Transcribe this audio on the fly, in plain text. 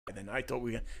then. I thought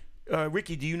we.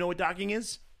 Ricky, do you know what docking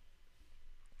is?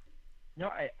 No,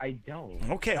 I don't.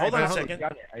 Okay, hold on a second.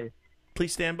 Got it.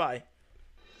 Please stand by.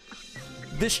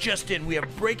 This just in, we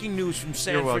have breaking news from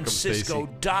San You're welcome, Francisco.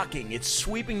 Stacey. Docking. It's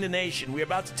sweeping the nation. We're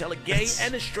about to tell a gay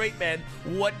and a straight man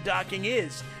what docking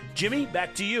is. Jimmy,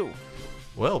 back to you.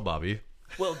 Well, Bobby.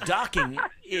 Well, docking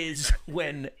is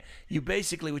when you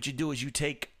basically, what you do is you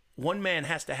take, one man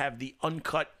has to have the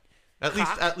uncut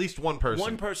cock. At least one person.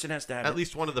 One person has to have At it.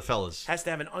 least one of the fellas. Has to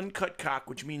have an uncut cock,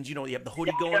 which means, you have the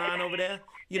hoodie going on over there.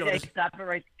 Yeah, stop it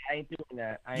right there. I ain't doing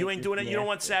that. You ain't doing it? You don't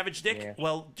want savage dick? Yeah.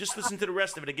 Well, just listen to the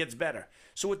rest of it. It gets better.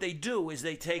 So what they do is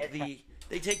they take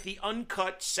the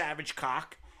uncut savage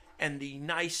cock and the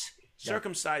nice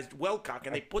circumcised well cock,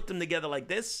 and they put them together like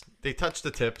this. They touch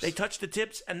the tips. They touch the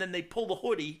tips, and then they pull the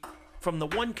hoodie from the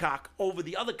one cock over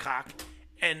the other cock.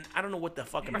 And I don't know what the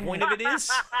fucking point of it is.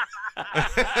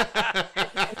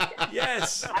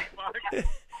 Yes.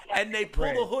 And they pull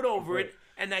the hood over it.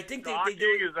 And I think they do it.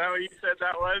 Is that what you said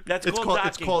that was? That's called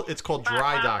docking. It's called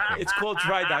dry docking. It's called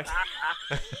dry docking.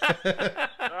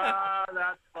 Oh,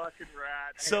 that's fucking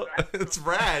rad. So It's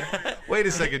rad. Wait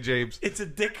a second, James. it's a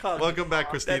dick hug. Welcome back,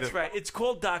 Christina. That's right. It's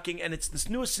called docking, and it's this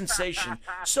newest sensation.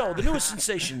 So the newest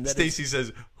sensation that is Stacy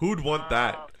says, "Who'd want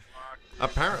that?"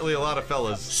 Apparently, a lot of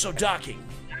fellas. so docking.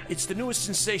 It's the newest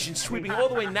sensation, sweeping all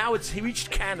the way. Now it's reached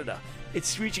Canada.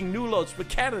 It's reaching new loads for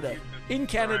Canada. In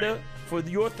Canada for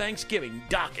your Thanksgiving,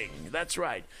 docking. That's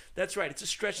right. That's right. It's a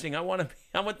stretch thing. I want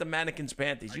the mannequin's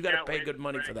panties. You got to pay good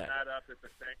money for that. Up at the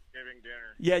Thanksgiving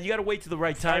dinner. Yeah, you got to wait to the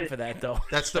right time for that, though.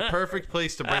 That's the perfect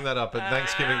place to bring that up at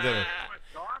Thanksgiving dinner. What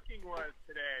docking was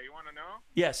today? You want to know?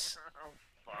 Yes. Oh,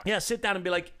 fuck. Yeah, sit down and be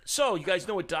like, so, you guys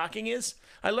know what docking is?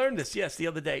 I learned this, yes, the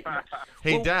other day.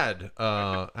 Hey, Well- Dad,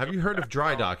 have you heard of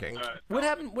dry docking? What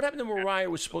happened to Mariah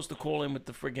was supposed to call in with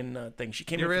the friggin' thing? She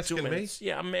came You're in for 2 asking me? minutes.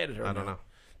 Yeah, I'm mad at her. I don't know.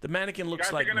 The mannequin You looks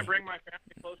guys like are going me. to bring my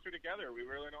family closer together. We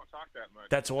really don't talk that much.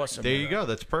 That's awesome. There you go.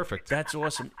 That's perfect. That's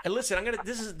awesome. And listen,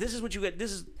 this is what you get.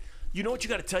 You know what you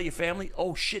got to tell your family?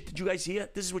 Oh shit! Did you guys hear?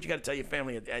 This is what you got to tell your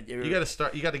family. At your, You got to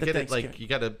start. You got to The get it like Thanksgiving. you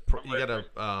got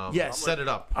to Yes. set it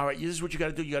up. All right, this is what you got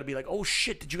to do. You got to be like, oh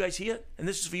shit! Did you guys hear? And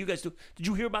this is for you guys too. Did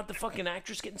you hear about the fucking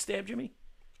actress getting stabbed, Jimmy?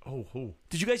 Oh, who?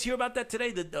 Did you guys hear about that today?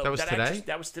 That was today? Actress,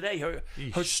 that was today.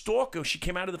 Her stalker, she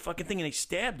came out of the fucking thing and they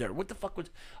stabbed her. What the fuck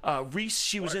was Reese?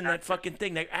 She was in that fucking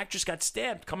thing. That actress got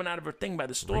stabbed coming out of her thing by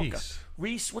the stalker.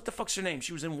 Reese, what the fuck's her name?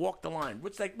 She was in Walk the Line.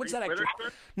 What's that actress?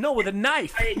 Witherspoon? No, with a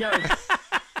knife. Hey, no.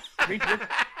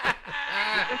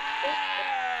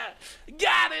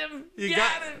 Got him. You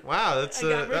got him. Wow, that's I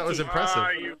got that was Ricky. impressive. Oh,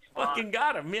 you Fucking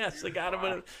got him. Yes, I got him.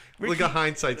 With a, Look at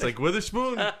hindsight's like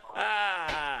Witherspoon.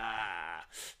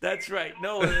 That's right.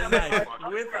 No, with a knife.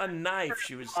 With a knife,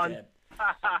 she was stabbed.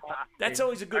 That's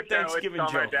always a good Thanksgiving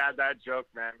tell my joke. dad that joke,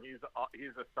 man. He's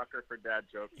a sucker for dad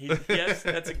jokes. Yes,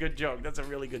 that's a good joke. That's a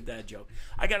really good dad joke.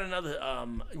 I got another.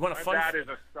 You want a My fun? dad is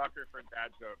a sucker for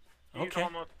dad jokes. He's Okay.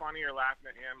 almost funnier laughing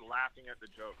at him, laughing at the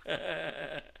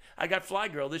joke. I got Fly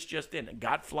Girl. This just in. I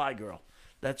got Fly Girl.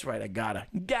 That's right. I got her.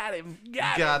 Got him.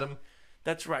 Got him.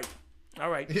 That's right. All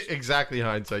right. Exactly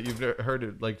hindsight. You've heard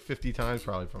it like 50 times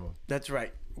probably from him. That's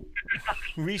right.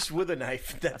 Reese with a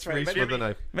knife. That's right. Reese with a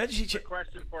knife. Imagine she.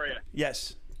 Question for you.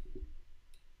 Yes.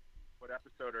 What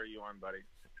episode are you on, buddy?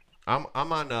 I'm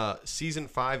on season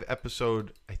 5,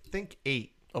 episode I think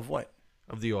 8 Of what?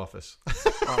 of The Office.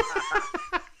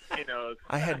 He knows.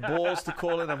 I had balls to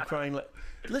call in. I'm crying.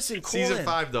 Listen, call season in.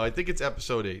 5 though. I think it's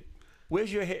episode 8.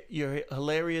 Where's your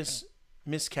hilarious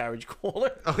miscarriage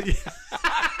caller? Oh yeah.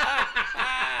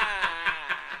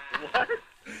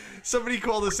 Somebody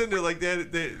called us in there like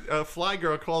the Fly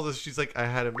Girl called us. She's like, I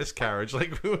had a miscarriage.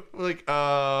 Like, we're like,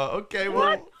 okay,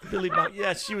 well, Billy Bong.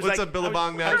 Yes, she was What's like, up,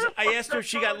 Billabong man? I asked her if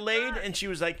she got laid, and she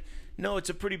was like, no,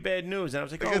 it's a pretty bad news. And I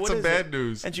was like, I oh, got what some is bad it?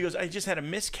 news. And she goes, I just had a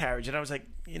miscarriage. And I was like,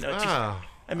 it's just, Ah,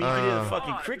 I mean, you could hear the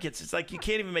fucking crickets. It's like you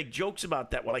can't even make jokes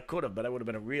about that. Well, I could have, but I would have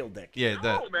been a real dick. yeah,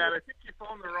 that. Oh man, I think you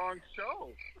phoned the wrong show.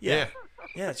 Yeah.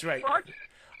 Yeah, that's right. Fuck.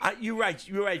 You're right.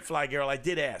 You're right, Fly Girl. I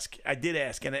did ask,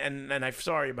 and I'm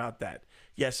sorry about that.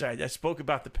 Yes, I spoke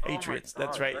about the Patriots. God,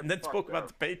 that's right, that's and then spoke fucked about up.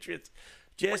 the Patriots.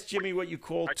 Just Jimmy, what you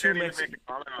call I two can't even Mexicans. make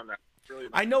a comment on that. Really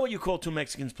I know what you call two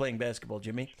Mexicans playing basketball,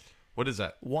 Jimmy. What is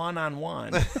that? One on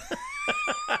one.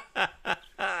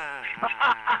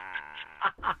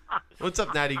 What's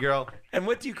up, Natty Girl? And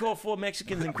what do you call four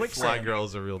Mexicans in quicksand? Fly Girl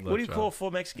is a real nut What do you job. call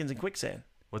four Mexicans in quicksand?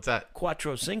 What's that?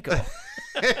 Cuatro Cinco.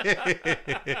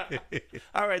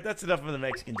 All right, that's enough of the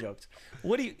Mexican jokes.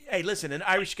 What do you? Hey, listen, an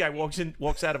Irish guy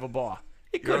walks out of a bar.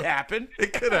 It could happen.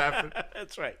 It could happen.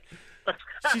 That's right.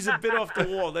 She's a bit off the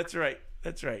wall. That's right.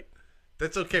 That's right.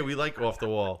 That's okay. We like off the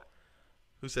wall.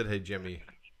 Who said, "Hey, Jimmy"?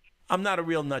 I'm not a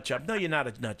real nut job. No, you're not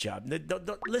a nut job.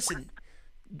 Listen,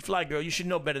 Fly Girl, you should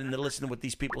know better than to listen to what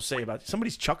these people say about you.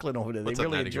 Somebody's chuckling over there. What's They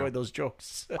up, really Natty enjoy Girl? those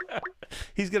jokes.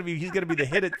 He's gonna be the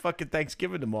hit at fucking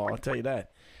Thanksgiving tomorrow. I'll tell you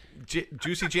that.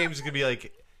 Juicy James is gonna be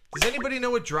like, does anybody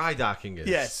know what dry docking is?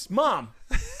 Yes, Mom,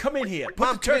 come in here. Put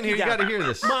Mom, the come in turkey here. You down. gotta hear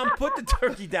this. Mom, put the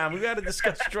turkey down. We got to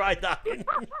discuss dry docking.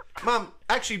 Mom,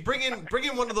 actually, bring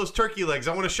in one of those turkey legs.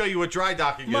 I want to show you what dry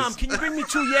docking Mom, is. can you bring me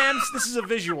 2 yams? This is a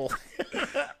visual.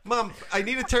 Mom, I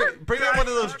need a bring in one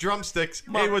of those drumsticks.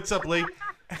 Hey, what's up, Lee?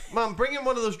 Mom, bring in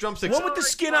one of those drumsticks. One with the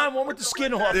skin on, one with the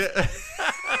skin off.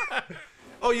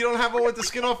 Oh, you don't have one with the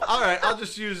skin off? All right,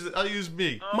 I'll use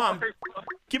me. Mom,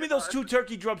 give me those 2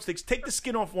 turkey drumsticks. Take the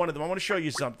skin off one of them. I want to show you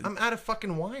something. I'm out of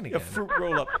fucking wine A again. fruit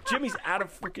roll up. Jimmy's out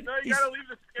of freaking. No, you he's gotta leave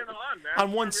the skin on, man.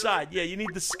 on one side. Yeah, you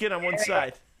need the skin on one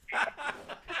side.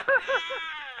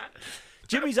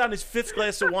 Jimmy's on his 5th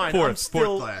glass of wine. I'm Fourth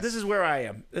still. glass. This is where I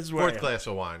am. This is where I Fourth am. glass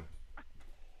of wine.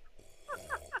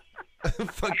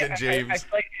 Fucking I James.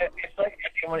 feel like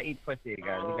I want to eat pussy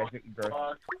again. You guys are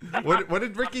gross. What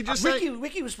did Ricky just say?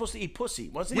 Ricky was supposed to eat pussy,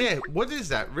 wasn't he? Yeah, what is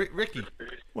that, Ricky?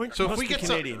 Weren't- So if must we be get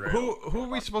some, Canadian. who are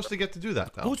we supposed to get to do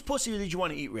that though? Whose pussy did you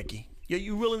want to eat, Ricky?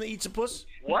 You willing to eat some puss?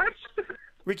 What?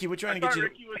 Ricky, we're trying I to get thought you.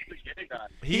 Ricky was the gay guy.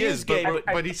 He is gay,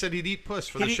 but he said he'd eat puss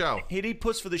for the show. He'd eat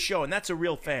puss for the show, and that's a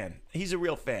real fan. He's a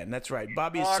real fan. That's right.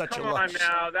 Bobby is Oh, such come a on lush.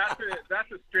 now.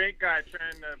 That's a straight guy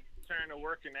trying to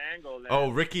work an angle. There. Oh,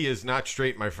 Ricky is not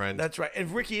straight, my friend. That's right. And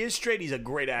if Ricky is straight, he's a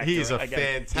great actor. He's a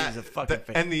fantastic. He's a fucking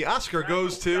fan. And the Oscar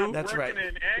goes to. That's right. Working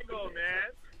an angle,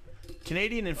 man.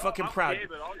 Canadian and fucking I'm proud. gay,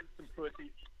 but I'll get some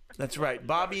pussy. That's right.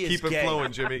 Bobby is Keep it gay.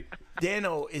 flowing, Jimmy.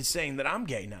 Dano is saying that I'm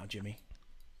gay now, Jimmy.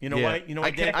 You know Yeah. why? You know why?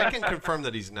 I can confirm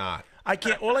that he's not. I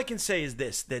can't. All I can say is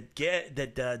this: that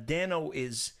Dano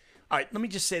is. All right. Let me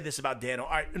just say this about Dano. All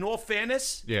right. In all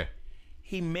fairness, Yeah.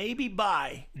 he may be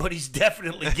bi, but he's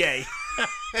definitely gay.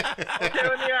 Okay,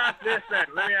 let me ask this then.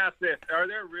 Let me ask this. Are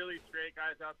there really straight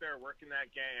guys out there working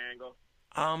that gay angle?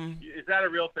 Is that a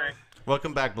real thing?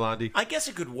 Welcome back, Blondie. I guess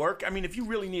it could work. I mean, if you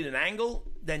really need an angle,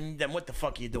 then what the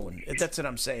fuck are you doing? That's what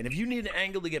I'm saying. If you need an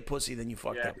angle to get pussy, then you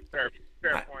fucked Yeah, up. fair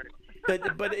point.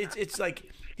 But it's like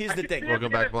here's the thing.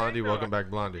 Welcome back, Blondie. Welcome back,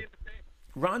 Blondie.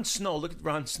 Ron Snow. Look at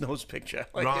Ron Snow's picture.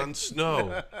 Like, Ron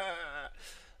Snow.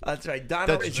 That's right.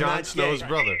 Donald That's is Jon not Snow's gay.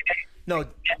 brother. No.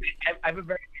 I have a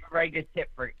very good tip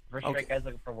for straight Okay. guys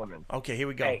looking for women. Okay, here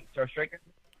we go. Hey, so straight guys,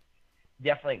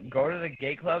 definitely go to the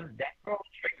gay clubs. That's where all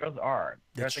straight girls are.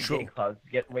 That's There's true. the gay clubs.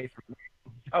 Get away from me.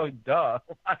 Oh, duh.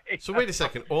 So wait a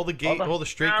second. All the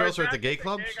straight girls are at the gay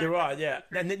clubs? There are, yeah.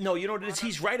 And no, you know what it is?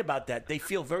 He's right about that. They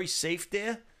feel very safe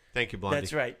there. Thank you, Blondie.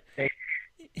 That's right.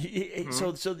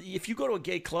 So if you go to a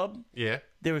gay club, Yeah.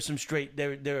 there are some straight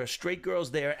there are straight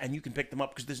girls there, and you can pick them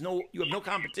up because you have no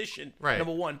competition. Right.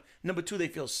 Number one, number two, they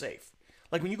feel safe.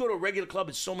 Like when you go to a regular club,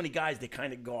 it's so many guys, they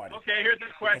kind of guard. Okay, here's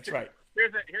a question. That's right.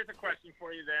 Here's a question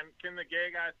for you then. Can the gay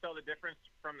guys tell the difference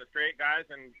from the straight guys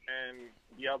and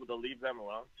be able to leave them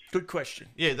alone? Good question.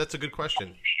 Yeah, that's a good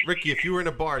question. Ricky, if you were in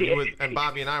a bar and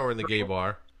Bobby and I were in the gay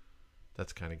bar,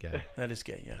 that's kind of gay. That is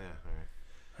gay, yeah. Yeah, all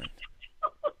right.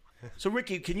 So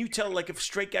Ricky, can you tell like if a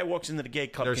straight guy walks into the gay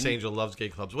club? Nurse can you- Angel loves gay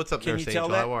clubs. What's up, Can Nurse you tell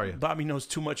Angel? that? How are you? Bobby knows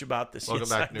too much about this. Welcome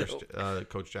Yes, back, I Nurse do.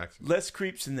 Coach Jackson. Less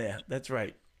creeps in there. That's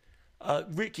right.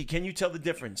 Ricky, can you tell the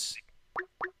difference?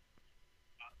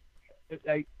 To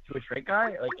a straight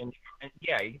guy, like, and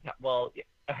yeah, you can tell, well,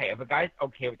 okay, if a guy's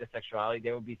okay with their sexuality,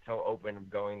 they would be so open of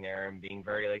going there and being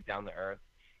very like down to earth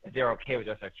if they're okay with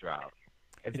their sexuality.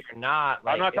 If they're not,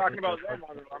 like, I'm not if talking it's about a- them.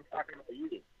 I'm talking about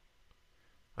you.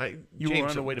 You were James,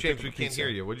 on the way to James, pick up we a can't pizza. hear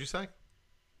you. What'd you say?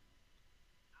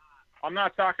 I'm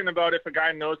not talking about if a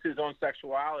guy knows his own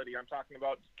sexuality. I'm talking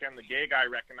about can the gay guy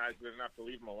recognize it enough to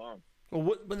leave him alone?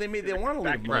 Well, they want to leave him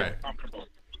alone. Right. Comfortable.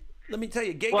 Let me tell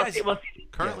you, gay Well, guys. see,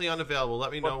 Currently unavailable.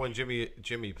 Let me know when Jimmy,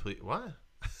 please. What?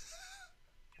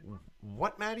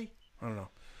 What, Maddie? I don't know.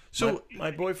 So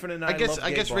my boyfriend and I I love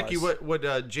gay guess Ricky, bars.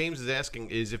 what James is asking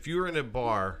is if you were in a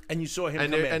bar And you saw him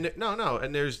and come there, in.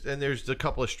 and there's a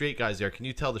couple of straight guys there. Can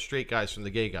you tell the straight guys from the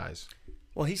gay guys?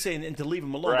 Well, he's saying and to leave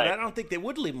him alone, Right. but I don't think they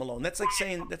would leave him alone. That's like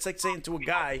saying to a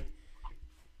guy.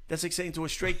 That's like saying to a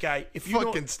straight guy, if you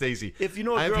Fucking know, Stacy. if you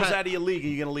know a I've girl's had- out of your league,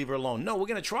 you're gonna leave her alone. No, we're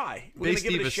gonna try. We're Bay gonna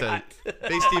give it a Steva shot.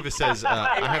 Bay Steva says,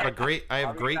 I have great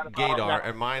gaydar,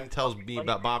 and mine tells me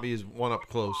about Bobby is one up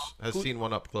close. Has seen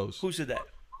one up close. Who said that?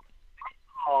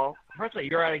 Oh, first of all,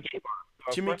 you're at a gay bar.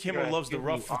 So Jimmy of course you're Kimmel gonna loves the be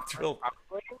rough and awkward, thrill.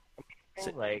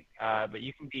 Like, but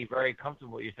you can be very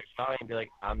comfortable with your sexuality and be like,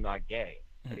 I'm not gay.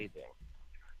 What do you think?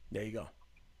 There you go.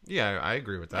 Yeah, I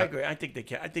agree with that. I agree. I think they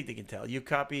can tell. Your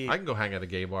copy I can go hang at a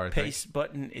gay bar. I think. paste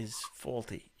button is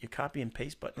faulty. Your copy and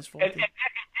paste button is faulty.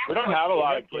 We don't have a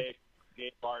lot of gay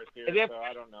gay bars here, If they have- so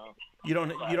I don't know. You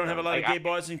don't have a lot of gay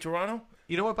bars in Toronto?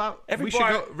 You know what, Bob? Every we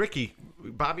bar- should go. Ricky,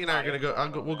 Bobby and I are gonna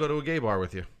go. We'll go to a gay bar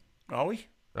with you. Are we?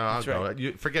 I'll That's go. right.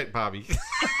 You forget Bobby.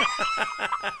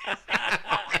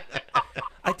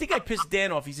 I think I pissed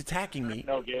Dan off. He's attacking me.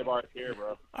 No gay bars here,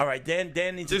 bro. All right, Dan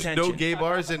needs There's attention. no gay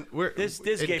bars in There's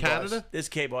in gay Canada. bars. There's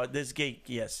gay bar. There's gay.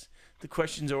 Yes. The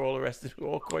questions are all arrested.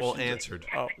 All questions. All answered.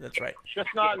 Oh, that's right. Just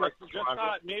not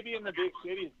maybe in the big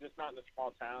cities, just not in the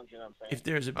small towns. You know what I'm saying? If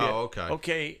there's a bit. Oh, okay.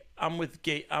 Okay,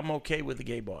 I'm okay with the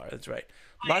gay bar. That's right.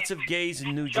 Lots of gays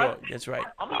in New York. That's right.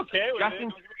 I'm okay with Justin-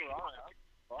 it. Don't get me wrong.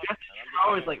 I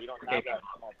always like we don't gay have that bars.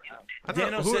 small town. I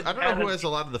don't, Dano know said- I don't know who has a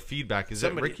lot of the feedback. Is that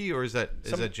Somebody- Ricky or is that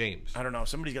James? I don't know.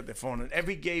 Somebody's got their phone. And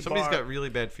every gay Somebody's bar. got really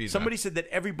bad feedback. Somebody said that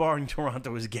every bar in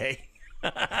Toronto is gay.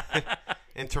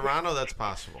 in Toronto, that's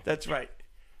possible. That's right.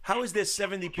 How is there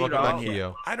 70 people Welcome back, on here?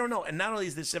 Keo. I don't know. And not only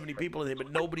is there 70 people in here,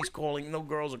 but nobody's calling. No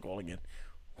girls are calling in.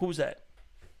 Who's that?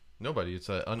 Nobody. It's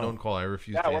an unknown call. I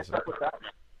refuse Yeah, to what's answer. up with that?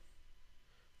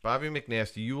 Bobby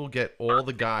McNasty, you will get all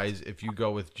the guys if you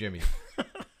go with Jimmy.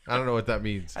 I don't know what that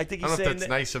means. I think I he's don't know if saying that's that-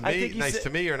 nice of I me, think he's nice sa- to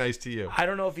me, or nice to you. I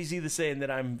don't know if he's either saying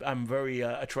that I'm very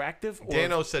attractive or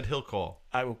Dano said he'll call.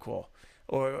 I will call.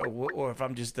 Or if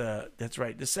I'm just that's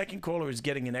right. The second caller is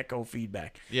getting an echo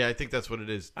feedback. Yeah, I think that's what it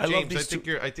is. I love James,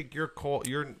 these I think your call,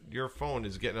 your phone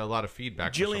is getting a lot of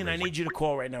feedback. for some Jillian, I reason. need you to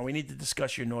call right now. We need to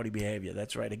discuss your naughty behavior.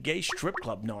 That's right. A gay strip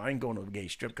club. No, I ain't going to a gay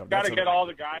strip club. Got That's to what get all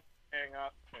the guys to hang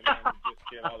up and then just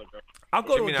get all the girls. I'll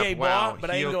go Jimmy, to a gay wow, bar,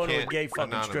 but I ain't Heo going to a can't gay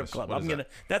fucking strip anonymous. club. What is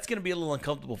That's gonna be a little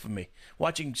uncomfortable for me.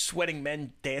 Watching sweating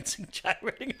men dancing,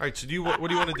 gyrating. All right, so what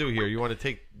do you want to do here? You want to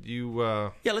take you?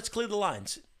 Yeah, let's clear the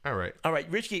lines. All right. All right,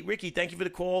 Ricky, thank you for the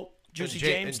call. Juicy And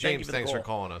James, and thank you for the thanks call. for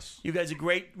calling us. You guys are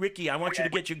great. Ricky, I want you to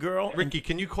get your girl. Ricky,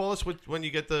 can you call us when you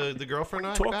get the girlfriend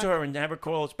on? Talk back? to her and have her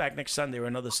call us back next Sunday or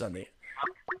another Sunday.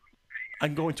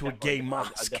 I'm going to a gay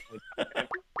mosque.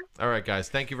 All right, guys.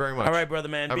 Thank you very much. All right, brother,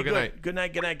 man. Have Be a good night. Good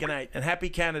night, good night, good night. And happy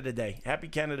Canada Day. Happy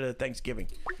Canada Thanksgiving.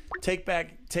 Take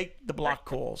the block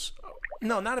calls.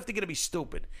 No, not if they're going to be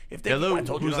stupid. If they, Hello, I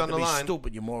told you who's not on to the be line?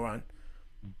 stupid, you moron.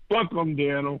 Welcome,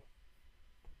 Daniel.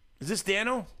 Is this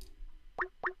Dano?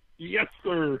 Yes,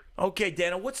 sir. Okay,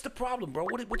 Dano, what's the problem, bro?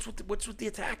 What's with the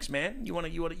attacks, man? You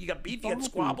got beef? You got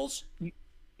squabbles? You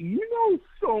know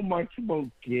so much about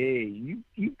gay.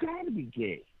 You gotta be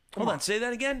gay. Hold on, say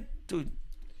that again, dude.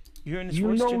 You hearing this You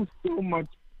voice? know Jim? so much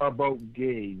about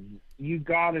gays. You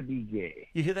gotta be gay.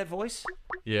 You hear that voice?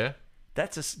 Yeah.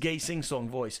 That's a gay sing-song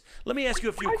voice. Let me ask you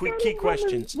a few quick got key a woman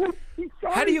questions. right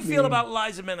beside How do you feel me. about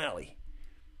Liza Minnelli?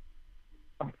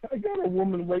 I got a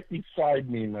woman right beside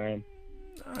me, man.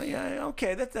 Yeah,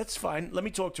 okay, that's fine. Let me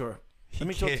talk to her. Let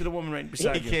me talk can't- to the woman right He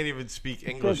beside you. can't even speak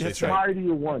English. Just they say say. hi to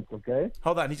you once, okay?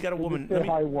 Hold on, he's got a woman. Just say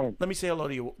hi once. Let me say hello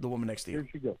to you, the woman next to Here you.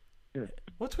 she goes. Here.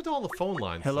 What's with all the phone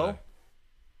lines? Hello? today?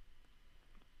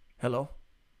 Hello?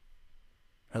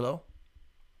 Hello?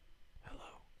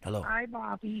 Hello? Hi,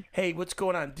 Bobby. Hey, what's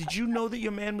going on? Did you know that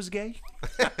your man was gay?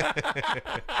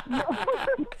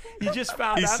 You just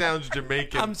found He out? sounds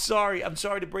Jamaican. I'm sorry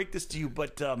to break this to you,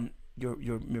 but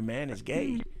your man is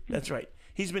gay. That's right.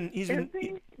 He's been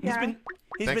Yeah.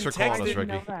 Thanks for calling us, texting-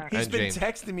 Ricky. know that. He's And been James.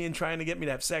 texting me and trying to get me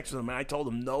to have sex with him, and I told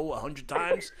him no 100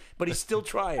 times, but he's still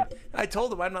trying. I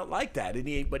told him I'm not like that,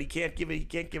 but he can't give it. He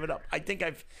can't give it up. I think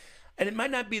and it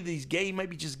might not be that he's gay. He might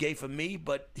be just gay for me,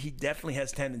 but he definitely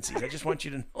has tendencies. I just want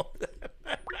you to know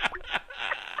that.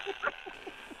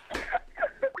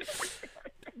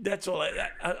 That's all.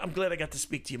 I'm glad I got to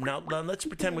speak to you. Now let's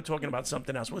pretend we're talking about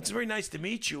something else. Well, it's very nice to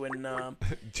meet you, and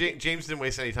James didn't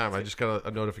waste any time. I just got a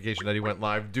notification that he went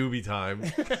live. Doobie time.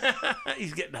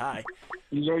 he's getting high.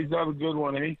 You guys have a good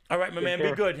one, eh? All right, my man, be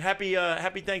care. good. Happy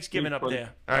Thanksgiving up buddy. there.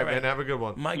 All right, man. Have a good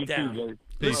one. Mike You down. too, guys.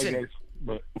 Listen. Bye,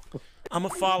 guys. Bye. I'm a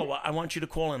follower. I want you to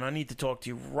call in. I need to talk to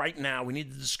you right now. We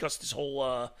need to discuss this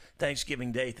whole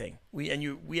Thanksgiving Day thing. We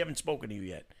haven't spoken to you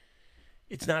yet.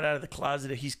 It's not out of the closet.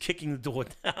 He's kicking the door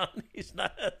down. He's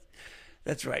not.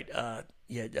 That's right. Yeah,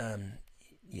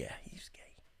 he's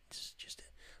gay. It's just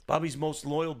Bobby's most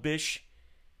loyal bish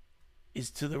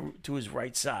is to his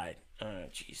right side.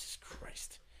 Jesus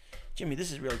Christ, Jimmy,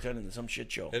 this is really turning into some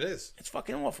shit show. It is. It's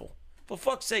fucking awful. For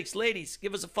fuck's sakes, ladies,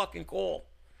 give us a fucking call.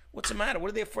 What's the matter? What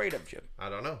are they afraid of, Jim? I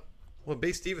don't know. Well,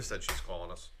 Bay Steva said she's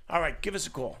calling us. All right, give us a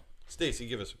call. Stacy,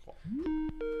 give us a call.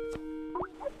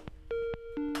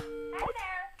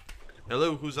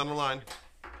 Hello, who's on the line?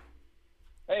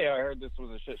 Hey, I heard this was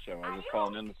a shit show. I was just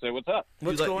calling in to say what's up.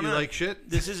 What's you going you on? like shit?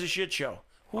 This is a shit show.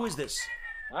 Who is this?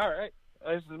 All right.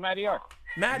 This is Matty R.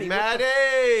 Maddie.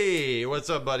 Maddie! What's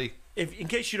up, buddy? In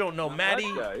case you don't know, much,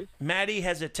 Maddie guys. Maddie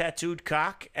has a tattooed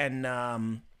cock, and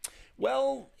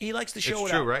Well, he likes to show It's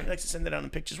it true, out. right? He likes to send it out in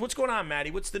pictures. What's going on, Maddie?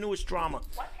 What's the newest drama?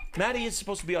 Maddie is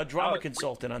supposed to be our drama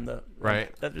consultant on the.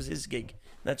 Right. That was his gig.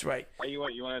 That's right. Hey, you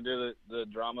want to do the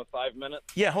drama 5 minutes?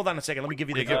 Yeah, hold on a second. Let me give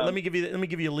you the. Let me give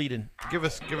you a lead in. Give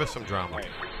us some drama.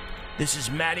 This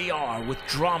is Maddie R with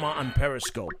drama on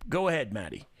Periscope. Go ahead,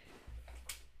 Maddie.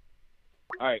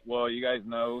 All right. Well, you guys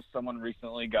know someone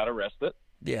recently got arrested.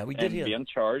 Yeah, we did and hear. being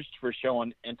charged for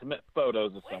showing intimate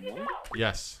photos of someone.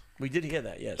 Yes. We did hear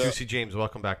that. Yes. Juicy James,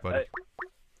 welcome back, buddy.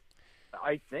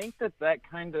 I think that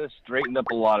kind of straightened up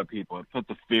a lot of people. It put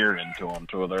the fear into them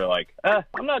to where they're like,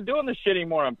 I'm not doing this shit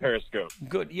anymore on Periscope.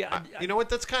 Good. Yeah. You know what?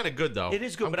 That's kind of good, though. It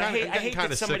is good, I'm but kinda, I hate kind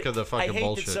that of somebody. sick of the fucking I hate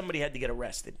bullshit. that somebody had to get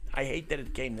arrested. I hate that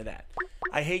it came to that.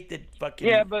 I hate that fucking.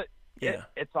 Yeah, but Yeah.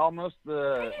 it's almost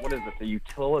the the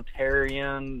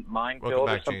utilitarian minefield Welcome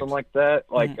or back, something James. like that.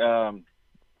 Like,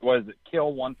 was it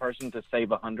kill one person to save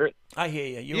 100? I hear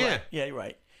you. You're Yeah. right. Yeah, you're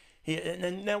right. And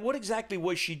then, now, what exactly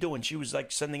was she doing? She was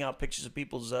like sending out pictures of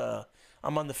people's.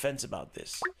 I'm on the fence about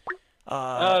this.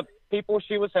 People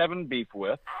she was having beef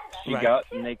with. She Right. got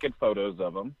naked photos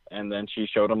of them, and then she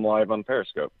showed them live on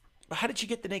Periscope. But how did she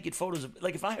get the naked photos of?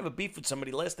 Like, if I have a beef with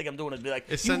somebody, last thing I'm doing is be like,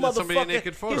 Is "You sending somebody a motherfucker,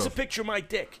 naked photo." here's a picture of my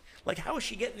dick." Like, how is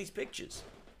she getting these pictures?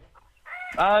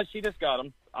 She just got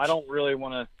them. I don't really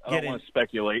want to. I Get don't in. want to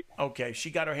speculate. Okay,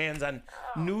 she got her hands on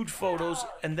nude photos,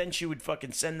 and then she would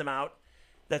fucking send them out.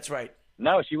 That's right.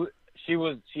 No,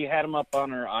 she had them up on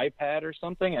her iPad or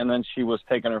something, and then she was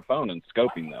taking her phone and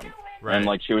scoping them, Right. and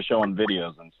like she was showing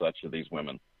videos and such of these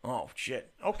women. Oh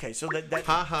shit. Okay, so that.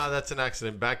 Ha, that's an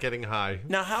accident. Back getting high.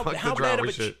 Now, how Fuck the bad drama of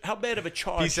a shit. how bad of a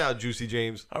charge? Peace out, Juicy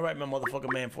James. All right, my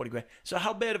motherfucker man, 40 grand. So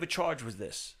how bad of a charge was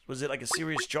this? Was it like a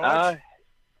serious charge?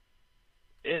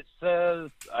 It says,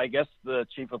 I guess the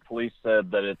chief of police said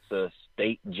that it's a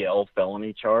state jail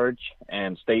felony charge,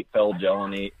 and state jail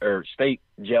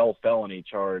felony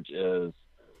charge is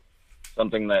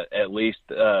something that at least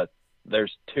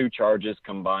there's two charges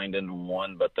combined into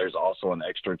one, but there's also an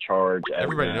extra charge. as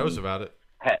Everybody in, knows about it.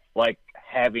 like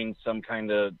having some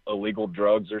kind of illegal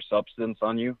drugs or substance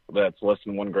on you that's less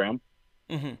than 1 gram.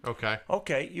 Okay.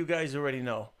 Okay, you guys already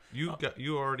know. You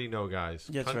already know, guys.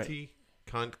 That's right.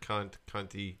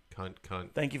 Cunty, cunt.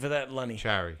 Thank you for that, Lonnie.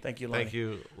 Cherry. Thank you, Lonnie. Thank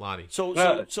you, Lonnie. So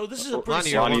this is a pretty Lonnie,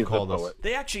 serious. your Lonnie one is called the us. poet.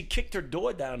 They actually kicked her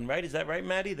door down, right? Is that right,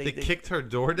 Maddie? They kicked her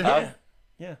door down?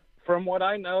 Yeah. From what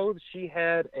I know, she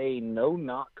had a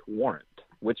no-knock warrant,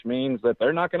 which means that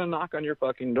they're not going to knock on your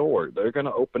fucking door. They're going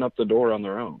to open up the door on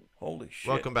their own. Holy shit.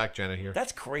 Welcome back, Jenna. Here.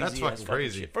 That's crazy. That's fucking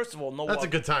crazy. Shit. First of all, no. That's a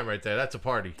good time right there. That's a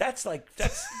party. That's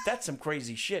some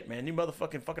crazy shit, man. You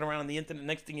fucking around on the internet.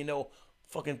 Next thing you know,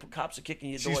 fucking cops are kicking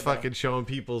your door She's down. fucking showing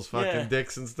people's fucking Yeah.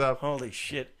 dicks and stuff. Holy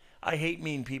shit. I hate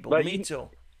mean people. But Me too.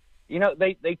 You know,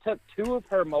 they took 2 of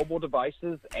her mobile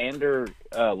devices and her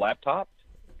laptop.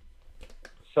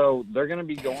 So they're going to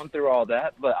be going through all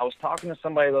that. But I was talking to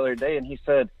somebody the other day, and he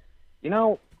said, you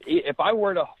know, if I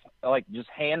were to like just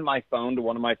hand my phone to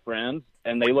one of my friends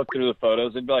and they look through the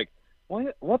photos, they'd be like,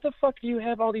 what the fuck do you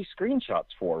have all these screenshots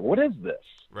for? What is this?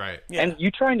 Right. Yeah. And you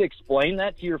trying to explain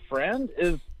that to your friend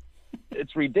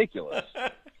it's ridiculous.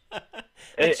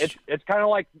 It's kind of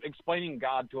like explaining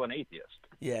God to an atheist.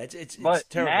 Yeah, it's But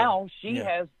terrible. now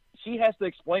Yeah. she has to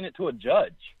explain it to a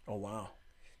judge. Oh wow,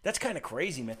 that's kind of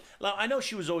crazy, man. Now, I know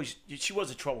she was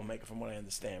a troublemaker, from what I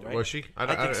understand, right? Was she? I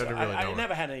think so. didn't really know I her.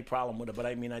 never had any problem with her, but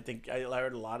I mean, I think I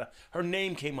heard a lot of her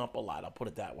name came up a lot. I'll put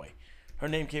it that way. Her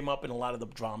name came up in a lot of the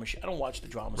drama shit. I don't watch the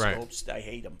drama Right. scopes. I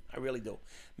hate them. I really do.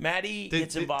 Maddie There-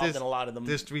 gets involved there's- in a lot of them.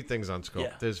 There's 3 things on Scope.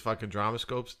 Yeah. There's fucking drama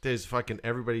scopes. There's fucking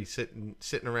everybody sitting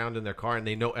around in their car and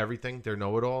they know everything. They're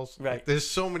know-it-alls. Right. Like, there's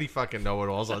so many fucking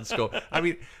know-it-alls on Scope. I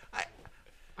mean,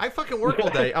 I fucking work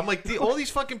all day. I'm like, all these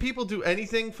fucking people do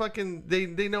anything. Fucking, they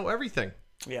know everything.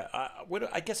 Yeah,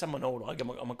 I guess I'm a know-it-all.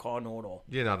 I'm a car know-it-all.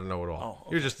 You're not a know-it-all. Oh,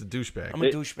 okay. You're just a douchebag. I'm a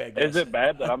douchebag. Is yes. it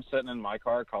bad that I'm sitting in my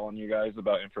car calling you guys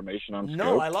about information on Scope?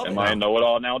 No, I love it. Am I a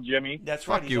know-it-all now, Jimmy? That's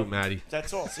Fuck right. you, Maddie.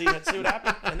 That's all. See what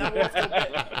happened? And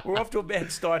now we're off to a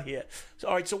bad start here. So,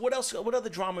 all right. So what else? What other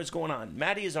drama is going on?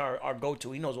 Maddie is our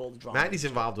go-to. He knows all the drama. Maddie's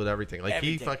involved with everything. Like, he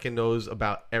Everything. fucking knows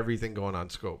about everything going on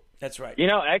Scope. That's right. You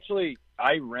know, actually,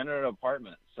 I rented an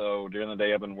apartment, so during the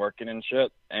day I've been working and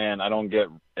shit, and I don't get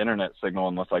internet signal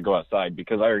unless I go outside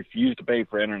because I refuse to pay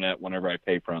for internet whenever I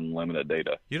pay for unlimited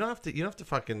data. You don't have to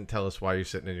fucking tell us why you're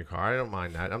sitting in your car. I don't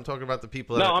mind that. I'm talking about the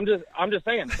people that No, I'm just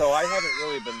saying. So I haven't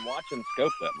really been watching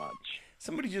Scope that much.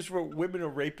 Somebody just wrote "women are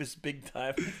rapists big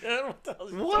time." I don't know what the hell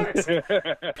is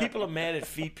what? People are mad at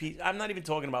Feet Piece. I'm not even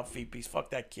talking about Feet Piece.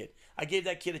 Fuck that kid. I gave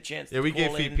that kid a chance. Yeah, to we gave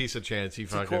call Feet in. Piece a chance. He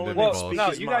fucking call didn't in and call us. speak No,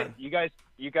 his you mind. guys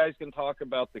you guys can talk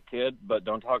about the kid, but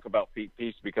don't talk about Feet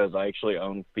Piece because I actually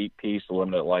own Feet Piece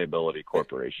Limited Liability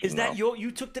Corporation. Is that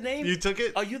you took the name? You took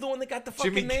it? Are you the one that got the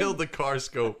fucking Jimmy name? killed the car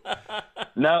scope.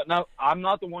 No, I'm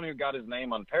not the one who got his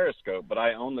name on Periscope, but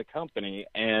I own the company,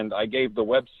 and I gave the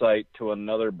website to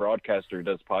another broadcaster who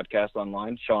does podcasts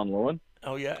online, Sean Lewin.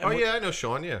 Oh yeah. Oh yeah, I know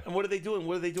Sean. Yeah. And what are they doing?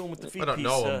 What are they doing with the Feet Piece? I don't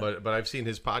know him, but I've seen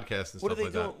his podcast and what stuff are they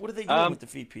like doing? that. What are they doing with the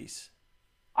Feet Piece?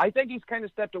 I think he's kind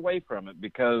of stepped away from it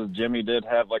because Jimmy did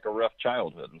have like a rough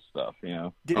childhood and stuff, you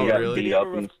know. Did he he got really? beat up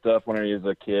and stuff when he was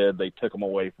a kid. They took him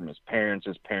away from his parents.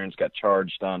 His parents got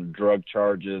charged on drug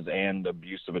charges and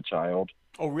abuse of a child.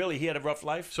 Oh really? He had a rough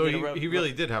life. So he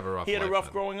really did have a rough. He had a life rough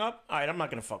then. growing up. All right, I'm not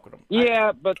gonna fuck with him.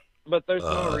 Yeah, but there's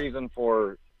no reason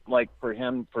for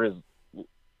his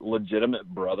legitimate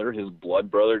brother, his blood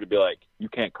brother, to be like, you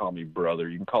can't call me brother,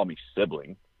 you can call me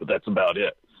sibling, but that's about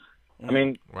it. I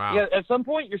mean, Wow. yeah, at some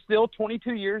point you're still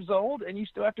 22 years old and you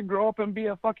still have to grow up and be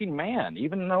a fucking man,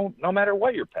 even though no matter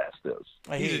what your past is.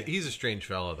 I hear you. He's a strange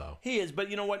fellow, though. He is, but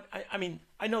you know what? I mean,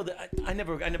 I know that I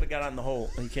never got on the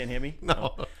whole. You can't hear me?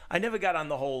 No. I never got on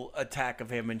the whole attack of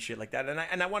him and shit like that.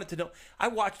 And I wanted to know. I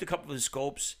watched a couple of his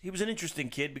scopes. He was an interesting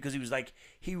kid because he was like,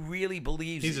 he really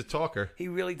believes. He's a talker. He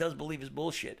really does believe his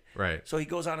bullshit. Right. So he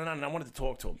goes on, and I wanted to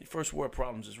talk to him. First world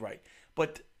problems is right,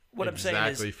 but. What Exactly,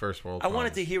 I'm saying is, first world I wanted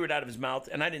problems. to hear it out of his mouth,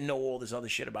 and I didn't know all this other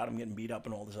shit about him getting beat up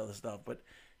and all this other stuff. But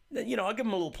you know, I'll give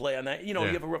him a little play on that. You know, Yeah.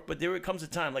 you have a rough, but there comes a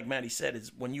time, like Matty said,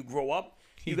 is when you grow up.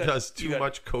 He does too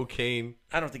much cocaine.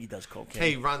 I don't think he does cocaine.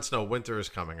 Hey, Ron Snow, winter is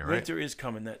coming, all right? Winter is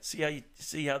coming. That see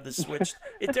how this switched.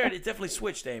 It definitely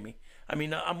switched, Amy. I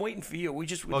mean, I'm waiting for you.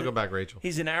 Welcome back, Rachel.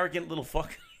 He's an arrogant little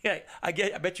fuck. Yeah, I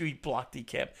bet you he blocked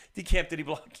Decamp. Decamp, did he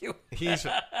block you? He's.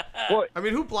 Well, I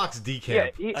mean, who blocks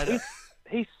Decamp? Yeah,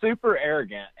 he's super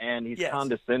arrogant and he's Yes.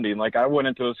 condescending. Like I went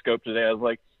into a scope today. I was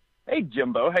like, "Hey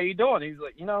Jimbo, how you doing?" He's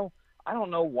like, I don't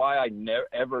know why I never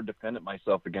ever defended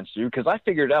myself against you because I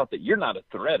figured out that you're not a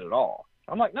threat at all.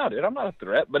 I'm like, no, dude, I'm not a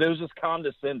threat, but it was just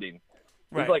condescending.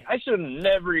 Right. He's like, I should have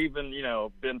never even,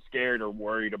 been scared or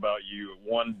worried about you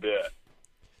one bit.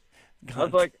 I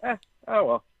was like, oh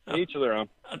well, each of their own.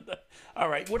 All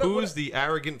right. Who's the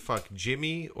arrogant fuck,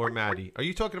 Jimmy or Maddie? Are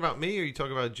you talking about me or are you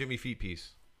talking about Jimmy Feet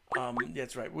Piece?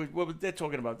 That's right. What they're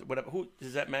talking about? Whatever. Who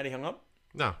is that? Maddie hung up?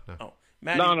 No. Oh,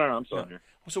 Maddie. No, I'm still here.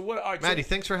 So what? All right, Maddie,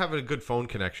 thanks for having a good phone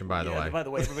connection, by the way. By the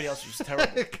way, everybody else is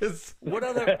terrible. 'Cause- What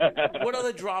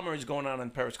other drama is going on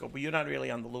Periscope? Well, you're not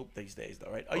really on the loop these days, though,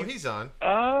 right? he's on.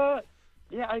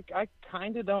 Yeah, I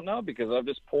kind of don't know because I've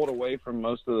just pulled away from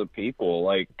most of the people.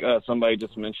 Like somebody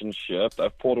just mentioned Shift.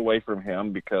 I've pulled away from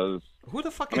him because Who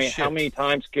the fuck is I mean, Shift? how many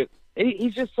times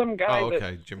he's just some guy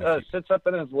Jimmy that Feet. sits up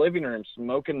in his living room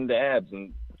smoking dabs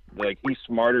and like he's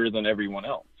smarter than everyone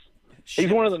else. He's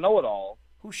one of the know-it-all.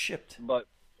 Who shipped? But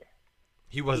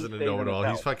He wasn't a stays in know-it-all.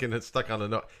 his He's fucking stuck on a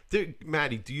no. Dude,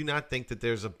 Maddie, do you not think that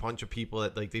there's a bunch of people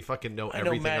that like they fucking know I know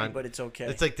everything? Maddie, but it's okay.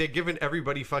 It's like they're giving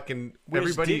everybody fucking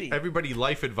Where's Diddy? everybody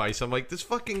life advice. I'm like, this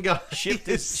fucking guy Shipped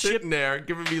is is- sitting there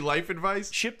giving me life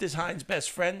advice. Shipped is Heinz'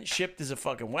 best friend. Shipped is a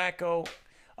fucking wacko.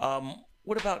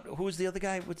 What about who's the other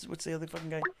guy? What's the other fucking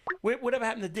guy? Whatever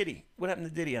happened to Diddy? What happened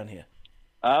to Diddy on here?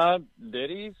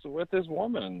 Diddy's with his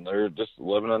woman. They're just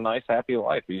living a nice, happy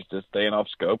life. He's just staying off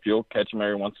scope. You'll catch him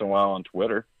every once in a while on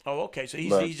Twitter. Oh, okay. So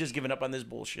he's just giving up on this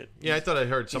bullshit. Yeah, I thought I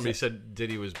heard somebody said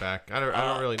Diddy was back. I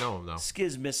don't really know him though.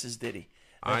 Skiz misses Diddy.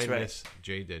 That's I right. miss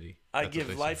J Diddy. I That's what give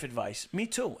they life say. advice. Me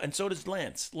too, and so does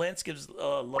Lance. Lance gives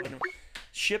love and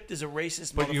Shipped is a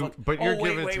racist But motherfucker. you're wait,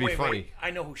 giving it to be wait. funny. I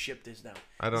know who Shipped is now.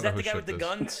 I don't is know that who the guy with Shipped the is.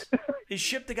 guns? Is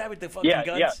Shipped the guy with the fucking Yeah,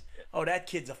 guns? yeah. Oh, that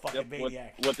kid's a fucking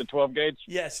maniac. With the 12 gauge?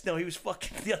 Yes, no, he was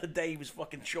fucking the other day. He was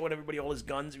fucking showing everybody all his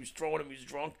guns. He was throwing them. He was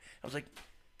drunk. I was like,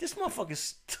 this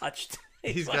motherfucker's touched.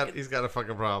 He's got a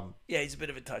fucking problem. Yeah, he's a bit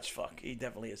of a touch fuck. He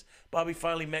definitely is. Bobby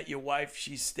finally met your wife.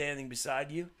 She's standing beside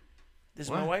you. This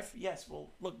is my What? wife? Yes. Well,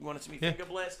 look, you want to see me finger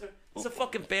blaster? It's a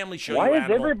fucking family show. Why you is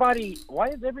animal. why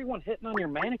is everyone hitting on your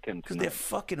mannequin? Because they're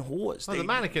fucking whores. Well, They- the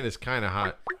mannequin is kind of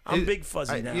hot. I'm big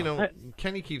fuzzy now. You know,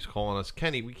 Kenny keeps calling us.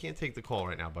 Kenny, we can't take the call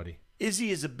right now, buddy.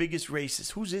 Izzy is the biggest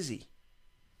racist. Who's Izzy?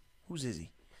 Who's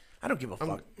Izzy? I don't give a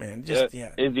fuck, man. Just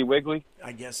yeah, Izzy Wiggly?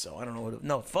 I guess so. I don't know what.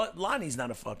 No, Lonnie's not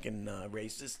a fucking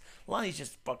racist. Lonnie's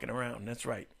just fucking around. That's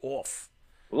right. Off.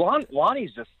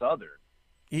 Lonnie's just Southern.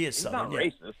 He is He's Southern. not Yeah.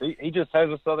 racist. He just has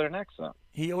a Southern accent.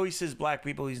 He always says black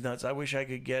people. He's nuts. I wish I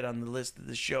could get on the list of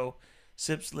the show.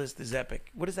 Sip's list is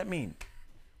epic. What does that mean?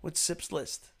 What's Sip's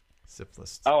list? Sip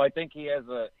list. Oh, I think he has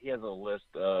a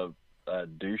list of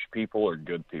douche people or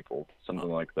good people, something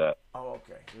like that. Oh,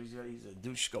 okay. He's a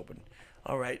douche scoping.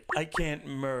 All right. I can't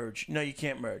merge. No, you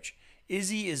can't merge.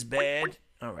 Izzy is bad.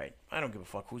 All right. I don't give a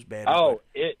fuck who's bad. Oh,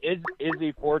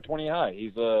 Izzy 420 High.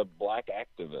 He's a black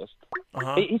activist.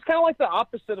 Uh-huh. He's kind of like the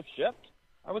opposite of Ship,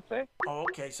 I would say. Oh,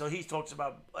 okay. So he talks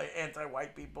about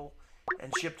anti-white people,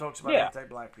 and Ship talks about Yeah.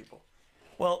 anti-black people.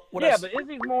 Well, what Yeah, but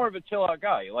Izzy's more of a chill-out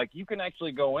guy. Like, you can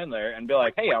actually go in there and be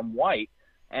like, hey, I'm white,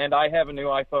 and I have a new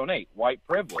iPhone 8. White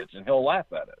privilege, and he'll laugh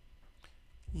at it.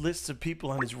 lists of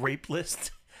people on his rape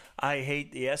list. I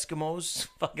hate the Eskimos.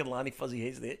 Fucking Lonnie Fuzzy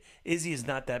hates it. Izzy is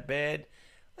not that bad.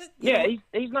 Yeah,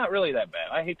 he's not really that bad.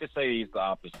 I hate to say he's the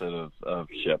opposite of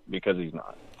Ship, because he's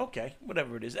not. Okay,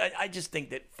 whatever it is. I just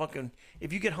think that fucking,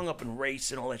 if you get hung up in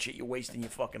race and all that shit, you're wasting your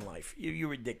fucking life. You're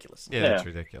ridiculous. Yeah, that's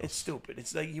ridiculous. It's stupid.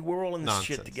 It's like we're all in this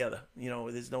shit Nonsense. together. You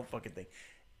know, there's no fucking thing.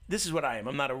 This is what I am.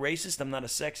 I'm not a racist. I'm not a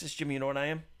sexist. Jimmy, you know what I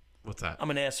am? What's that? I'm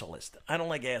an assholeist. I don't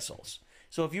like assholes.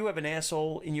 So if you have an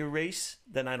asshole in your race,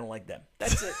 then I don't like them.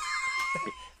 That's it.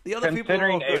 The other people are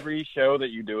all Considering good. every show that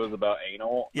you do is about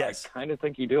anal, Yes. I kind of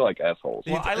think you do like assholes.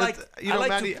 Well, I like, You know, I like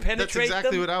Matty, to that's penetrate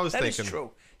exactly them. what I was That is thinking.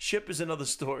 true. Ship is another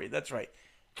story. That's right.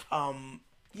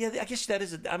 Yeah, I guess that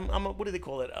is. I'm a, what do they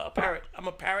call it? A parrot. I'm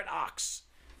a parrot ox.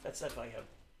 That's if I have.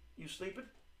 You sleeping?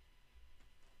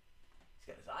 He's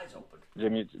got his eyes open.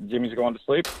 Jimmy's going to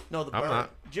sleep? No, the I'm bird.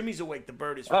 not. Jimmy's awake. The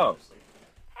bird is Oh. asleep.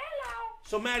 Hello.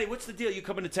 So, Maddie, what's the deal? You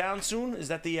coming to town soon? Is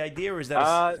that the idea, or is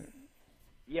that?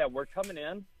 Yeah, we're coming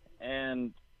in,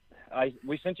 and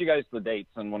we sent you guys the dates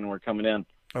and when we're coming in.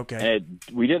 Okay. And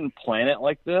we didn't plan it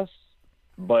like this,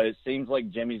 but it seems like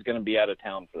Jimmy's going to be out of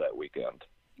town for that weekend.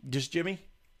 Just Jimmy?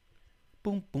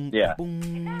 Boom, boom, Yeah.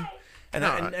 boom. And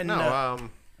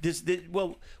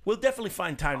well, we'll definitely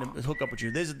find time to hook up with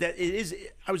you.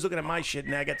 I was looking at my shit,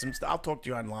 and I got some stuff. I'll talk to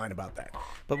you online about that.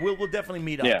 But we'll definitely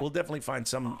meet up. Yeah. We'll definitely find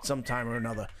some time or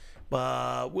another.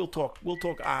 But we'll talk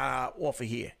off of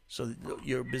here, so that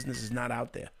your business is not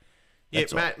out there. Yeah,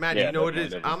 That's all. Matt, Yeah, you know what it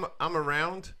is? definitely. I'm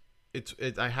around.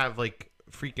 I have like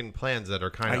freaking plans that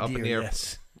are kind of up in the air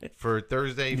Yes. for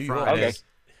Thursday, New York. Friday, Okay.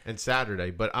 and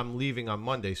Saturday. But I'm leaving on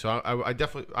Monday, so I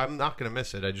definitely I'm not gonna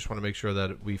miss it. I just want to make sure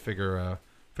that we figure out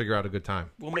a good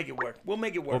time. We'll make it work. We'll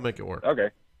make it work. We'll make it work. Okay.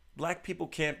 Black people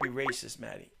can't be racist,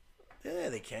 Maddie. Yeah,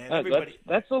 they can. Everybody.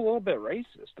 That's a little bit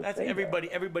racist. to That's say that.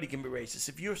 everybody. Everybody can be racist.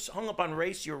 If you're hung up on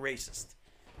race, you're racist.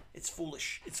 It's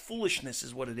foolish. It's foolishness,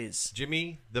 is what it is.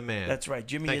 Jimmy the man. That's right.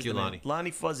 Jimmy Thank is you, the man. Lonnie.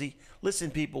 Lonnie Fuzzy.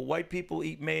 Listen, people. White people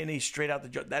eat mayonnaise straight out the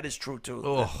jar. That is true too.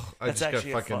 Oh, I That's just got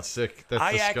actually a fucking fuck. sick. That's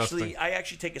I disgusting.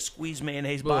 actually take a squeezed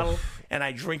mayonnaise bottle and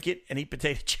I drink it and eat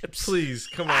potato chips. Please,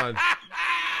 come on.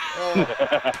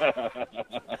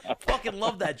 Fucking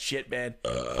love that shit, man.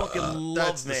 Fucking love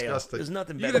That's mayo. disgusting. There's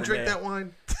nothing You better. gonna than drink mayo. that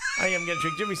wine? I am gonna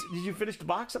drink. Jimmy, did you finish the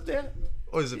box up there?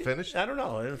 Oh, is it finished? I don't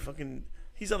know. Fucking,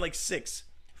 he's on like 6.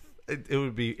 It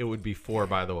would be 4,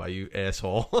 by the way, you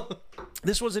asshole.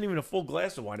 This wasn't even a full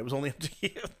glass of wine. It was only up to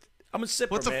you. I'm a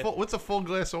sipper, man. What's a full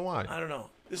glass of wine? I don't know.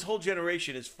 This whole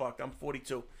generation is fucked. I'm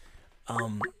 42.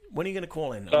 When are you gonna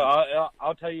call in? So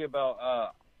I'll tell you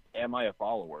about Am I a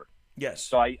Follower? Yes,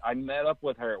 So I met up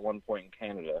with her at one point in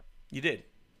Canada. you did.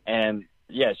 And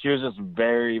yeah, she was just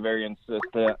very, very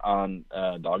insistent on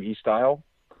doggy style.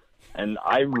 And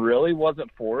I really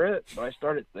wasn't for it, but I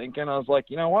started thinking, I was like,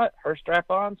 you know what? Her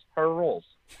strap-ons, her rules.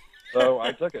 So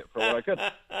I took it for what I could.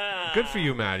 Good for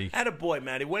you, Maddie. Attaboy,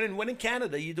 Matty. When in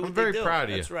Canada, you do I'm what very they do. proud of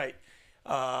you. That's right.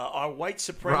 Our white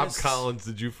supremacists. Rob Collins,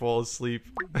 did you fall asleep?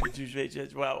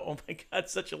 Wow, oh my God,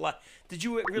 such a lie. Did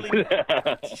you really?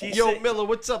 Yo, Miller,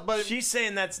 what's up, buddy? She's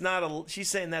saying that's not a. She's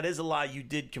saying that is a lie. You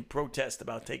did protest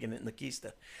about taking it in the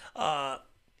Kista.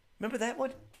 Remember that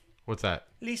one? What's that?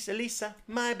 Lisa,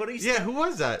 my barista. Yeah, who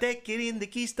was that? Take it in the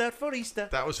Kista for Easter.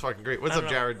 That was fucking great. What's I up,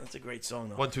 don't know. Jared? That's a great song,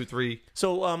 though. 1, 2, 3.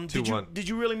 So, did 2-1.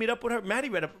 you really meet up with her?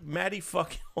 Maddie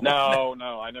fucking.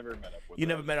 No, I never met up with You her.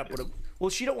 never met up with her.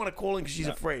 Well, she don't want to call in because she's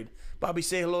afraid. Bobby,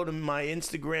 say hello to my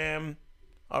Instagram.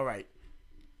 All right.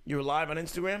 You're live on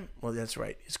Instagram? Well, that's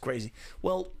right. It's crazy.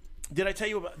 Well, did I tell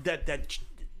you about that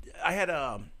I had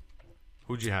a...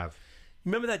 Who'd you have?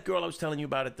 Remember that girl I was telling you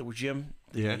about at the gym?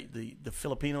 Yeah. The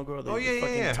Filipino girl? Oh, yeah.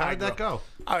 fucking How Thai did that girl.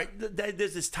 go? All right.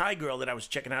 There's this Thai girl that I was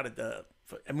checking out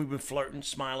and we've been flirting,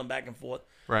 smiling back and forth.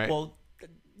 Right. Well,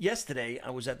 yesterday I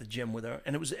was at the gym with her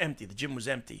and it was empty. The gym was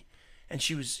empty. And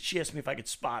she asked me if I could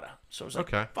spot her. So I was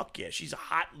like, Okay. fuck yeah. She's a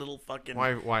hot little fucking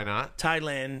Why not?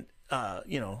 Thailand,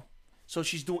 So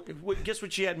she's doing. Guess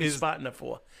what she had me spotting her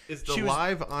for? Is the She was-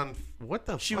 live on? What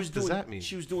the She fuck was does doing. that mean?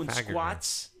 She was doing Faggot.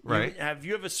 squats. Right. Have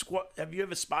you ever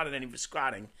spotted any of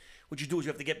squatting? What you do is you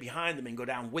have to get behind them and go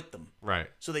down with them. Right.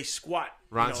 So they squat.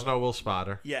 Ron Snow will spot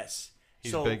her. Yes.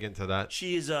 He's so big into that.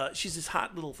 She is. She's this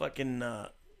hot little fucking.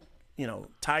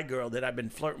 Thai girl that I've been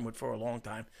flirting with for a long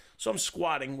time. So I'm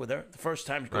squatting with her. The first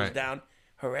time she goes Right. down,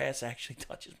 her ass actually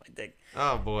touches my dick.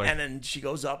 Oh boy. And then she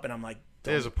goes up, and I'm like,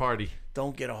 There's a party.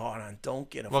 don't get a hard on. Don't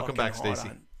get a Welcome fucking back, hard Stacey.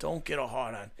 on. Don't get a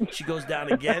hard on. She goes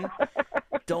down again.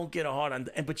 Don't get a hard on.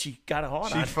 But she got a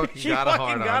hard on. She fucking got a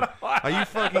hard on. Are you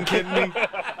fucking kidding me?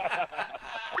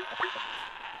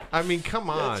 I mean, come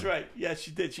on. That's right. Yeah,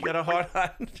 she did. She got a hard on.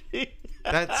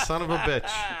 That son of a bitch.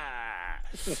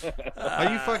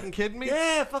 Are you fucking kidding me?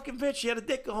 Yeah, fucking bitch. She had a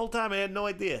dick the whole time. I had no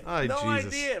idea. Oh, no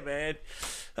Jesus. idea, man.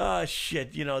 Oh,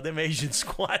 shit. You know, them Asian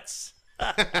squats.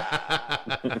 What's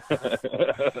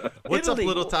up, Italy.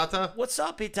 little Tata? What's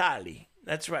up, Italy?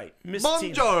 That's right. Miss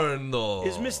Tina. Buongiorno.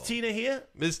 Is Miss Tina here?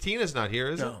 Miss Tina's not here,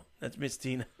 is it? No, that's Miss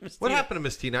Tina. Miss What Tina. happened to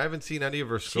Miss Tina? I haven't seen any of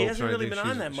her scopes. She hasn't or really anything.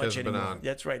 been on that She much hasn't been anymore. on.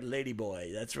 That's right, Lady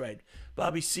Boy. That's right.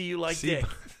 Bobby, see you like See,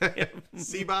 that.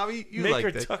 see, Bobby, you Make like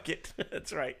her that. tuck it.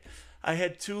 That's right. I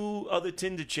had 2 other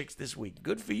Tinder chicks this week.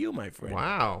 Good for you, my friend.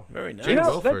 Wow. Very nice. Jay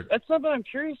Wilford. That's something I'm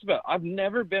curious about. I've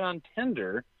never been on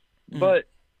Tinder, but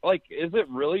like, is it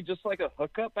really just like a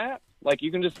hookup app? Like,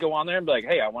 you can just go on there and be like,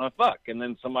 "Hey, I want to fuck," and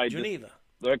then somebody Geneva. just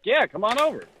like, "Yeah, come on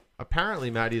over." Apparently,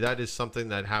 Maddie, that is something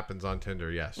that happens on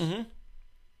Tinder, yes. Mm-hmm.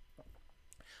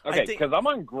 Okay, think- because I'm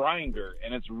on Grindr,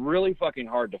 and it's really fucking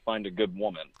hard to find a good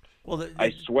woman. Well,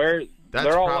 I swear, That's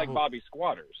they're all probably- like Bobby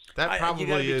Squatters. That you gotta probably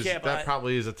be is careful. that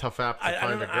probably is a tough app to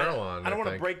find a girl on. I don't want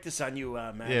to think. break this on you,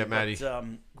 Maddie. Yeah, Maddie. But,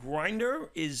 Grindr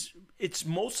it's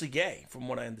mostly gay, from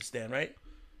what I understand, right?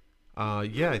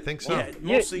 Yeah, I think so. Yeah,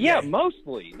 mostly yeah, gay.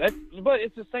 mostly. But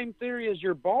it's the same theory as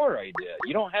your bar idea.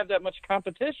 You don't have that much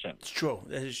competition. It's true.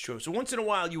 That is true. So once in a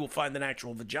while, you will find an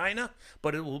actual vagina,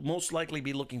 but it will most likely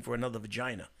be looking for another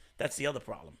vagina. That's the other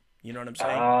problem. You know what I'm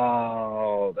saying?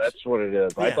 Oh, that's what it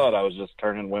is. I Yeah. thought I was just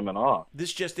turning women off.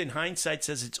 This just in hindsight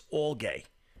says it's all gay,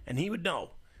 and he would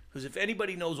know. Because if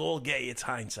anybody knows all gay, it's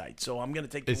hindsight. So I'm going to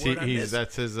take the Is word on this.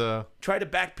 that's his Try to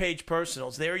back page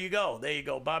personals. There you go. There you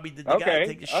go. Bobby did the guy Okay,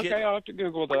 take the shit. okay, I'll have to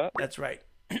Google that. That's right.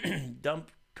 Dump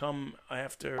come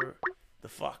after the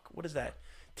fuck. What is that?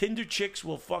 Tinder chicks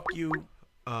will fuck you.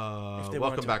 they want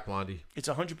welcome to. back, Blondie. It's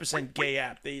a 100% gay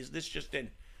app. This just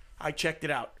in. I checked it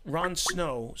out. Ron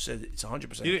Snow said it's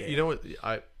 100% gay. You know what?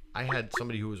 I had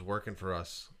somebody who was working for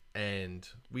us, and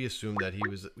we assumed that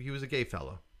he was a gay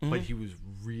fella, but he was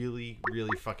really,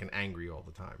 really fucking angry all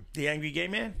the time. The angry gay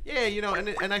man? Yeah, you know,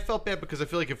 and I felt bad because I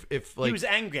feel like if like He was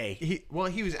angry. he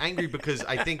was angry because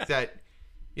I think that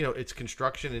you know it's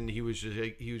construction, and he was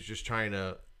just trying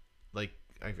to like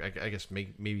I guess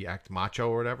maybe act macho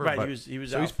or whatever. Right, but, he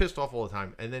was so out. he's pissed off all the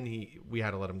time, and then we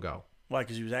had to let him go. Why?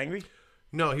 Because he was angry?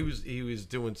 No, he was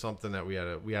doing something that we had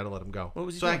to let him go. What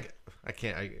was he so doing? I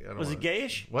can't. I don't Was wanna, it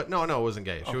gayish? What? No, it wasn't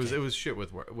gayish. Okay. It was shit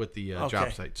with the Okay.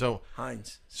 job site. So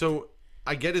Heinz.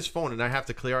 I get his phone and I have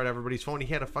to clear out everybody's phone. He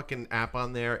had a fucking app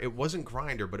on there. It wasn't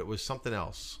Grindr, but it was something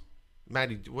else.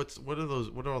 Maddie, what are those?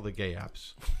 What are all the gay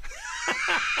apps?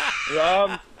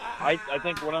 I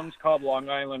think one of them's called Long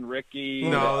Island Ricky.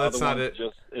 No, The that's other not one's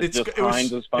it. It's just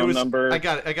Heinz's phone number. I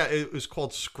got it. It was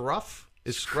called Scruff.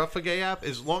 Is Scruff a gay app?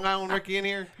 Is Long Island Ricky in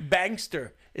here?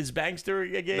 Bankster. Is Bankster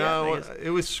a gay app? No, I guess. it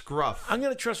was Scruff. I'm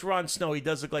going to trust Ron Snow. He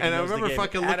does look like And he I knows remember the game.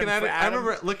 fucking Adam looking at for it. I Adam.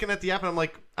 remember looking at the app and I'm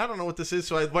like, I don't know what this is.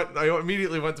 So I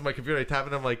immediately went to my computer. I tapped it.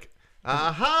 And I'm like,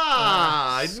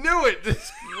 aha! I knew it.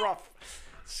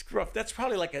 Scruff. That's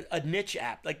probably like a niche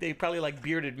app. Like they probably like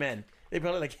bearded men. They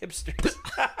probably like hipsters.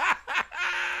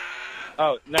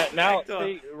 Oh, now Back up.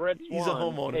 see, Red Swan. He's a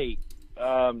homeowner.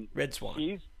 Kate, Red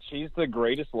Swan. she's the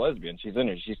greatest lesbian. She's in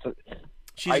here.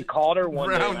 She's I called her one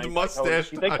day. Round and I mustache. told her,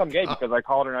 she thinks I'm gay because I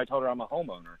called her and I told her I'm a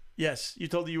homeowner. Yes, you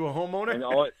told her you were a homeowner. And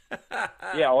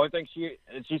only thing she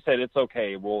said it's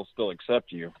okay. We'll still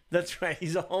accept you. That's right.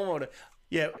 He's a homeowner.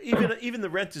 Yeah, even the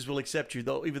renters will accept you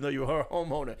though, even though you're a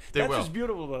homeowner. They That's will. what's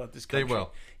beautiful about this They country.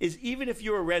 will. Is even if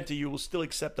you're a renter, you will still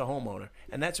accept a homeowner,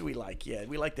 and that's what we like. Yeah,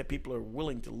 we like that people are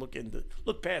willing to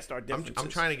look past our differences. I'm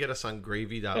trying to get us on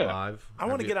Gravy.live. I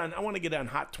want to get on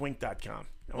hottwink.com.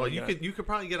 Well, you could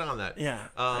probably get on that. Yeah,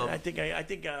 I think.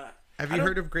 Have you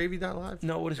heard of Gravy.live?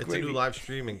 No, what is It's Gravy? a new live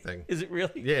streaming thing. Is it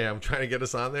really? Yeah, I'm trying to get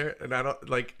us on there, and I don't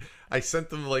like. I sent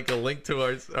them like a link to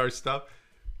our stuff,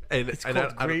 and It's and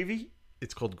called I don't- Gravy.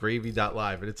 It's called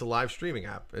Gravy.live, and it's a live streaming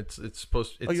app. It's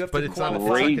supposed. It's, you have to but it's not. It's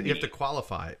qualify? like, you have to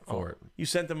qualify for it. You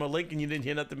sent them a link and you didn't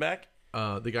hear nothing back.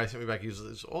 The guy sent me back. He was,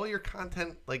 "Is all your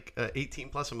content like 18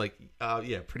 plus?" I'm like,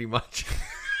 yeah, pretty much.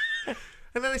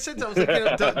 And then I said to him,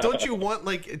 I was like, don't you want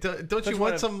like, don't you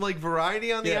want some like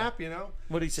variety on the Yeah. app? You know.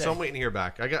 What did he say? So I'm waiting to hear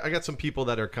back. I got some people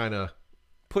that are kind of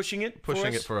Pushing it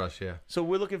pushing it for us. Yeah. So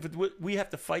we're looking for. We have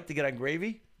to fight to get on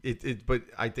Gravy. But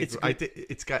I think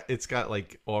it's got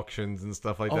like auctions and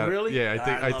stuff like that. Oh, really? Yeah,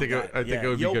 I think it would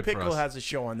be Yo good Pickle for us. has a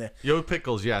show on there. Yo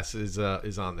Pickles, yes, is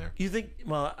on there. You think?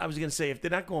 Well, I was gonna say if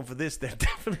they're not going for this, they're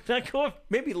definitely not going.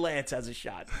 Maybe Lance has a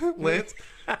shot. Lance,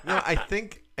 no, I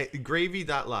think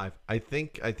Gravy.live. I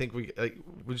think we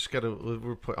just gotta.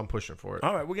 I'm pushing for it.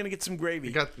 All right, we're gonna get some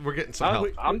gravy. We're getting some help.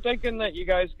 I'm thinking that you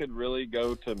guys could really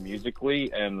go to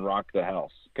Musically and rock the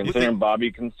house. Considering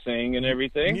Bobby can sing and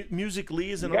everything.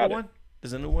 Musically is another one.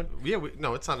 There's a new one. Yeah,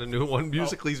 no, it's not a new one.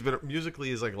 Musically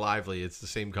is like Lively. It's the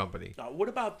same company. What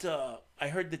about? I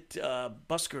heard that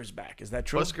Busker is back. Is that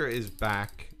true? Busker is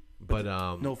back. But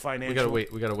no financial. We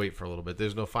gotta wait for a little bit.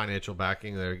 There's no financial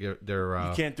backing. They're you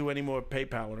can't do any more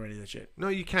PayPal or any of that shit. No,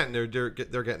 you can. They're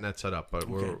getting that set up, but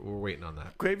we're waiting on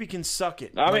that. Gravy can suck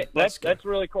it. I mean, that's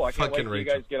really cool. I can't wait till you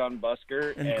guys get on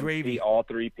Busker and Gravy. see all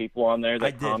three people on there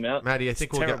that comment. Maddie, I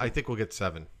think we'll get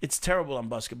 7. It's terrible on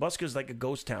Busker. Busker's like a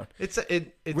ghost town. It's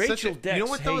Rachel Dex, you know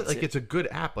what though? hates like it's a good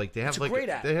app. Like they have a great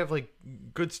app. They have like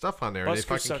good stuff on there. And they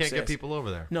fucking can't get people over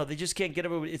there. No, they just can't get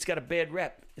everybody. It's got a bad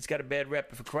rep. It's got a bad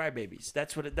rep for crybabies.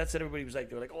 That's what everybody was like.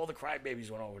 They were like, all the crybabies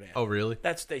went over there. Oh, really?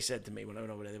 That's what they said to me when I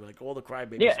went over there. They were like, all the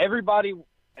crybabies. Yeah, everybody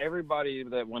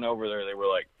that went over there, they were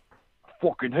like, I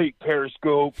fucking hate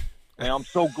Periscope, and I'm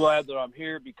so glad that I'm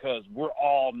here because we're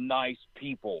all nice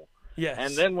people. Yes.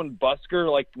 And then when Busker,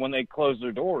 like when they closed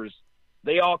their doors,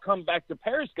 they all come back to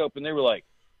Periscope, and they were like,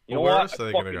 you know what?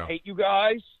 I fucking hate you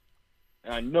guys.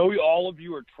 And I know all of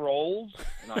you are trolls,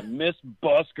 and I miss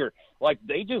Busker. Like,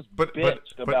 they just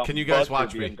bitched about can you guys Busker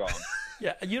watch being me? gone.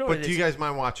 Yeah, you know. But do you guys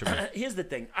mind watching me? Here's the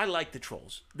thing: I like the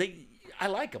trolls. I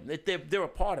like them. They're a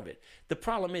part of it. The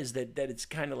problem is that it's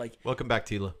kind of like. Welcome back,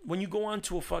 Tila. When you go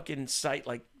onto a fucking site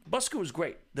like Busker was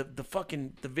great. The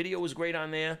video was great on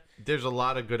there. There's a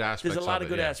lot of good aspects. There's a lot of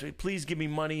good aspects. Please give me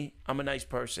money. I'm a nice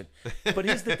person. But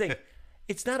here's the thing.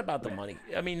 It's not about the money.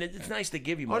 I mean, it's nice to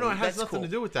give you money. Oh no, it has That's nothing cool.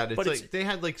 to do with that. It's but like they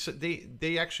had like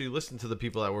they actually listened to the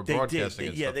people that were they broadcasting. Did.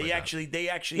 And yeah, stuff they like actually that. they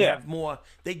actually have more.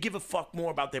 They give a fuck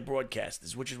more about their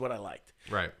broadcasters, which is what I liked.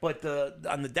 Right. But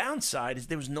on the downside is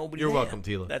there was nobody. You're there. welcome,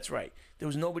 Tila. That's right. There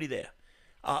was nobody there.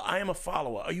 I am a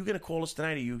follower. Are you going to call us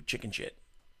tonight? Or are you chicken shit?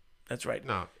 That's right.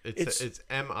 No, it's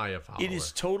am I a follower? It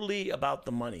is totally about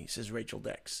the money, says Rachel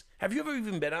Dex. Have you ever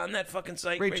even been on that fucking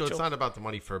site, Rachel? It's not about the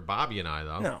money for Bobby and I,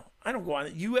 though. No, I don't go on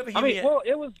it. You ever hear I mean, me? well,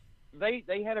 it was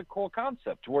they had a cool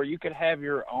concept where you could have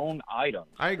your own items.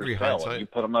 I agree. For sale, Hindsight. and you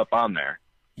put them up on there.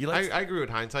 I agree with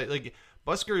hindsight. Like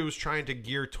Busker was trying to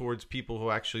gear towards people who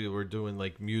actually were doing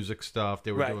like music stuff.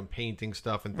 They were doing painting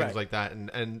stuff and things like that,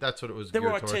 and that's what it was. They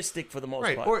were geared artistic towards. for the most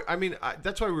right. part. Or I mean,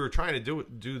 that's why we were trying to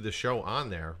do the show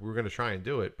on there. We were going to try and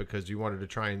do it because you wanted to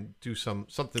try and do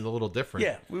something a little different.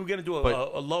 Yeah, we were going to do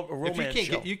a romance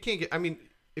show. You can't get. I mean,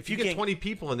 if you get 20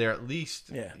 people in there, at least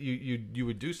you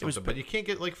would do something. But you can't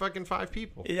get like fucking 5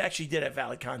 people. It actually did have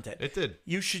valid content. It did.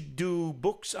 You should do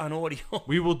books on audio.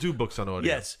 We will do books on audio.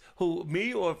 Yes. Who,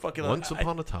 me or fucking... Once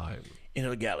upon a time. In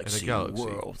a galaxy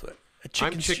world.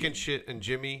 I'm chicken shit and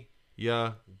Jimmy.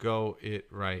 Yeah, go it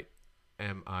right.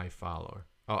 Am I follower?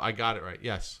 Oh, I got it right.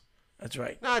 Yes. That's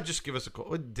right. Nah, just give us a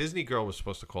call. Disney girl was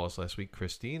supposed to call us last week.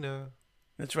 Christina.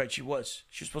 That's right. She was.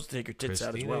 She was supposed to take her tits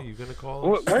out as well. You gonna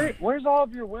call us? Where's all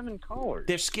of your women callers?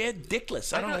 They're scared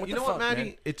dickless. I don't know what you the know fuck, what, Maddie?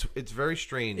 man. It's very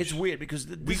strange. It's weird because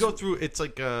we go through. It's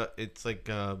like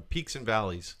peaks and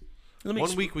valleys.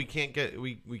 One week we can't get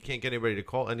anybody to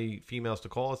call, any females to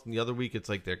call us, and the other week it's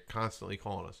like they're constantly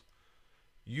calling us.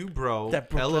 You bro, that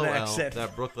Brooklyn LOL, accent.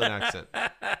 That Brooklyn accent.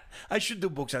 I should do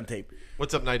books on tape.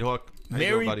 What's up, Nighthawk?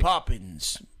 Mary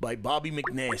Poppins by Bobby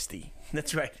McNasty.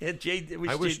 That's right.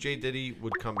 I wish Jay Diddy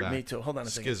would come back. Me too. Hold on a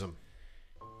second. Schism.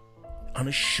 On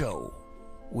a show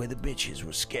where the bitches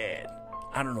were scared.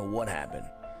 I don't know what happened.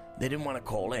 They didn't want to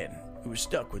call in. We were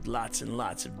stuck with lots and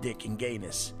lots of dick and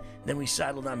gayness. Then we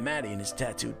sidled on Matty and his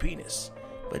tattooed penis.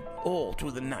 But all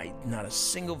through the night, not a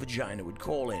single vagina would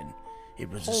call in. It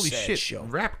was a sad show.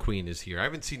 Rap Queen is here. I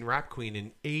haven't seen Rap Queen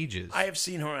in ages. I have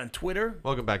seen her on Twitter.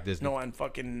 Welcome back, Disney. No, on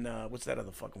fucking, what's that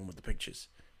other fucking one with the pictures?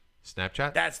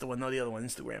 Snapchat? That's the one. No, the other one,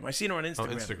 Instagram. I seen her on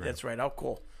Instagram. Oh, Instagram. That's right. I'll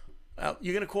call.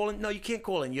 You're gonna call in? No, you can't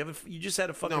call in. You just had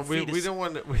a fucking fetus. No, we don't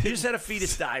want to. You just had a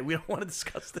fetus die. We don't want to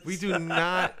discuss this. We do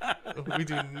not want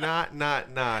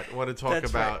to talk That's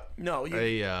about. Right. No,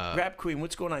 Rap Queen.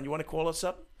 What's going on? You want to call us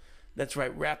up? That's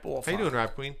right. Rap off. How you doing,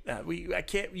 Rap Queen? I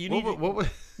can't. You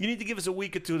need to give us a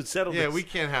week or two to settle this. Yeah, we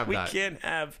can't have that. We can't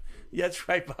have. Yeah, that's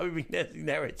right. Bobby McNasty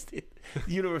narrates the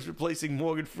universe replacing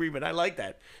Morgan Freeman. I like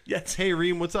that. Yes. Hey,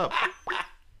 Reem, what's up?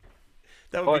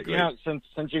 That would be great. Yeah,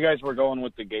 since you guys were going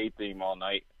with the gay theme all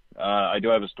night, I do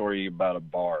have a story about a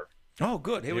bar. Oh,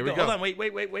 good. Here we go. Hold on. Wait.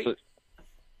 So,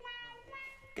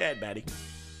 Go ahead, Maddie.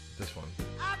 This one.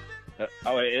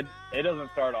 It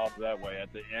doesn't start off that way.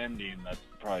 At the ending, that's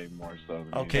probably more so.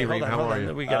 Okay, hold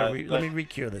on. We gotta let me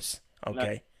recue this.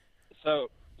 Okay.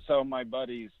 So my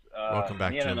buddies, Welcome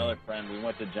back, me and Jimmy. another friend, we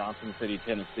went to Johnson City,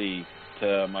 Tennessee,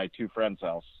 to my two friends'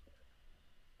 house,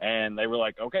 and they were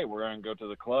like, "Okay, we're going to go to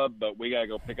the club, but we got to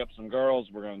go pick up some girls.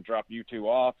 We're going to drop you two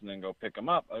off and then go pick them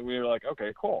up." And we were like,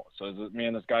 "Okay, cool." So it's me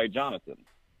and this guy Jonathan,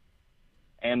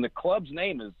 and the club's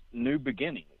name is New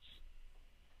Beginnings.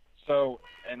 So,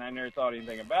 and I never thought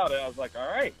anything about it. I was like, all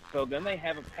right. So then they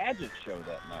have a pageant show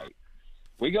that night.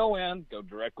 We go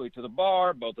directly to the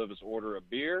bar. Both of us order a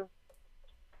beer.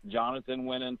 Jonathan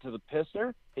went into the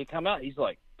pisser. He come out. He's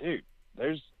like, dude,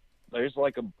 there's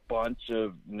like a bunch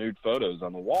of nude photos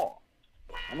on the wall.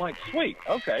 I'm like, sweet.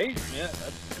 Okay. Yeah,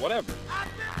 that's whatever.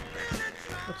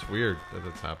 That's weird that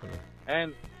it's happening.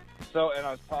 And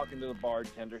I was talking to the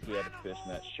bartender. He had a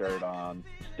fishnet shirt on.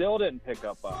 Still didn't pick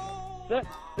up on it.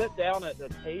 Sit down at the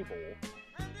table,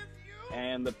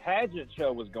 and the pageant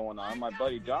show was going on. My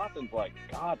buddy Jonathan's like,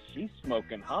 God, she's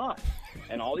smoking hot.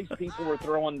 And all these people were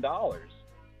throwing dollars.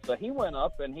 So he went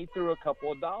up and he threw a couple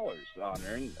of dollars on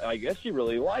her, and I guess she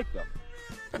really liked them.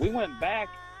 We went back,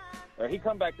 or he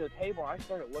come back to the table, and I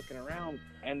started looking around,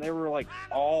 and they were like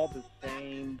all the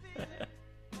same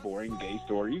boring gay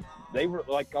story. They were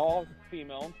like all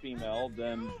female and female,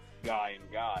 then guy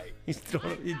and guy. He's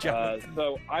throwing you, Jonathan.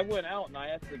 So I went out and I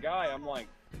asked the guy, I'm like,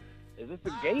 is this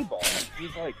a gay bar?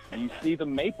 He's like, you see the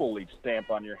maple leaf stamp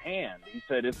on your hand. He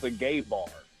said, it's a gay bar.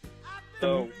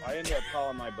 So I ended up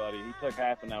calling my buddy. He took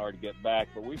half an hour to get back,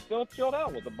 but we still chilled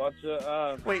out with a bunch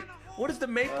of... Wait, what does the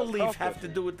maple leaf have to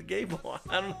do with the gay bar?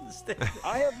 I don't understand.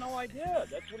 I have no idea.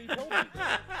 That's what he told me.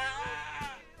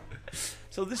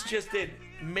 So this just did.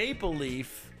 Maple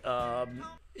leaf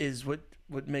is what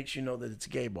makes you know that it's a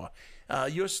gay bar.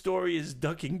 Your story is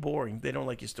ducking boring. They don't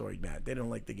like your story, Matt. They don't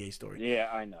like the gay story. Yeah,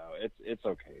 I know. It's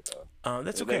okay though.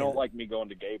 That's okay. They don't like me going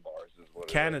to gay bars. Is what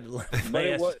Canada.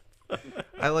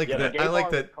 I like that. I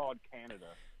like that. Called Canada.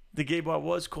 The gay bar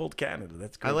was called Canada.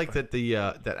 That's good. I like that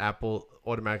that Apple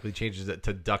automatically changes it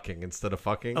to ducking instead of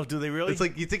fucking. Oh, do they really? It's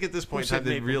like you think at this point in time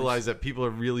they realize that people are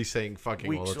really saying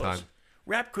fucking all the time.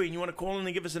 Rap Queen, you want to call in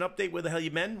and give us an update? Where the hell you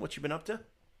been? What you been up to?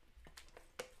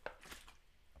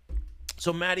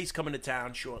 So Maddie's coming to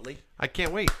town shortly. I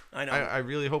can't wait. I know. I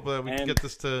really hope that we can get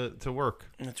this to work.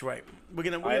 That's right. We're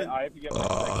gonna I have to get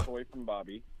my sex away from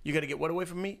Bobby. You got to get what away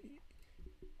from me?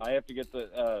 I have to get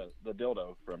the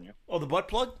dildo from you. Oh, the butt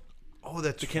plug? Oh,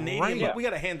 that's the Canadian. right. Yeah. We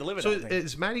got to hand deliver that. So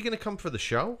is Maddie going to come for the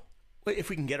show? Wait, if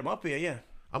we can get him up here, yeah.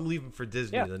 I'm leaving for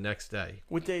Disney the next day.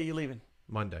 What day are you leaving?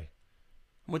 Monday.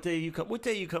 What day are you What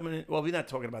day are you coming in? Well, we're not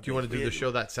talking about. Do you want to do the show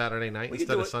that Saturday night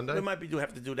instead of Sunday? We might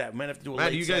have to do that. We might have to do a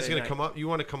Matt, late you guys Saturday going to come up? You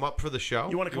want to come up for the show?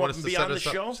 You want to come up and be on the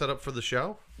show? Set up for the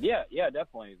show? Yeah,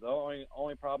 definitely. The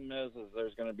only problem is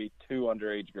there's going to be 2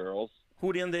 underage girls. Who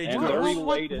are the underage girls? They're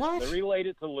related. What? They're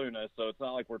related to Luna, so it's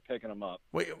not like we're picking them up.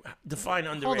 Wait, define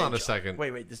underage. Hold on a second.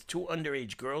 Wait. There's 2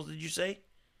 underage girls. Did you say?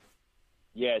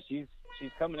 Yeah, she's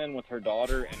coming in with her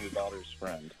daughter and her daughter's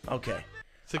friend. Okay.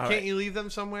 So can't you leave them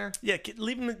somewhere? Yeah,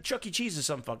 leave them at Chuck E. Cheese or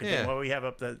some fucking thing while we have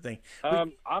up that thing.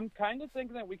 I'm kind of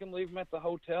thinking that we can leave them at the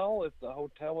hotel if the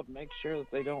hotel would make sure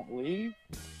that they don't leave.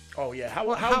 Oh yeah,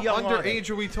 how young underage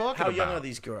are we talking about? How young are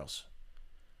these girls?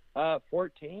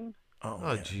 14.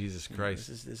 Oh Jesus Christ!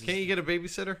 This can't you get a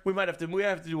babysitter? We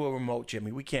have to do a remote,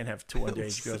 Jimmy. We can't have 2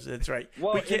 underage girls. That's right.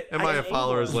 Well, we can't. And my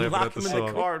followers laughing at the song. Lock them in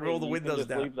the car and roll the windows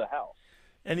down. Leave the house.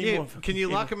 Can you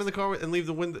lock them in the car and leave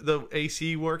the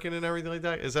AC working and everything like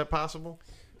that? Is that possible?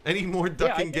 Any more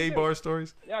ducking gay bar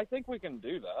stories? Yeah, I think we can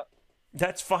do that.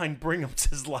 That's fine. Bring them,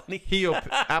 says Lonnie.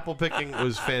 Apple picking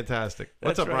was fantastic.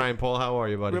 What's up, right. Ryan Paul? How are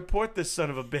you, buddy? Report this son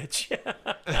of a bitch.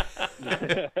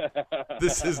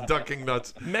 This is Ducking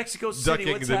Nuts. Mexico City,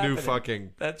 Ducking what's the happening? new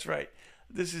fucking. That's right.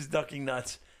 This is Ducking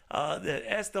Nuts.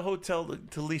 Ask the hotel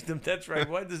to leave them. That's right.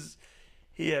 Why does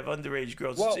he have underage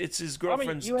girls? Well, it's his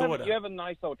girlfriend's you daughter. You have a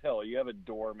nice hotel. You have a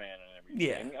doorman and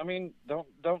everything. Yeah. I mean, don't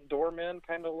doormen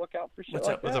kind of look out for shit What's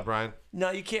like up? that? What's up, Brian?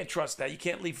 No, you can't trust that. You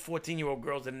can't leave 14-year-old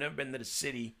girls that have never been to the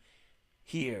city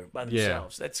here by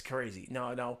themselves. That's crazy.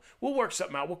 No. We'll work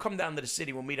something out. We'll come down to the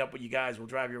city. We'll meet up with you guys. We'll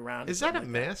drive you around. Is that a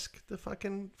mask? The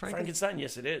fucking Frankenstein?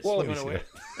 Yes, it is. Well,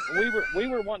 we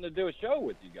were wanting to do a show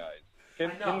with you guys.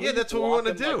 Can that's what we want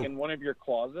to do. Like in one of your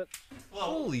closets.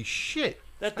 Holy shit!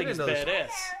 That thing is badass.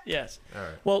 Yes. All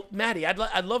right. Well, Maddie,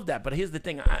 I'd love that, but here's the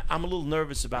thing. I'm a little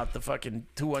nervous about the fucking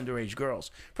 2 underage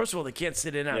girls. First of all, they can't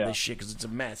sit in on this shit because it's a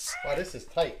mess. Wow, this is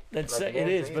tight. It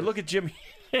is, but look at Jimmy.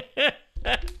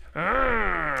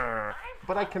 But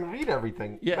but I can read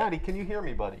everything. Yeah. Maddie, can you hear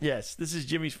me, buddy? Yes, this is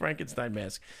Jimmy's Frankenstein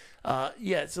mask.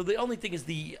 Yeah, so the only thing is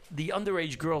the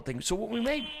underage girl thing. So what we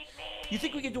made, you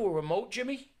think we could do a remote,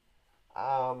 Jimmy?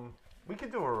 We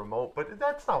could do a remote, but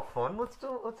that's not fun. Let's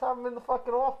have them in the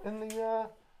fucking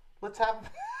let's have.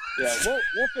 Yeah,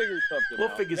 we'll figure something out.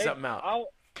 We'll figure something out.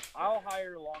 I'll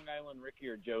hire Long Island Ricky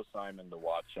or Joe Simon to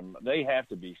watch them. They have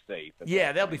to be safe.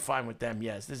 Yeah, they'll be fine with them.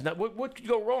 Yes, there's not. What could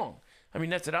go wrong? I mean,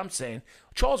 that's what I'm saying.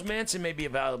 Charles Manson may be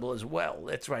available as well.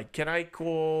 That's right. Can I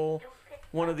call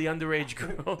one of the underage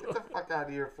girls? Get the fuck out of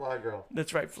here, Fly Girl.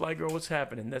 That's right, Fly Girl. What's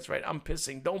happening? That's right. I'm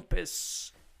pissing. Don't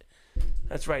piss.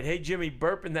 That's right. Hey, Jimmy,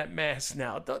 burp in that mask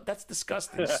now. That's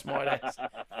disgusting, smart ass.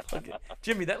 Okay.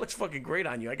 Jimmy, that looks fucking great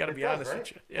on you. I got to be honest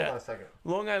with you. Yeah. Hold on a second.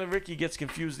 Long Island Ricky gets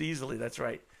confused easily. That's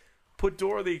right. Put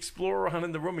Dora the Explorer on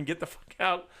in the room and get the fuck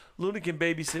out. Luna can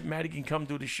babysit. Maddie can come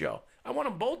do the show. I want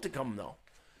them both to come, though.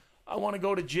 I want to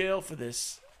go to jail for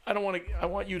this. I don't want to. I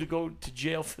want you to go to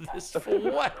jail for this. For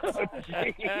what?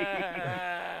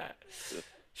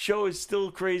 Show is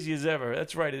still crazy as ever.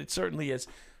 That's right. It certainly is.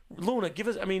 Luna,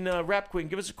 Rap Queen,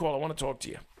 give us a call. I want to talk to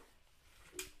you.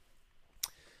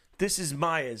 This is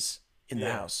Myers in the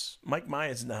house. Mike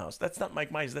Myers in the house. That's not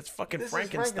Mike Myers. That's fucking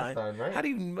Frankenstein. Right? How do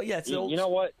you? Yeah, it's You, old. you know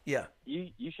what? Yeah.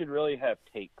 You should really have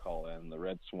Tate call in, the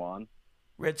Red Swan.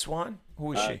 Red Swan.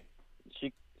 Who is she?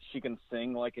 She can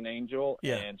sing like an angel,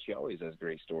 Yeah. and she always has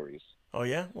great stories. Oh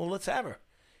yeah. Well, let's have her.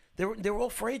 They were all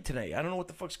afraid today. I don't know what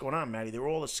the fuck's going on, Maddie. They were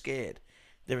all scared.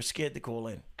 They were scared to call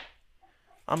in.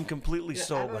 I'm completely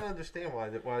sober. I don't understand why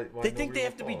They think they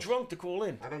have to be calls. drunk to call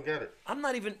in. I don't get it. I'm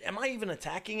not even. Am I even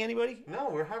attacking anybody? No,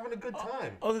 we're having a good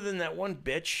time. Other than that one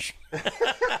bitch.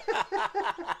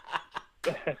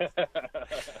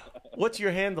 What's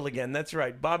your handle again? That's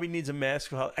right. Bobby needs a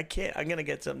mask. I can't. I'm gonna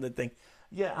get something to think.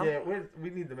 Yeah. We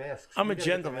need the masks. I'm We a gotta get the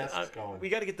gentleman. masks going. We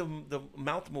got to get the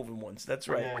mouth moving ones. That's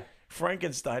right. Yeah.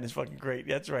 Frankenstein is fucking great.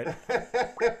 That's right.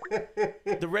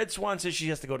 The Red Swan says she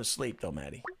has to go to sleep, though,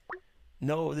 Maddie.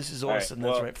 No, this is awesome.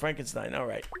 well- That's right. Frankenstein. All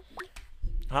right.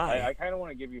 Hi. I kind of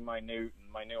want to give you my new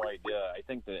idea. I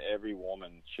think that every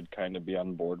woman should kind of be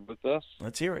on board with this.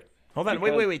 Let's hear it. Hold on.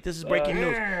 Because, Wait. This is breaking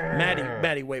news.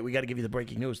 Maddie, wait. We got to give you the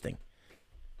breaking news thing.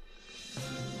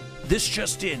 This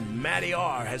just in, Matty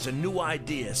R has a new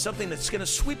idea, something that's going to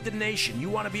sweep the nation. You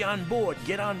want to be on board?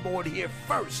 Get on board here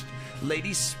first.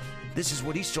 Ladies, this is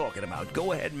what he's talking about.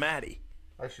 Go ahead, Matty.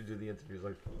 I should do the interviews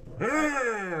like.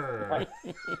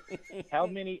 How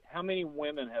many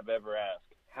women have ever asked,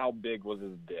 how big was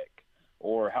his dick?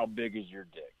 Or how big is your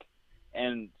dick?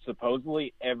 And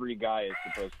supposedly every guy is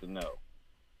supposed to know.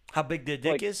 How big their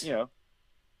dick is? You know,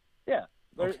 yeah.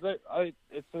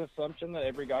 It's an assumption that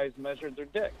every guy's measured their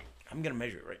dick. I'm going to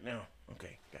measure it right now.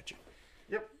 Okay, gotcha.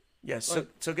 Yep. Yes,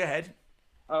 so go ahead.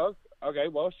 Oh, okay.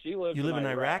 Well, she lives. You live in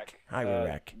Iraq? Hi,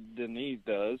 Iraq. Denise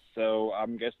does. So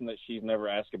I'm guessing that she's never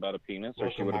asked about a penis, or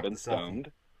she would have been Welcome back to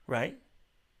stoned. Right?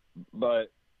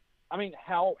 But I mean,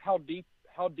 how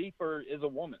deeper is a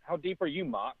woman? How deep are you,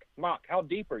 Mock? Mock, how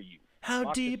deep are you? How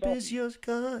Mock deep yourself. is your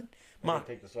gun? I'm Mark.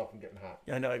 gonna take this off. I'm getting hot.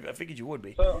 I know. I figured you would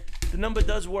be. So The number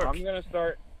does work. I'm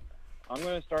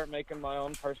gonna start making my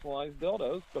own personalized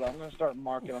dildos, but I'm gonna start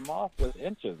marking them off with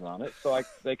inches on it, so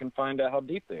they can find out how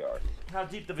deep they are. How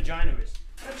deep the vagina is.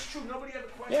 That's true. Nobody ever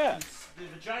questions Yeah. the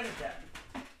vagina depth.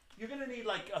 You're going to need,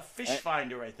 like, a fish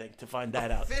finder, I think, to find that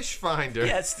out. Fish finder.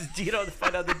 Yes, to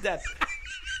find out the depth.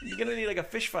 You're going to need, like, a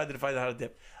fish finder to find out how to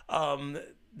dip.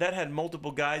 That had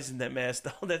multiple guys in that mask.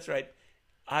 Oh, that's right.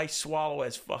 I swallow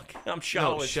as fuck. I'm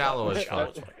shallow No, as shallow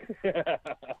fuck. as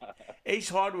fuck. Ace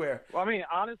Hardware. Well, I mean,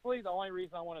 honestly, the only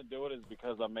reason I want to do it is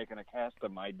because I'm making a cast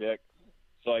of my dick,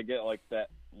 so I get like that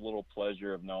little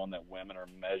pleasure of knowing that women are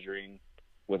measuring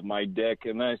with my dick.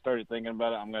 And then I started thinking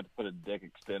about it. I'm going to put a dick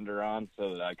extender on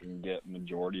so that I can get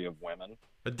majority of women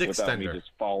A dick without me extender. just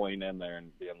falling in there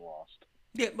and being lost.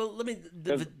 Yeah, well,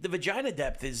 the vagina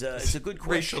depth is a good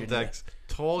question. Racial Dex.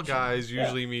 Tall guys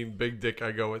usually mean big dick.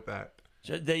 I go with that.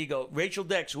 So there you go. Rachel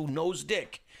Dex, who knows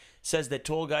dick, says that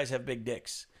tall guys have big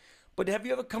dicks. But have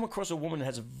you ever come across a woman that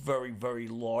has a very, very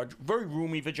large, very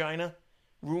roomy vagina?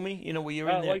 Roomy? You know, where you're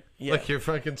in there? Like you're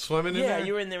fucking swimming in yeah, there?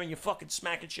 you're in there and you're fucking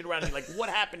smacking shit around. And you're like, what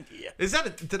happened here? Is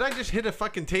that did I just hit a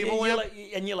fucking table you're lamp?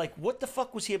 like, and you're like, what the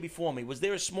fuck was here before me? Was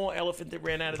there a small elephant that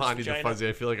ran out of this Bonnie the vagina? Fuzzy.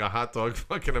 I feel like a hot dog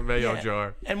fucking a mayo Yeah.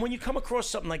 jar. And when you come across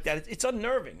something like that, it's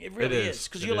unnerving. It really It is.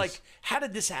 Because It you're is. like, how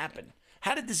did this happen?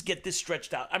 How did this get this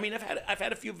stretched out? I mean, I've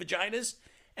had a few vaginas,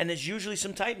 and there's usually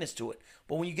some tightness to it.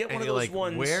 But when you get one of you're those like,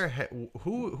 ones,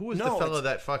 who was the No, fella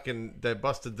that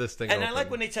busted this thing and open? I like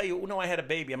when they tell you, "No, I had a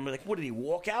baby." I'm like, "What did he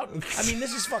walk out?" I mean,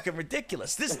 this is fucking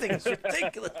ridiculous. This thing is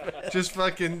ridiculous, man. Just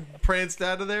fucking pranced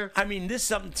out of there. I mean, this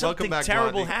something back,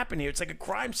 terrible Blondie. happened here. It's like a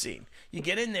crime scene. You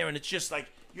get in there and it's just like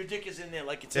your dick is in there,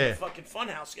 like it's in a fucking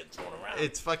funhouse getting thrown around.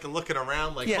 It's fucking looking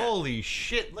around like, holy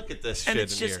shit! Look at this and shit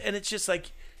it's in just here. and it's just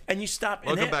like, and you stop.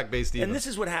 Welcome and back, Base Diva. And this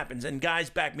is what happens. And guys,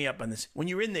 back me up on this. When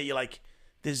you're in there, you're like,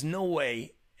 there's no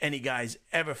way any guys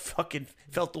ever fucking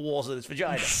felt the walls of this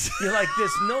vagina. You're like,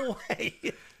 there's no way.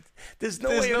 There's no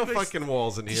There's way. no fucking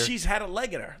walls in here. She's had a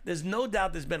leg in her. There's no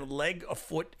doubt there's been a leg, a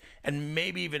foot, and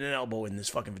maybe even an elbow in this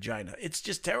fucking vagina. It's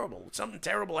just terrible. Something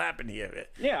terrible happened here.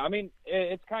 Yeah, I mean,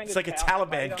 it's kind It's of like a tight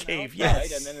Taliban on the cave, outside,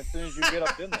 yes. And then as soon as you get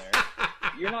up in there,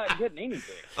 you're not getting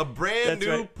anything. A brand That's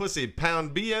new right. pussy,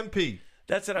 pound BMP.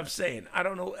 That's what I'm saying. I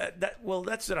don't know.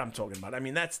 That's what I'm talking about. I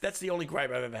mean, that's the only gripe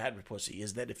I've ever had with pussy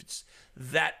is that if it's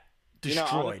that destroyed.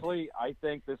 You know, honestly, I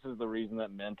think this is the reason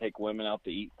that men take women out to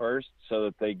eat first, so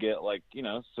that they get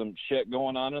some shit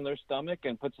going on in their stomach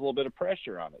and puts a little bit of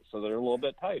pressure on it, so they're a little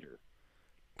bit tighter.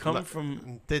 Come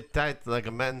from like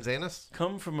a man's anus?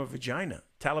 Come from a vagina.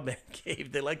 Taliban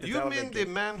cave. They like the You Taliban mean cave. the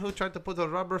man who tried to put a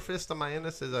rubber fist on my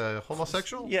anus is a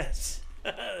homosexual? Yes.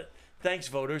 Thanks,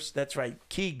 voters. That's right.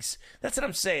 Keegs. That's what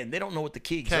I'm saying. They don't know what the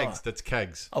Keegs are. Kegs. That's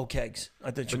kegs. Oh, kegs. I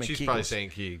thought you But meant she's Kegels. probably saying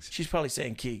kegs. She's probably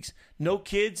saying Keegs. No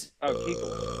kids. Oh,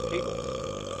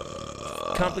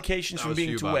 Kegels. Complications That from was being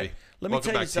for you, too Bobby. wet. Let me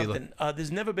Welcome tell you back, Tila. something.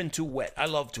 There's never been too wet. I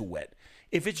love too wet.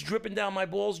 If it's dripping down my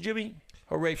balls, Jimmy,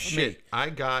 hooray for me. Shit, I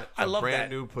got I a love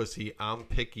brand that. new pussy. I'm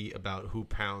picky about who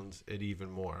pounds it even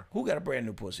more. Who got a brand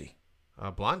new pussy?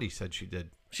 Blondie said she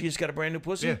did. She just got a brand new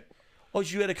pussy? Yeah. Oh,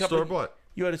 you had a couple. Store-bought.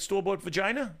 You had a store-bought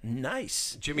vagina?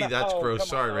 Nice. Jimmy, that's Oh, gross. come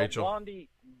Sorry, on, Rachel.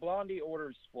 Blondie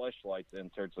orders fleshlights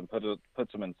inserts and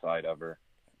puts them inside of her.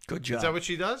 Good job. Is that what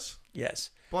she does? Yes.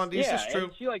 Blondie, Yeah, is this true?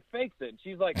 and she fakes it.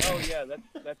 She's like, "Oh yeah,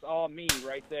 that's all me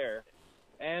right there,"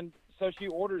 and so she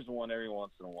orders one every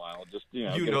once in a while. Just You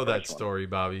get a know that fresh one. story,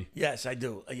 Bobby. Yes, I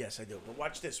do. Yes, I do. But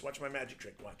watch this. Watch my magic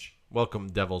trick. Watch. Welcome,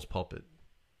 Devil's Pulpit.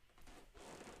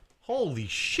 Holy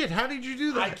shit! How did you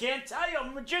do that? I can't tell you. I'm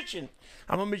a magician.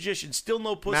 I'm a magician. Still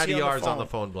no pussy Matty on the R's phone. on the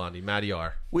phone, Blondie. Matty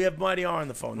R. We have Matty R on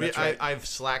the phone. That's right. I've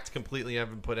slacked completely. I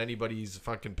haven't put anybody's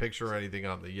fucking picture or anything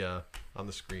on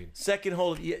the screen. Second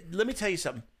hold. Yeah, let me tell you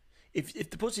something. If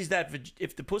the pussy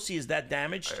is that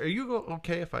damaged, Are you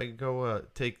okay if I go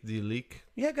take the leak?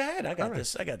 yeah, go ahead. I got right.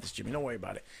 this. I got this, Jimmy. Don't worry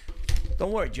about it.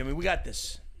 Don't worry, Jimmy. We got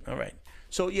this. All right.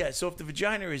 So yeah. So if the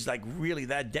vagina is like really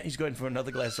that, he's going for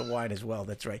another glass of wine as well.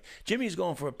 That's right. Jimmy's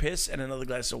going for a piss and another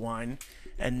glass of wine.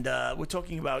 And we're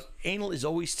talking about anal is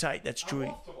always tight. That's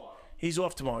true. He's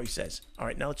off tomorrow. He says. All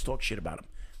right. Now let's talk shit about him.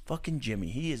 Fucking Jimmy.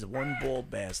 He is a one bald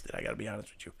bastard. I got to be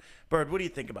honest with you. Bird, what do you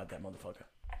think about that motherfucker?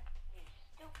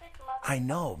 I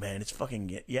know, man. It's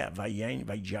fucking, yeah,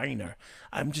 vagina.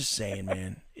 I'm just saying,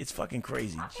 man. It's fucking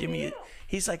crazy. Jimmy,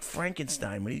 he's like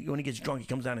Frankenstein. When he gets drunk, he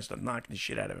comes down and starts knocking the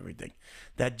shit out of everything.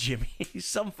 That Jimmy, he's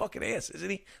some fucking ass, isn't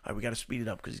he? All right, we got to speed it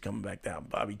up because he's coming back down.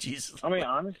 Bobby, Jesus. I mean,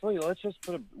 honestly, let's just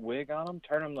put a wig on him,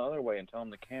 turn him the other way, and tell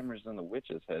him the camera's in the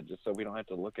witch's head, just so we don't have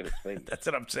to look at his face. That's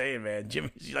what I'm saying, man.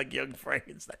 Jimmy's like young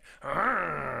Frankenstein.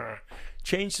 Arrgh.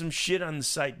 Change some shit on the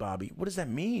site, Bobby. What does that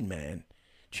mean, man?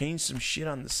 Change some shit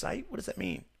on the site? What does that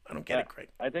mean? I don't get it, Craig.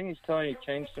 I think he's telling you to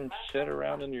change some shit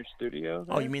around in your studio.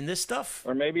 Oh, you mean this stuff?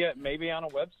 Or maybe on a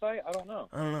website? I don't know.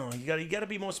 I don't know. You got to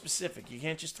be more specific. You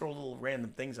can't just throw little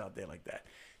random things out there like that.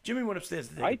 Jimmy went upstairs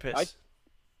to take a piss.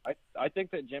 I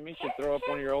think that Jimmy should throw up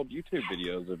one of your old YouTube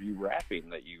videos of you rapping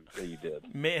that you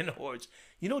did. Man hordes.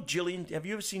 You know Jillian? Have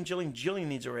you ever seen Jillian? Jillian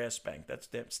needs her ass spanked. That's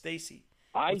Stacy.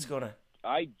 What's going on?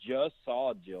 I just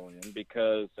saw Jillian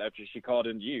because after she called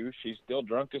in you, she's still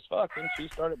drunk as fuck, and she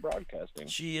started broadcasting.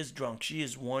 She is drunk. She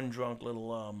is one drunk little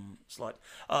slut.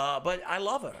 But I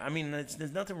love her. I mean, there's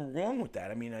nothing wrong with that.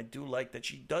 I mean, I do like that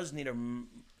she does need her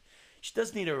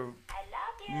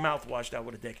mouth washed out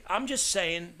with a dick. I'm just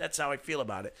saying that's how I feel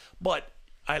about it. But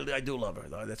I do love her,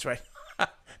 though. That's right.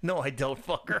 No, I don't,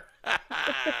 fucker.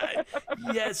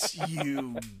 Yes,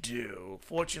 you do.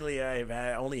 Fortunately,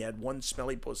 I only had one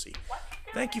smelly pussy.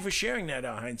 Thank you for sharing that,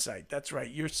 hindsight. That's right.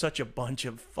 You're such a bunch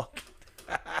of fucking...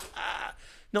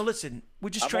 No, listen. We're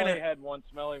just trying to... I had one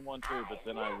smelly one, too, but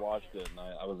then I washed it, and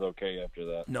I was okay after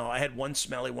that. No, I had one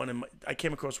smelly one. I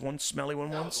came across one smelly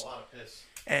one once. That was a lot of piss.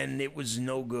 And it was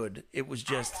no good. It was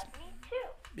just...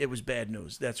 It was bad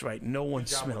news. That's right. No one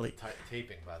smelly.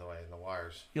 Taping, by the way, and the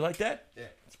wires. You like that? Yeah.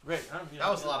 Great. That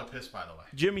was a lot of piss, by the way.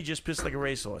 Jimmy just pissed like a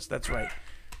racehorse. That's right.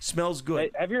 Smells good.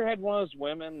 Hey, have you ever had one of those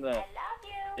women that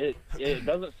it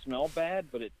doesn't smell bad,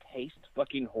 but it tastes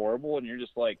fucking horrible, and you're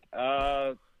just like,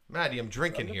 Maddie, I'm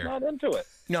drinking I'm just here. not into it.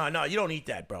 No, you don't eat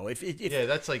that, bro. If Yeah,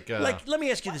 that's like. let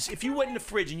me ask you this: if you went in the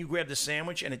fridge and you grabbed a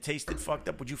sandwich and it tasted fucked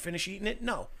up, would you finish eating it?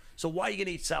 No. So why are you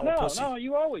gonna eat sour pussy? No,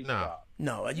 you always No. stop.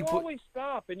 No, You always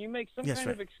stop, and you make some Yes, kind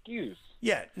right. of excuse.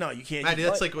 Yeah, no, you can't. Maddie,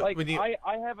 that's like when you.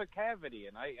 I have a cavity,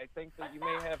 and I think that you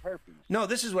may have herpes. No,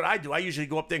 this is what I do. I usually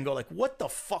go up there and go like, "What the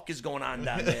fuck is going on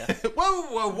down there?"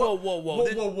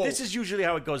 Whoa. This is usually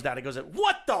how it goes down. It goes like,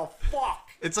 "What the fuck?"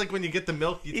 It's like when you get the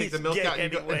milk, you take the milk out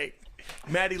and you go. anyway.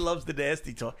 Maddie loves the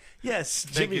nasty talk. Yes,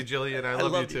 Thank Jimmy, you, Jillian. I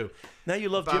love you too. Now you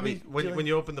love Bobby, Jimmy. when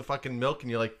you open the fucking milk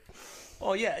and you're like,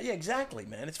 Oh yeah, exactly,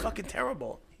 man. It's fucking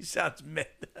terrible. He sounds mad.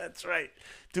 That's right,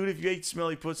 dude. If you ate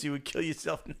smelly pussy, you would kill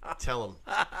yourself now. tell him.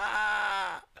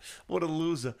 What a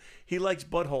loser. He likes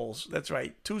buttholes. That's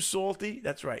right. Too salty.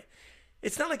 That's right.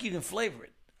 It's not like you can flavor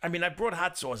it. I mean, I brought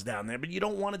hot sauce down there, but you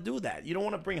don't want to do that. You don't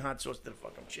want to bring hot sauce to the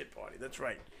fucking shit party. That's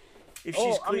right. If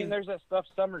she's I clean, mean, there's that stuff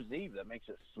Summer's Eve that makes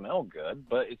it smell good,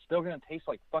 but it's still going to taste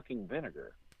like fucking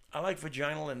vinegar. I like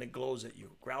vaginal and it glows at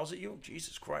you. Growls at you?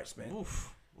 Jesus Christ, man.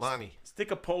 Oof, Lonnie.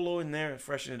 Stick a polo in there and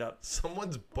freshen it up.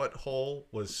 Someone's butthole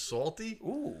was salty.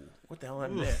 Ooh, what the hell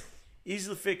happened there? Easy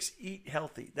to fix, eat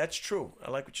healthy. That's true.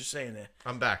 I like what you're saying there.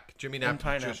 I'm back. Jimmy And Knapp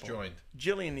pineapple. just joined.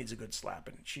 Jillian needs a good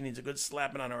slapping. She needs a good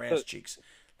slapping on her ass cheeks.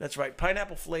 That's right.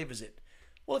 Pineapple flavors it.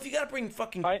 Well, if you got to bring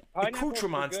fucking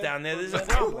accoutrements down there, there's a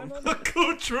problem.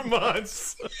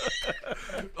 Accoutrements.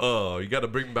 Oh, you got to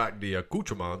bring back the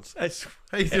accoutrements.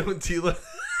 How you doing, Tila?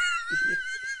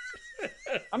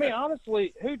 I mean,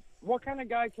 honestly, what kind of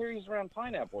guy carries around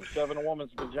pineapple to shove in a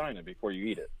woman's vagina before you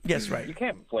eat it? Yes, right. You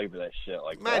can't flavor that shit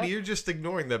like Maddie, that. you're just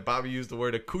ignoring that Bobby used the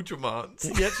word accoutrements.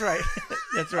 That's right.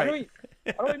 That's right.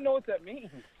 I don't even know what that means.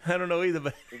 I don't know either,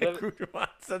 but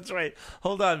accoutrements. That's right.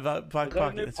 Hold on, Is that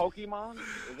a new Pokemon?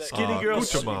 Skinny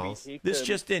girls. accoutrements. This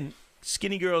just in.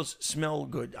 Skinny girls smell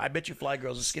good. I bet you fly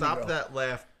girls are skinny Stop girl. that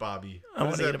laugh, Bobby. I What wanna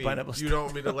does that eat a mean? pineapple You don't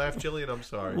want me to laugh, Jillian? I'm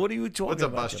sorry. What are you talking What's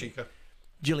up, about? Boss Chica?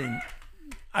 Jillian,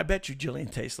 I bet you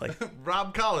Jillian tastes like.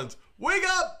 Rob Collins, wake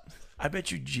up! I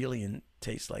bet you Jillian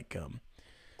tastes like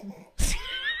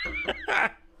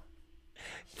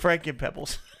Frank and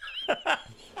Pebbles.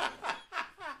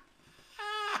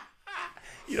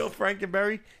 You know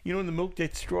Frankenberry? You know in the milk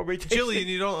that's strawberry taste? Jillian,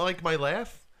 you don't like my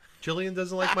laugh? Jillian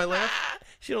doesn't like my laugh?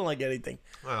 She don't like anything.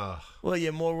 Oh. Well,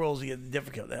 yeah, more rolls, you get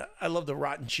difficult. I love the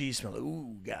rotten cheese smell.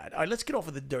 Ooh, God. All right, let's get off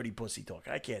of the dirty pussy talk.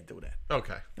 I can't do that.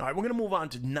 Okay. All right, we're going to move on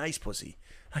to nice pussy.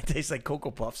 I taste like Cocoa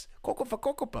Puffs. Cocoa for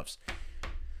Cocoa Puffs.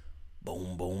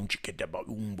 Boom, boom, chicka,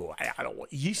 boom, boom. I don't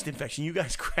want yeast infection. You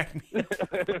guys crack me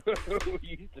up.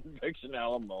 Yeast infection,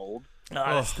 out of mold.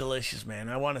 Oh, that's delicious, man.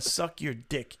 I want to suck your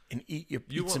dick and eat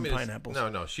some pineapples.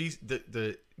 No. She's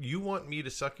the. You want me to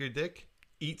suck your dick?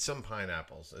 Eat some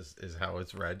pineapples is how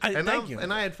it's read. Thank you.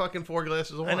 And I had fucking 4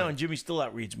 glasses of wine. I know, and Jimmy still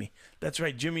outreads me. That's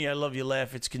right, Jimmy. I love your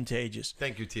laugh. It's contagious.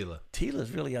 Thank you, Tila. Tila's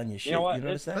really on your shit. You know what? You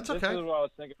notice that? That's This okay. is what I was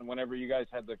thinking whenever you guys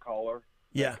had the caller.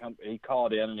 Yeah. He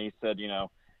called in and he said,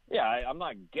 yeah, I'm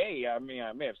not gay. I mean,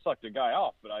 I may have sucked a guy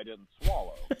off, but I didn't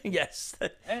swallow. Yes.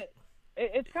 And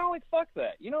it's kind of like, fuck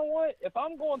that. You know what? If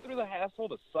I'm going through the hassle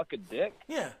to suck a dick,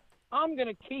 Yeah. I'm going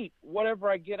to keep whatever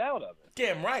I get out of it.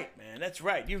 Damn right, man. That's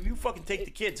right. You fucking take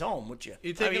the kids home, would you?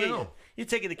 You're taking it home. You're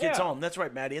taking the kids Yeah. home. That's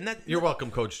right, Maddie. And You're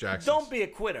welcome, Coach Jackson. Don't be a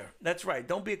quitter. That's right.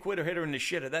 Don't be a quitter, hit her in the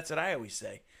shitter. That's what I always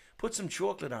say. Put some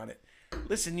chocolate on it.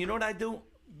 Listen, you know what I do?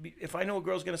 If I know a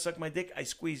girl's going to suck my dick, I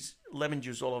squeeze lemon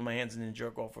juice all over my hands and then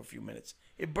jerk off for a few minutes.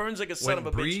 It burns like a son of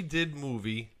a Bree bitch. did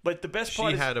movie, But the best she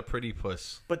part is, had a pretty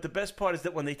puss. but the best part is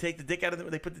that when they take the dick out of them,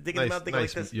 they put the dick in Nice- the mouth, they go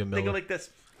nice, like this. you They go Miller. like this.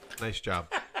 Nice job.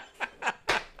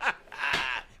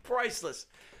 Priceless.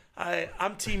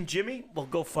 I'm Team Jimmy. Well,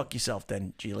 go fuck yourself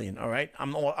then, Jillian. All right?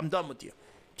 I'm done with you.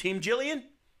 Team Jillian?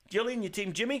 Jillian, you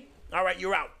Team Jimmy? All right,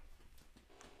 you're out.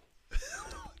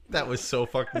 That was so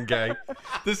fucking gay.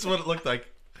 This is what it looked like.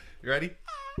 You ready?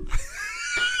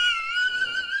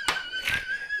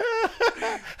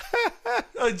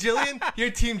 Jillian,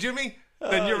 you're Team Jimmy?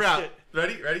 Then you're out. shit.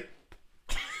 Ready?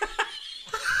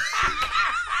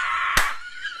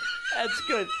 That's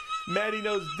good. Maddie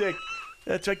knows dick.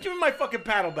 That's right. Give me my fucking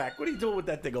paddle back. What are you doing with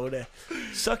that thing over there?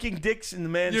 Sucking dicks in the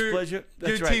man's pleasure.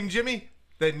 That's you're right. Team Jimmy?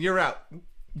 Then you're out.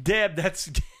 Dab, that's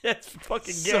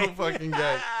fucking gay. So fucking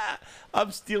gay.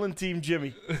 I'm stealing Team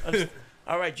Jimmy.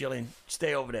 All right, Jillian.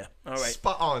 Stay over there. All right.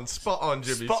 Spot on,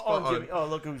 Jimmy. Spot on, Jimmy. Oh,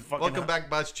 look who's fucking Welcome back,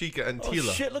 Boss Chica and Oh,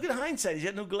 Tila. shit, look at hindsight. He's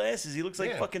got new glasses. He looks like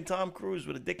Yeah. fucking Tom Cruise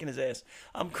with a dick in his ass.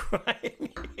 I'm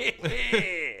crying.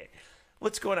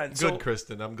 What's going on? Good,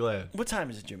 Kristen. I'm glad. What time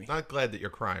is it, Jimmy? Not glad that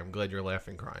you're crying. I'm glad you're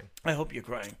laughing, crying. I hope you're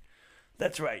crying.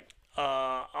 That's right.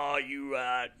 Are you?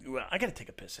 I gotta take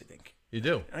a piss. I think. You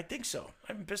do? I think so.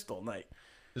 I've been pissed all night.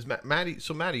 Is Maddie?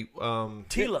 So Maddie,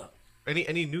 Tila.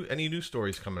 Any new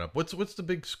stories coming up? What's the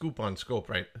big scoop on Scope?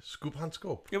 Right? Scoop on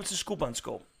Scope. Yeah, what's the scoop on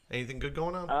Scope? Anything good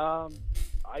going on?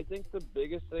 I think the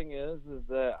biggest thing is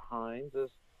that Hines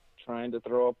is trying to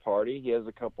throw a party. He has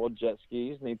a couple of jet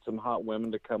skis, needs some hot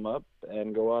women to come up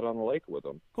and go out on the lake with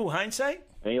him. Who, Hindsight?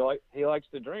 And he likes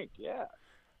to drink, yeah.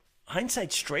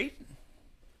 Hindsight straight?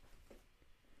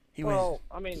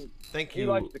 I mean, thank he you.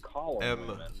 likes to call them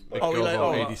women. He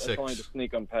like- 86. That's only to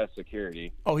sneak them past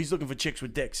security. Oh, he's looking for chicks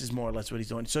with dicks. Is more or less what he's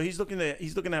doing. So he's looking to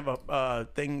have a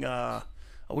thing. What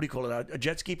do you call it? A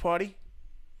jet ski party.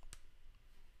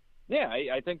 Yeah,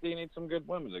 I think they need some good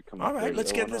women to come. All up right, there let's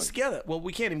to get Illinois. this together. Well,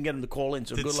 we can't even get him to call in.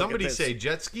 So Did good luck somebody at this. say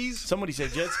jet skis? Somebody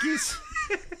said jet skis.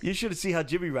 You should have seen how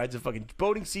Jimmy rides a fucking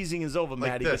boating season is over, Like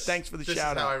Maddie. this. But thanks for the This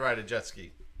shout is how I out. ride a jet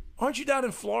ski. Aren't you down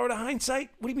in Florida, Hindsight?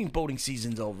 What do you mean boating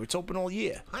season's over? It's open all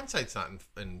year. Hindsight's not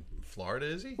in Florida,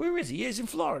 is he? Where is he? He is in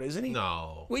Florida, isn't he?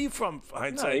 No. Where you from, No,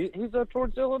 Hindsight? he's up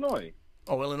towards Illinois.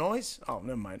 Oh, Illinois? Oh,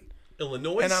 never mind.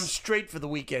 Illinois? And I'm straight for the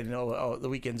weekend. Oh, the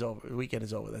weekend's over. The weekend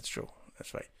is over. That's true.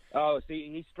 That's right. Oh,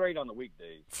 see, he's straight on the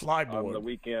weekdays. Flyboard. On the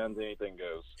weekends, anything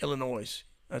goes. Illinois.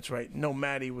 That's right. No,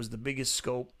 Maddie was the biggest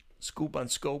scoop on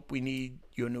Scope. We need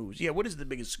your news. Yeah, what is the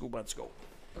biggest scoop on Scope?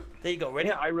 There you go. Ready?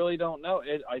 Yeah, I really don't know.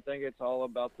 I think it's all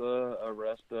about the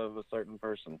arrest of a certain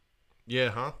person. Yeah,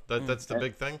 huh? That's the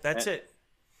big thing? That's it.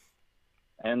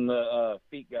 And the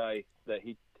feet guy that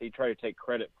he tried to take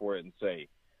credit for it and say,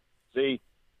 see,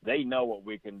 they know what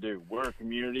we can do. We're a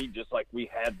community just like we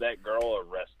had that girl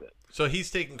arrested. So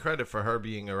he's taking credit for her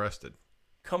being arrested.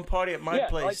 Come party at my Yeah,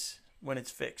 place when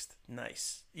it's fixed.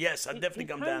 Nice. Yes, I'll definitely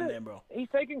come down there, bro. He's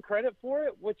taking credit for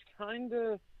it, which kind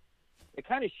of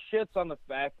shits on the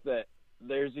fact that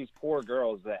there's these poor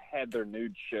girls that had their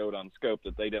nudes showed on Scope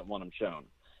that they didn't want them shown.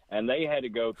 And they had to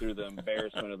go through the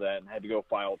embarrassment of that and had to go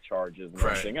file charges and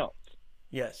Right. everything else.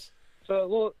 Yes.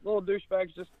 So little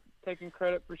douchebags just taking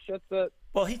credit for shit that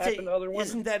Well, happened to other women.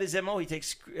 isn't that his MO? He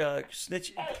takes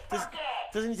snitch.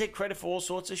 Doesn't he take credit for all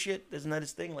sorts of shit? Isn't that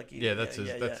his thing? Like That's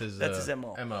his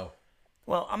MO. MO.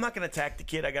 Well, I'm not going to attack the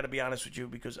kid. I got to be honest with you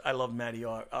because I love Maddie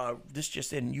R. This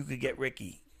just in, you could get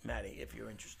Ricky, Maddie, if you're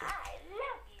interested. I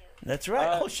love you. That's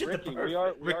right. Oh shit, Ricky, the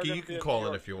bird. Ricky, you can call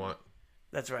in if you want.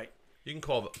 That's right. You can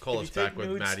call us you back take with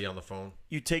nudes- Maddie on the phone.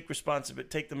 You take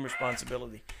them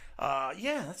responsibility.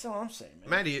 Yeah, that's all I'm saying, man.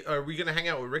 Maddie, are we gonna hang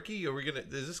out with Ricky? Are we gonna?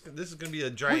 This is gonna be a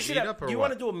giant meetup or do you what?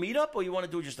 want to do a meetup or you want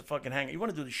to do just a fucking hang? You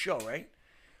want to do the show, right?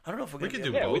 I don't know if we're We gonna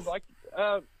could be do able- both. We'd like.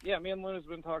 Me and Luna's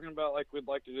been talking about we'd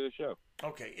like to do the show.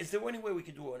 Okay, is there any way we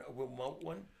could do a remote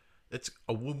one? It's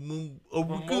a woman.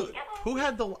 Who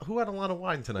had a lot of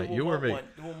wine tonight? The You or remote me? one,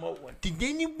 the remote one. Did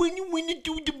anyone want to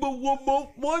do the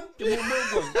remote one? The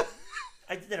remote one.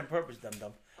 I did that on purpose, dum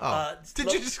dum.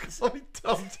 Did you just call me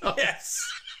Dum Dum? Yes.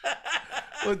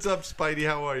 What's up, Spidey?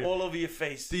 How are you? All over your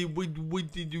face.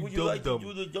 What did you Would you Dum like Dum? to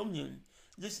do the dum dum?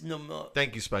 Listen,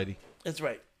 Thank you, Spidey. That's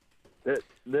right.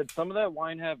 Did some of that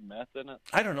wine have meth in it?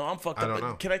 I don't know. I'm fucked I up. don't but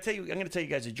know. Can I tell you? I'm going to tell you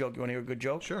guys a joke. You want to hear a good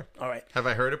joke? Sure. All right. Have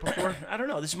I heard it before? I don't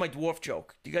know. This is my dwarf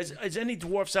joke. Do you guys? Is any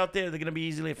dwarfs out there that are going to be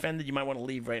easily offended? You might want to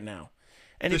leave right now.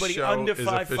 Anybody show under is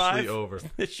 5'5"? officially over.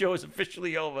 This show is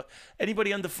officially over.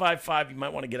 Anybody under 5'5", you might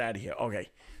want to get out of here. Okay.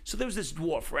 So there was this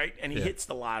dwarf, right? And he Yeah. hits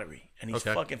the lottery, and he's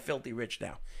Okay. fucking filthy rich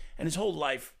now. And his whole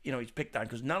life, he's picked on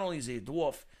because not only is he a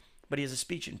dwarf, but he has a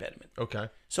speech impediment. Okay.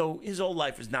 So his whole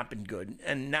life has not been good,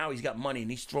 and now he's got money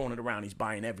and he's throwing it around. He's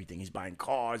buying everything. He's buying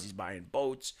cars. He's buying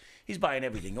boats. He's buying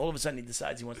everything. All of a sudden, he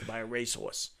decides he wants to buy a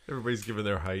racehorse. Everybody's giving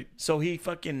their height. So he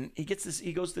gets this.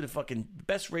 He goes to the fucking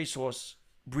best racehorse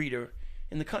breeder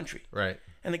in the country. Right.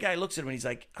 And the guy looks at him and he's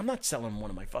like, I'm not selling one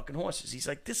of my fucking horses. He's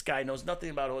like, this guy knows nothing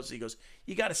about horses. He goes,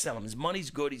 you got to sell him. His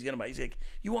money's good. He's going to buy. He's like,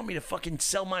 you want me to fucking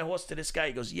sell my horse to this guy?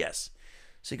 He goes, yes.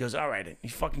 So he goes, all right. And he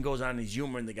fucking goes on and he's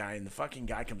humoring the guy. And the fucking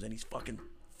guy comes in. He's fucking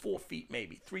 4 feet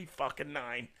maybe.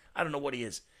 3'9". I don't know what he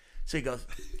is. So he goes,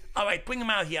 all right, bring him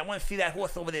out here. I want to see that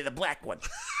horse over there, the black one.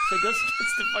 So he goes,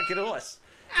 gets the fucking horse.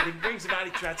 And he brings him out.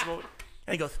 He trats him over.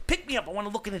 And he goes, pick me up. I want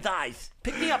to look in his eyes.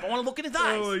 Pick me up. I want to look in his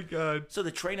eyes. Oh, my God. So the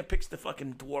trainer picks the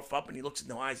fucking dwarf up and he looks in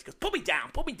the eyes. He goes, put me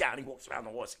down. Put me down. He walks around the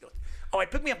horse. He goes, all right,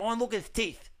 pick me up. I want to look at his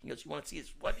teeth. He goes, you want to see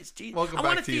his teeth? Welcome I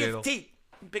want back, to see his T-Natal. teeth.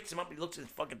 He picks him up. He looks at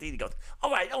his fucking teeth. He goes,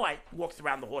 all right. He walks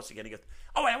around the horse again. He goes,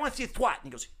 all right, I want to see his twat. And he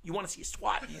goes, you want to see his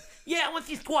twat? And he goes, yeah, I want to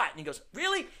see his twat. And he goes,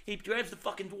 really? He grabs the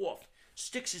fucking dwarf,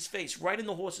 sticks his face right in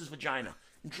the horse's vagina,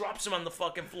 and drops him on the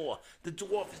fucking floor. The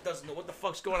dwarf doesn't know what the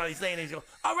fuck's going on. He's laying there. He's going,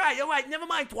 all right, never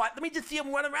mind, twat. Let me just see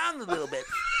him run around a little bit.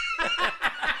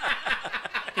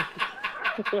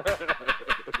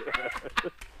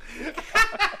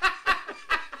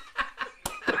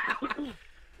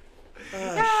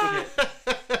 Oh,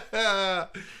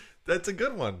 shit. That's a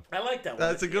good one. I like that one.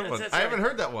 That's a good one. I haven't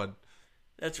heard that one.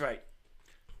 That's right.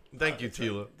 Thank you,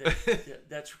 Tila. Right.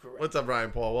 That's correct. What's up,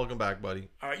 Ryan Paul? Welcome back, buddy.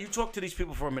 All right, you talk to these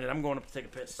people for a minute. I'm going up to take a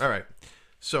piss. All right.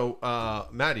 So,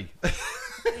 Maddie.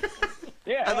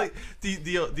 Yeah. I like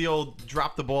the old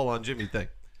drop the ball on Jimmy thing.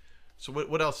 So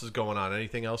what else is going on?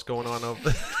 Anything else going on over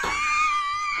there?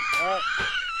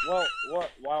 Well,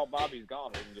 while Bobby's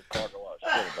gone, we can just talk a lot of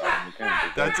shit about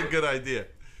him. That's a good idea.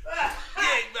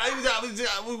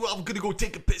 I'm gonna go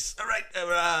take a piss. All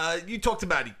right, you talk to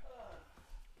Maddie.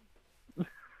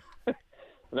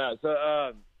 No, so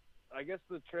I guess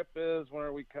the trip is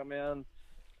whenever we come in.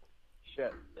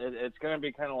 Shit, it's gonna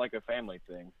be kind of like a family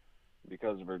thing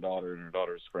because of her daughter and her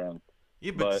daughter's friend.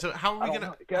 Yeah, but so how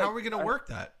are we gonna work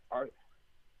that?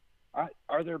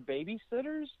 Are there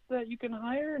babysitters that you can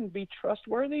hire and be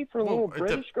trustworthy for little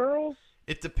British girls?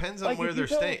 It depends on where they're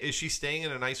staying. Is she staying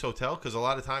in a nice hotel? Because a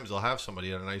lot of times they'll have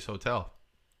somebody at a nice hotel.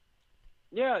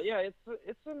 Yeah,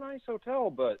 it's a nice hotel,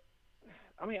 but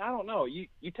I mean, I don't know. You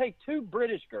take two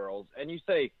British girls and you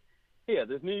say, "Here,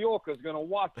 this New Yorker's going to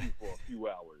watch you for a few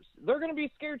hours." They're going to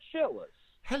be scared shitless.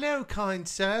 Hello, kind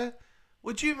sir.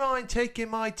 Would you mind taking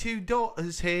my two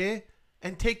daughters here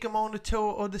and take them on a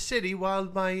tour of the city while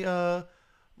my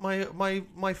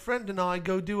friend and I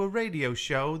go do a radio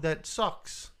show that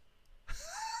sucks?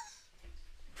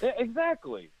 Yeah,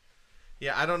 exactly.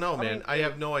 Yeah, I don't know, man. I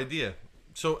have no idea.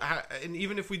 So, and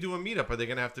even if we do a meetup, are they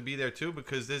going to have to be there too?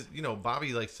 Because there's,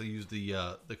 Bobby likes to use the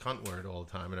cunt word all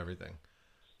the time and everything.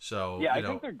 So yeah, I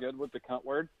think they're good with the cunt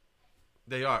word.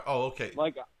 They are. Oh, okay.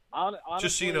 Like, honestly,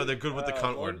 just so you know, they're good with the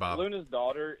cunt word, Bob. Luna's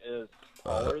daughter is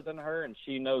taller than her, and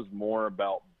she knows more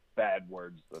about bad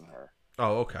words than her.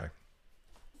 Oh, okay.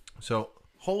 So,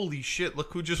 holy shit!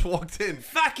 Look who just walked in.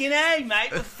 Fucking A,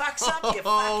 mate. What the fuck's up, you fucking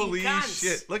Holy cunts?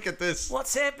 shit! Look at this.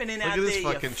 What's happening Look out at this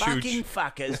there, fucking you fucking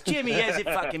chooch. fuckers? Jimmy, how's it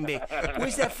fucking been?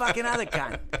 Where's that fucking other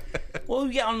cunt? What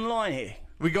we got online here?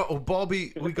 We got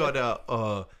Bobby. We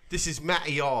got this is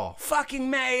Matty R. Fucking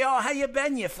Matty R. How you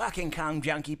been, you fucking cum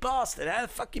junkie bastard? How the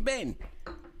fuck you been?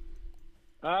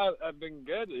 I've been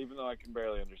good, even though I can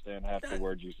barely understand half the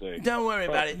words you say. Don't worry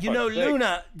about it. You know,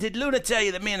 Luna. Did Luna tell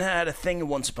you that me and her had a thing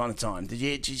once upon a time?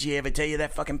 Did she ever tell you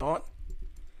that fucking part?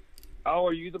 Oh,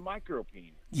 are you the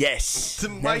micropeen? Yes. The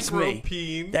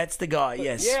micropeen. That's the guy.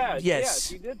 Yes. Yes.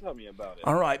 Yes. You did tell me about it.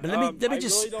 All right, but let me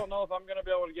just. I really don't know if I'm going to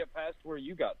be able to get past where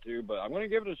you got to, but I'm going to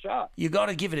give it a shot. You got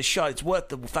to give it a shot. It's worth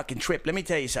the fucking trip. Let me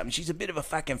tell you something. She's a bit of a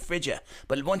fucking fridger,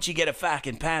 but once you get a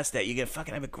fucking past that, you're going to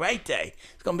fucking have a great day.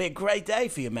 It's going to be a great day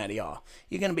for you, Matty R.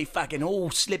 You're going to be fucking all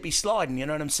slippy sliding. You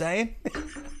know what I'm saying?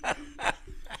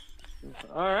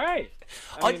 All right.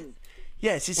 I mean,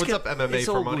 yes, it's What's good. up, MMA It's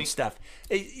for all money? good stuff.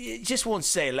 Just want to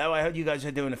say hello. I heard you guys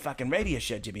are doing a fucking radio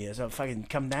show, Jimmy. So fucking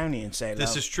come down here and say hello.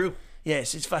 This is true.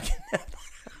 Yes, it's fucking.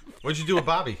 What'd you do with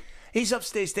Bobby? He's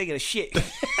upstairs taking a shit.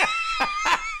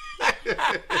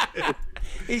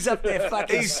 He's up there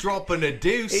fucking. He's dropping a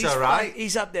deuce, all right?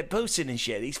 He's up there posting and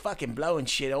shit. He's fucking blowing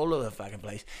shit all over the fucking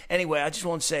place. Anyway, I just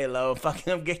want to say hello.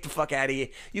 Fucking get the fuck out of here.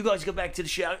 You guys go back to the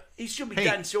show. He should be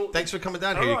done. So thanks for coming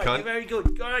down all here, right, you cunt. you're very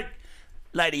good. All right,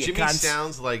 lady, you Jimmy cunts.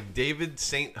 sounds like David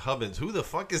St. Hubbins. Who the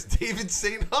fuck is David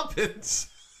St. Hubbins?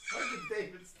 Fucking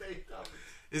David St. Hubbins.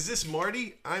 Is this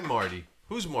Marty? I'm Marty.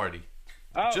 Who's Marty?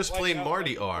 Just plain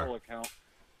Marty R.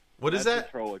 What is that? That's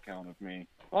a troll account of me.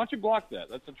 Why don't you block that?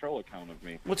 That's a troll account of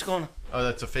me. What's going on? Oh,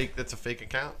 that's a fake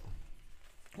account?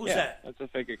 Who's Yeah, that? that's a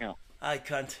fake account. I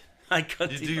cunt. I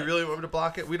cunt. Do you really want me to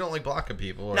block it? We don't like blocking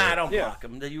people. Or... Nah, I don't Yeah. block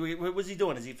him. What was he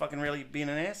doing? Is he fucking really being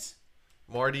an ass?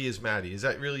 Marty is Maddie. Is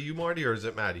that really you, Marty, or is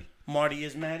it Maddie? Marty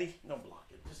is Maddie? Don't block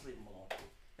it. Just leave him alone.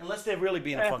 Unless they're really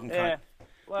being a fucking cunt.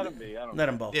 Let them be. I don't Let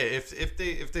them both. Yeah, if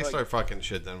they start fucking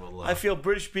shit, then we'll. I feel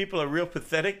British people are real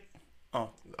pathetic. Oh.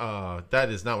 That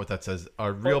is not what that says.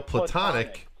 Are real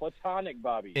platonic Platonic,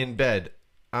 Bobby. in bed.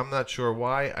 I'm not sure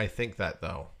why I think that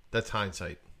though. That's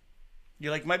hindsight.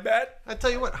 You like my bat? I tell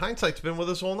you what, hindsight's been with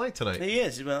us all night tonight. He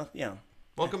is. Well, yeah.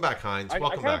 Welcome back, Heinz. I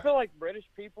Welcome kind of back. feel like British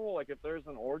people, like if there's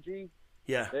an orgy,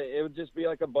 Yeah. it would just be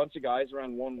like a bunch of guys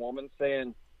around one woman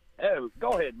saying, "Oh,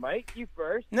 go ahead, mate. You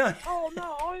first." No. Oh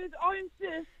no, I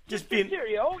insist. Just be being-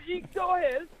 cheerio. You go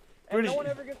ahead. And British- no one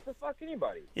ever gets to fuck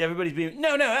anybody. Yeah, everybody's being.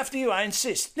 No, after you, I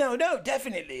insist. No,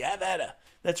 definitely. Have at her.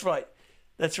 That's right.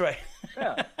 That's right.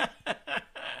 Yeah.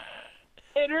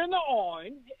 Hit her in the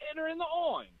oin. Hit her in the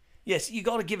oin. Yes, you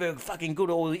got to give her a fucking good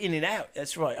old in and out.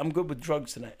 That's right. I'm good with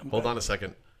drugs tonight. Hold on a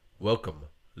second. Welcome,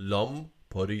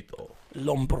 Lomporito.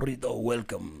 Lomporito,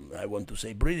 welcome. I want to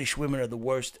say British women are the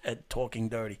worst at talking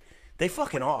dirty. They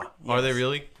fucking are. Yes. Are they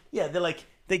really? Yeah, they're like,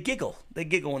 they giggle. They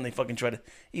giggle when they fucking try to,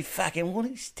 you fucking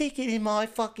want to stick it in my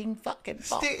fucking bum.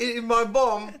 Stick it in my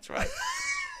bum. That's right.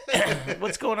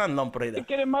 What's going on, Lomporito?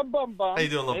 Stick it in my bum. How you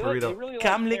doing, Lomporito? Really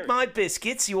Come lick my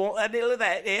biscuits. You want a little of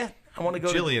that there? I want to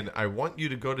go Jillian, I want you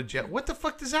to go to jail. What the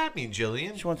fuck does that mean,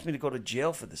 Jillian? She wants me to go to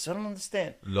jail for this. I don't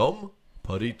understand.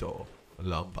 Lomporito.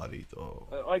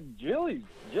 Lomporito. Like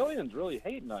Jillian's really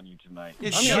hating on you tonight.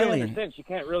 It's I Jillian. understand she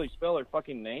can't really spell her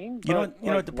fucking name. You know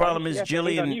what the problem is,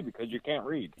 Jillian? On you because you can't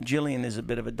read. Jillian is a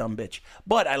bit of a dumb bitch,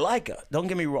 but I like her. Don't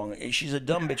get me wrong. She's a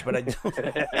dumb bitch, but I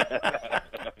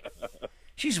do.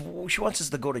 She wants us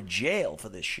to go to jail for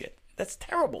this shit. That's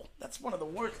terrible. That's one of the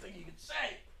worst things you could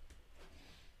say.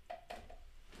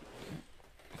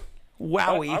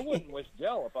 Wowie. I wouldn't wish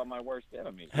jail upon my worst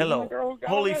enemy. Hello.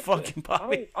 Holy fucking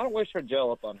Bobby. I don't wish her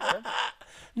jail upon her.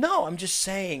 No, I'm just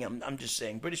saying. I'm just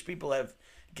saying. British people have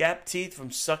gap teeth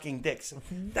from sucking dicks.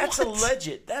 That's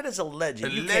alleged. That is alleged.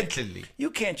 Allegedly.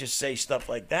 You can't just say stuff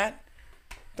like that.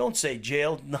 Don't say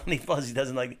jail. Lonnie Fuzzy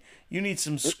doesn't like it. You need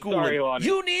some schooling. Sorry, Lonnie.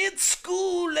 You need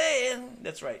schooling.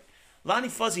 That's right. Lonnie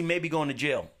Fuzzy may be going to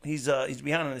jail. He's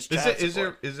behind on his child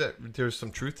support. Is there's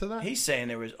some truth to that? He's saying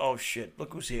there is. Oh shit!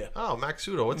 Look who's here. Oh, Max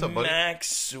Sudo. What's up, buddy? Max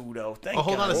Sudo. Thank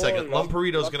hold on a God. second.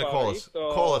 Lumperito's going to call us.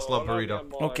 Call us,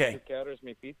 Lumperito. Okay.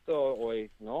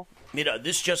 Mira,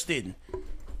 this just in.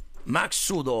 Max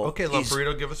Sudo. Okay,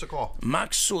 Lumperito, give us a call.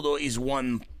 Max Sudo is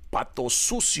one pato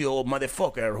sucio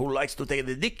motherfucker who likes to take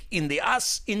the dick in the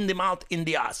ass, in the mouth, in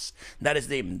the ass. That is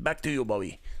him. Back to you,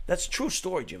 Bobby. That's a true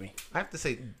story, Jimmy. I have to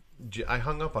say, I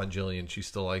hung up on Jillian. She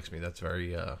still likes me. That's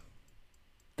very.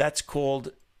 That's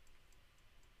called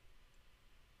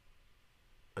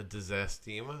a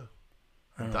disastema?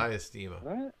 A diastema.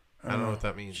 What? I don't know what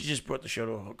that means. She just brought the show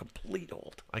to a complete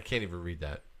halt. I can't even read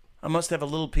that. I must have a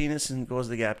little penis and goes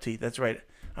the gap teeth. That's right.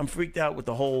 I'm freaked out with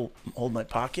the whole hold my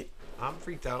pocket. I'm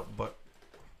freaked out, but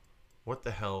what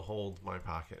the hell hold my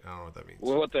pocket? I don't know what that means.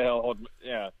 Well, what the hell?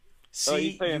 Yeah.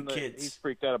 See, he's saying you that kids. he's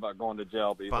freaked out about going to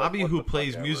jail. But Bobby, like, who what the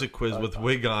plays fuck music ever. quiz with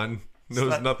wig on,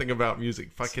 knows Slut. nothing about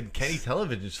music. Fucking Kenny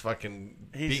Television is fucking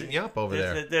beating you up over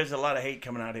there. There's a lot of hate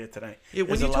coming out here tonight. Yeah, when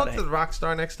There's you a lot talk of to the hate. rock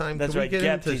star next time, That's can we right, get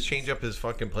Gap him to Teeth. change up his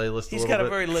fucking playlist He's a got little a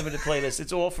bit? very limited playlist.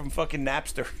 It's all from fucking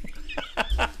Napster.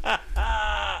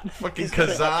 Fucking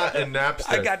Kazaa and Napster.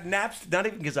 I got Napster, not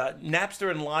even Kazaa, Napster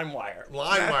and LimeWire.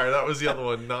 LimeWire, that was the other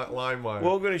one, not LimeWire.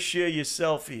 We're going to share your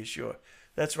selfie, sure.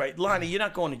 That's right. Lonnie, you're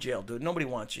not going to jail, dude. Nobody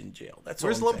wants you in jail. That's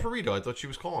Where's all I'm saying. Lumperito? I thought she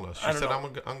was calling us. She I don't said,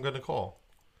 know. I'm going to call.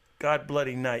 God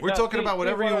bloody night. We're talking about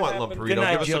whatever you want, Lumperito. Good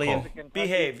night, Give us a call. Jillian.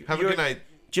 Behave. Have a good night.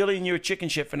 Jillian, you're a chicken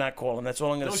shit for not calling. That's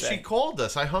all I'm going No, to say. she called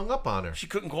us. I hung up on her. She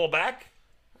couldn't call back?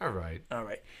 All right. All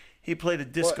right. He played a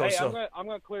disco, Well, hey, so... I'm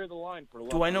gonna clear the line for.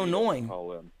 Do I know knowing?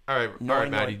 Call in. All right, Knowing,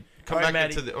 Maddie. knowing. Come All right, back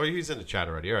Maddie. into the... Oh, he's in the chat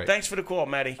already. All right. Thanks for the call,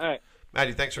 Maddie. All right.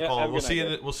 Maddie, thanks for Yeah, calling. have a We'll good see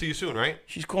night, you. We'll see you soon, right?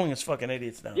 She's calling us fucking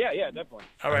idiots now. Yeah, definitely.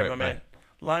 All right, All my right,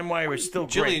 man. LimeWire is still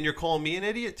Jillian, great. you're calling me an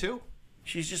idiot too?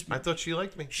 She's just... I thought she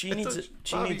liked me. She I needs thought- a-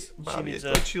 she Bobby, needs- she Bobby, needs I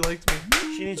a- thought she liked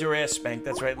me. She needs her ass spanked.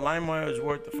 That's right. LimeWire is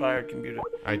worth the fired computer. All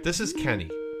right, this is Kenny.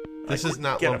 This is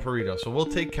not Get him. Lumperito. So we'll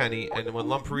take Kenny, and when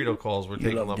Lumperito calls, we're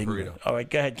taking love digging Lumperito. it. All right,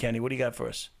 go ahead, Kenny. What do you got for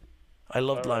us? I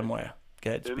loved LimeWire. Go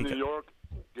ahead, In speak New up. York,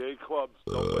 gay clubs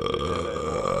don't let you in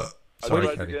anymore. I Sorry,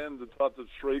 tried Kenny. again to talk to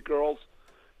straight girls,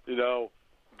 you know.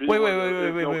 be Wait, where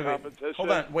there's no wait. competition. Hold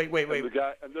on. Wait. And, the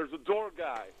guy, and there's a door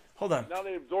guy. Hold on. Now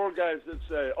they have door guys that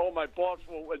say, "Oh, my boss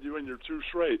won't let you in. You're too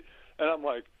straight." And I'm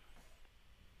like,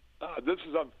 "This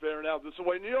is unfair. Now this is the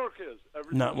way New York is.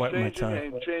 Everything's Not worth my changing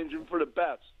time. and changing for the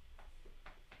best."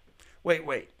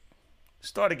 Wait.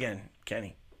 Start again,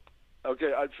 Kenny.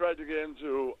 Okay, I tried to get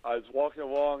into. I was walking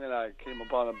along and I came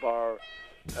upon a bar.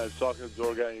 And I was talking to the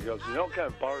door guy, and he goes, "You know what kind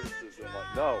of bar is this?" And I'm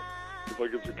like, "No." He's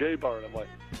like, "It's a gay bar." And I'm like,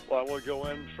 "Well, I want to go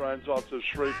in, try and talk to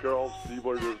straight girls, see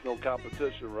where there's no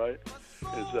competition, right?"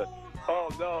 And he said, "Oh,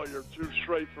 no, you're too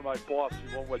straight for my boss.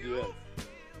 He won't let you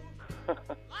in."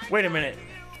 Wait a minute.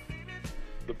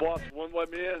 The boss won't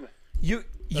let me in. You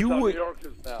That's how would. New York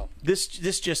is now. This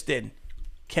just did.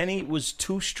 Kenny was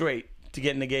too straight to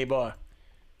get in a gay bar.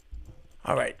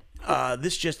 All right.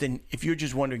 This just in. If you're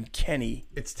just wondering, Kenny,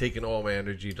 It's taking all my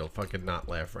energy to fucking not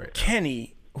laugh right now.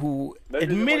 Kenny, who Maybe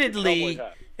they like a cowboy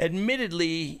hat.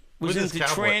 admittedly was With his into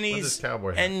cowboy- with his trannies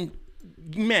cowboy hat. and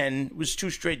men, was too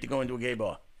straight to go into a gay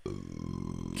bar.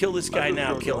 Kill this guy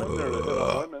now. Kill There him. to hit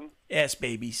on women. Ass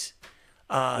babies.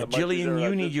 That might be Jillian, there. I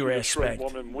you need just your see a ass straight spanked.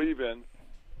 woman weave in.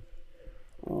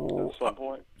 at some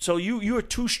point. So you are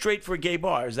too straight for a gay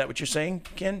bar. Is that what you're saying,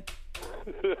 Ken?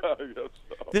 Yeah, I guess so.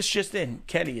 This just in.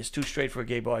 Kenny is too straight for a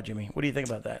gay bar, Jimmy. What do you think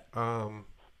about that?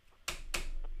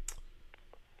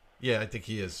 Yeah, I think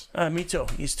he is. Me too.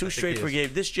 He's too straight for gay.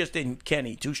 This just in.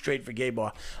 Kenny, too straight for gay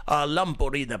bar.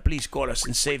 Lamborghini, please call us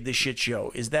and save this shit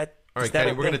show. Is that... All right,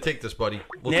 Kenny, we're going to take this, buddy.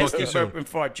 We'll talk to you Nasty soon. burp and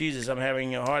fart. Jesus, I'm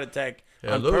having a heart attack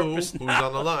on Hello, purpose. who's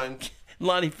on the line?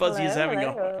 Lonnie Fuzzy is having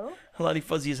hello. Lonnie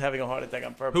Fuzzy is having a heart attack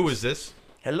on purpose. Who is this?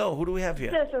 Hello, who do we have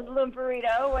here? This is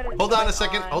Lumperito. What is Hold on going a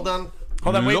second. Hold on.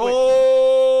 Hold on, wait.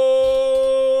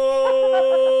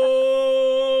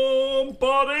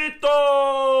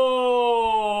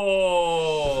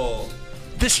 Lamparito!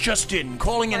 This just in,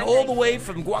 calling in all the way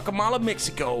from Guatemala,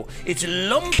 Mexico. It's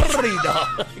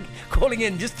Lamparita. Calling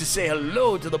in just to say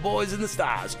hello to the boys in the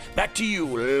stars. Back to you,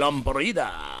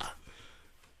 Lamparita.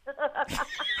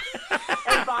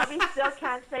 And Bobby still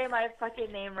can't say my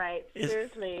fucking name right.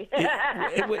 Seriously.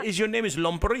 Is your name is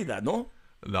Lamparita, no?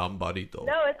 Lamparito.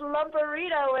 No, it's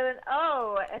Lumperito with an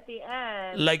O at the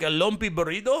end. Like a lumpy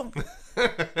burrito?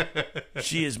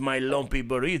 She is my lumpy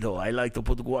burrito. I like to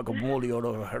put guacamole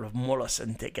over her molars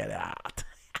and take it out.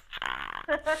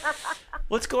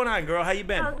 What's going on, girl? How you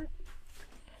been?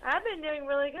 I've been doing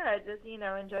really good. Just,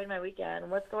 enjoying my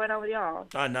weekend. What's going on with y'all?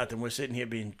 Nothing. We're sitting here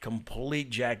being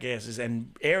complete jackasses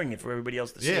and airing it for everybody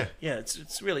else to see. Yeah. Yeah,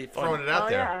 it's really fun. Throwing it out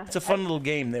there. Yeah. It's a fun little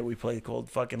game that we play called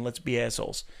fucking Let's Be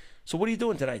Assholes. So what are you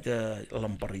doing tonight,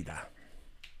 Lamparita?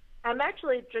 I'm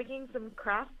actually drinking some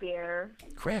craft beer.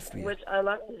 Craft beer? Which I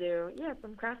love to do. Yeah,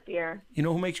 some craft beer. You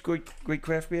know who makes great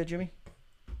craft beer, Jimmy?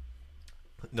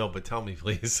 No, but tell me,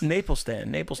 please. Naplestan.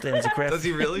 Naplestan is a craft. Does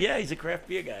he really? Yeah, he's a craft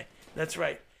beer guy. That's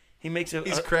right. He makes a.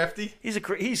 He's crafty?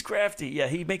 He's crafty. Yeah,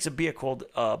 he makes a beer called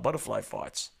Butterfly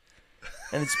Farts,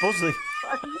 and it's supposedly.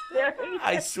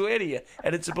 I swear to you,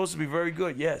 and it's supposed to be very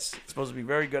good. Yes, it's supposed to be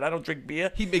very good. I don't drink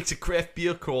beer. He makes a craft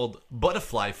beer called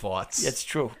Butterfly Farts. It's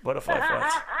true, Butterfly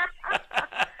Farts.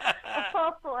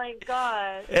 Oh my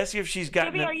god! Ask her if she's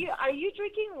gotten. Jimmy, are you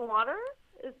drinking water?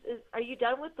 Are you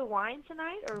done with the wine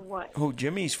tonight or what? Who?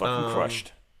 Jimmy's fucking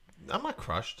crushed. I'm not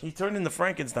crushed. He turned into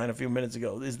Frankenstein a few minutes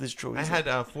ago. Is this true? I had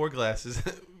 4 glasses.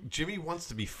 Jimmy wants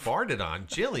to be farted on.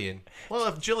 Jillian. Well,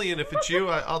 if it's you,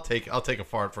 I'll take a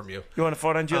fart from you. You want to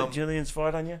fart on Jillian's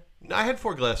fart on you? I had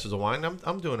 4 glasses of wine.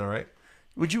 I'm doing all right.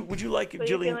 Would you like So Jillian?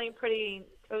 you're feeling pretty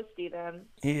toasty then.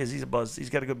 He is. He's a buzz. He's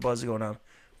got a good buzz going on.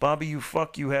 Bobby, you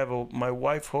fuck. You have my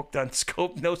wife hooked on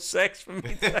Scope. No sex for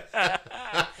me.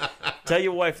 Tell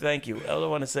your wife thank you. All I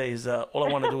want to say is all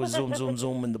I want to do is zoom, zoom,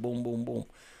 zoom, and the boom, boom, boom.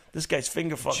 This guy's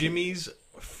finger fucking. Jimmy's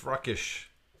fruckish.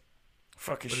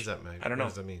 Fruckish. What does that mean? I don't know.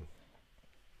 What does that mean?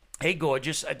 Hey,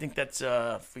 gorgeous. I think that's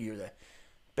for you there.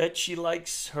 Bet she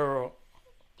likes her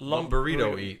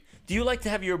burrito eat. Do you like to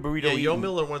have your burrito eaten? Yo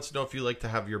Miller wants to know if you like to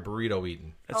have your burrito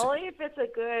eaten. Only if it's a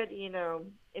good,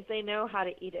 if they know how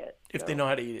to eat it. If they know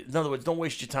how to eat it. In other words, don't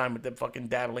waste your time with the fucking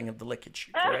dabbling of the lickage.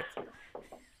 Correct?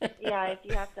 Yeah, if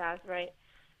you have to ask, right.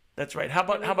 That's right. How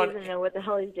about? He doesn't know what the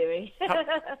hell he's doing.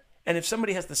 And if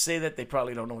somebody has to say that, they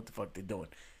probably don't know what the fuck they're doing.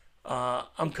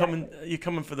 Coming. You're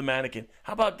coming for the mannequin.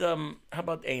 How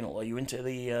about anal? Are you into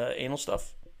the anal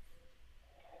stuff?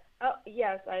 Oh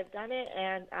yes, I've done it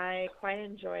and I quite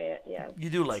enjoy it. Yes.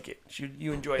 You do like it.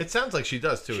 You enjoy it. It sounds like she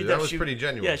does too. She that does. was pretty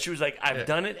genuine. Yeah, she was like, I've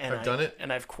done it, and I've done it,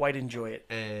 and I've quite enjoyed it.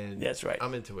 And that's right.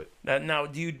 I'm into it. Now,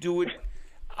 do you do it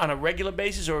on a regular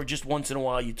basis, or just once in a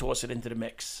while you toss it into the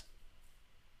mix?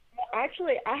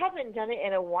 Actually, I haven't done it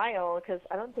in a while because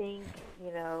I don't think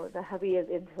the hubby is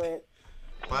into it.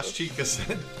 Las Chica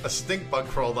said a stink bug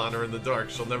crawled on her in the dark.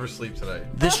 She'll never sleep tonight.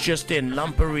 This just in,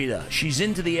 Lamparita. She's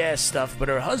into the ass stuff, but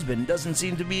her husband doesn't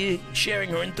seem to be sharing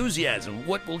her enthusiasm.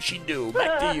 What will she do?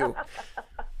 Back to you.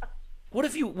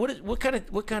 What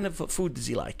kind of food does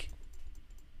he like?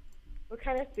 What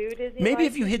kind of food is he? Maybe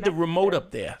like? if you hid the remote up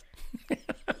there.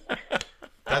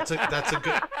 That's a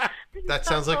good. That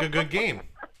sounds like a good game.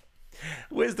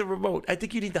 Where's the remote? I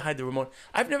think you need to hide the remote.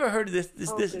 I've never heard of this.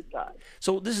 Good God.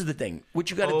 So this is the thing. What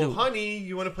you got to do? Oh, honey,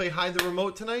 you want to play hide the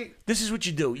remote tonight? This is what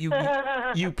you do.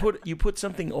 You put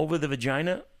something over the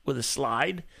vagina with a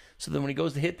slide, so then when he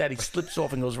goes to hit that, he slips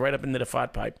off and goes right up into the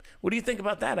fart pipe. What do you think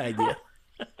about that idea?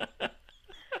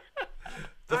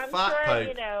 I'm fart sure,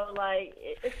 pipe. Like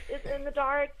it's in the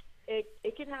dark. It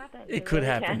can happen. It could really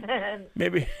happen. can.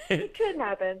 Maybe It could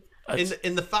happen.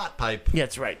 In the fart pipe. Yeah,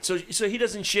 that's right. So he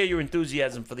doesn't share your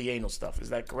enthusiasm for the anal stuff. Is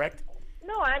that correct?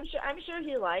 No, I'm sure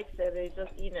he likes it. It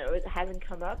just it hasn't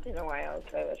come up in a while,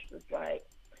 so it's just like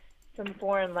some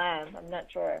foreign land. I'm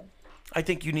not sure. I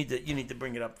think you need to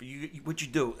bring it up. What you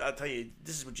do? I'll tell you.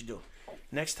 This is what you do.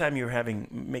 Next time you're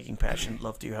making passionate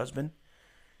love to your husband,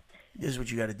 This is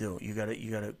what you got to do. You got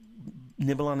to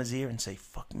nibble on his ear and say,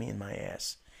 "Fuck me in my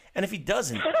ass." And if he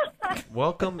doesn't,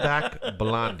 welcome back,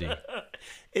 Blondie.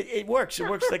 It works. It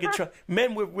works like a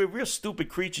men. We're real stupid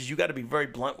creatures. You got to be very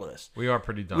blunt with us. We are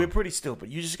pretty dumb. We're pretty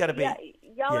stupid. You just got to be.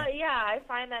 I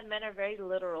find that men are very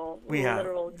literal.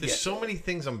 There's so many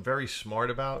things I'm very smart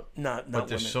about. Not but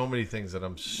there's women. so many things that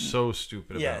I'm so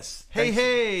stupid about. Yes.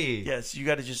 Hey. Yes, you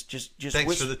got to just.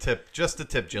 Thanks for the tip. Just the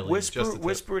tip, Jillian.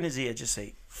 Whisper in his ear. Just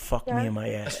say, "Fuck me in my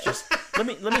ass." Just let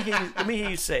me hear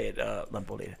you say it,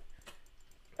 Lampolita.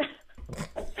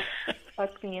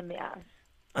 Fuck me in the ass.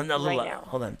 Right now.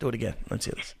 Hold on. Do it again. Let's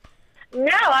hear this.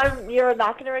 No, you're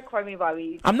not going to record me,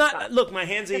 Bobby. I'm not. Look, my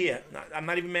hands are here. I'm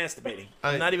not even masturbating.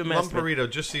 I'm not even masturbating. Lumparito,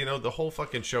 just so you know, the whole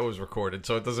fucking show is recorded,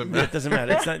 so it doesn't matter. It doesn't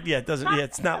matter. It's not. Yeah, it doesn't. Yeah,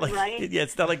 it's not like. Right? Yeah,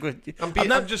 it's not like.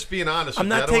 I'm just being honest. I'm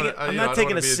not taking. I'm not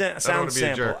taking a sound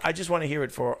sample. Jerk. I just want to hear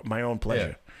it for my own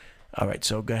pleasure. Yeah. All right.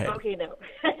 So go ahead. Okay, no,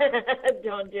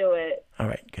 don't do it. All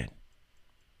right. Good.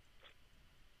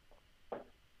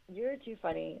 You're too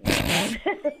funny.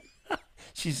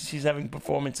 She's having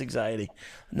performance anxiety.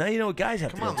 Now you know what guys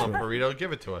have to do. Come on, Lumparito,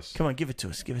 give it to us. Come on, give it to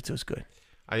us. Give it to us good.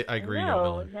 I agree.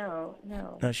 No.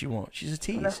 No, she won't. She's a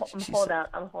tease. I'm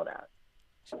hold out.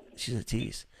 She's a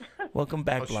tease. Welcome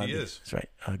back, Blondie. She is. That's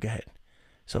right. Go ahead.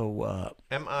 So,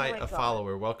 am I a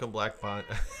follower? Welcome, Black Font.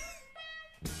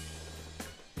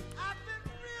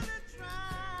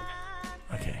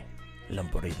 Okay,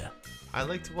 Lamparita. I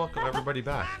like to welcome everybody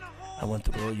back. I want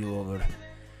to roll you over.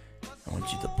 I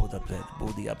want you to put up that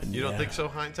booty up in the air. You don't think so,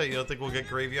 Hindsight? You don't think we'll get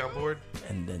Gravy on board?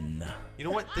 And then... you know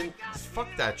what? Then fuck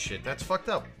that shit. That's fucked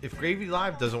up. If Gravy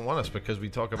Live doesn't want us because we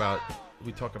talk about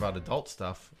adult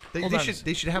stuff,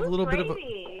 they should have a little bit of a... Who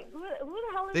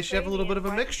the hell is they should have a little bit of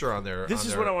a mixture on their... This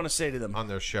is what I want to say to them. On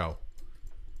their show.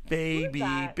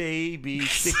 Baby,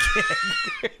 stick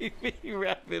it.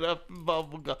 Wrap it up in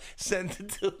bubble gum. Send it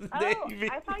to the Navy.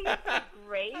 I thought you said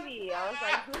Gravy. I was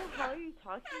like, who the hell are you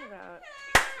talking about?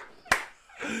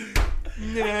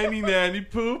 Nanny,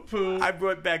 poo. I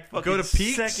brought back fucking Go to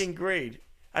Peaks? second grade.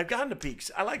 I've gone to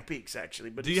Peaks. I like Peaks, actually.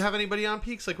 But do you have anybody on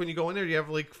Peaks? Like when you go in there, do you have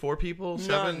like 4 people?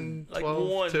 7, like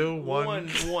 12, 2, 1?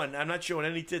 One. I'm not showing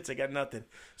any tits. I got nothing.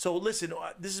 So listen,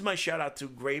 this is my shout out to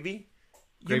Gravy.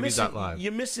 Gravy.live.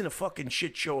 You're missing a fucking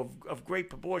shit show of great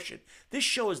proportion. This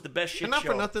show is the best shit and not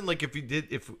show. for nothing, like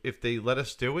if they let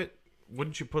us do it,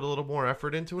 wouldn't you put a little more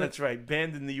effort into it? That's right.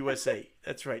 Banned in the USA.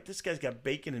 That's right. This guy's got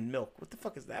bacon and milk. What the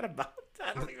fuck is that about?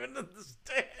 I don't even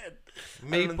understand.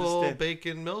 Maple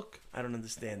bacon milk? I don't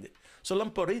understand it. So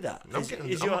Lamparita,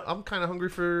 I'm kind of hungry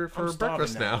for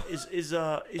breakfast now. Is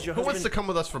your husband? Who wants to come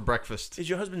with us for breakfast? Is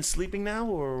your husband sleeping now,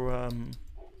 or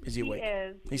is he awake?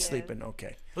 He's sleeping.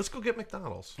 Okay. Let's go get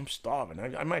McDonald's. I'm starving.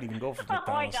 I might even go for McDonald's.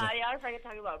 Oh my god! Yeah, I'm freaking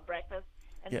talking about breakfast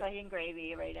and fucking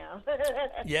Gravy right now.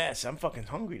 Yes, I'm fucking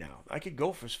hungry now. I could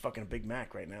go for fucking Big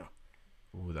Mac right now.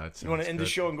 Ooh, that's. You want to end the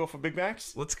show and go for Big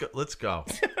Macs? Let's go.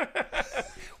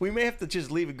 We may have to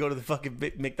just leave and go to the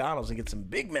fucking McDonald's and get some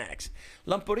Big Macs.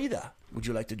 Lamparita, would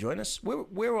you like to join us?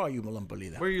 Where are you,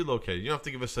 Lamparita? Where are you located? You don't have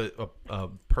to give us a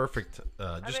perfect.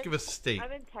 Just give us a state.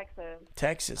 I'm in Texas.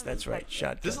 Texas, that's right.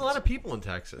 Shotgun. There's a lot of people in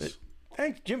Texas.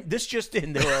 Thank Jim. This just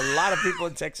in. There were a lot of people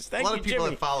in Texas. Thank you, a lot of people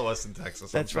Jimmy. that follow us in Texas.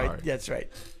 That's right. That's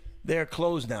right. They're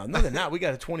closed now. No, they're not. We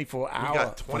got a 24-hour. We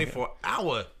got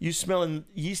 24-hour. You smelling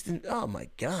yeast? Oh my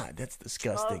God, that's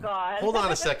disgusting. Oh God. Hold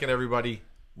on a second, everybody.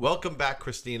 Welcome back,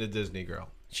 Christina Disney Girl.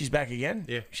 She's back again?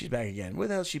 Yeah. She's back again. Where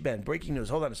the hell's she been? Breaking news.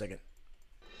 Hold on a second.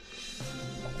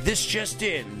 This just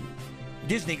in.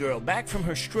 Disney Girl back from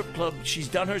her strip club. She's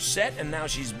done her set, and now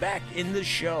she's back in the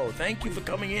show. Thank you for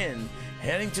coming in.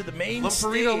 Heading to the main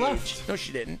stage. Lamparita left. No,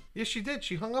 she didn't. Yes, she did.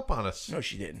 She hung up on us. No,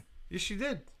 she didn't. Yes, she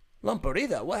did.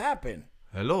 Lamparita, what happened?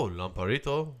 Hello,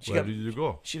 Lamparito. Where did you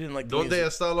go? She didn't like the ¿Dónde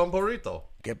está Lamparito?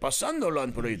 ¿Qué pasando,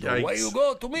 Lamparito? Yikes. Why you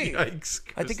go to me? Yikes,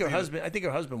 I think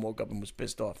her husband woke up and was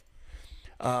pissed off.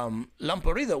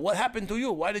 Lamparito, what happened to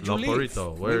you? Why did you leave?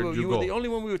 Lamparito, where did you go? You were the only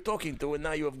one we were talking to, and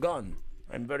now you have gone.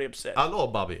 I'm very upset. Hello,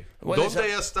 Bobby.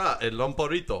 ¿Dónde está el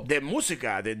Lamparito? De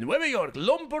música de Nueva York.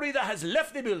 Lamparita has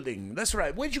left the building. That's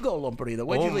right. Where'd you go, Lamparita?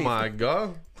 Where'd you leave? Oh, my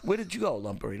God. Where did you go,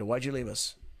 Lamparita? Why'd you leave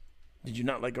us? Did you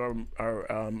not like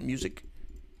our music?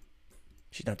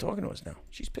 She's not talking to us now.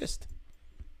 She's pissed.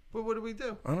 Well, what do we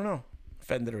do? I don't know.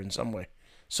 Offended her in some way.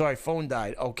 Sorry, phone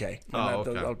died. Okay.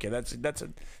 Okay.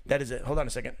 That is it. Hold on a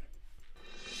second.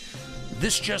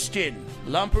 This just in.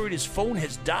 Lamparita's phone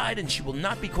has died and she will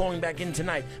not be calling back in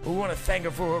tonight. But we want to thank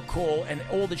her for her call and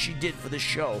all that she did for this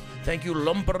show. Thank you,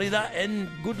 Lamparita, and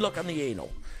good luck on the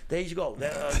anal. There you go.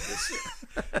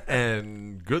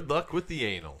 And good luck with the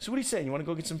anal. So what are you saying? You want to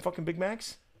go get some fucking Big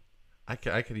Macs?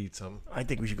 I could eat some. I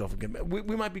think we should go for good.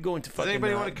 We might be going to fucking. Does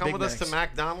anybody want to come Big with us to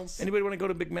Macs. McDonald's? Anybody want to go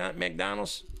to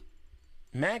McDonald's?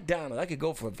 McDonald's. I could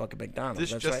go for a fucking McDonald's.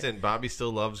 This That's just right. in. Bobby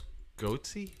still loves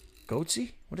goatsy.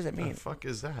 Goatsy? What does that mean? The fuck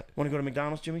is that? Want to go to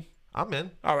McDonald's, Jimmy? I'm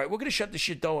in. All right, we're gonna shut this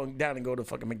shit down and go to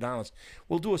fucking McDonald's.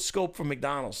 We'll do a scope for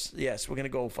McDonald's. Yes, we're gonna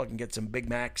go fucking get some Big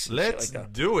Macs. And Let's shit like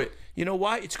that. do it. You know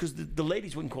why? It's because the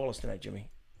ladies wouldn't call us tonight, Jimmy.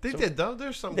 They did though.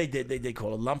 There's some. They did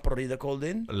call it. Lamparita called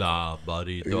in. La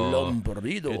burrito.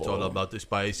 Lamparito. It's all about the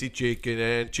spicy chicken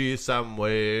and cheese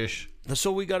sandwich.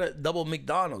 So we got a double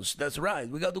McDonald's. That's right.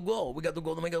 We got to go. We got to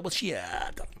go to McDonald's. Shit.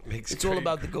 It's all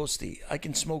about the ghosty. I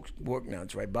can smoke work now.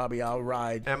 That's right, Bobby. I'll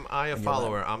ride. Am I a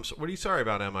follower? What are you sorry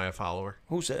about? Am I a follower?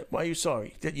 Who said? Why are you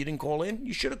sorry that you didn't call in?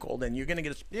 You should have called in. You're gonna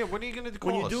get. Yeah. When are you gonna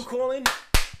call When you us? do call in,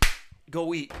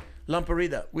 go eat.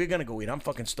 Lamparita. We're gonna go eat. I'm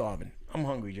fucking starving. I'm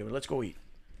hungry, Jimmy. Let's go eat.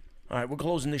 All right, we're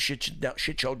closing this shit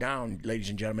show down, ladies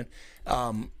and gentlemen.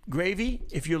 Gravy,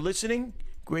 if you're listening,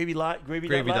 Gravy.live.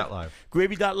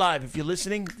 Gravy.live. If you're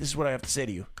listening, this is what I have to say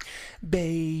to you.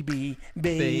 Baby,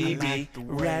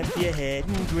 wrap your head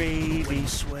in gravy.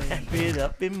 Wrap it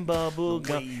up in bubble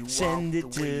gum. Send it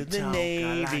to the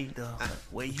Navy.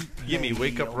 Gimme,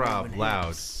 Wake Up Rob,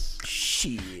 loud.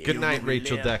 Shit. Good night,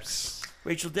 Rachel Dex.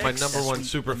 Rachel Dex. My number one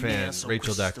super fan,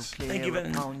 Rachel Dex. Thank you very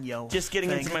much. Just getting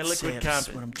into my liquid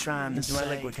confidence. Into my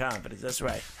liquid confidence. That's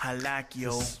right. I like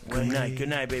your Good night. Good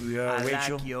night, baby.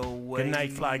 Rachel. Good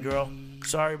night, fly girl.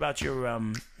 Sorry about your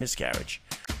miscarriage.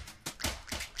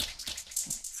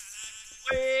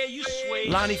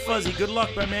 Lonnie Fuzzy, good luck,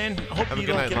 my man. I hope Have a you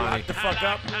good don't night, get Lonnie. locked the fuck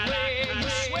up.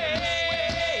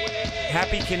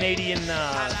 Happy Canadian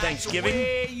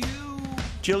Thanksgiving.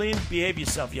 Jillian, behave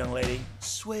yourself, young lady.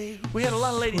 We had a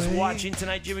lot of ladies watching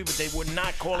tonight, Jimmy, but they were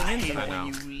not calling in tonight. I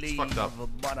know. It's fucked up.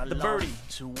 The birdie.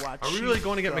 Are we really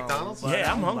going to get McDonald's?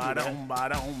 Yeah, I'm hungry,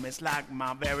 man. It's like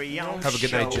my very own Have a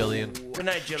good night, show. Jillian. Good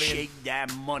night, Jillian. Shake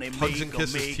that money, Hugs make and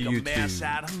kisses make to a you, mess too.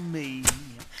 out of me.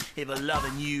 If a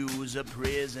loving you is a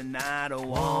prison, I don't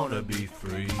wanna be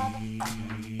free.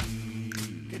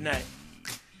 Good night.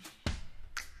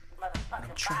 What I'm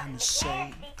trying to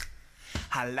say,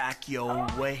 I like your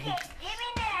way.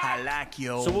 I like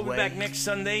your So we'll be way. back next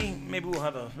Sunday. Maybe we'll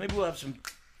have some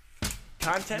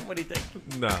content. What do you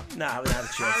think? No. Nah, we don't have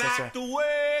a chance. That's right. the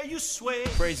way you sway.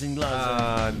 Praising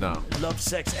love, No. love,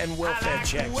 sex, and welfare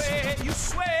checks. You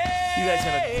sway. You guys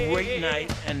have a great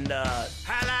night, and I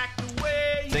like the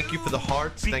way you Thank you for the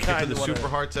hearts. Be Thank you for kind the to one super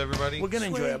another. hearts, everybody. we're gonna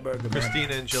enjoy our burger. man.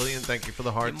 Christina and Jillian, thank you for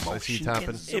the hearts. I see you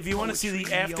tapping. If you want to see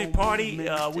the after party, it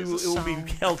will be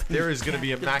held. There is going to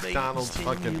be a McDonald's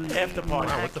fucking after party.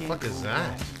 Wow, what the fuck is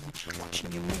that?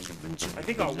 I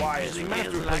think our wires. We might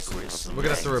have to replace. We're going to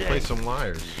have to replace some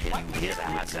wires.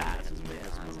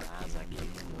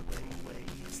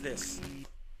 It's this.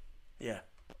 Yeah.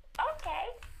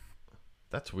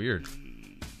 That's weird.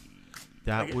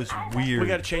 That was weird. We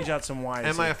got to change out some wires.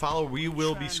 Am I here. a follower? We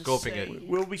will be scoping it.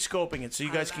 We'll be scoping it, so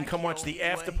you guys can come watch the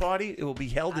after party. It will be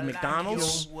held in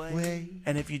McDonald's.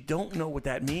 And if you don't know what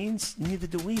that means, neither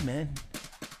do we, man.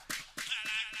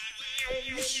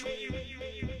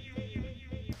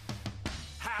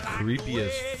 Creepy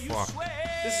as fuck.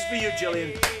 This is for you,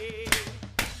 Jillian.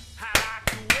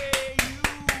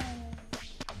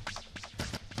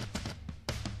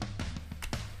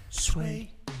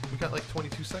 sway. We got like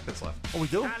 22 seconds left. Oh, we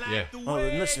do? Yeah. Oh,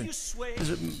 then listen. There's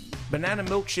a banana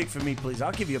milkshake for me, please.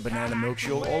 I'll give you a banana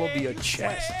milkshake all over your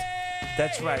chest.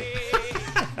 That's right.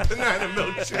 Banana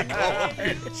milkshake all over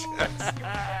your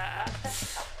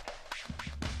chest.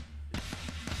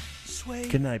 Sway.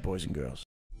 Good night, boys and girls.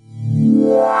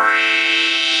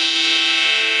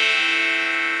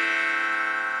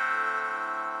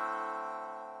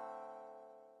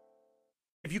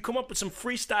 If you come up with some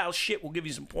freestyle shit, we'll give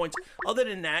you some points. Other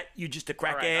than that, you're just a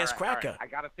crack-ass cracker. All right. I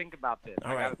got to think about this.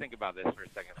 All I right. got to think about this for a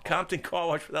second. Hold Compton car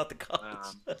wash without the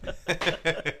cars.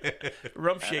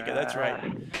 Rum shaker, that's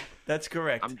right. That's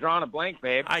correct. I'm drawing a blank,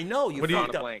 babe. I know. You're drawing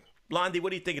fucked a up. blank. Blondie,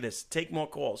 what do you think of this? Take more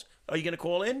calls. Are you going to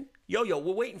call in? Yo,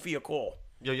 we're waiting for your call.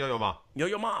 Yo, ma.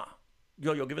 Yo, ma.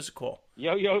 Yo, give us a call.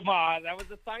 Yo, ma. That was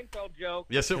a Seinfeld joke.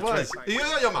 Yes, it That's was.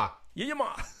 right. Yo, ma. Yo,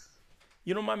 ma.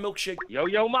 You know my milkshake?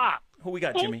 Yo, ma. Who we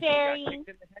got, Jimmy? Got kicked in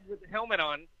the head with the helmet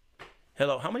on.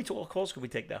 Hello. How many calls could we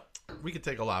take now? We could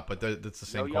take a lot, but that's the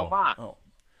same Yo, call. ma. Oh.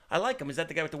 I like him. Is that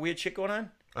the guy with the weird shit going on?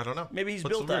 I don't know. Maybe he's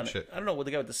What's built the weird on it. shit? I don't know. With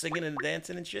the guy with the singing and the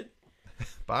dancing and shit?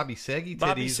 Bobby Saggy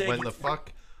Bobby titties. When Saggy. the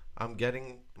fuck I'm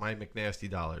getting my McNasty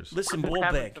dollars. Listen, having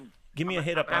Bullbag, some- give me a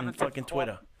hit up I'm on having some fucking call-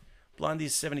 Twitter.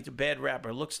 Blondie's 72, bad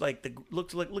rapper. Look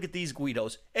at these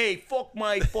Guidos. Hey, fuck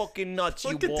my fucking nuts,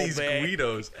 Look you at these Bullbag.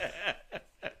 Guidos.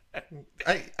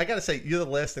 I gotta say, you're the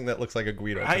last thing that looks like a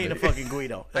Guido. I ain't a fucking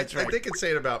Guido. That's right. I think it's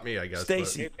saying about me, I guess.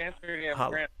 Stacy.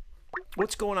 Holla.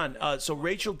 What's going on? So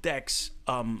Rachel Dex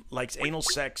likes anal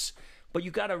sex, but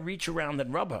you got to reach around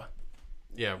and rub her.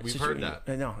 Yeah, we've heard that.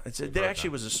 I know. There actually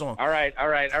was a song. All right,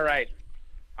 guys.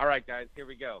 Here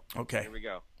we go. Okay. Here we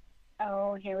go.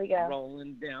 Oh, here we go.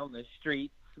 Rolling down the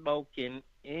street, smoking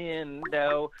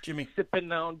Indo, Jimmy,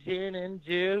 sipping on gin and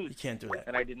juice. You can't do that.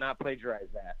 And I did not plagiarize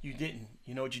that. You didn't.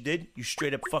 You know what you did? You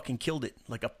straight up fucking killed it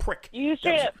like a prick. You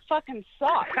straight up fucking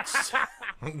suck.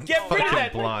 Get rid of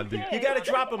that. Blondie. You got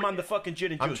to drop him on the fucking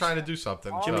gin and juice. I'm trying to do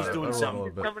something. Jimmy's doing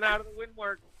something. Coming out of the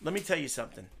woodwork. Let me tell you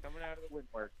something. Coming out of the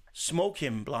woodwork. Smoke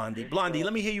him, Blondie. Blondie,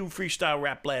 let me hear you freestyle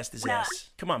rap blast his ass.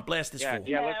 Come on, blast this fool.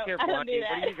 Yeah, let's hear Blondie.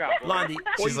 What do you got, Blondie?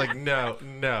 She's like, no.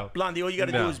 Blondie, all you got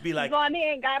to do is be like... Blondie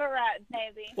ain't got a rap,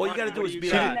 baby. All you got to do is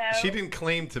be like... She didn't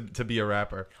claim to be a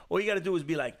rapper. All you got to do is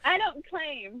be like... I don't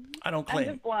claim. I'm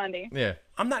just Blondie. Yeah.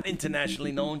 I'm not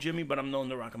internationally known, Jimmy, but I'm known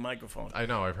to rock a microphone. I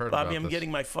know, I've heard Bobby, about I'm this.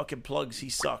 getting my fucking plugs. He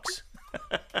sucks.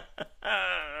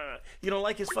 You don't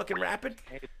like his fucking rapping?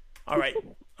 All right.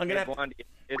 I'm going to have... Blondie,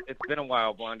 it's been a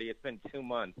while, Blondie. It's been 2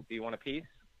 months. Do you want a piece?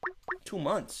 2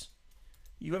 months?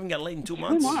 You haven't got laid in 2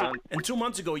 months? 2 months. And 2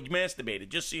 months ago, you masturbated,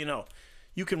 just so you know.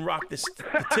 You can rock the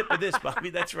tip of this, Bobby.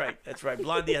 That's right. That's right.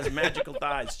 Blondie has magical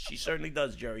thighs. She certainly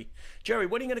does, Jerry. Jerry,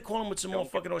 what are you going to call him with some more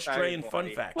fucking Australian fun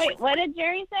facts? Wait, what did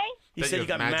Jerry say? He said you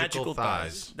got magical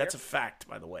thighs. That's a fact,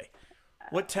 by the way.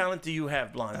 What talent do you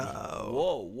have, Blondie?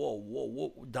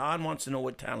 Whoa. Don wants to know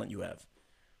what talent you have.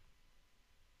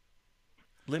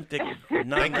 Limp dick,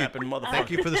 non-rapping motherfucker.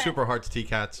 Thank you for the Super Hearts,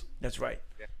 T-Cats. That's right.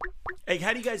 Hey,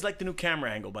 how do you guys like the new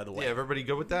camera angle, by the way? Yeah, everybody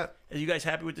good with that? Are you guys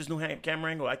happy with this new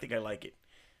camera angle? I think I like it.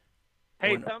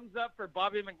 Hey, thumbs up for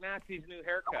Bobby McNasty's new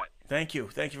haircut. Thank you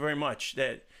very much.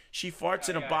 That she farts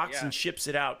in a box and ships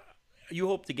it out. You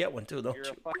hope to get one too, don't You're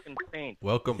you? a fucking saint.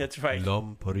 Welcome. That's right.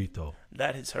 Lomporito.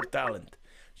 That is her talent.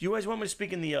 Do you guys want me to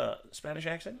speak in the Spanish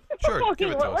accent? Sure, Okay,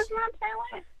 give it to us. what's my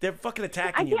talent? They're fucking I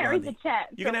attacking you, can't read Blondie. the chat.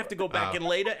 You're gonna have to go back in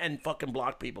later and fucking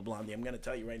block people, Blondie. I'm gonna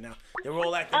tell you right now. They're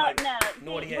all acting Oh, like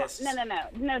no. naughty asses.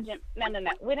 No, Jim. No.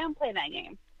 We don't play that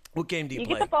game. What game do you You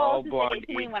play? get the balls Oh, to say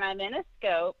to me when I'm in a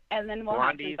scope, and then we'll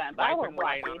have some fun. But I won't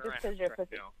block you just because you're a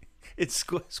pussy. It's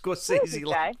Who's Scorsese this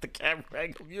like the camera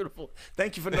angle. Beautiful.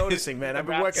 Thank you for noticing, man. I've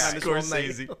been working on this all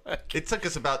Scorsese. night. It took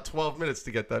us about 12 minutes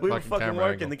to get that We were fucking fucking camera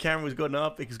working. angle. The camera was going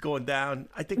up. It was going down.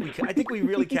 I think we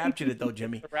really captured it though,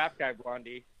 Jimmy. The rap guy,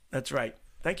 Blondie. That's right.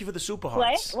 Thank you for the super What?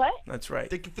 hearts. What? That's right.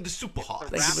 Thank you for the Super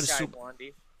Hearts. Thank you for the Rap guy, super.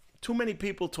 Blondie. Too many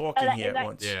people talking that- here is at that-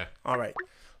 once. Yeah. All right.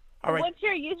 All right. What's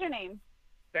your username?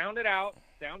 Sound it out.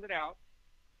 Sound it out.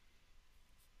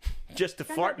 Just to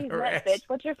Send fart out in these her nuts, ass. bitch.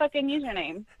 What's your fucking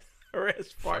username? Her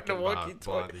ass fart in a Fucking walkie-talkie.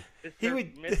 Blondie. He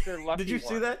would. Mr. Lucky Did you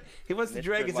see One. that? He wants to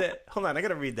drag his Lucky. ass. Hold on, I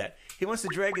gotta read that. He wants to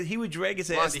drag. He would drag his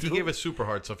ass. Blondie, he through- gave us Super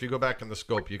Hearts, so if you go back in the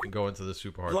scope, you can go into the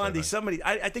Super Hearts. Blondie, I think. somebody.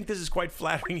 I think this is quite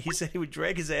flattering. He said he would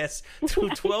drag his ass through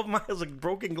 12 miles of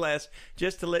broken glass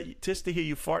just to hear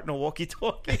you fart in a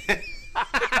walkie-talkie.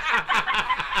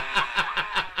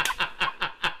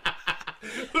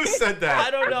 Who said that?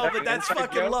 I don't know, but that's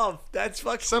fucking love. That's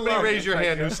fucking Somebody love. raise your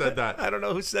hand who said that. I don't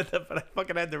know who said that, but I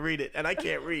fucking had to read it, and I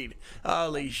can't read.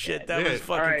 Holy shit, that Yeah. was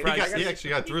fucking All right, priceless. He actually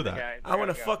got through that. Guys, I want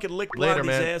to gotta go. fucking lick Later,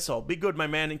 Blondie's man. asshole. Be good, my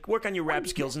man, and work on your rap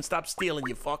skills and stop stealing,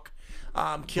 you fuck.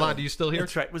 Kill Blondie, you still here?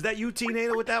 That's right. Was that you,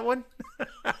 T-Nader, with that one?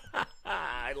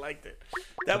 I liked it.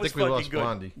 That was think we fucking lost good.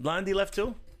 Blondie. Blondie left too?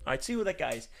 All right, see who that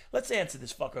guy is. Let's answer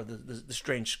this fucker, the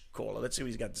strange caller. Let's see what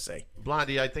he's got to say.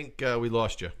 Blondie, I think we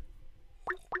lost you.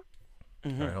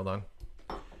 All right, hold on.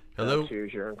 Hello?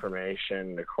 Choose your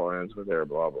information in accordance with their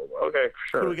blah, blah, blah. Okay,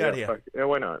 sure. Who do we got here? fuck- Yeah,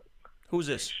 why not? Who's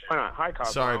this? Why not? Hi,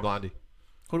 Cosmo. Sorry, Blondie.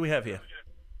 Who do we have here?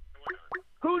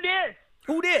 Who this?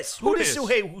 Who this? Who this?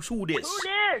 Hey, who this? Who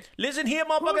this? Listen here,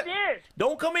 Who motherfucker. this?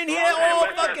 Don't come in here all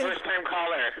fucking. First-time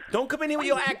caller. Don't come in here with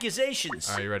your accusations.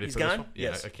 Are you ready He's for gone? this one? Yeah,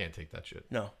 Yes. I can't take that shit.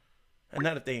 No. And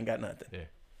not if they ain't got nothing. Yeah.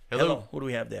 Hello. Who do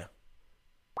we have there?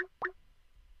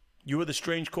 You were the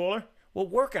strange caller? Well,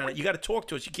 work on it. You got to talk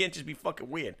to us. You can't just be fucking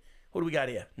weird. Who do we got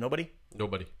here? Nobody?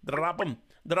 Nobody. Drop them.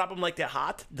 Drop them like they're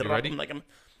hot. Drop ready? them like them.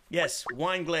 Yes.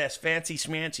 Wine glass. Fancy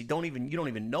smancy. You don't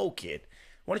even know, kid.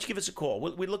 Why don't you give us a call?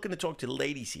 We're looking to talk to the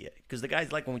ladies here. Because the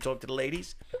guys like when we talk to the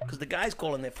ladies. Because the guys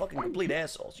calling, they're fucking complete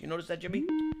assholes. You notice that, Jimmy?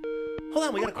 Hold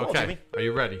on. We got a call, Okay. Jimmy. Are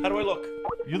you ready? How do I look?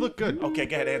 You look good. Okay,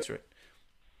 go ahead. Answer it.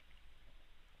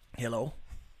 Hello?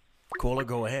 Caller,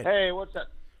 go ahead. Hey, what's up?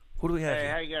 Who do we have Hey,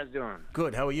 here? how you guys doing?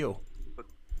 Good. How are you?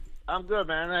 I'm good,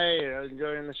 man. Hey,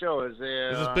 enjoying the show. Is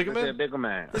this Bigger Man? Bigger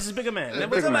Man. This is Bigger Man. Bigger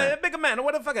What's up, Man. Bigger Man.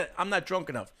 What the fuck? I'm not drunk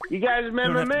enough. You guys You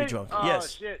remember don't have me? to be drunk. Oh,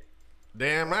 Yes. shit.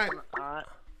 Damn right. All right.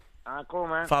 Cool,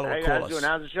 man. Follow How or you call guys us. doing?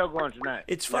 How's the show going tonight?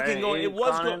 It's fucking going.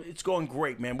 It's It's going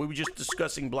great, man. We were just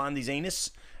discussing Blondie's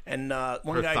anus, and Her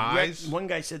one thighs?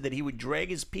 guy said that he would drag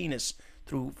his penis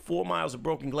through 4 miles of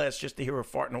broken glass just to hear her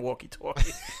fart in a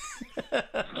walkie-talkie.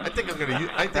 I think I'm gonna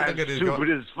go. Stupid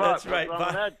as fuck. That's right. What's wrong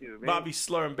with that dude, man? Bobby's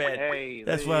slurring bad. Hey,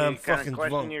 that's you why I'm kinda fucking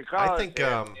question drunk. your cause I think.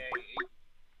 there.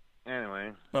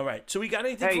 Anyway. All right. So we got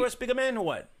anything Hey. for us, bigger man, or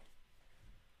what?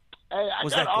 Hey, I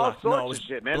Was got that all Glock? No, it sorts was of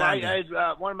shit, man. Blondie.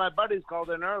 One of my buddies called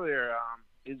in earlier.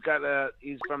 He's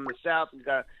from the south. He's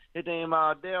got his name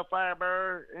Dale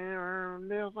Firebird.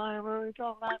 Dale Firebird. He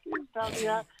talk like this. Talk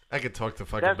like I could talk to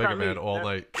fucking That's bigger not me. man all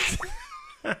night.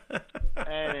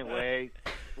 Anyway,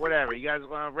 whatever. You guys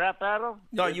want to rap battle?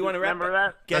 No, you want to rap? Remember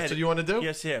that? Go That's ahead. what you want to do?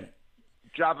 Yes, him.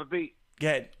 Drop a beat. Go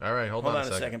ahead. All right, hold on a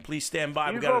second. Please stand by.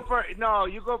 You We go gotta- first. No,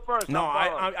 you go first. No, I'll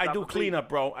follow. I Drop do a beat. cleanup,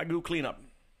 bro. I do cleanup.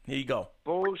 Here you go.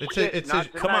 Bullshit. It's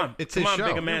not Come on. It's Come his on, show.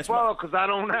 bigger man. You follow because I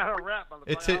don't know how to rap.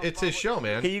 It's his show,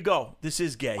 man. Here you go. This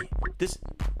is gay. This.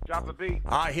 Drop a beat.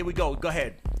 All right, here we go. Go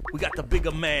ahead. We got the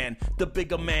bigger man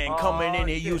coming in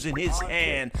here using his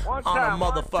hand One on time, a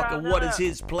motherfucker. one time, What now. is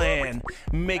his plan?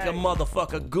 Make a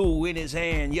motherfucker goo in his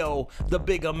hand, yo. The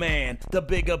bigger man, the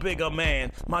bigger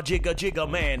man, my jigger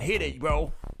man. Hit it,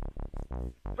 bro.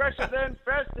 Fresher than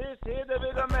fresh is here, the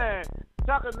bigger man.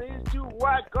 Talking to these two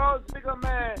white girls, bigger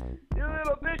man. You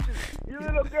little bitches, you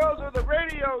little girls with the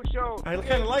radio show. I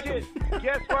kinda like it.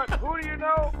 Guess what? Who do you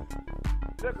know?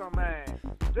 Bigger man.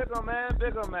 Bigger man,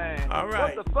 bigger man. All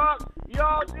right. What the fuck?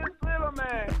 Y'all just little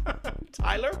man.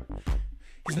 Tyler?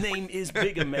 His name is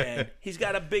Bigger Man. He's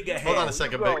got a bigger head. Hold on a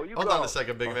second, go, big. you Hold go. on a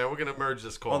second, big man. We're gonna merge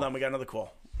this call. Hold on, we got another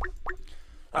call.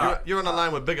 You're on the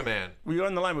line with bigger man. We're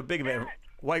on the line with Bigger Man.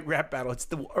 White rap battle. It's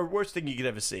the worst thing you could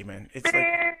ever see, man. It's like,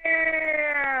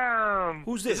 Damn.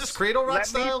 who's this? Is this Cradle Rock Let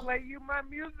style? me play you my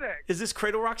music. Is this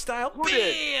Cradle Rock style? Who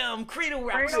this? Bam! Cradle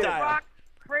Rock Cradle style. rock,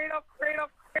 cradle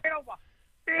rock.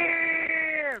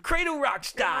 Damn. Cradle Rock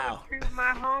style. To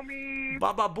my homies.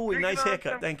 Baba Booey, Bring nice on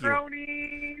haircut. some Thank you.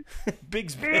 cronies.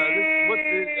 Big's What's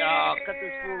this? Cut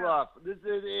this fool off. This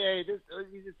is, hey,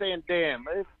 he's just saying damn.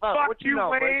 Hey, fuck what you know,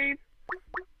 Wayne.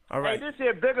 All right. Hey, this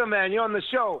here bigger man, you're on the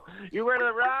show. You ready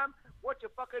to rhyme? What you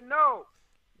fucking know?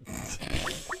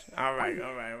 All right.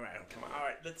 Come on. All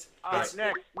right, let's. All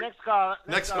right, next caller.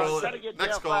 Next caller. Gotta get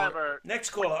Next Dale caller. Firebird. Next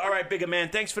caller. All right, Bigger Man.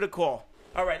 Thanks for the call.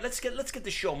 All right, let's get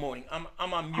the show moving. I'm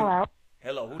on mute. Hello?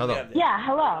 Hello. Who do Hello. we have there? Yeah,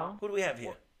 hello. Who do we have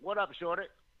here? What up, Shorty?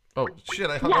 Oh shit!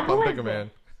 I hung Yeah, up who on is bigger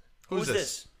man. Who's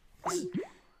this?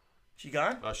 She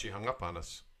gone? Oh, she hung up on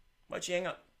us. Why'd she hang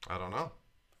up? I don't know.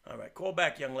 All right, call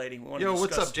back, young lady. We wanna Yo, what's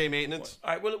discuss- up, J Maintenance?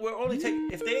 All right, we're only taking.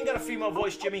 If they ain't got a female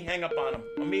voice, Jimmy, hang up on them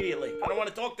immediately. I don't want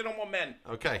to talk to no more men.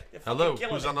 Okay. They're fucking Hello.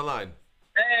 killing Who's it. on the line?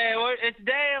 Hey, it's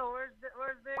Dale. Where's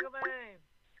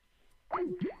Bigger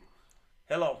Man?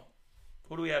 Hello.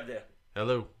 Who do we have there?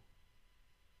 Hello.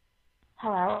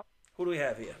 Hello? Who do we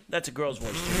have here? That's a girl's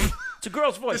voice, Jimmy. It's a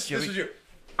girl's voice, Jimmy. This is your.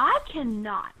 I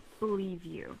cannot believe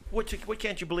you. What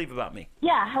can't you believe about me?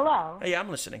 Yeah, hello? Hey, I'm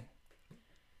listening.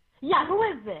 Yeah, who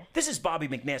is this? This is Bobby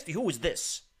McNasty. Who is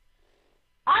this?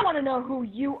 I want to know who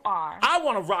you are. I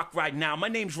want to rock right now. My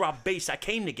name's Rob Bass. I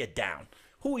came to get down.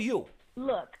 Who are you?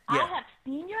 Look, Yeah. I have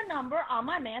seen your number on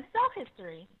my man's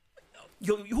self-history.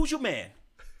 Who's your man?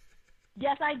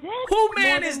 Yes, I did. Who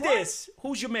man More is than once. this?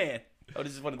 Who's your man? Oh,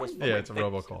 this is one of those. Yeah, it's a things.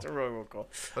 robocall. It's a robocall.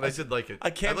 But I did like it. I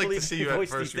can't I'd like believe to see the you at voice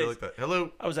first. these You're days. like that.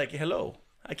 Hello. I was like, hello.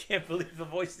 I can't believe the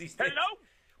voice these days. Hello?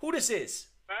 Who this is?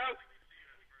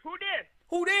 Who this?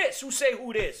 Who this? Who say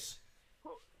who this?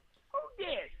 Who this?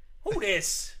 Who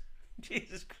this?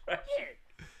 Jesus Christ.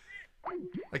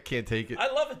 I can't take it.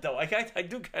 I love it though. I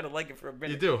do kind of like it for a minute.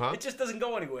 You do, huh? It just doesn't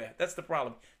go anywhere. That's the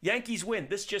problem. Yankees win.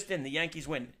 This just in. The Yankees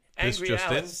win. This Angry just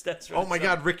in. Alice. That's right. Oh my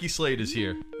God, Ricky Slade is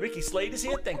here. Ricky Slade is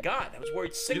here. Thank God. I was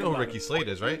worried sick You know who about Ricky him. Slade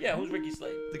is, right? Yeah. Who's Ricky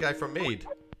Slade? The guy from Maid.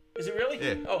 Is it really?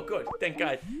 Yeah. Oh, good. Thank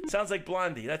God. Sounds like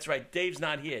Blondie. That's right. Dave's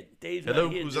not here. Dave's Hello,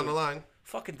 not here. who's on the line?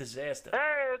 Fucking disaster.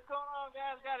 Hey, what's going on,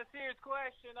 guys? Got a serious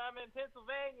question. I'm in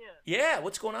Pennsylvania. Yeah.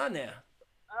 What's going on there?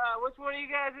 Which one of you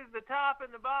guys is the top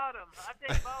and the bottom? I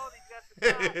think Baldy's got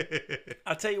the top.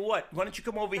 I'll tell you what. Why don't you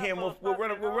come over here and we'll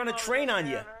run a train on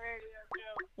you.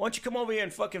 Why don't you come over here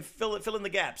and fucking fill in the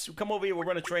gaps? We'll come over here. We'll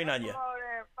run a train on you. Come over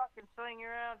there and fucking sling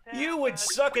around town. You would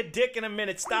suck a dick in a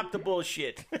minute. Stop the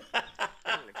bullshit.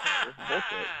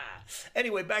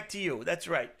 Anyway, back to you. That's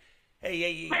right.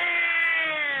 Hey.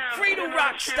 Cradle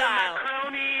Rock style.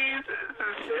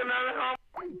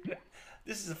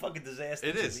 This is a fucking disaster.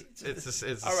 It is. Jimmy. It's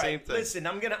the All right, same thing. listen.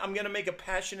 I'm gonna make a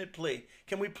passionate plea.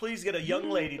 Can we please get a young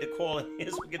lady to call in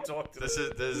here so we can talk to them? This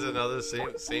is another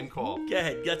same call. Go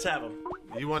ahead. Let's have them.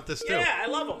 You want this too? Yeah, I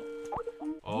love them.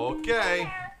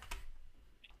 Okay.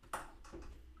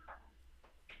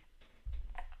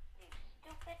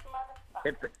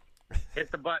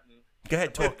 Hit the button. Go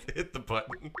ahead, talk. Hit the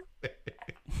button.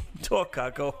 Talk,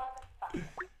 Kako.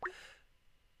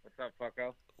 What's up,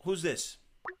 fucko? Who's this?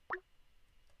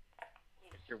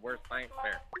 It's your worst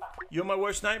nightmare. You're my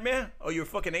worst nightmare? Oh, you're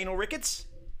fucking anal rickets?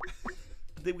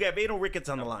 We have anal rickets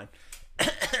on the line.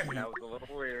 That was a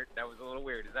little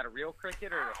weird. Is that a real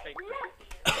cricket or a fake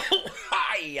cricket?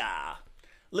 Hiya!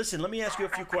 Listen, let me ask you a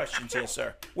few questions here,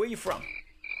 sir. Where you from?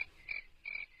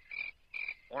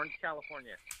 Orange,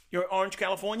 California. You're Orange,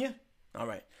 California? All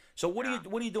right. So what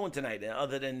are you doing tonight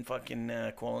other than fucking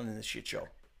calling in this shit show?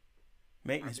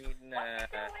 Maintenance.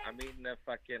 I'm eating a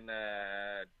fucking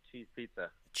cheese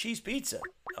pizza. Cheese pizza?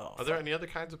 Oh. Are there any other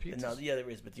kinds of pizzas? No, yeah, there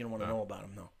is, but you don't want to know about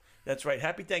them, no. That's right.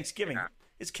 Happy Thanksgiving. Yeah.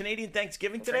 Is Canadian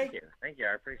Thanksgiving today? Thank you.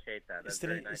 I appreciate that. That's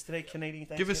very nice. Is today Canadian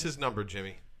Thanksgiving? Give us his number,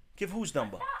 Jimmy. Give whose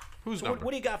number? Whose number?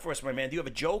 What do you got for us, my man? Do you have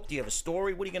a joke? Do you have a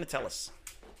story? What are you going to tell us?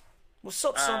 What's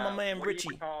up, son, my man, Richie?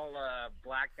 What do you call a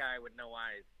black guy with no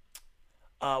eyes?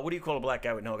 What do you call a black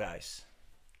guy with no eyes?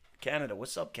 Canada.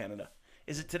 What's up, Canada?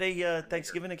 Is it today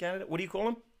Thanksgiving in Canada? What do you call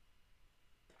him?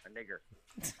 A nigger.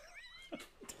 What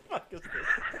the fuck is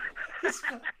this?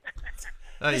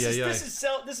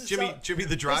 This is Jimmy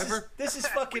the driver. This is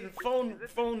fucking phone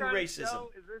racism.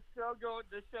 Is this show going?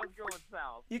 This show's going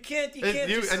south. You can't.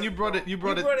 You brought it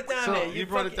down. So you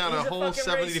brought it down a whole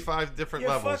 75 different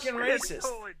levels. You're fucking racist,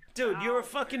 dude. You're a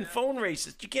fucking phone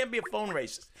racist. You can't be a phone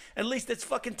racist. At least that's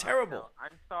fucking terrible.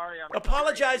 I'm sorry.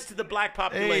 Apologize to the black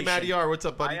population. Hey, Matty R, what's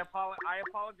up, buddy? I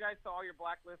apologize to all your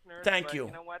black listeners. Thank you.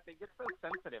 You know what? They get so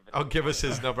sensitive. I'll give us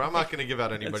his number. I'm not going to give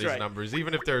out anybody's numbers,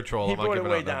 even if they're a troll. He I'm not brought it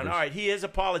giving way out down. numbers. All right, he has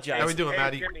apologized. How we doing,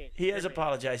 Matty? Jimmy, He has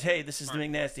apologized. Hey, this is the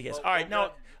McNasty guest. All right,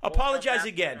 now apologize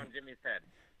again. On Jimmy's head.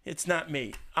 It's not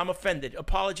me. I'm offended.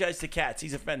 Apologize to Katz.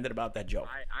 He's offended about that joke.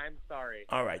 I'm sorry.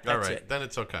 All right, that's it. Then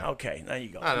it's okay. Okay, there you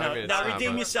go. I mean, now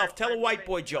redeem yourself. Tell a white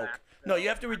boy joke. No, you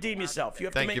have to redeem yourself. You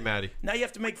have Thank to you, Matty. Now you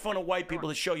have to make fun of white people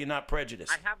to show you're not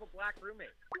prejudiced. I have a black roommate.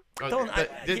 That's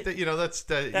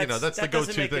the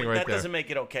go-to thing right there. That doesn't make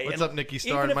it okay. What's up, Nikki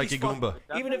Star and Mikey Goomba?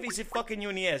 Even if he's fucking you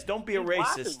in the ass, don't be a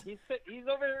racist. He's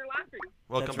over here laughing.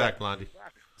 Welcome back, Blondie.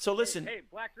 So listen. Hey,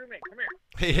 black roommate, come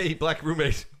here. Hey, black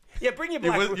roommate. Yeah, bring your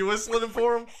black roommate. You whistling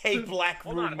for him? Hey, black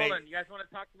roommate. Hold on. You guys want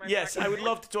to talk to my Yes, black I would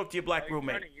love to talk to your black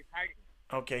roommate. He's hiding.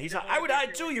 Okay, I would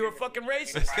hide too. You're a fucking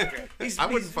racist. I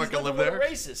wouldn't fucking live there.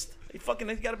 Racist. He's got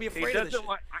to be afraid of this shit.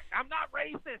 I'm not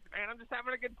racist, man. I'm just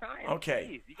having a good time.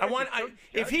 Okay.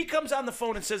 If he comes on the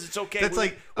phone and says it's okay. That's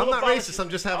I'm not racist. I'm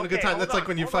just having a good time. That's like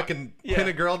when you fucking pin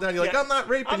a girl down. You're like, I'm not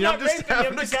raping you. I'm just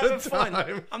having a good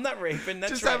time. I'm not raping.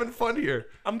 That's just having fun here.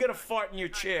 I'm gonna fart in your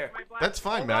chair. That's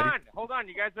fine, Matty. Hold on.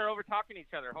 You guys are over talking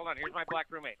each other. Hold on. Here's my black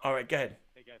roommate. All right, go ahead.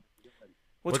 Hey, guys.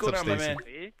 What's going up, on, my man?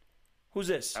 See? Who's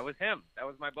this? That was him. That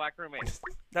was my black roommate.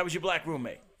 That was your black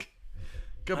roommate.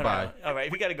 Goodbye. All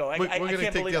right, we gotta go. I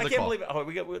can't believe it. Oh,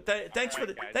 thanks for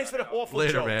the awful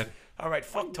Later, joke. man. All right,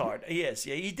 fucktard. Yes,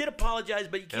 yeah, he did apologize,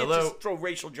 but you can't just throw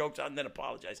racial jokes out and then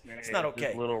apologize. It's not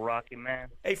okay. Little Rocky Man.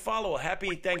 Hey, follower,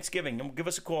 happy Thanksgiving. Give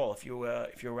us a call if you're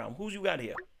around. Who's you got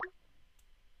here?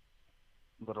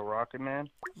 Little Rocket Man.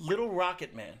 Little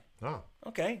Rocket Man. Oh.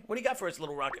 Okay. What do you got for us,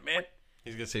 Little Rocket Man?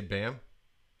 He's gonna say Bam.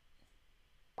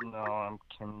 No, I'm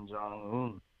Kim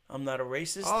Jong-un. I'm not a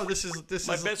racist. Oh, this is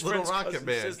my best Little friend's Rocket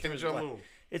Man. sister Kim is Jong black. Un.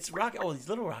 It's Rocket. Oh, he's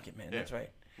Little Rocket Man. That's right.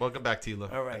 Welcome back,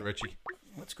 Tila. All right. And Richie.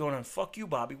 What's going on? Fuck you,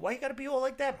 Bobby. Why you gotta be all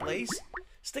like that, Blaze?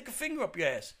 Stick a finger up your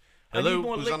ass. Hello, I need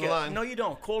more who's liquor. on the line? No, you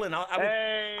don't. Call in.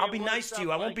 I'll be nice to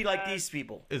you. I won't be like these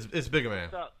people. It's Bigger Man.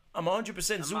 I'm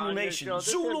 100% Zulu Nation.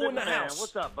 Zulu in the house.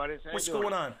 What's up, buddy? What's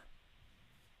going on?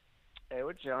 Hey,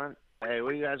 what's John? Hey,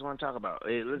 what do you guys want to talk about?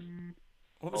 Hey, listen.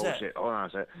 What was that? Shit. Hold on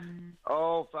a sec.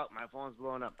 Oh, fuck, my phone's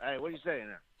blowing up. Hey, what are you saying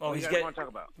now? Oh, what do you guys want to talk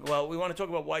about? Well, we want to talk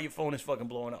about why your phone is fucking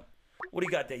blowing up. What do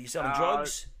you got there? You selling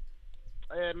drugs?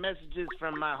 Messages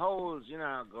from my hoes, you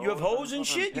know. You have hoes and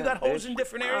shit? You got hoes in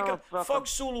different areas? Fuck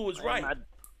Sulu is right.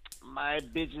 My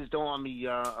bitches don't want me,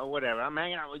 or whatever. I'm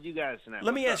hanging out with you guys tonight.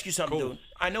 Let me ask you something, dude.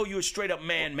 I know you're a straight up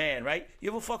man, right? You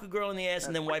ever fuck a girl in the ass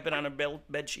and then wipe it on her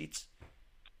bed sheets?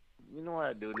 You know what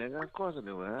I do, nigga. Of course I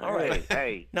do, man. All right.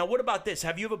 Hey. Now, what about this?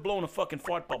 Have you ever blown a fucking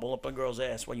fart bubble up a girl's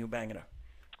ass when you were banging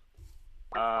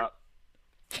her?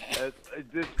 This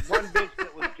one bitch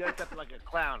that was dressed up like a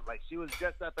clown. Like, she was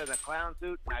dressed up in a clown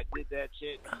suit, and I did that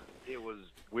shit. It was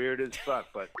weird as fuck,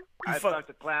 but I fucked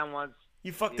a clown once.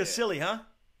 You fucked a silly, huh?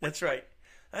 That's right.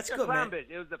 That's good, clown man.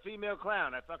 Bitch. It was a female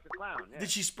clown. I fucked a clown. Yeah. Did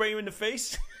she spray you in the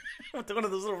face with one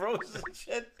of those little roses and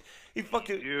shit? He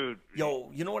fucking dude. Yo,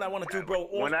 you know what I want to do, bro?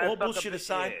 All bullshit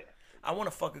aside, I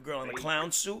want to fuck a girl in a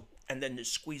clown suit and then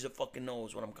just squeeze her fucking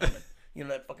nose when I'm coming. You know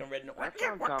that fucking red nose? That's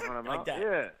what I'm talking about. Like that.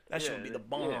 Yeah. That should be the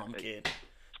bomb, kid.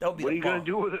 That would be What the are you going bomb.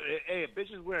 to do with it? Hey, a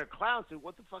bitch is wearing a clown suit.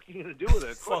 What the fuck are you going to do with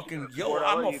it? Fucking, yo,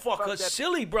 I'm a fucker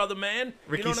silly, brother, man.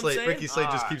 Ricky you know what Slade, I'm saying? Ricky Slade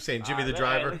just keeps saying Jimmy the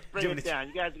Driver. Let's bring it down.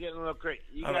 You guys are getting a little crazy.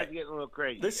 You All guys right. are getting a little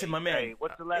crazy. Listen, my man. Hey,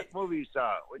 what's the last movie you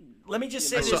saw? Let me just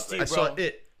say I this saw- to you, I bro. saw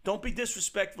It. Don't be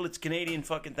disrespectful. It's Canadian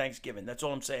fucking Thanksgiving. That's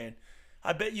all I'm saying.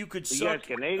 I bet you could You suck guys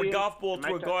Canadian? a golf ball Am I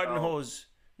through a garden oh. hose.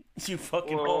 You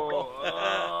fucking Whoa, homo.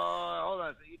 hold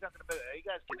on. So you talking about? Are you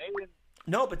guys Canadian?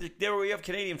 No, but there we have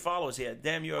Canadian followers here.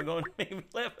 Damn, you are going to make me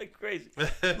laugh like crazy.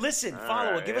 Listen, All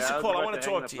follower, right, give us yeah, a call. I was want about to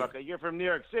hang talk the to you. fuck up. You're from New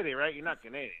York City, right? You're not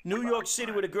Canadian. New York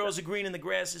City, where the girls are green and the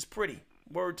grass is pretty.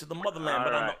 Word to the motherland.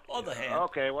 But on the other hand,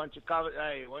 Okay, why don't you call it?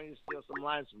 Hey, why don't you steal some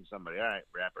lines from somebody? All right,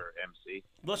 rapper, MC.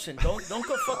 listen, don't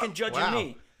go fucking judging Wow.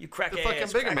 me. You crack The ass. fucking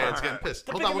bigger crack man's ass. getting pissed.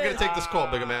 The Hold on, bigger we're going to man- take this call,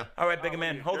 bigger man. All right, bigger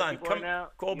man. Hold on. Jerky boy Come, now?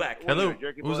 call back. What are you, Hello,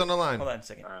 Jerky who's boy? on the line? Hold on a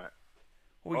second. All right.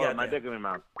 Who we Hold got on, my there? dick in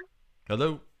my mouth.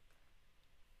 Hello?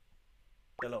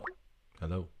 Hello.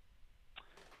 Hello?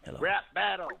 Hello. Rap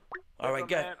battle. All right,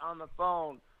 Bigger go. man on the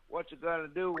phone. What you gonna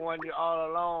do when you're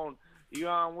all alone? You're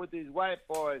on with these white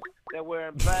boys. They're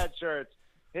wearing plaid shirts.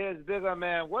 Here's Bigger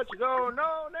Man. What you gonna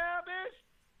know now,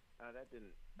 bitch? That didn't.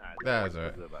 That's all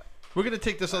right. We're going to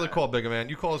take this other call, bigger man.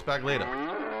 You call us back later. All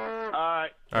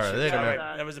right. All right, later, All man.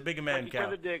 right, that was a bigger man, Thank you for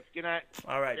Cal. the dick. Good night.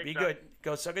 All right, Dick be suck. good.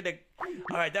 Go suck a dick.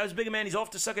 All right, that was bigger man. He's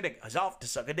off to suck a dick. He's off to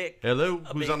suck a dick. Hello,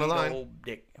 A who's on the big line? old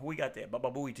dick. Who we got there? Baba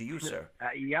Booey to you, sir.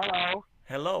 Yellow.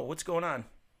 Hello, what's going on?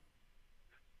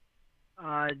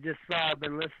 Just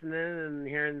been listening and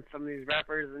hearing some of these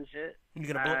rappers and shit. You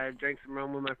gonna blow- I drank some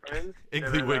rum with my friends.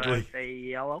 Iggly and, Wiggly. Say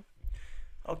yellow.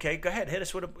 Okay, go ahead. Hit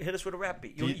us with a rap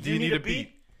beat. Do you need a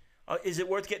beat? Is it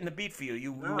worth getting the beat for you?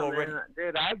 You No, already. man,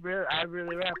 dude, I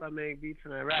really rap. I make beats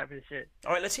and I rap and shit.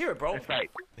 All right, let's hear it, bro. That's right.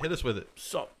 Hit us with it.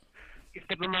 So. You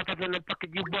step in my face and I'm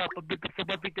fucking you up. A big so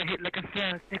I beat the hit like a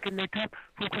flood. Taking their top.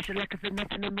 Full pressure like it's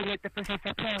nothing to me like the first I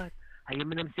applaud. I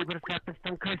am an MC with a slap and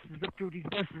stun curses up through these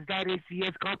verses. That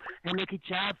ACS come and make it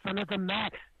job, son of the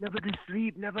mat. Never to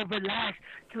sleep, never relax.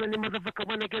 Kill any motherfucker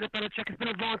when I get up on the track. It's been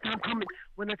a long time coming.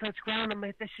 When I touch ground, I'ma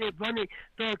hit that shit running.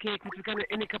 Throw a kick, which is gonna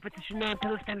any competition now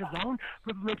until I stand alone.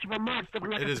 Rip my mouth, stuff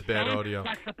like It a is bad stone. audio.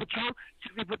 Backs up Patron.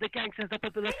 Shoot me with the gangsters up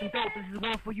at the lesson dope. This is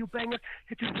one for you bangers.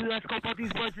 Hit you with that scope. All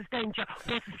these words is danger.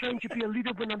 Force a stranger, be a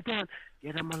leader when I'm done.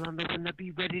 Get them along the when I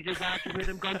be ready to ride. You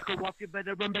them guns go off, you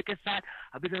better run back inside.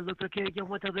 I'll be the look kid, yo,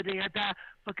 until the day I die.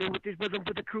 Fucking with this rhythm,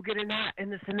 with the crew getting hot. In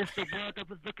the sinister world, I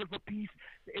was looking for peace.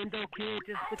 The Indo kid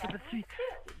just looking for sweet.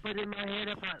 But in my head,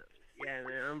 yeah,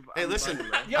 man. Hey, listen. buzzing,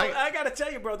 man. Yo, I gotta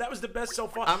tell you, bro, that was the best so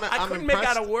far. I'm I couldn't make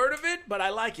impressed. out a word of it, but I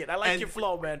like it. I like And- your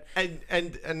flow, man.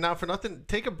 And not for nothing,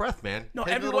 take a breath, man. No,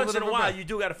 Take every little once bit in a of while, breath. you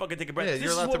do gotta fucking take a breath. Yeah, This you're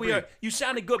is allowed what to we breathe. heard. You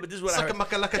sounded good, but this is what I heard.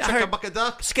 Suck-a-mucka-lucka, Yeah, I heard-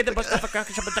 chucka-bucka-duck.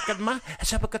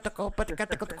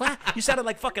 You sounded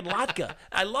like fucking Latka.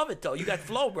 I love it, though. You got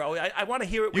flow, bro. I want to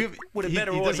hear it with a He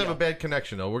better does audio. have a bad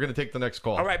connection, though. We're going to take the next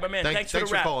call. All right, my man. Thanks for the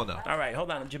rap. calling, though. All right,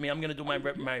 hold on, Jimmy. I'm going to do my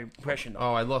impression, though.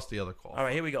 Oh, I lost the other call. All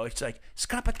right, here we go. It's like...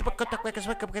 Hold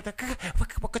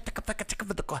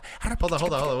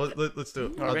on. Let's do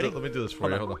it. All right, ready? Let me do this for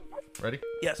you. Hold on. Ready?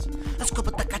 Yes.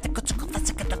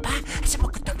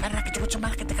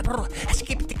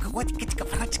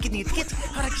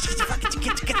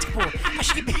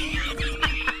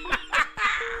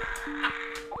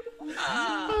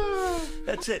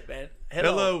 That's it, man.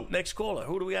 Hello. Next caller.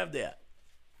 Who do we have there?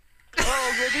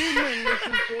 Oh, good evening. This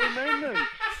is Jay Maintenance.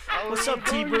 How What's are up,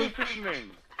 you doing T-Bro? this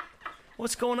evening?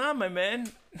 What's going on, my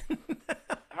man?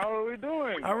 How are we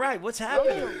doing? All right, what's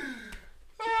happening?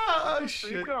 Oh,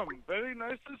 shit. Very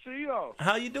nice to see y'all.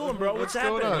 How you doing, bro? What's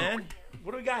going happening, on? man?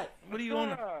 What do we got? What are you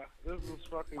on? This is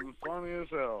fucking funny as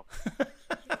hell.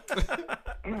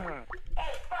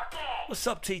 What's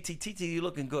up, TT? TT, you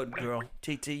looking good, girl.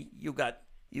 TT, you got.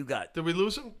 Did we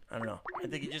lose him? I don't know. I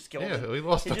think he just killed Yeah, him. we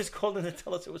lost He him. just called in to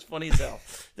tell us it was funny as hell.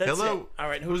 That's Hello. it. All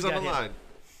right, Who's we on got the here? line?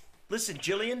 Listen,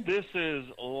 Jillian. This is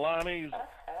Lonnie's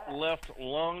left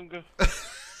lung.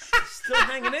 Still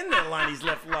hanging in there, Lonnie's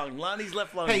left lung. Lonnie's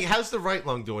left lung. Hey, how's the right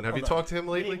lung doing? Have you Hold on. talked to him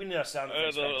lately? We need our sound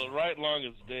effects. The right lung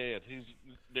is dead. He's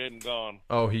dead and gone.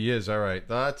 Oh, he is. All right.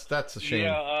 That's a shame.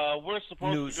 Yeah, we're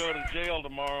supposed News. to go to jail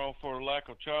tomorrow for lack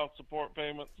of child support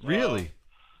payments. Really?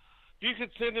 You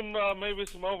could send him maybe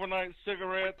some overnight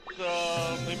cigarettes,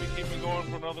 maybe keep me going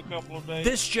for another couple of days.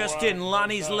 This just before I- in,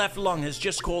 Lonnie's left lung has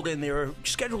just called in. They're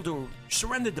scheduled to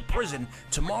surrender to prison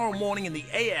tomorrow morning in the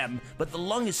AM, but the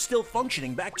lung is still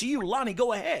functioning. Back to you, Lonnie.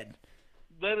 Go ahead.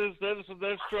 That's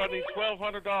true. I need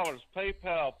 $1,200.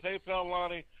 PayPal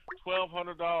Lonnie,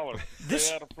 $1,200. This-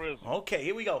 Stay out of prison. Okay,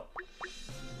 here we go.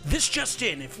 This just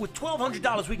in, if with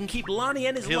 $1,200 we can keep Lonnie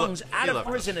and his lungs out of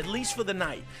prison at least for the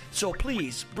night. So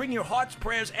please, bring your hearts,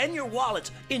 prayers, and your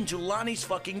wallets into Lonnie's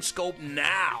fucking scope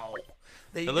now.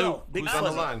 There you go. Big Who's on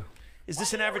the line? Is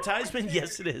this an advertisement?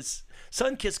 Yes, it is.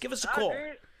 Sunkiss, give us a call.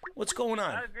 What's going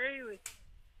on? I agree with you.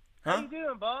 Huh? How you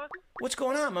doing, boss? What's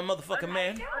going on, my motherfucking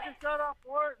man? I just got off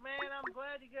work, man. I'm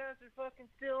glad you guys are fucking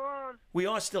still on. We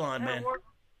are still on, man.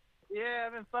 Yeah,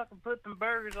 I've been fucking flipping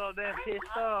burgers all day. I'm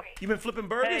pissed off. You've been flipping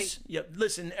burgers? Hey. Yeah.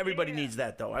 Listen, everybody needs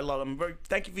that, though. I love them.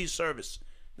 Thank you for your service.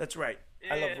 That's right.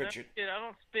 Yeah, I love Richard. I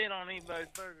don't spit on anybody's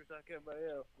burgers like everybody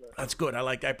else. But. That's good.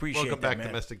 I appreciate Welcome that, back, man.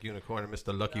 Domestic Unicorn and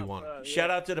Mr. Lucky One.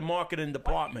 Shout out to the marketing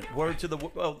department. Word to the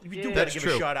well, you do gotta give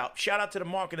a shout out. Shout out to the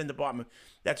marketing department.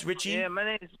 That's Richie. Yeah, my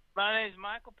name's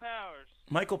Michael Powers.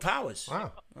 Michael Powers.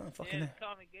 Wow. Oh, fucking. Yeah,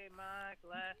 call me Gay Mike,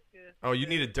 Alaska. Oh, you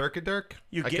need a Dirk?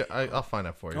 I'll find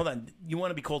that for you. Hold on. You want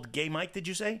to be called Gay Mike? Did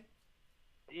you say?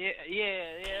 Yeah.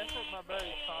 That's what my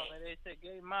buddies call me. They said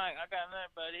Gay Mike. I got another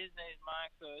buddy. His name's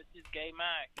Mike, so it's just Gay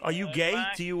Mike. Are you gay?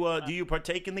 Mike? Do you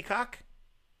partake in the cock?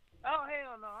 Oh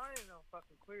hell no! I ain't no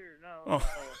fucking queer. No. Oh,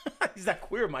 he's not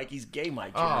queer, Mike. He's Gay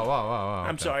Mike. Oh, wow.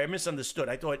 I'm sorry. I misunderstood.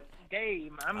 I thought.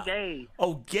 Gay. I'm gay.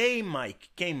 Oh, Gay Mike.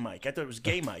 Gay Mike. I thought it was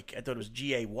Gay Mike. I thought it was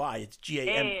G-A-Y. It's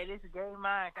G-A-M. Yeah, this is Gay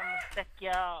Mike. I'm gonna suck you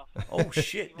off. Oh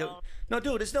shit! No,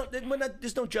 dude.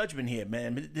 There's no judgment here,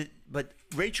 man. But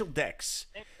Rachel Dex.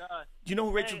 Thank God. Do you know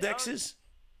who Rachel Dex is?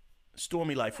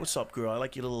 Stormy Life. What's up, girl? I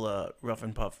like your little rough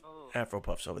and puff afro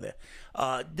puffs over there.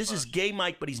 This is Gay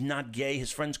Mike, but he's not gay.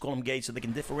 His friends call him gay so they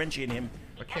can differentiate him.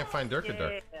 I can't find Dirk.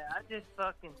 Yeah, I just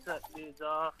fucking suck dudes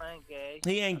off. I ain't gay.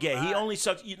 He ain't gay. He only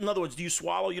sucks. In other words, do you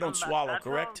swallow? You don't swallow,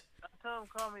 correct? I told them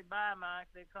call me Bi Mike.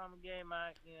 They call me Gay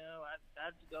Mike. You know, I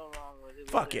just go along with it.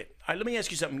 Fuck it. All right, let me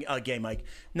ask you something, Gay Mike.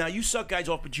 Now, you suck guys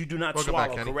off, but you do not Welcome swallow,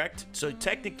 back, Kenny. correct? So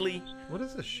technically... What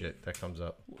is this shit that comes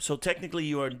up? So technically,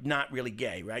 you are not really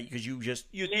gay, right? Because you just...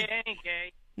 Yeah, I ain't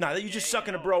gay. No, you're just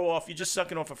sucking a bro off. You're just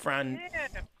sucking off a friend. Yeah.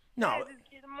 No.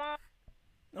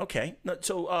 Okay. No,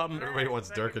 so... Everybody wants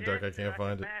Dirk. I can't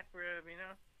find it.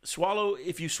 Swallow,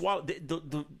 if you swallow...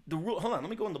 The rule... Hold on, let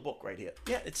me go in the book right here.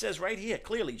 Yeah, it says right here,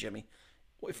 clearly, Jimmy.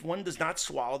 If one does not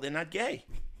swallow, they're not gay.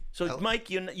 So, Mike,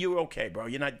 you're okay, bro.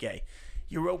 You're not gay.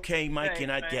 You're okay, Mike. You're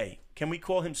not gay. Can we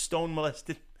call him stone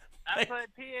molested? I play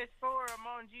PS4. I'm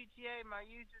on GTA. My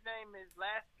username is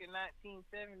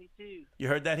Alaska1972. You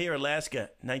heard that here, Alaska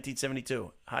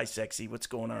 1972. Hi, sexy. What's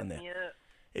going on there? Yeah.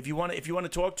 If you want to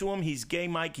talk to him, he's Gay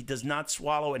Mike. He does not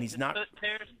swallow, and he's not. Put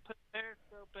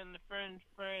Periscope in the friend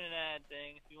and ad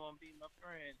thing if you want to be my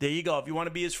friend. There you go. If you want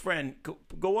to be his friend,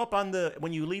 go up on the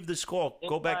when you leave this call.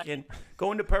 Go back in,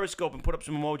 go into Periscope and put up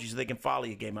some emojis so they can follow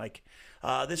you, Gay Mike.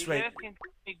 This way. You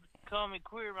can call me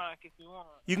Queer Mike if you want.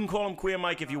 You can call him Queer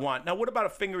Mike if you want. Now, what about a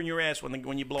finger in your ass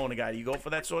when you're blowing a guy? Do you go for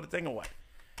that sort of thing or what?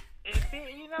 If you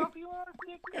want to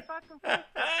stick your fucking fist up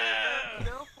there,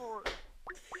 go for it.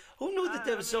 Who knew that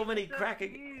there were so many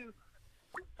cracking?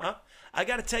 Huh? I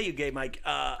gotta tell you, Gay Mike.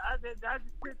 I just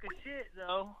took a shit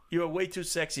though. You are way too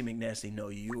sexy, McNasty. No,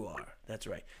 you are. That's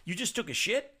right. You just took a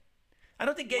shit? I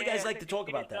don't think gay guys like to talk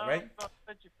about that, right?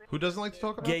 Who doesn't like to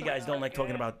talk about gay that? guys don't like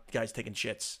talking about guys taking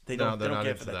shits. They No, don't. they're They don't not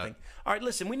care into for that that. thing. All right,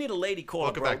 listen. We need a lady caller,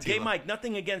 Welcome bro. back, Gay Tila. Mike.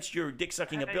 Nothing against your dick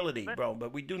sucking ability, bro,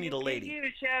 but we do need a lady. Can you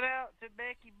give a shout out to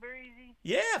Becky Breezy?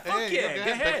 Yeah, fuck yeah.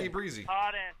 Go ahead. Becky Breezy.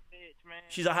 Hot ass bitch, man.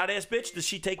 She's a hot ass bitch. Does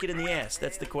she take it in the ass?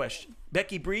 That's the question.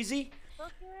 Becky Breezy.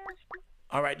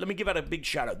 All right, let me give out a big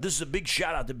shout out. This is a big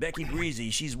shout out to Becky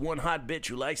Breezy. She's one hot bitch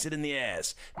who likes it in the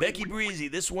ass. Becky Breezy,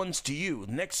 this one's to you.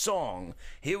 Next song.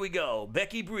 Here we go.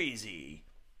 Becky Breezy.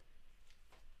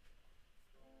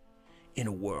 In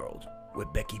a world where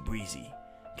Becky Breezy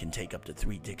can take up to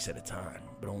 3 dicks at a time,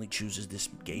 but only chooses this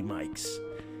Gay Mike's,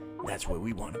 that's where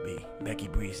we want to be. Becky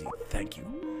Breezy, thank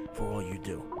you for all you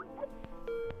do.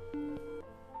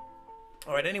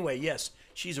 All right, anyway, yes,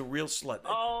 she's a real slut.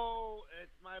 Oh,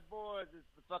 it's my boys. It's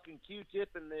the fucking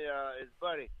Q-Tip and his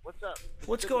buddy. What's up?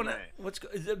 What's going on?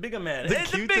 The bigger man. The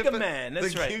It's the Q-Tip bigger and- man.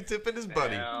 That's the right. Q-Tip and his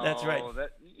buddy. That's right.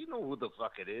 You know who the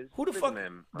fuck it is. Who the Big fuck?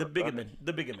 Man, The bigger man.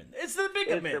 The bigger man. It's the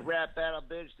bigger It's man. the rap battle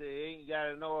bitch that you ain't got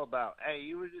to know about. Hey,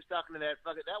 you were just talking to that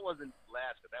fucking... That wasn't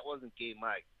Alaska. That wasn't Gay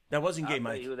Mike. That wasn't Gay I'll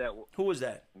tell Mike. you who that Who was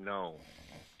that? No.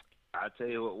 I'll tell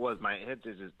you who it was. My hint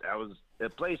is I was a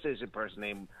PlayStation person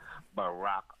named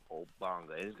Barack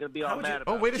Obama. He's going to be all mad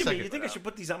about wait a it. second. You think I should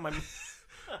put these on my...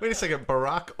 Wait a second.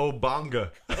 Barack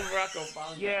Obama. Barack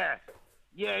Obama. Yeah.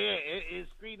 His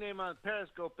screen name on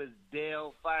Periscope is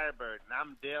Dale Firebird, and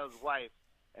I'm Dale's wife.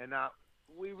 And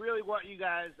we really want you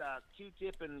guys,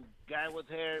 Q-Tip and guy with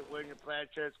hair wearing your plaid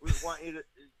shirts, we want you to...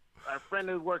 Our friend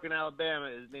who's working in Alabama,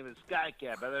 his name is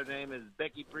Skycap. Other name is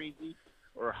Becky Breezy.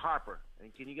 or Harper.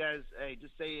 And can you guys, hey,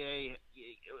 just say, hey,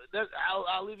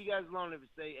 I'll leave you guys alone if you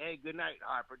say, hey, good night,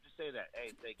 Harper. Just say that. Hey,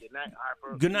 say good night,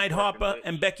 Harper. Good night, Harper,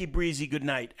 and Becky Breezy, good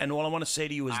night. And all I want to say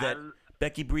to you is that,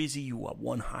 Becky Breezy, you are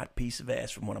one hot piece of ass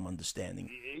from what I'm understanding.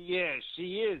 Yeah,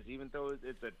 she is, even though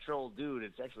it's a troll dude.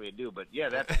 It's actually a dude. But, yeah,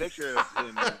 that picture of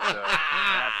him is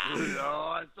absolutely,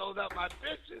 I sold out my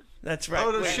pictures. That's right. Oh,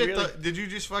 no shit. Really? Did you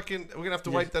just fucking... We're going to have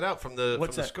to wipe that out from the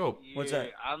scope. What's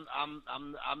that? I'm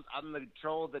the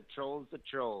troll that trolls the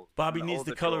troll. Bobby needs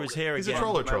to color his hair He's again. a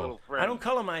troll or troll? I don't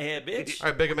color my hair, bitch. All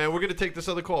right, bigger man. We're going to take this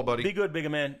other call, buddy. Be good, bigger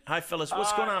man. Hi, fellas.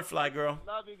 What's going on, Fly Girl?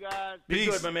 Love you guys. Be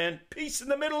good, my man. Peace in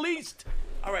the Middle East.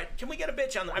 All right, can we get a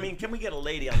bitch on the... can we get a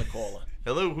lady on the caller?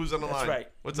 Hello, who's on the line? That's right.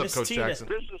 What's Miss up, Coach Tina. Jackson?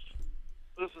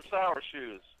 This is Sour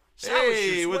Shoes. Sour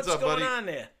Hey, Shoes. what's up, buddy? What's going on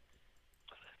there?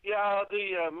 Yeah,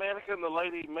 the mannequin, the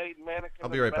lady made mannequin. I'll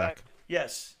be in the right back.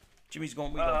 Yes. Jimmy's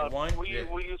going... We got the wine? Will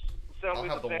you sell I'll me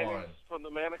have the the panties wine. from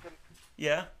the mannequin?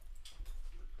 Yeah.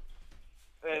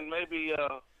 And maybe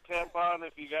tampon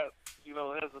if you got,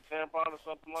 it has a tampon or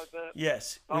something like that?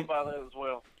 Yes. I'll buy that as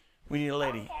well. We need a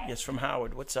lady. Yes, from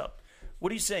Howard. What's up?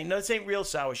 What are you saying? No, this ain't real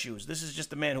Sour Shoes. This is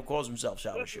just a man who calls himself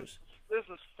Sour Shoes. This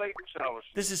is fake Sour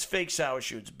Shoes. This is fake Sour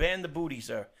Shoes. Ban the booty,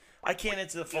 sir. I can't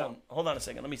answer the phone. Hold on a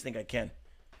second. Let me think I can.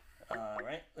 All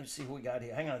right. Let's see who we got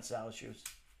here. Hang on, Sour Shoes.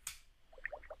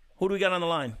 Who do we got on the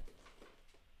line?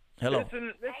 Hello. This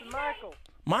is Michael.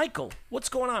 Michael. What's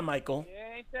going on, Michael?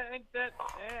 Yeah, ain't that.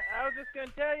 I was just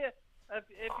gonna tell you,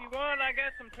 if you want, I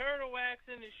got some turtle wax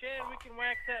in the shed. We can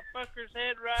wax that fucker's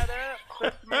head right up.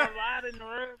 Put some more light in the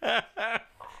room.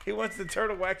 He wants the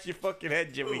turtle wax your fucking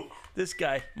head, Jimmy. This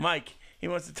guy, Mike. He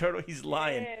wants the turtle. He's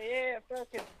lying. Yeah,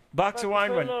 fucking. Box of wine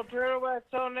put run. a little turtle wax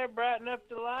on there, brighten up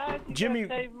the lights. You Jimmy-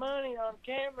 gotta save money on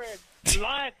camera and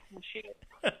lights and shit.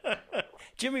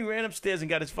 Jimmy ran upstairs and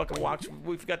got his fucking wax.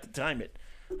 We forgot to time it.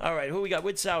 All right, who we got?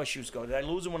 Where'd Sour Shoes go? Did I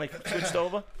lose him when I switched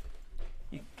over?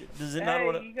 Does it not Hey,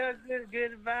 order? you got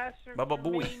good advice for Baba me,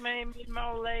 Booey. man? Me and my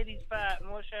old lady's fighting.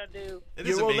 What should I do?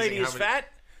 Your old lady is fat?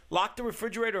 Lock the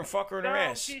refrigerator and fuck her in her No,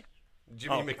 ass. she's-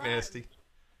 Jimmy McNasty.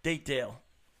 Date Dale.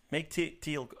 Make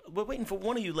Teal. We're waiting for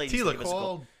one of you ladies Tila to give us a call.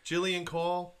 call. Jillian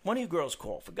call. One of you girls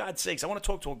call. For God's sakes, I want to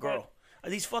talk to a girl.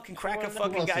 These fucking cracker Who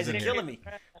fucking else guys is are in killing here? me.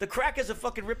 The crackers are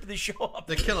fucking ripping the show up.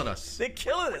 They're killing us. They're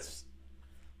killing us.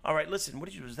 All right, listen. What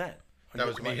was that? That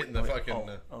was me hitting the fucking...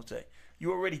 I'll say.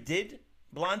 You already did?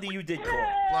 Blondie, you did call.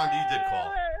 Blondie, you did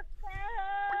call.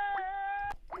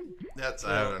 That's...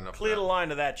 I don't know. Clear the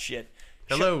line of that shit.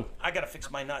 Hello. I got to fix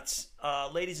my nuts.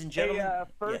 Ladies and gentlemen.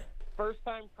 First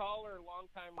time caller, long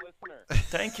time listener.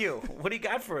 Thank you. What do you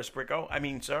got for us, Bricko? I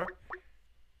mean, sir.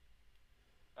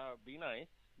 Be nice.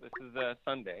 This is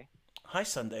Sunday. Hi,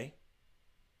 Sunday.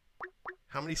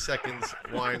 How many seconds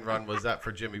wine run was that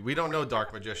for Jimmy? We don't know,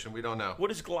 Dark Magician. We don't know.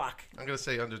 What is Glock? I'm going to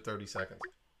say under 30 seconds.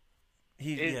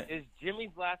 Is Jimmy's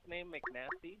last name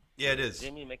McNasty? Yeah, it is.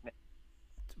 Jimmy McNasty.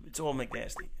 It's all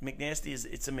McNasty. McNasty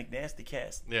it's a McNasty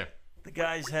cast. Yeah. The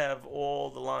guys have all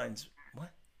the lines.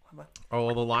 What? Oh,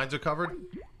 all the lines are covered?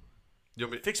 You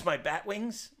want me- Fix my bat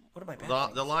wings? What are my bat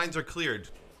wings? The lines are cleared.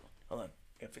 Hold on.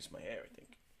 Gotta fix my hair, I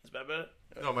think. Is that better?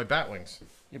 No, my bat wings.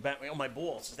 Your bat wing? Oh, my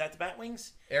balls. Is that the bat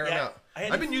wings? Air them Yeah, out. I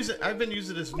had I've to- been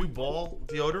using this new ball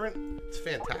deodorant. It's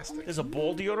fantastic. There's a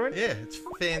ball deodorant? Yeah, it's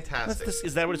fantastic.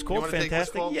 Is that what it's called? You wanna take this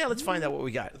Fantastic? call? Yeah, let's find out what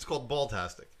we got. It's called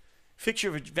Balltastic. Fix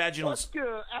your vaginal... What's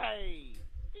good? Hey,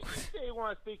 you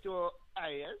want to speak to a...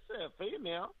 Hey, that's a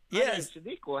female. Yes.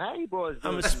 Shaniqua. How you boys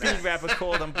doing? I'm a speed rapper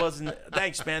called. I'm buzzing.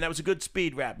 Thanks, man. That was a good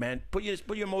speed rap, man. Put your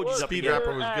emojis up. Speed again.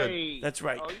 rapper was good. Hey. That's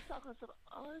right. Oh, you talking to...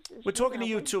 this We're talking to shit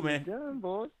you out. too, man. Done,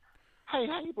 boys. Hey,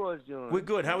 how you boys doing? We're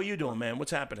good. How are you doing, man?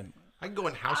 What's happening? I can go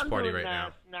in house I'm party doing right now.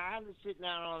 nice. Nah, I'm just sitting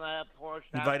down on that porch.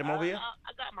 Invite 'em over here?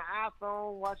 I got my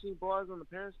iPhone watching boys on the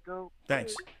Periscope.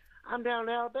 Thanks. I'm down in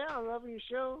Alabama. Loving your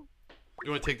show.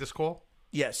 You want to take this call?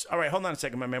 Yes. All right. Hold on a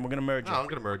second, my man. We're gonna merge. No, I'm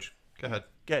going to merge. Go ahead.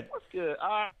 Good. What's good? All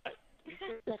right. You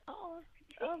take that call.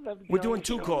 I love you We're guys. doing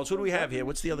two calls. Who do we have here?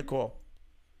 What's the other call?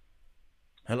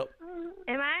 Hello.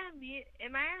 Am I on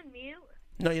mute?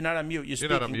 No, you're not on mute. You're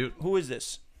speaking. not on mute. Who is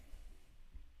this?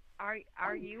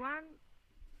 Are you on?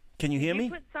 Can you hear You me?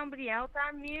 put somebody else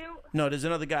on mute? No, there's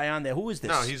another guy on there. Who is this?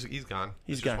 No, he's gone.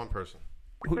 He's It's gone. just one person.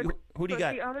 Who do you But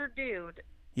got? the other dude.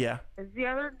 Yeah. Is the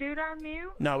other dude on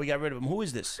mute? No, we got rid of him. Who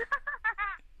is this?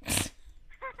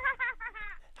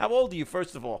 How old are you,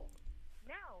 first of all?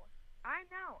 No, I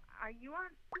know. Are you on?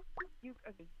 You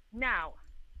okay? No,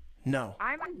 No.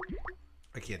 I'm on.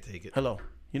 I can't take it. Hello.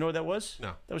 You know what that was?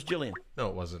 No. That was Jillian. No,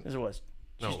 it wasn't. Yes, it was.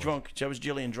 No, She's it drunk. That was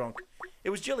Jillian drunk. It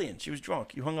was Jillian. She was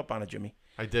drunk. You hung up on her, Jimmy.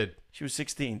 I did. She was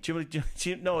 16.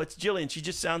 No, it's Jillian. She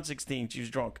just sounds 16. She was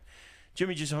drunk.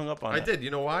 Jimmy just hung up on I that. did.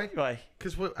 You know why? Why?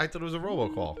 Because I thought it was a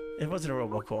robocall. It wasn't a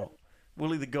robocall.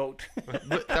 Willie the Goat.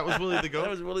 That was Willie the Goat? That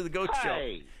was Willie the Goat show.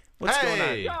 Hey. What's going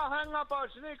on? Y'all hung up on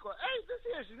Shaniqua. Hey, this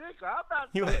here Shaniqua. How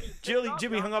about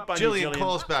Jimmy hung up on Jillian, you, Jillian.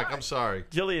 call us back. I'm sorry.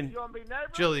 Jillian.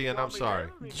 Jillian, I'm sorry.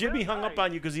 Jimmy hung up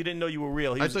on you because he didn't know you were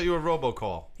real. I thought you were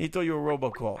robocall. He thought you were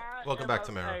robocall. Welcome back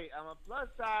to Mara. Hey, I'm a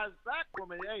plus-size black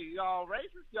woman. Hey, y'all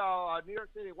racist? Y'all New York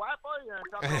City white boy? You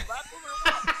talking about black woman?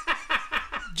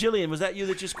 Jillian, was that you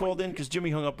that just called in? Because Jimmy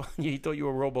hung up on you. He thought you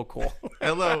were robocall.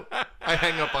 Hello. I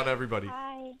hang up on everybody.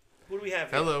 Hi. Who do we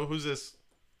have here? Hello. Who's this?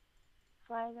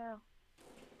 Fly girl.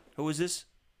 Who is this?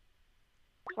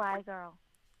 Fly girl.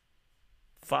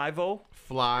 5-0?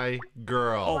 Fly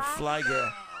girl. Oh, Fly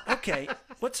Girl. Okay.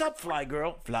 What's up, Fly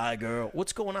Girl? Fly Girl.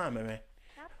 What's going on, man?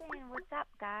 Nothing. What's up,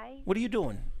 guys? What are you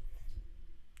doing?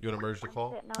 You want to merge the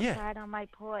call? Sitting outside on my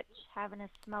porch having a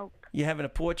smoke. You having a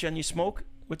porch on your smoke?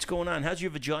 What's going on? How's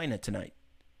your vagina tonight?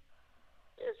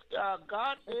 It's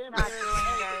goddamn. Not doing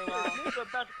very well. Nigga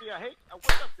about to be a hate. What's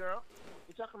up, girl?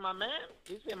 You talking to my man?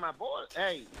 He said my boy.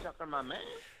 Hey, you talking to my man?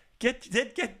 Get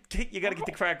you gotta get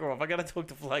the cracker off. I gotta talk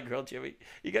to Fly Girl, Jimmy.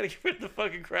 You gotta get rid of the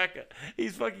fucking cracker.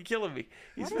 He's fucking killing me.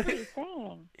 What is he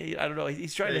saying? I don't know.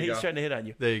 He's trying to hit on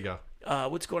you. There you go.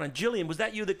 What's going on? Jillian, was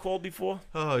that you that called before?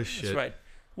 Oh, shit. That's right.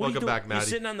 What are you Welcome doing? back, Maddie. You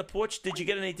sitting on the porch? Did you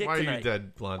get any dick Why are tonight? you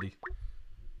dead, Blondie?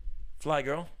 Fly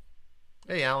Girl.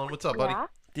 Hey, Alan. What's up, buddy? Yeah?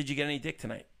 Did you get any dick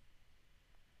tonight?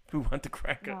 Who want the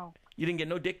cracker? No. You didn't get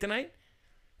no dick tonight?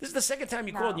 This is the second time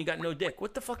you called and you got no dick.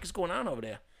 What the fuck is going on over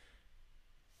there?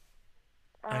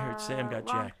 I heard Sam got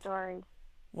long jacked. story.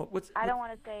 I don't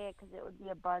want to say it because it would be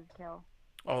a buzzkill.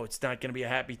 Oh, it's not going to be a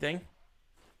happy thing?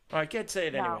 All right, can't say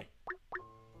it No. anyway.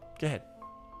 Go ahead.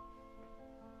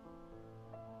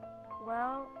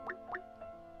 Well,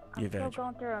 You I'm still vag.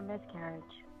 going through a miscarriage.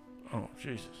 Oh,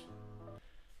 Jesus.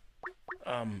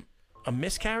 A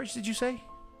miscarriage, did you say?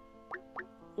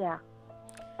 Yeah.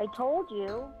 I told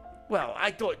you. Well,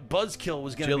 I thought buzzkill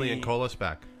was going to be... Jillian, call us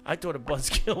back. I thought a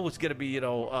buzzkill was going to be,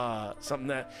 something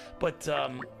that... But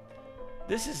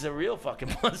this is a real fucking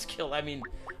buzzkill. I mean,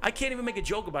 I can't even make a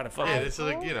joke about it. Yeah, it's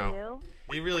like,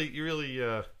 you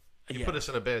really put us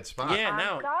in a bad spot. Yeah,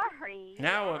 now... I'm sorry.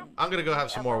 Now... I'm going to go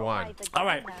have some more wine. All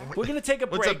right, we're going to take a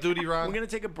break. What's up, Duty Ron? We're going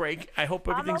to take a break. I hope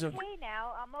everything's... I'm okay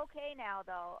now. I'm okay now,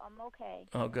 though. I'm okay.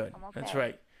 Oh, good. I'm okay. That's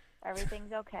right.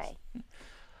 Everything's okay.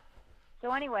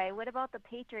 So anyway, what about the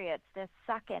Patriots? They're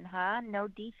sucking, huh? No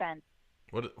defense.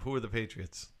 Who are the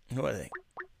Patriots? Who are they?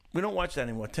 We don't watch that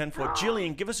anymore. 10-4.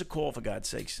 Jillian, give us a call for God's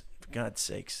sakes. For God's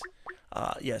sakes.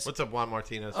 Yes. What's up, Juan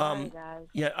Martinez?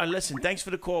 Yeah. Listen. Thanks for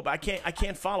the call, but I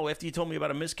can't follow after you told me about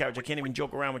a miscarriage. I can't even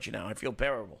joke around with you now. I feel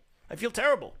terrible. I feel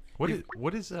terrible. What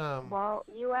is Well,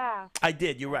 you asked. I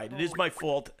did. You're right. It is my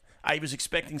fault. I was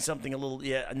expecting something a little.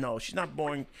 Yeah. No, she's not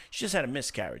boring. She just had a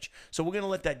miscarriage. So we're gonna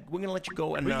let you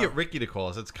go. And we get Ricky to call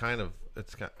us. It's kind of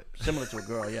similar to a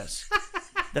girl. Yes.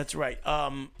 That's right.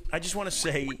 I just want to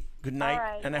say good night, All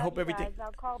right, and I love hope you everything. guys.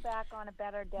 I'll call back on a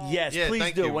better day. Yes, Yeah, please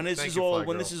thank do. you. When this Thank is you, all Fly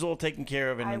when Girl. this is all taken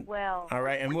care of, and I then- will. All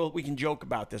right, and we can joke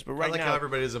about this, but right I like now how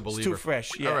everybody is a believer. it's too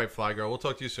fresh. Yeah. All right, Fly Girl. We'll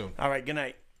talk to you soon. All right. Good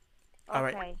night. All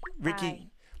right, Okay, Ricky. bye.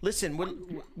 Listen,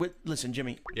 listen,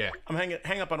 Jimmy. Yeah. I'm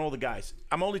hang up on all the guys.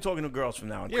 I'm only talking to girls from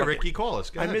now on. Yeah, Fuck Ricky, it. call us.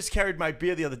 Go I ahead. miscarried my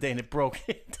beer the other day and it broke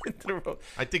into the road.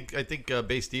 I think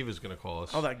Bay Steve is going to call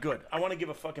us. Oh, that good. I want to give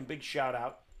a fucking big shout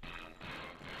out.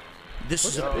 This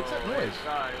is What's that noise?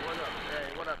 Sorry, what up?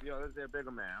 Hey, what up, yo? This is a bigger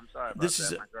man. I'm sorry about This that.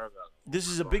 is a- My girl got This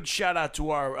is a big shout out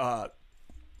to our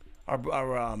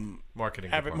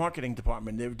marketing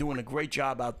department. They're doing a great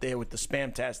job out there with the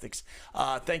Spamtastics.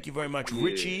 Thank you very much,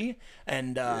 Richie.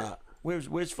 And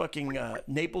where's fucking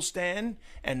Naples Stan?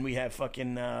 And we have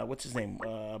fucking what's his name?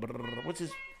 What's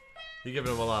his? You're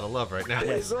giving him a lot of love right now.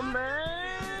 Yes. Bigger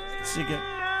man, Sing it.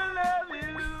 I love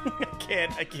you.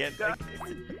 I can't. Do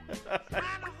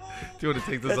you want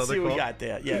to take this Let's other see what call? we got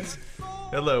there. Yes.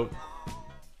 Hello.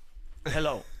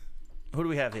 Hello. Who do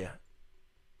we have here?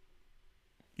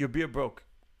 Your beer broke.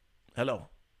 Hello.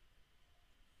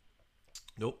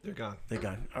 Nope, they're gone. They're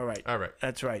gone. All right. All right.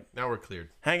 That's right. Now we're cleared.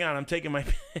 Hang on, I'm taking my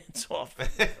pants off.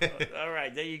 All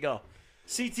right, there you go.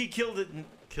 CT killed it.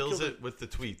 Kills it with the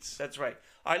tweets. That's right.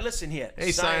 All right, listen here.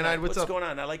 Hey, Cyanide, what's up? going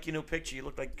on? I like your new picture. You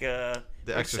look like the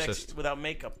Exorcist. without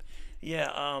makeup.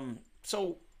 Yeah.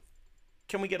 So,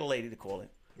 can we get a lady to call in?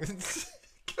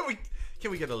 Can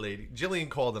we get a lady? Jillian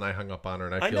called and I hung up on her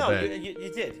and I I feel know bad.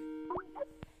 you did.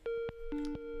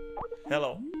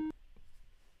 Hello.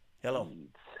 Hello.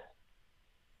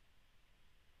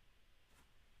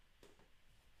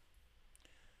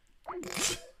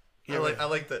 I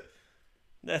like that.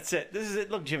 That's it. This is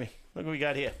it. Look, Jimmy. Look what we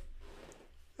got here.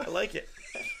 I like it.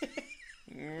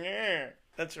 Yeah,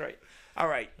 that's right. All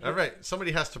right. All right.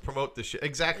 Somebody has to promote this shit.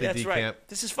 Exactly, That's D-Camp. right.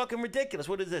 This is fucking ridiculous.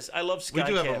 What is this? I love We Skycap.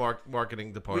 do have a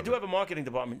marketing department. We do have a marketing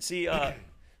department. See, CT,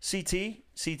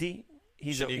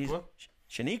 he's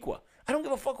Shaniqua. I don't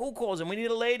give a fuck who calls him. We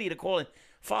need a lady to call in.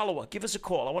 Follow her. Give us a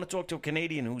call. I want to talk to a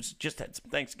Canadian who's just had some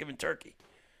Thanksgiving turkey.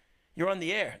 You're on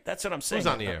the air. That's what I'm saying. Who's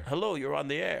on the air? Hello, you're on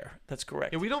the air. That's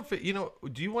correct. Yeah, we don't fit. You know,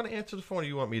 do you want to answer the phone or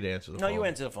you want me to answer the No, phone? you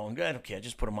answer the phone. I don't care.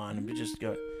 Just put them on and just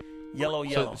go yellow.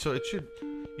 So it should.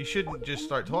 You shouldn't just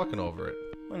start talking over it.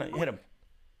 Why not? Hit him.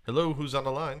 Hello, who's on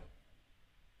the line?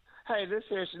 Hey, this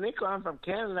is Shaniqua. I'm from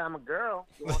Canada. I'm a girl.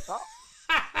 You want to talk?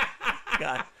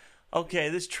 God. Okay,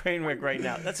 this train wreck right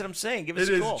now. That's what I'm saying. Give us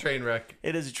It a is call. a train wreck.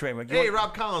 It is a train wreck. Hey,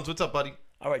 Rob Collins, what's up, buddy?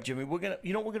 All right, Jimmy. We're gonna.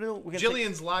 You know what we're gonna do? We're gonna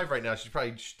Jillian's live right now. She's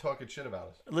probably talking shit about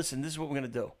us. Listen, this is what we're gonna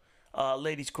do.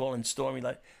 Ladies calling Stormy.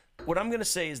 Like, what I'm gonna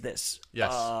say is this.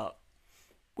 Yes.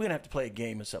 We're gonna have to play a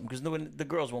game or something because the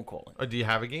girls won't call in. Do you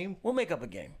have a game? We'll make up a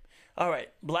game. All right.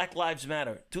 Black Lives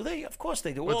Matter. Do they? Of course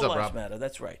they do. What's All up, lives Rob? matter.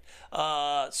 That's right.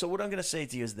 So what I'm gonna say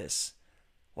to you is this.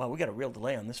 Wow, we got a real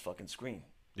delay on this fucking screen.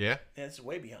 Yeah. Yeah, it's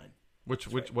way behind.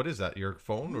 What is that? Your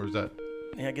phone or is that?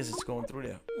 Yeah, I guess it's going through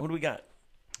there. What do we got?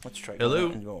 Let's try Hello? going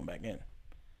out and going back in.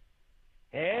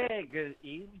 Hey, good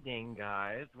evening,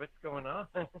 guys. What's going on?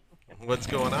 What's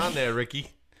going on there,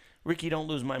 Ricky? Ricky, don't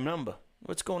lose my number.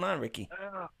 What's going on, Ricky?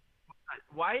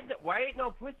 Why ain't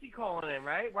no pussy calling in,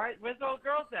 right? Where's those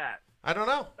girls at? I don't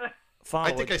know. Follow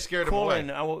I think it. I scared him Call away. in.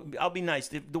 I'll be nice.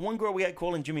 The one girl we had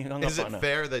calling, Jimmy hung Is up it on her.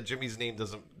 fair that Jimmy's name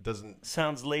doesn't?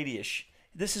 Sounds ladyish.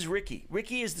 This is Ricky.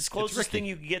 Ricky is the closest Ricky. thing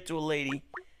you can get to a lady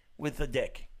with a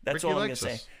dick. That's Ricky all I'm gonna likes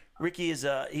say. us. Ricky is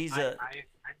he's I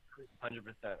 100%.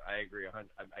 I agree. 100.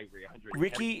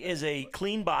 Ricky is a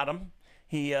clean bottom.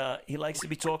 He likes to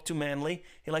be talked to manly.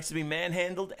 He likes to be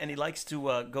manhandled, and he likes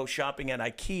to go shopping at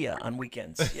IKEA on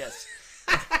weekends. Yes.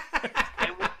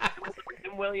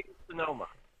 And William Sonoma.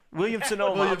 William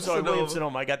Sonoma. William I'm sorry, William Sonoma.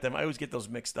 Sonoma. I got them. I always get those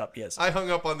mixed up. Yes. I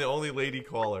hung up on the only lady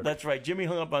caller. That's right. Jimmy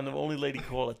hung up on the only lady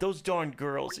caller. Those darn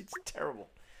girls. It's terrible.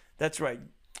 That's right.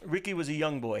 Ricky was a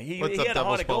young boy. He What's up, had a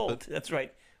heart Devil's of gold. Pulpit? That's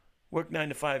right. Worked 9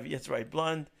 to 5. That's right.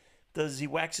 Blonde. Does he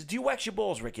wax? Do you wax your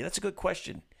balls, Ricky? That's a good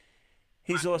question.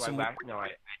 He's awesome. I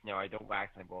don't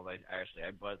wax my balls.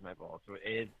 I buzz my balls. So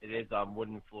it is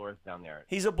wooden floors down there.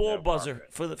 He's a ball buzzer.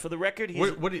 For the record,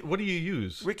 he's What do you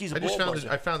use? Ricky's a I just ball found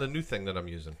buzzer. I found a new thing that I'm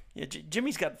using. Yeah,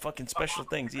 Jimmy's got fucking special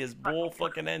things. He has ball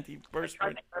fucking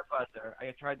antiperspirant.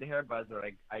 I tried the hair buzzer.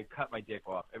 I cut my dick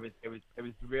off. It was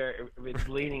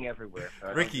bleeding everywhere. So I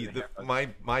don't Ricky, do the hair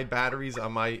buzzer. my batteries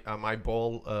on my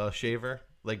ball shaver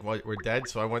were dead,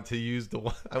 so I went to use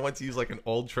like an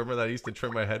old trimmer that I used to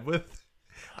trim my head with.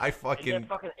 It cut it,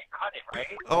 right?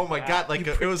 Oh my god!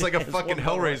 It was like a It's fucking one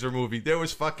by one. Hellraiser movie. There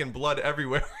was fucking blood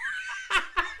everywhere.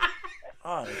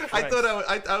 Oh, I thought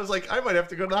I was like I might have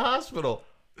to go to the hospital.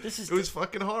 It was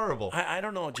fucking horrible. I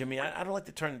don't know, Jimmy. I don't like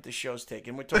the turn that this show's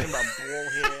taking. We're talking about ball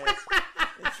hair.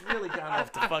 It's really gone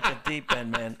off the fucking deep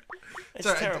end, man. It's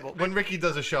Sorry, terrible. When Ricky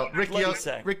does a show,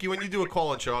 Ricky, when you do a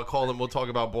call-in show, I'll call him. We'll talk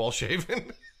about ball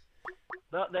shaving.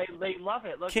 No, they love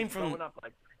it. Look, Came it's from going up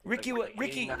like Ricky.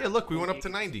 Yeah, look, we went up to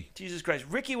 90. Jesus Christ,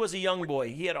 Ricky was a young boy.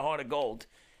 He had a heart of gold.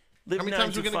 Lived How many 9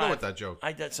 times to are we gonna go 5. with that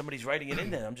joke? Somebody's writing it in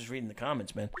there. I'm just reading the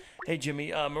comments, man. Hey,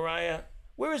 Jimmy, Mariah.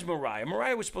 Where is Mariah?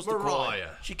 Mariah was supposed to call. Mariah.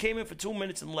 She came in for 2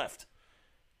 minutes and left.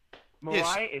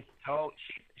 Mariah is so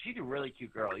she's a really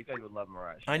cute girl. You guys would love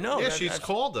Mariah. I know. Yeah, she's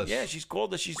called us. Yeah, she's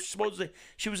called us. She's supposedly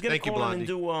she was going to Thank you, call in and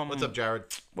Blondie. do What's up, Jared?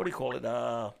 What do you call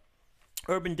it?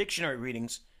 Urban Dictionary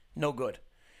readings. No good.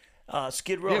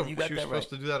 Skid Row. Yeah, you got she was that right. supposed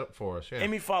to do that for us. Yeah.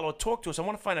 Amy Follow, talk to us. I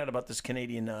want to find out about this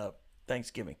Canadian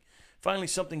Thanksgiving. Finally,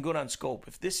 something good on Scope.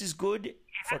 If this is good,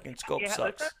 fucking Scope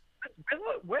sucks.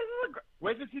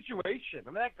 Where's the situation?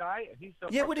 Remember that guy? He's so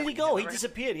Yeah, where did he go? He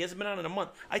disappeared. He hasn't been on in a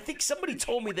month. I think somebody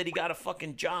told me that he got a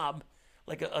fucking job,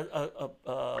 like a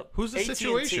Who's the AT&T.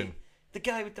 situation? The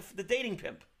guy with the dating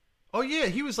pimp. Oh yeah,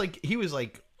 he was like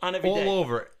On every all day.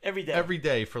 over Every day. every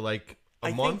day for like a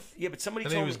I month. Think, yeah, but somebody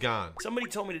and told then he was me, gone. Somebody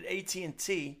told me that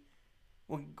AT&T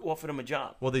offered him a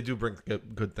job. Well, they do bring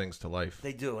good things to life.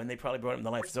 They do, and they probably brought him to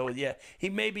life. So yeah, he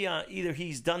may be either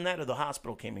he's done that or the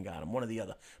hospital came and got him. One or the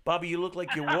other. Bobby, you look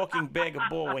like you're walking bag of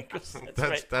ball winkles.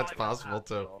 That's possible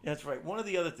too. That's right. One or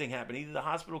the other thing happened. Either the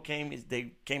hospital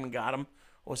they came and got him,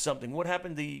 or something. What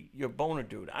happened to your boner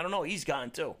dude? I don't know. He's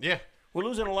gone too. Yeah. We're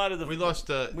losing a lot of the. We lost.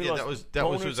 That was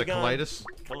a colitis.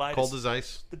 Cold as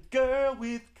ice. The girl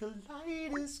with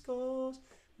colitis goes.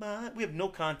 We have no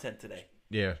content today.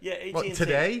 Yeah. Yeah. AT&T. Well,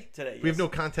 today. Today. We have no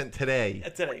content today.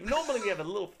 Today. Normally we have a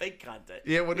little fake content.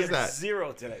 Yeah, what we is have that?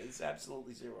 Zero today. It's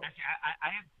absolutely zero. I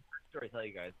have story to tell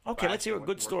you guys. Okay, let's hear a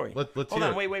good story. Let's Hold hear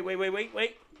on, it.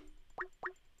 wait.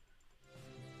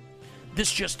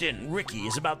 This just in, Ricky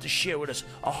is about to share with us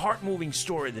a heart-moving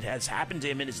story that has happened to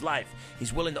him in his life.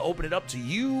 He's willing to open it up to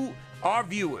you, our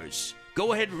viewers.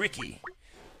 Go ahead, Ricky.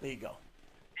 There you go.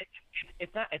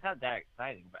 It's not that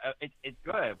exciting, but it's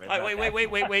good. But All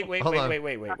right,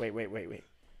 wait.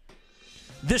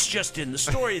 This just in, the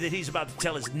story that he's about to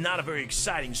tell is not a very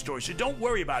exciting story, so don't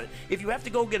worry about it. If you have to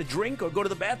go get a drink or go to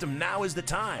the bathroom, now is the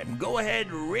time. Go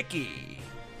ahead, Ricky.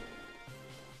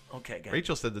 Okay, guys.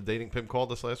 Rachel said the dating pimp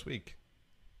called us last week.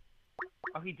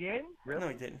 Oh, he did? Really? No,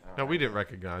 he didn't. No, we didn't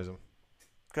recognize him.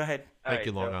 Go ahead. Thank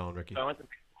you, Long Island, Ricky.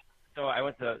 So I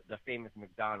went to the famous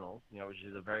McDonald's, which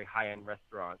is a very high-end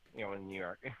restaurant, in New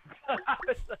York.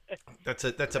 That's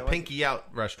a pinky out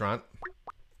restaurant.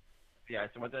 Yeah,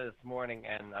 so I went there this morning,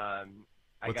 and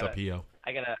What's up, Hio?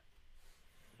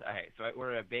 So I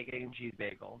ordered a bacon and cheese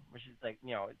bagel, which is like,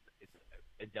 it's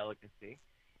a delicacy.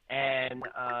 And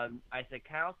I said,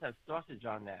 can I also have sausage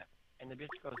on that? And the bitch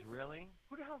goes, really?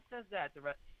 Who the hell says that?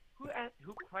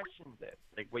 Who questions it?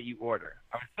 Like what you order?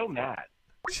 I was so mad.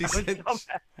 She said,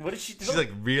 "What did she do?" She's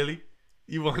like, really?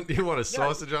 You want a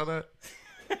sausage on that?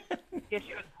 Yeah,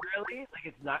 she goes, really? Like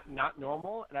it's not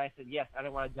normal? And I said, yes. I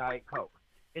don't want a Diet Coke.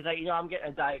 It's like, I'm getting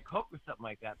a Diet Coke or something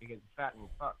like that because it's fat and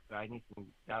fuck. So I need some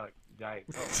Diet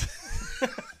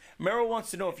Coke. Merrill wants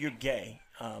to know if you're gay.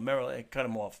 Merrill, cut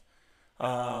him off. No.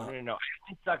 I only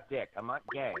suck dick. I'm not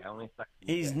gay. I only suck dick.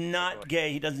 He's not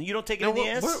gay. He doesn't. You don't take it in the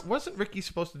ass. Wasn't Ricky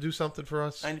supposed to do something for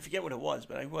us? I forget what it was,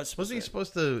 but I was. Wasn't he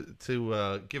supposed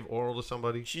to give oral to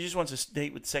somebody? She just wants to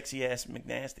date with sexy ass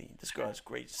McNasty. This girl has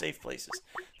great safe places.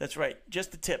 That's right.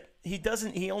 Just a tip. He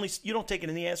doesn't. You don't take it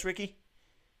in the ass, Ricky.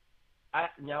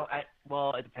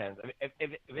 Well, it depends. I mean,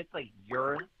 if it's like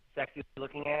your sexy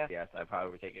looking ass, yes, I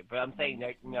probably would take it. But I'm saying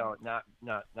no, not.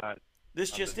 This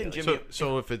just in, Jimmy.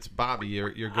 So if it's Bobby,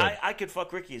 you're good. I could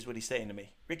fuck Ricky, is what he's saying to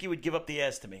me. Ricky would give up the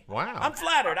ass to me. Wow. I'm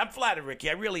flattered, Ricky.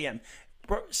 I really am.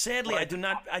 Sadly, I do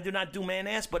not do man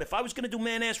ass. But if I was gonna do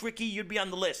man ass, Ricky, you'd be on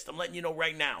the list. I'm letting you know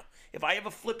right now. If I ever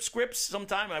flip scripts,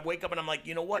 sometime I wake up and I'm like,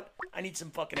 you know what? I need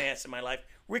some fucking ass in my life.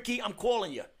 Ricky, I'm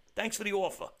calling you. Thanks for the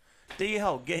offer. There you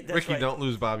go. That's Ricky, right. don't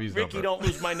lose Bobby's number. Ricky, don't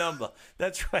lose my number.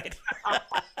 That's right.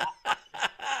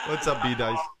 What's up,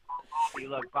 B-Dice?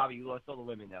 Bobby, you lost all the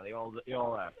women now. They all left.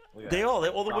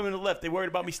 All the women have left. They worried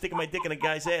about me sticking my dick in a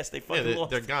guy's ass. They fucking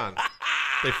lost. They're gone.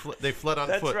 They fled on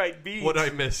That's foot. That's right. Beans. What I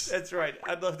miss? That's right.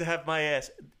 I'd love to have my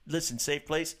ass. Listen, safe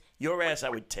place. Your ass, I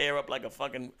would tear up like a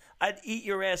fucking. I'd eat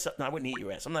your ass up. No, I wouldn't eat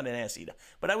your ass. I'm not an ass eater.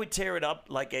 But I would tear it up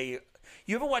like a.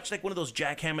 You ever watch like one of those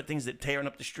jackhammer things that tearing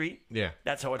up the street? Yeah.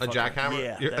 That's how it. A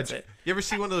jackhammer. Yeah. That's it. You ever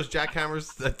see one of those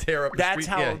jackhammers that tear up the That's street?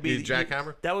 how it would be.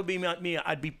 Jackhammer. That would be me.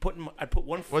 I'd put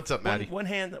one. What's up, Maddie?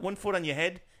 One foot on your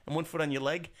head and one foot on your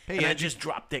leg, Hey, and I Angie. just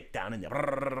drop dick down in there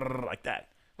like that.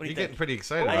 What do you You're think? getting pretty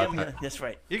excited about that. That's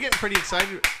right. You're getting pretty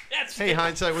excited. Hey,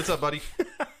 Hindsight, what's up, buddy?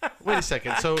 Wait a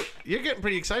second. So you're getting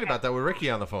pretty excited about that with Ricky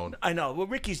on the phone. I know. Well,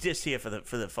 Ricky's just here for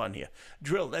the fun here.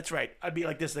 Drill. That's right. I'd be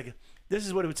like this. This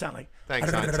is what it would sound like.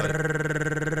 Thanks,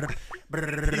 Hindsight.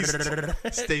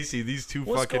 Stacy, these two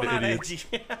What's fucking going on, idiots.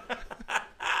 Angie?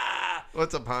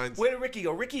 What's up, Hines? Where did Ricky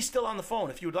go? Ricky's still on the phone.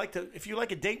 If you like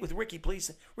a date with Ricky,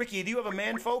 please. Ricky, do you have a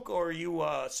man folk or are you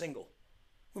single?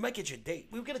 We might get you a date.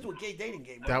 We're gonna do a gay dating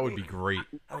game. That would be great.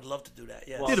 I would love to do that.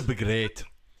 Yeah. It'd be great.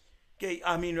 Gay.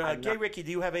 Gay Ricky.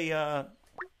 Do you have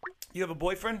a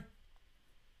boyfriend?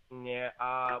 Yeah.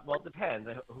 Well, it depends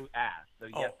who asked. So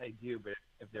yes, I do. But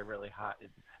if they're really hot, it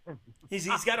depends.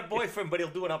 He's got a boyfriend, but he'll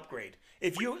do an upgrade.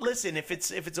 If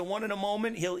it's a one in a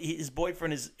moment, his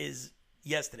boyfriend is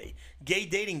yesterday. Gay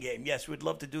dating game. Yes, we'd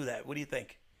love to do that. What do you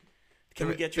think? Can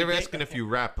we get you? They're asking if you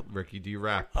rap, Ricky. Do you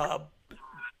rap?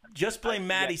 Just play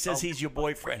Maddie says he's your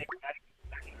boyfriend.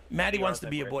 Maddie wants to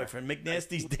be your boyfriend.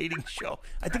 McNasty's dating show.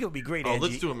 I think it would be great, Angie.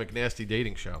 Let's do a McNasty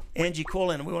dating show. Angie,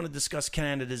 call in. We want to discuss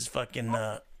Canada's fucking.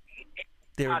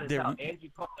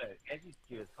 Angie, call it. Angie's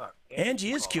cute as fuck.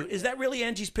 Angie is cute. Is that really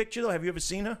Angie's picture, though? Have you ever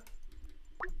seen her?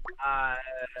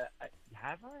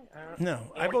 Have I?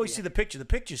 No. I've always seen the picture. The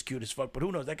picture's cute as fuck, but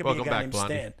who knows? That could be a guy named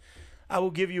Stan. I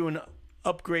will give you an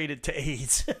upgraded to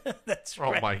AIDS. That's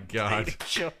right. Oh, my God. Dating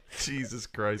show. Jesus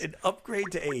Christ. An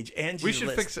upgrade to age. Angie's We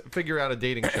should figure out a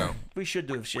dating show. We should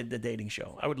do the dating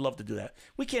show. I would love to do that.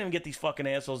 We can't even get these fucking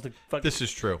assholes to fucking... This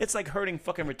is true. It's like hurting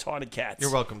fucking retarded cats.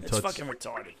 You're welcome, It's Toots. fucking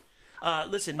retarded.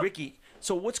 Listen, Ricky.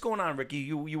 So what's going on, Ricky?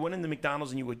 You went into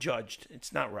McDonald's and you were judged.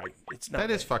 It's not right. It's not.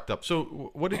 That is fucked up. So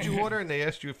what did you order? And they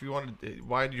asked you if you wanted.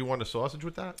 Why did you want a sausage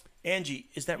with that? Angie,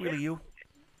 is that really you?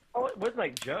 Oh, it wasn't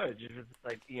like judge. It was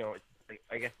like it's like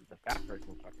I guess it's a fat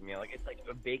person fucking meal. Like it's like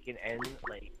a bacon and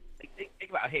like Think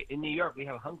about it. Hey, in New York we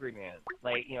have a Hungry Man.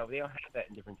 Like, you know, they don't have that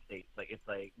in different states. Like, it's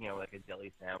like, you know, like a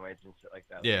deli sandwich and shit like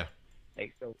that. Yeah.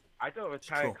 Like, so I thought it was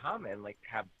kind of common, like, to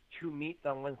have 2 meats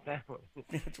on one sandwich.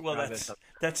 Well,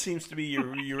 that seems to be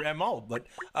your MO, but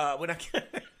we're not.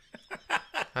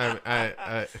 I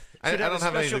don't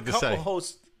have anything to say.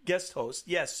 Guest host.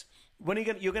 Yes. When are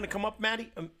you're gonna come up,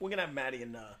 Maddie? We're gonna have Maddie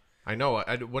and. I know.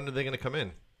 When are they gonna come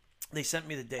in? They sent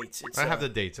me the dates. I have the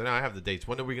dates. I have the dates.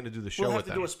 When are we gonna do the show? We'll have with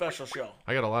to them? do a special show.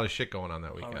 I got a lot of shit going on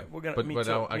that weekend. All right, we're gonna. Me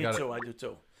too. I do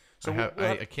too. So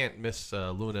I can't miss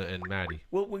Luna and Maddie.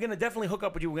 Well, we're gonna definitely hook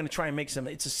up with you. We're gonna try and make some.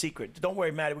 It's a secret. Don't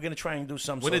worry, Maddie. We're gonna try and do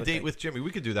some. Win a date with Jimmy.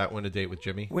 We could do that. Win a date with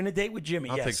Jimmy. Win a date with Jimmy.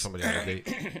 I'll yes. take somebody on a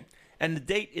date. And the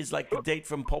date is like the date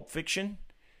from Pulp Fiction.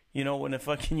 You know, when the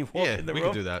fucking you walk in the room. Yeah,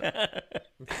 we can do that.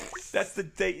 That's the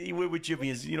date you were with Jimmy.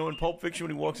 Is, you know, in Pulp Fiction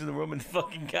when he walks in the room and the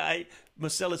fucking guy,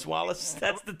 Marcellus Wallace.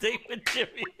 That's the date with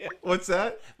Jimmy. What's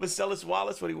that? Marcellus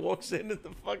Wallace when he walks in and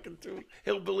the fucking two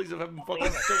hillbillies of having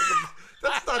fucking.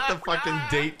 That's not the fucking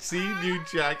date scene, you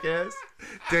jackass.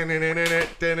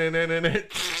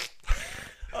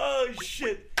 Oh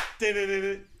shit.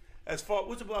 As far,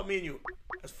 what's about me and you?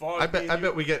 As far as I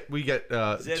bet we get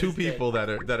two people that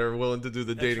are willing to do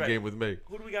the dating game with me.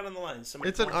 Who do we got on the line?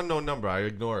 It's an unknown number. I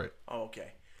ignore it. Oh,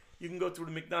 okay. You can go through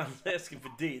the McDonald's asking for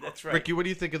D. That's right. Ricky, what do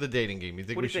you think of the dating game? You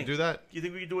think we should do that? You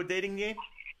think we could do a dating game?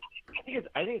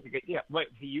 I think it's a good. Yeah. Wait,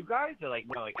 for you guys or like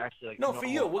no, like actually like. No, for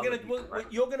you.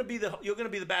 You're gonna be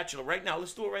the bachelor right now.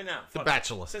 Let's do it right now. The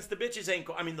bachelor. Since the bitches ain't.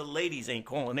 The ladies ain't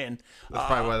calling in. That's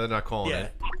probably why they're not calling in.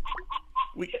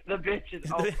 The bitches.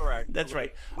 Oh, correct. That's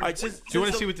right. All right. Do you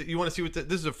want to see what? You want to see what?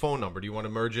 This is a phone number. Do you want to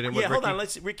merge it in with Ricky? Hold on.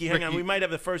 Ricky, hang on. We might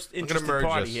have the first interested merge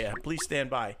party this. here. Please stand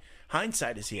by.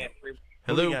 Hindsight is here.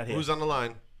 Hello. Who's on the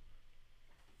line?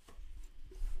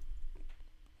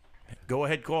 Go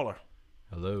ahead, caller.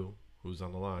 Hello. Who's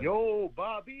on the line? Yo,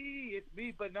 Bobby, it's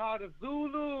me, Bernardo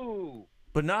Zulu.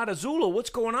 Bernardo Zulu, what's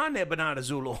going on there, Bernardo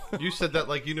Zulu? You said that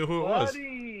like you knew who it was.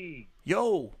 Buddy,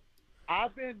 yo,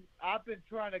 I've been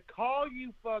trying to call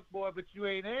you, fuckboy, but you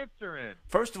ain't answering.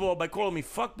 First of all, by calling me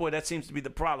fuckboy, that seems to be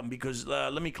the problem. Because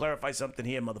let me clarify something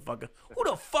here, motherfucker. Who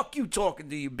the fuck you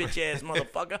talking to, you bitch ass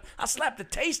motherfucker? I'll slap the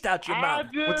taste out your mouth.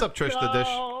 What's up, Trish the Dish?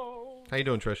 How you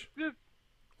doing, Trish?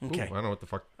 Okay. Ooh, I don't know what the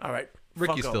fuck. All right.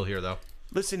 Ricky's still here though.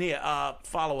 Listen here,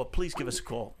 follower, please give us a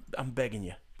call. I'm begging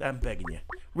you.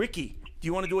 Ricky, do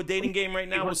you want to do a dating game right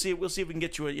now? We'll see if we can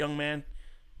get you a young man.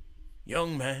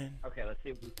 Okay, let's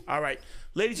see. All right.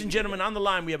 Ladies and gentlemen, on the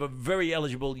line we have a very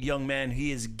eligible young man.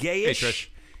 He is gayish. Hey, Trish.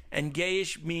 And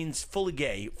gayish means fully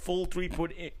gay. Full three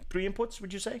inputs,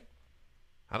 would you say?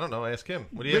 I don't know. Ask him.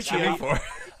 What are you asking me for?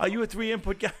 Are you a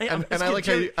 3-input guy? And I like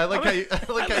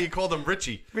how you called him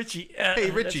Richie. Richie.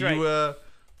 Hey, Richie, right. you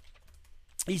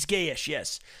He's gayish,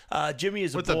 yes. Jimmy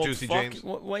is a What's up, bald Juicy fuck. James?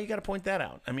 Why you got to point that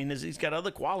out? I mean, he's got other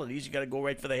qualities. You got to go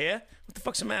right for the hair. What the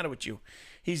fuck's the matter with you?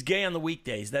 He's gay on the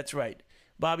weekdays. That's right.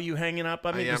 Bobby, you hanging up?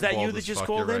 I mean, is that you that just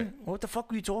called in? Right. What the fuck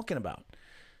were you talking about?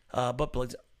 Butt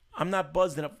plugs. I'm not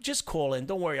buzzed enough. Just call in.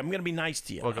 Don't worry. I'm going to be nice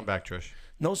to you. Welcome back, Trish.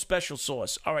 No special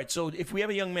sauce. All right. So if we have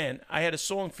a young man, I had a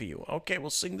song for you. Okay, we'll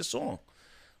sing the song.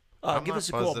 Give us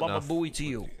a call. Baba Booey to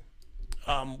you.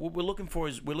 What we're looking for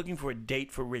is a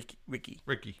date for Ricky.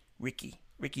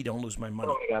 Ricky, don't lose my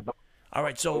money. Oh, yeah. All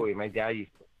right, so my dad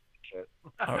used to shit.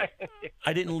 All right.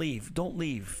 I didn't leave. Don't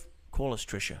leave. Call us,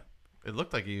 Trisha. It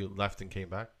looked like you left and came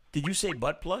back. Did you say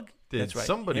butt plug? Did That's right.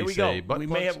 somebody Here we say go. butt we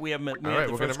plugs? may have. We have. All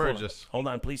right, we're going to merge this. Hold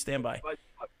on, please stand by.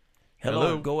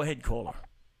 Hello. Go ahead, caller.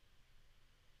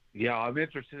 Yeah, I'm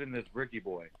interested in this Ricky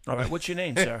boy. All right, what's your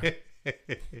name, sir?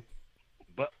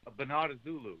 Bernardo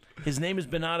Zulu. His name is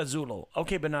Bernardo Zulu.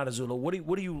 Okay, Bernardo Zulu. What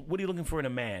are you looking for in a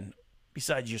man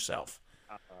besides yourself?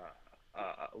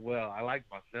 Well, I like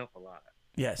myself a lot.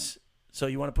 Yes. So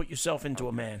you want to put yourself into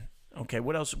a man. Okay.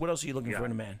 What else are you looking for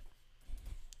in a man?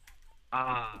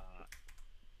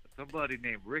 Somebody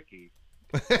named Ricky.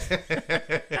 I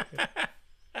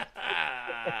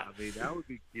mean, that would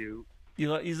be cute.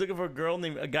 He's looking for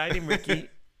a guy named Ricky.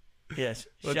 Yes.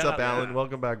 What's up, Alan?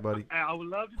 Welcome back, buddy. I would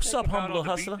love to What's up, humble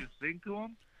hustler? Sing to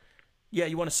him. Yeah,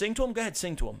 you want to sing to him? Go ahead,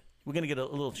 sing to him. We're gonna get a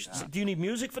little. Do you need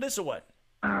music for this or what?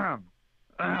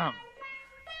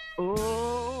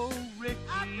 Oh,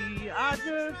 Ricky, I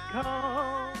just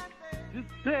called to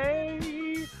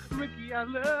say, Ricky, I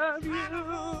love you.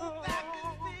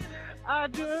 I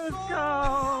just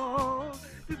called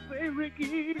to say,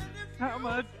 Ricky, how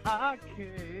much I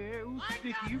care.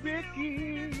 Sticky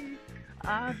Ricky,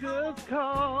 I just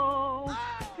called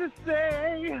to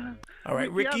say. All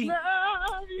right, Ricky. I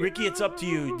love you. Ricky, it's up to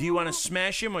you. Do you want to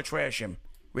smash him or trash him,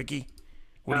 Ricky?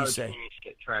 What do you say?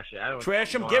 trash it. I don't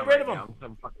Trash him. know Get what's rid of going him. on right now.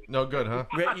 I'm so fucking- No good,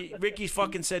 huh? Ricky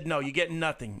fucking said no. You're getting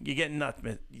nothing. You're getting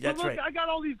nothing. That's But look, right. I got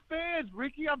all these fans,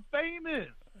 Ricky. I'm famous.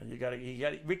 You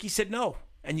gotta. Ricky said no,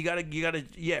 and you gotta.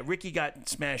 Yeah, Ricky got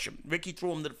smash him. Ricky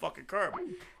threw him to the fucking curb.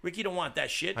 Ricky don't want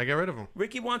that shit. I get rid of him.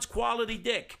 Ricky wants quality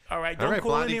dick. All right, All don't right,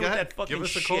 call Blondie, in here go with ahead. that fucking Give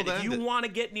us a call shit. to If end you it. want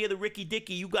to get near the Ricky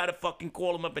Dicky, you gotta fucking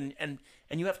call him up and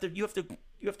you have to.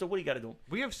 What do you gotta do?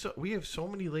 We have so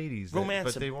many ladies, Romance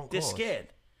but them. they won't They're call us. scared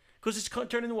because it's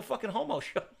turned into a fucking homo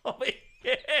show.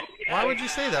 Why would you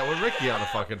say that with Ricky on the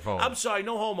fucking phone? I'm sorry,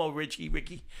 no homo, Ricky.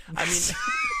 I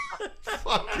mean,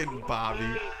 fucking Bobby.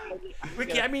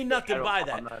 Ricky, I mean nothing by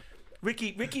that.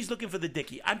 Ricky's looking for the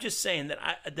dicky. I'm just saying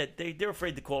that they're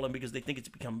afraid to call him because they think it's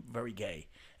become very gay,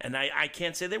 and I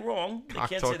can't say they're wrong. They Cock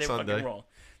can't Talk say they're Sunday. fucking wrong.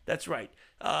 That's right.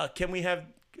 Can we have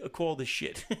call this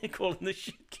shit? Call him this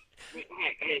shit.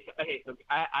 Hey, so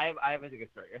I have a good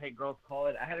story. Hey, girls, call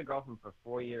it. I had a girlfriend for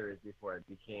 4 years before it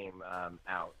became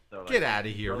out. So Get outta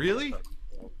here, really?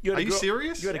 You had Are a you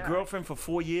serious? You had a Yeah. girlfriend for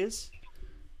 4 years.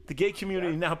 The gay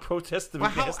community now protests the. Well,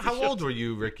 how nasty how show. old were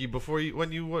you, Ricky, before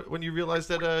when you realized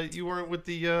that you weren't with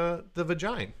the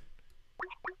vagina?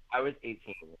 I was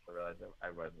 18 when I realized that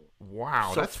I wasn't.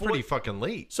 Wow, So that's four- pretty fucking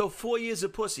late. So 4 years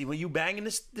of pussy. Were you banging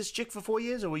this chick for 4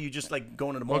 years, or were you just like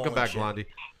going to the mall? Welcome and back, shit? Blondie.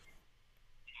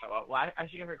 Well, I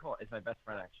should give her a call. It's my best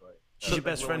friend, actually. She's your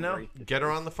best friend now? Get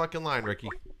her on the fucking line, Ricky.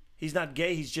 He's not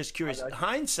gay. He's just curious.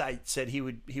 Hindsight said he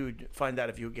would find out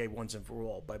if you were gay once and for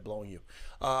all by blowing you.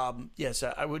 Yes,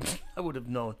 I would have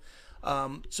known.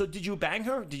 So did you bang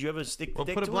her? Did you ever stick the Well,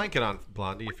 dick put a to blanket on,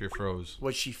 Blondie, if you're froze. her?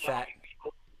 Was she fat?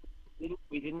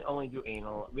 We didn't only do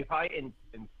anal. We probably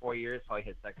in 4 years probably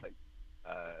had sex like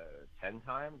 10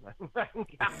 times.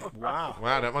 Wow.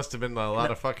 Wow, that must have been a lot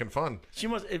of fucking fun. She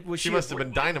must. She must have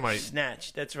been dynamite.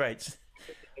 Snatch. That's right.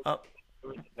 It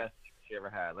was the best she ever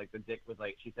had. Like the dick was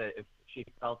like she said if she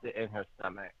felt it in her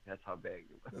stomach, that's how big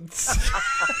it was.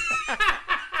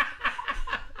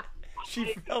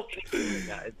 She felt.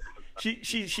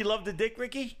 She loved the dick,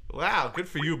 Ricky. Wow, good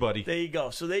for you, buddy. There you go.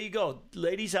 So there you go,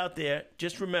 ladies out there.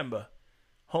 Just remember,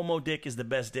 homo dick is the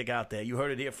best dick out there. You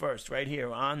heard it here first, right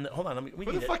here on. Hold on, we Who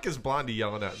need the it. fuck is Blondie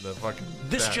yelling at in the fucking?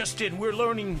 This chat? just in, we're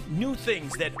learning new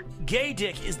things that gay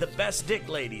dick is the best dick,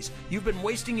 ladies. You've been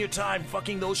wasting your time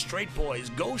fucking those straight boys.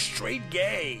 Go straight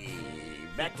gay.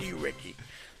 Back to you, Ricky.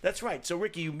 That's right. So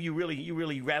Ricky, you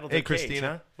really rattled Hey, the cage, Christina,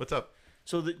 huh? what's up?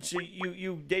 So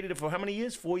you dated her for how many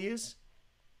years? 4 years?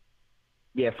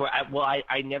 Yeah,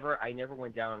 I never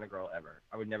went down on a girl ever.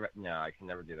 I would never. No, I can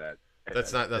never do that.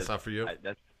 That's not for you.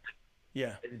 That's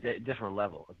Yeah. It's a different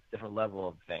level. It's a different level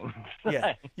of thing.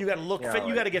 Yeah, you got to look. You know, You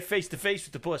like- got to get face to face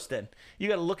with the puss. Then you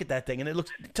got to look at that thing, and it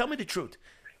looks. Tell me the truth.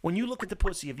 When you look at the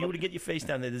pussy, if you were to get your face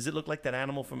down there, does it look like that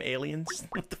animal from Aliens?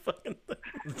 What the fucking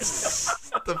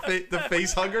the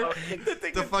face hugger,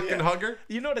 the fucking hugger.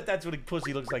 You know that's what a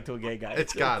pussy looks like to a gay guy.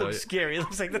 It's It gotta. looks scary. It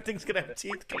looks like that thing's gonna have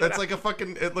teeth. coming That's out. like a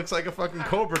fucking. It looks like a fucking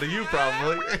cobra to you,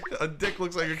 probably. A dick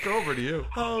looks like a cobra to you.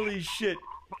 Holy shit!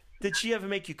 Did she ever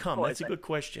make you come? Oh, That's a good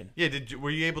question. Yeah. Were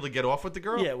you able to get off with the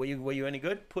girl? Yeah. Were you any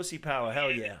good? Pussy power.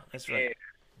 Hell yeah. That's right.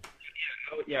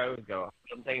 Yeah, I would go.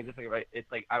 I'm saying just like right.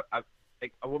 It's like I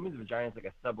like a woman's vagina is like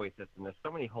a subway system. There's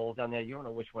so many holes down there. You don't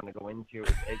know which one to go into.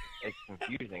 It's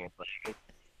confusing.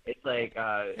 It's like.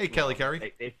 Hey, Kelly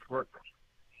Carey. They squirt.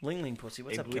 Ling Ling pussy.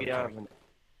 What's They up, bleed Kelly? out. Carey? And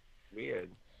weird.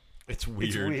 It's weird.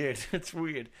 It's weird. It's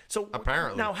weird. So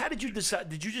Apparently. now, how did you decide?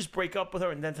 Did you just break up with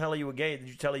her and then tell her you were gay? Did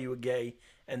you tell her you were gay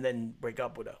and then break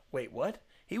up with her? Wait, what?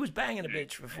 He was banging a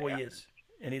bitch for 4 years,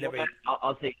 and he never.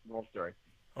 I'll take the whole story.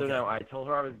 So Okay. no, I told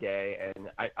her I was gay, and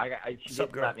she Sup,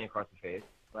 did girl? slap me across the face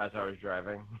as I was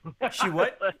driving. She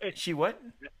what? She what?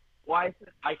 Why?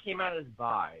 I came out as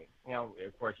bi. You know,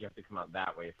 of course, you have to come out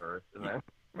that way first, and then.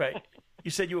 Right.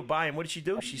 You said you were bi, and what did she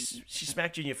do? She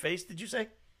smacked you in your face. Did you say?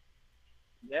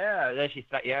 Yeah, then she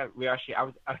said, yeah,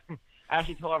 I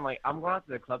actually told her, I'm like, I'm going out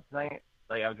to the club tonight.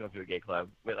 Like, I was going to a gay club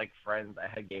with, like, friends. I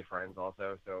had gay friends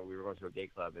also, so we were going to a gay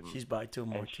club. And She's bi, too,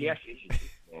 and Martine. she actually,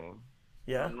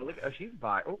 Yeah? she's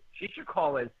bi. Oh, she should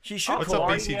call in. She should What's call. up,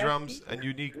 BC Drums and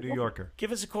Unique New Yorker?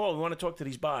 Give us a call. We want to talk to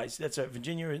these bis. That's right.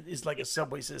 Virginia is like a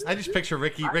subway system. I just picture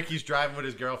Ricky. Ricky's driving with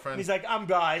his girlfriend. He's like, I'm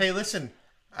bi. Hey, listen.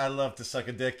 I love to suck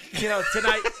a dick. You know,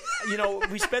 tonight,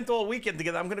 we spent all weekend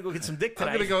together. I'm gonna go get some dick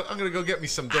tonight. I'm gonna go get me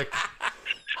some dick.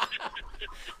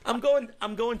 I'm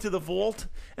going to the vault,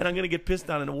 and I'm gonna get pissed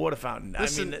on in the water fountain.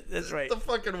 Listen, I mean, that's right. The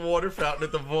fucking water fountain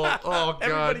at the vault. Oh god.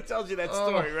 Everybody tells you that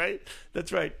story, Oh. right?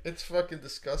 That's right. It's fucking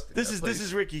disgusting. This that is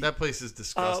place. Ricky. That place is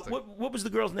disgusting. What was the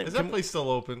girl's name? Is that place still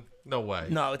open? No way.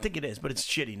 No, I think it is, but it's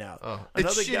shitty now. Oh,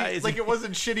 Another it's guy shitty, is like it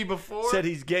wasn't shitty before. said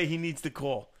he's gay. He needs to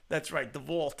call. That's right, the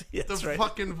vault. That's The right.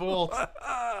 fucking vault.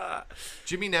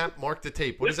 Jimmy Knapp, mark the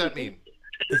tape. What does that mean?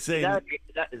 It's Is that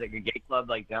like a gay club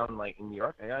like down like in New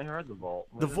York? I heard the Vault.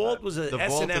 The Vault was a The S&M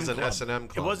Vault is an club. S&M It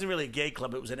club. wasn't really a gay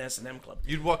club. It was an S&M club.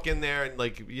 You'd walk in there and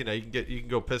like you can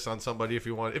go piss on somebody if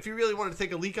you want. If you really wanted to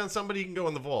take a leak on somebody, you can go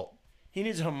in the vault. He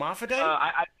needs a hermaphrodite?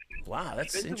 wow,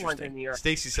 that's been to one in New interesting. York.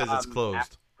 Stacy says it's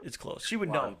closed. It's closed. She would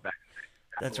know.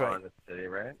 That's Babylon right. City,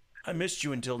 right? I missed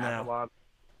you until now. Babylon.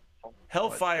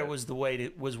 Hellfire was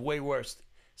was way worse.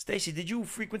 Stacy, did you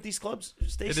frequent these clubs?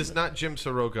 Stacy, It is not Jim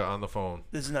Soroka on the phone.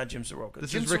 This is not Jim Soroka.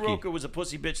 This Jim is Ricky. Soroka was a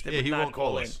pussy bitch that Yeah, would he not won't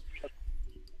call in. us.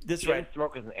 That's Jim right.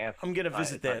 Soroka's an ass. I'm gonna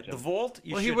visit there. The Vault.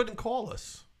 You Well, he should- wouldn't call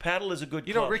us. Paddle is a good.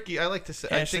 You know, club. Ricky, I like to say.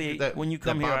 Ashley, I think that when you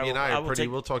come that here, Bobby and I are pretty.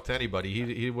 take, We'll talk to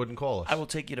anybody. He wouldn't call us. I will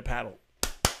take you to Paddle,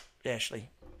 Ashley,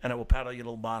 and I will paddle your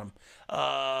little bottom.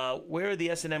 Where are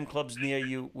the S&M clubs near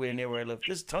you? Near where I live?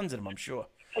 There's tons of them, I'm sure.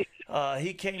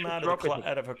 He came out of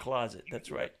out of her closet.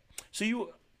 That's right. So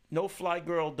no fly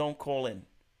girl, don't call in.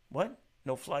 What?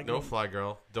 No fly girl. No fly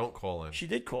girl. Don't call in. She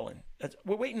did call in.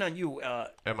 We're waiting on you.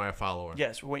 Am I a follower?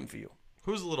 Yes, we're waiting for you.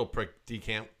 Who's the little prick?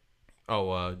 Decamp.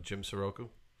 Oh, Jim Soroka.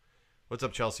 What's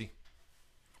up, Chelsea?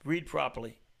 Read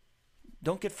properly.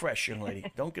 Don't get fresh, young lady.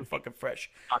 Don't get fucking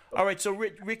fresh. All right, so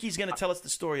Ricky's going to tell us the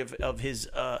story of his...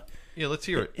 yeah, let's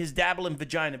hear it. His dabble in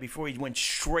vagina before he went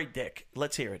straight dick.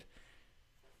 Let's hear it.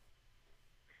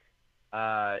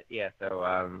 Yeah.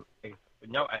 So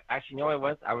no, actually,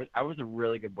 no, I was a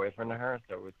really good boyfriend to her.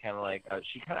 So it was kind of like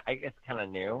she I guess kind of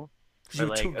knew. You were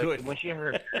But, too good. When she had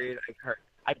her period,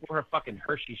 I bought her fucking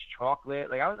Hershey's chocolate.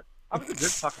 Like I was a good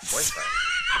fucking boyfriend.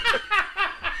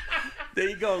 There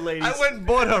you go, ladies. I went and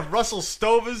bought her Russell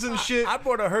Stovers and shit. I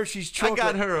bought her Hershey's chocolate. I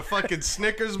got her a fucking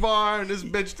Snickers bar, and this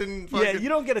bitch didn't fucking... Yeah, you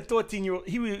don't get a 13-year-old...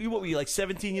 What were you, like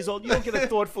 17 years old? You don't get a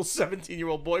thoughtful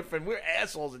 17-year-old boyfriend. We're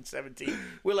assholes at 17.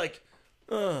 We're like,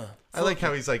 I like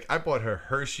how he's like, I bought her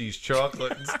Hershey's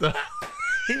chocolate and stuff.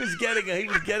 He was getting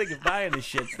it, buying the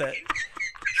shits that...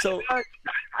 So I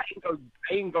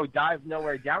didn't go dive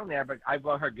nowhere down there, but I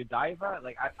bought her Godiva.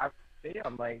 Like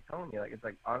I'm like telling you, like it's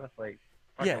like honestly,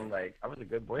 fucking, like I was a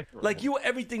good boyfriend. Like you were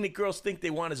everything that girls think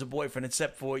they want as a boyfriend,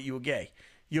 except for you were gay.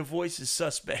 Your voice is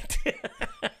suspect.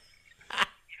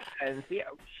 And see,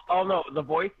 oh no, the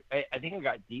voice. I think it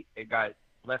got deep. It got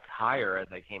less higher as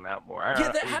I came out more.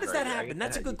 How does that happen?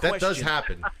 That's a good question. That does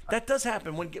happen. That does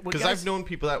happen Because I've known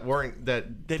people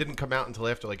that didn't come out until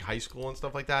after like high school and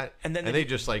stuff like that, and then they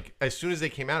just like as soon as they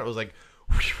came out, it was like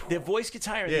their voice gets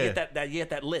higher, and you get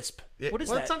that lisp. Yeah. What is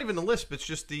well, that? it's not even the lisp. It's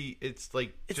just it's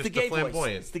just the gay flamboyance.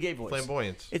 voice. It's the gay voice.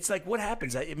 Flamboyance. It's like what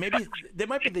happens? Maybe there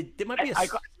might be a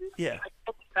yeah.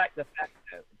 The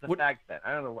fag scent.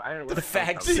 I don't know. The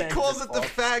fag He scent. calls it the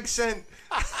fag scent.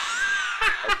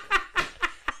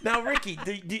 Now, Ricky,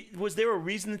 was there a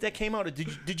reason that came out, or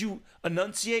did you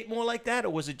enunciate more like that,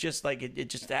 or was it just like it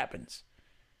just happens?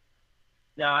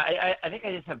 No, I think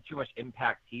I just have too much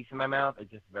impact teeth in my mouth.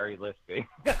 It's just very lispy.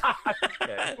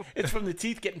 It's from the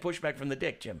teeth getting pushed back from the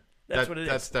dick, Jim. That's what it is.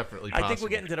 That's definitely I think possible. we're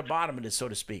getting to the bottom of this, so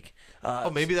to speak.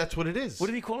 Maybe that's what it is. What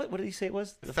did he call it? What did he say it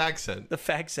was? The fag scent. The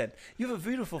fag scent. You have a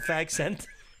beautiful fag scent.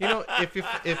 You know, if you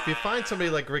find somebody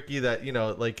like Ricky that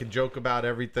like can joke about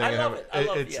everything, I love it.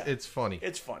 it's funny.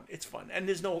 It's fun. It's fun, and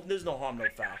there's no harm, no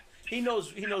foul. He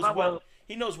knows well.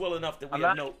 He knows well enough that we're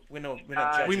not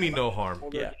judging. We mean no harm.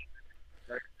 Yeah.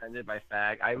 Offended by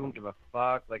fag. I don't give a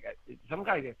fuck. Like some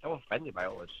guys get so offended by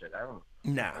all this shit. I don't.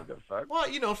 Nah. Give a fuck. Well,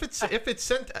 if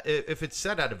it's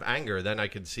said out of anger, then I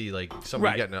can see like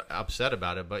somebody getting upset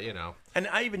about it. But And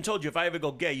I even told you if I ever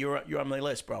go gay, you're on my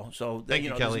list, bro. So Thank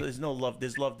you, Kelly. There's no love.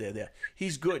 There's love there.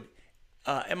 He's good.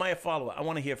 Am I a follower? I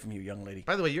want to hear from you, young lady.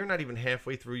 By the way, you're not even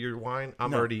halfway through your wine.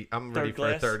 I'm ready for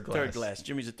a third glass. Third glass.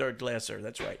 Jimmy's a third glasser.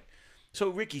 That's right. So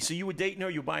Ricky, you were dating her.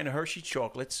 You were buying her Hershey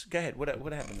chocolates. Go ahead. What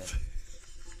happened then?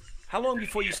 How long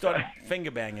before you started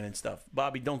finger banging and stuff?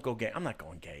 Bobby, don't go gay. I'm not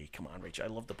going gay. Come on, Rich. I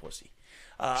love the pussy.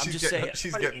 I'm just saying.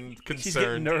 She's getting concerned. She's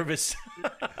getting nervous.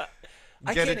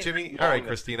 Get it, Jimmy? All right,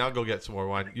 Christine. I'll go get some more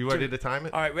wine. You ready to time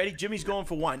it? All right, ready? Jimmy's going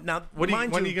for wine. Now, when are you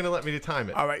going to let me to time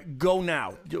it? All right, go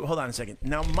now. Hold on a second.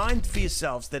 Now, mind for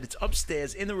yourselves that it's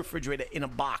upstairs in the refrigerator in a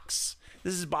box.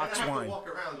 This is box wine.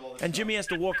 And Jimmy has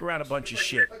to walk around a bunch of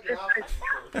shit.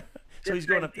 So he's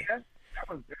going up there. That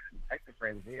was good. Extra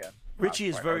Franzia. Richie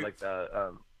is very. Like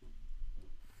the,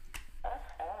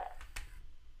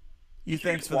 You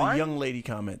thanks for the young lady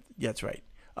comment. Yeah, that's right.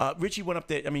 Richie went up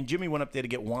there. I mean, Jimmy went up there to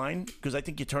get wine because I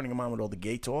think you're turning him on with all the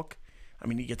gay talk. I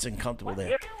mean, he gets uncomfortable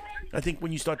there. I think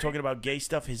when you start talking about gay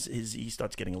stuff, he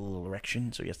starts getting a little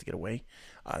erection, so he has to get away.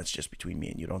 It's just between me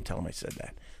and you. Don't tell him I said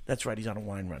that. That's right. He's on a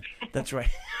wine run. That's right.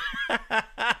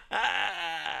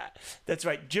 That's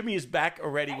right. Jimmy is back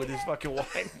already with his fucking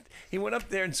wine. He went up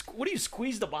there and what do you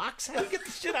squeeze the box? How do you get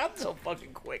the shit out so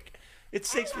fucking quick? It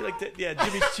takes me like that. Yeah,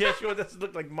 Jimmy's chair sure doesn't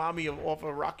look like mommy off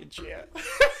a rocking chair.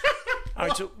 All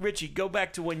right, so Richie, go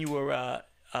back to when you were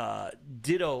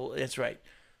Ditto. That's right.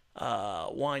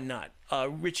 Why not?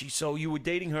 Richie, so you were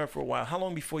dating her for a while. How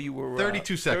long before you were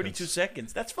 32 seconds. 32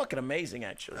 seconds. That's fucking amazing,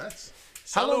 actually. That's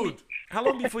how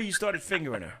long before you started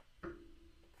fingering her?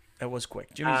 That was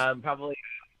quick. Jimmy's Probably.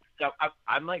 So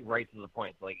I'm like right to the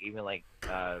point. Like even like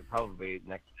probably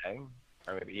next day,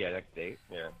 or maybe next day.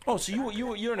 Yeah. Oh, so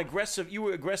you're an aggressive. You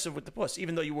were aggressive with the puss,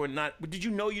 even though you were not. Did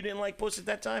you know you didn't like puss at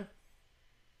that time?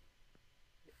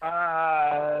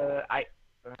 I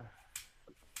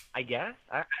guess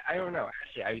I don't know.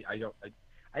 Actually, I don't.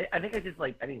 I think I just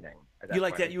like anything. You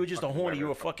like that? You were just a horny. You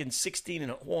were fucking 16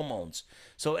 and hormones.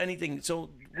 So anything. So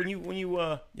when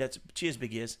you that's cheers,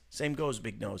 big ears. Same goes,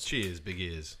 big nose. Cheers, big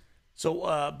ears.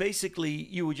 So basically,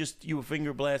 you were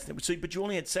finger blasting. So, but you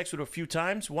only had sex with her a few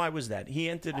times. Why was that? He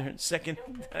entered her second.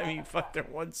 I mean, you fucked her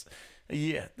once a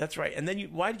year. That's right. And then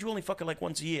why did you only fuck her like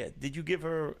once a year? Did you give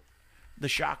her the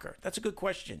shocker? That's a good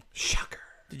question. Shocker.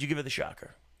 Did you give her the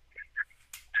shocker?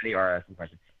 The RS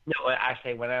question. No,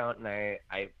 actually, I went out and I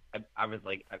was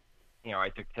like, I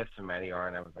took tips from Matty R,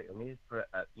 and I was like, let me just put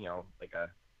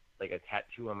like a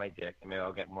tattoo on my dick, and maybe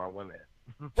I'll get more women.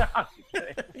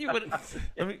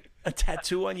 A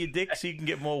tattoo on your dick so you can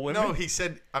get more women? No, he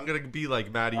said I'm gonna be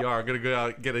like Matty R. I'm gonna go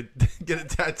out and get a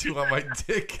tattoo on my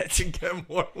dick and get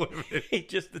more women. He's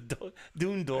just the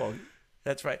Dune dog.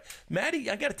 That's right, Matty.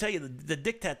 I gotta tell you, the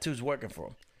dick tattoo's working for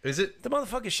him. Is it? The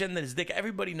motherfucker's shedding his dick.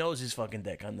 Everybody knows his fucking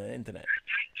dick on the internet.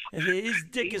 His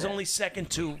dick is only second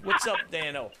to what's up,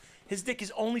 Dano? His dick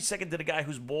is only second to the guy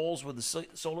whose balls were the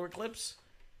solar eclipse.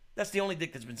 That's the only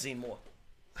dick that's been seen more.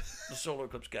 The solar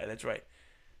eclipse guy. That's right.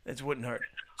 That wouldn't hurt.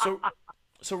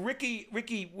 So Ricky,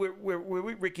 we're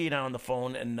with Ricky now on the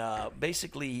phone, and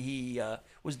basically he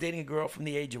was dating a girl from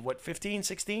the age of what, 15,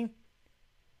 16?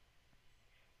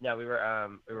 No, we were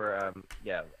I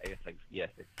guess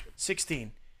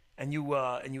 16. And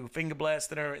you finger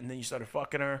blasted her, and then you started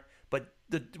fucking her. But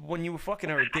when you were fucking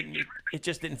her, it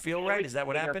just didn't feel right. Is that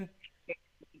what happened?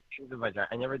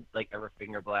 I never ever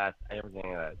finger blast. I never did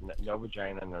any of that. No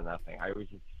vagina, no nothing. I always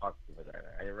just fucked the vagina.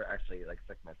 I never actually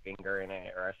stuck my finger in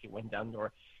it or actually went down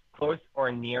or close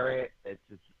or near it. It's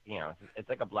just it's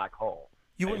like a black hole.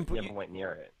 You wouldn't never went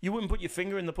near it. You wouldn't put your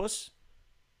finger in the puss?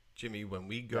 Jimmy, when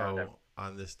we go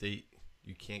on this date,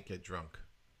 you can't get drunk.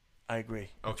 I agree.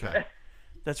 Okay.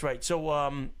 That's right.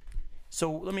 So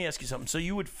let me ask you something. So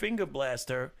you would finger blast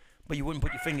her, but you wouldn't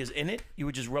put your fingers in it? You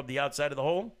would just rub the outside of the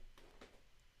hole?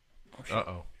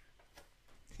 Uh-oh.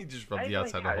 He just rubbed the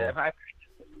outside of the hole.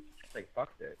 I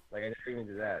fucked it. I didn't even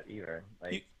do that either.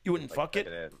 You wouldn't fuck it?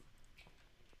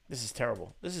 This is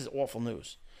terrible. This is awful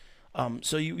news.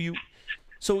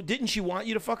 So didn't she want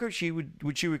you to fuck her?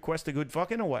 Would she request a good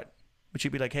fucking or what? Would she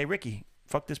be like, hey, Ricky,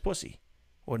 fuck this pussy?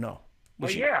 Or no?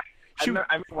 Yeah. I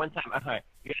remember one time,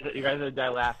 you guys are dead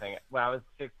laughing. When I was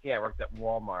 16, I worked at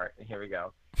Walmart. And here we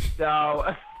go.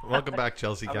 So. Welcome back,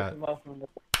 Chelsea Cat.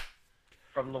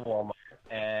 From the Walmart.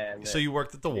 And so you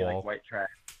worked at the wall. White trash.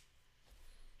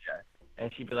 Yeah.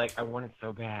 And she'd be like, I want it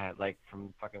so bad,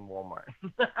 from fucking Walmart.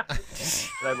 And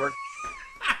I worked.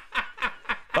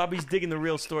 Bobby's digging the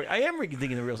real story. I am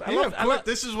digging the real story.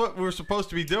 This is what we're supposed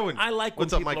to be doing. I like when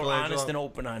people are honest and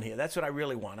open on here. That's what I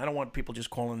really want. I don't want people just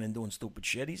calling in and doing stupid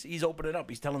shit. He's opening up.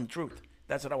 He's telling the truth.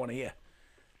 That's what I want to hear.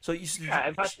 So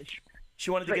she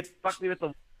wanted to get fuck me with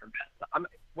the.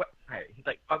 He's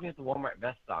like, fuck me with the Walmart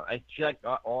vest on. She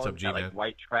got all of that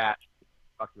white trash.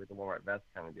 Fuck me with the Walmart vest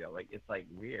kind of deal. It's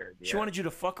weird. Yeah. She wanted you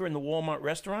to fuck her in the Walmart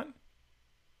restaurant?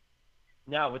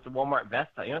 No, with the Walmart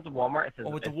vest on. You know what the Walmart? It says,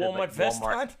 with the Walmart vest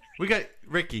on? We got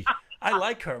Ricky. I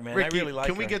like her, man. Ricky, I really like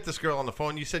her. Can we get this girl on the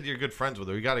phone? You said you're good friends with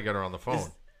her. We got to get her on the phone.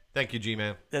 Thank you,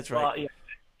 G-Man. That's right. Well, yeah.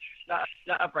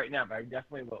 Not up right now, but I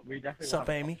definitely will. What's up,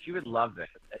 Amy? She would love it.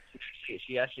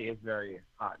 She actually is very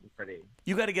hot and pretty.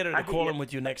 You got to get her to call in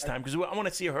with you next time because I want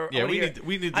to see her. Yeah, we need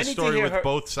the story with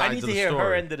both sides of the story. I need to hear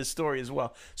her end of the story as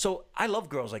well. So I love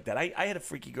girls like that. I had a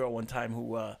freaky girl one time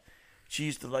who she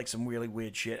used to like some really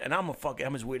weird shit, and I'm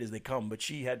as weird as they come. But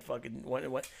she had fucking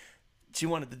what she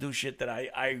wanted to do shit that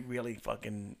I really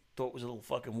fucking thought was a little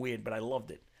fucking weird, but I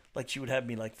loved it. Like she would have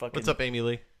me like fucking. What's up, Amy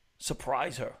Lee?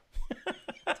 Surprise her.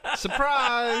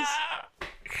 Surprise!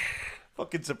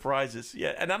 Fucking surprises.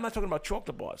 Yeah, and I'm not talking about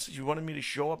chocolate bars. She wanted me to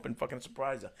show up and fucking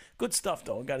surprise her. Good stuff,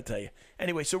 though, I got to tell you.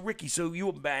 Anyway, so Ricky, so you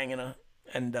were banging her,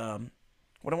 and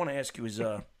what I want to ask you is...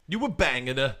 you were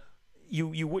banging her?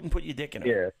 You wouldn't put your dick in her?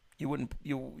 Yeah. You wouldn't...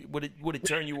 Would it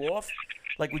turn you off?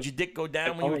 Like, would your dick go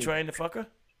down when you were trying to fuck her?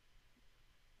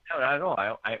 No, not at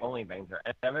all. I only banged her.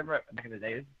 And I remember back in the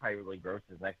day, this is probably really gross,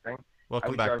 this next thing. Welcome I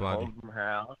would back, drive Blondie. home from her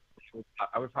house.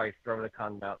 I would probably throw the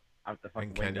condom out the fucking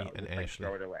And Kenny window. and just, like, Ashley.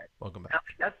 throw it away. Welcome back.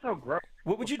 That's so gross.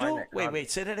 What would you Find do? that Wait, condom.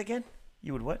 say that again.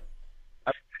 You would what?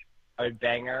 I would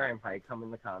bang her and probably come in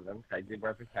the condom because I did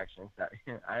wear protection. So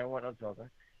I don't want no children.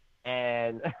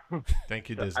 And Thank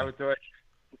you, so Disney. I would throw it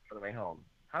on the way home.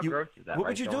 How gross is that? What right?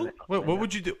 would you Throwing do? it out What the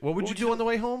would you do? What would you do on the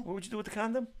way home? What would you do with the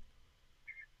condom?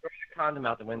 Throw the condom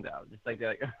out the window, just like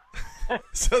that.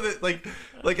 So that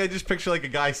like I just picture like a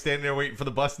guy standing there waiting for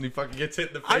the bus and he fucking gets hit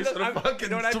in the face with a fucking you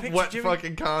know what I picture, wet Jimmy?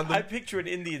 fucking condom. I picture an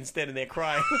Indian standing there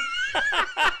crying.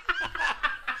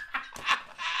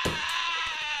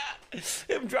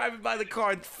 Him driving by the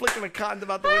car and flicking a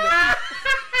condom out the window.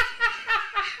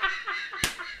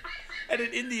 And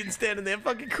an Indian standing there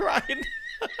fucking crying. You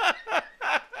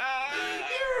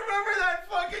remember that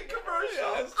fucking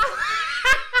commercial?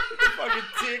 The fucking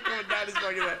tear coming down his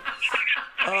fucking head.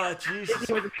 Oh, Jesus.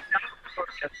 He was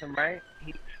against him, right?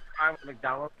 He crying with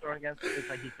McDonald's store against him. It's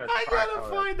like he starts I crying. gotta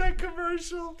find that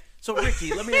commercial. So,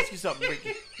 Ricky, let me ask you something,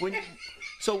 Ricky. When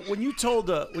you told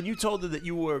her that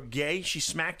you were gay, she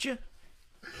smacked you?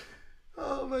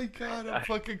 Oh my god, I'm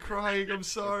fucking crying. I'm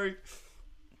sorry.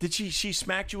 Did she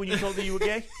smacked you when you told her you were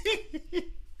gay?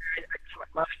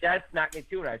 My dad smacked me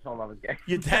too when I told him I was gay.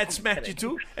 Your dad smacked you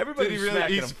too? Everybody Did he was really?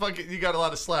 smacking He's him. fucking. You got a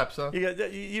lot of slaps, huh?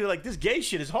 You're like, this gay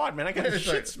shit is hard, man. I got the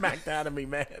shit smacked out of me,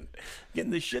 man.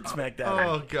 Getting the shit smacked out of me.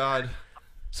 Oh God.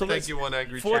 So Thank you, One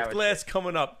Angry Fourth Chat. glass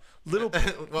coming up. Little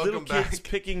Welcome kids back.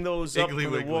 picking those up Iggly when they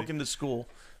Wiggly. walk into school.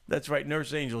 That's right.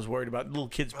 Nurse Angel's worried about little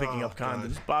kids picking Oh, up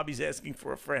condoms. God. Bobby's asking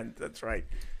for a friend. That's right.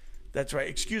 That's right.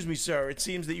 Excuse me, sir. It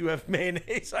seems that you have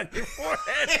mayonnaise on your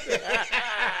forehead.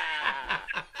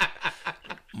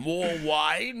 More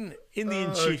wine?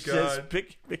 Indian Oh, chief says, God.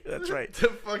 pick. That's right. The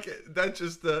fucking. That's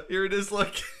just here it is.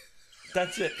 Look.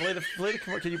 That's it. Play the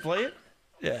commercial. Can you play it?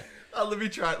 Yeah. Let me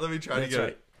try. Let me try to That's get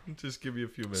right. it. Just give me a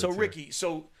few minutes. So here. Ricky,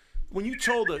 when you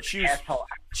told her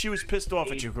she was pissed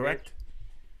off at you, correct?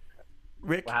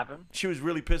 Rick, What happened? she was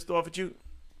really pissed off at you.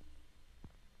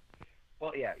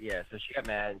 Well, yeah. So she got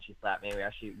mad and she slapped me.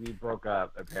 We broke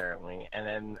up apparently, and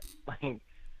then like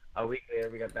a week later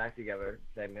we got back together.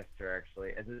 I missed her actually.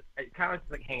 It kind of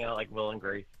just like hanging out like Will and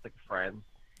Grace, like friends.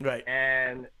 Right.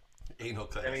 And anal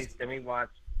test. Then we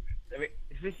watched.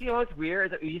 You see what's weird?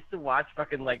 Is that we used to watch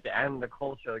fucking like the Anna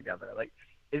Nicole show together. Like,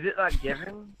 is it not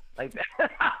given? Like,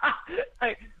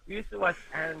 like we used to watch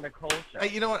Anna Nicole show. Hey,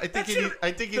 you know what? I think you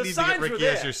need to get signs were Ricky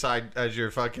as there. your side, as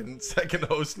your fucking second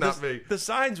host, not me. The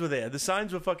signs were there. The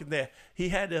signs were fucking there. He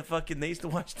had a fucking. They used to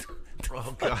watch.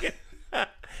 Oh God.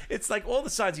 It's like all the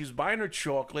signs. He was buying her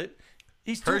chocolate.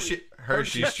 He's too,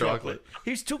 Hershey's chocolate.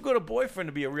 He's too good a boyfriend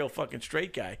to be a real fucking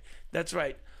straight guy. That's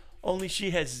right. Only she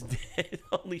has.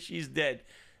 Only she's dead.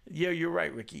 Yeah, you're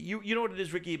right, Ricky. You know what it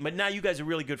is, Ricky. But now you guys are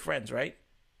really good friends, right?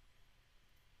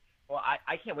 Well,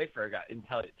 I can't wait for her and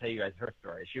tell you guys her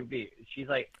story. She's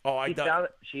like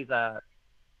she's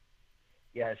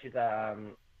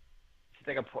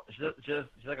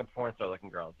like a porn star looking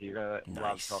girl. So you're gonna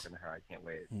love Nice. talking to her. I can't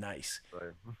wait. Nice.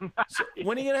 So, So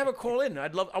when are you gonna have her call in? I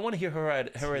want to hear her end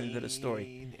of the story.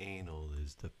 Teen anal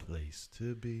is the place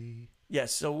to be.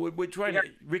 Yes. So we're trying to.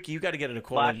 Ricky, you got to get her to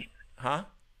call in, huh?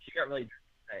 she got really drunk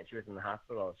last night. She was in the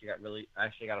hospital. She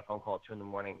actually got a phone call at 2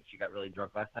 a.m. She got really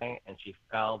drunk last night, and she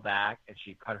fell back, and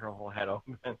she cut her whole head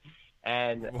open.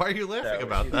 And why are you laughing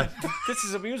about that? This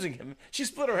is amusing him. She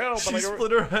split her head open. She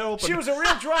split her head open. She was a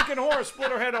real drunken whore.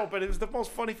 Split her head open. It was the most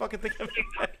funny fucking thing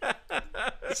ever.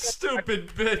 Stupid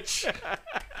bitch.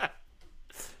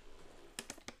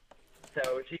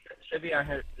 So she should be on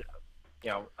her.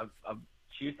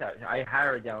 She used to. I had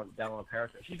her down on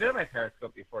Periscope. She's been on my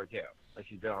Periscope before too. Like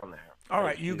she's been on there. All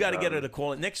right, you got to get her to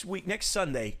call it next week. Next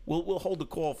Sunday, we'll hold a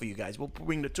call for you guys. We'll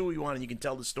bring the two of you on, and you can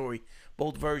tell the story,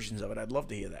 both versions of it. I'd love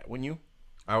to hear that. Wouldn't you?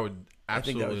 I would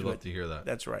absolutely was love good. to hear that.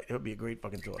 That's right. It would be a great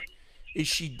fucking tour. Is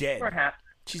she dead? Perhaps.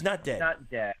 She's not dead. Not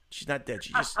dead. She's not dead.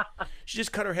 She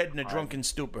just cut her head in a drunken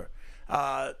stupor.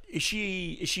 Is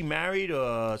she married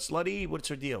or slutty? What's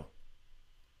her deal?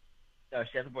 No,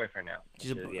 she has a boyfriend now.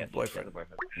 She's a She has boyfriend. a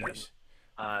boyfriend. Nice.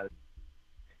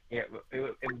 Yeah, it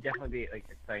would definitely be like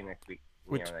exciting next week.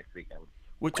 Next weekend.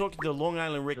 We're talking to Long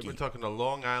Island Ricky. We're talking to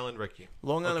Long Island Ricky.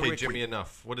 Long Island okay, Ricky. Jimmy,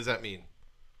 enough. What does that mean?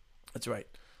 That's right.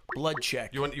 Blood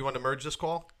check. You want to merge this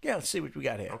call? Yeah, let's see what we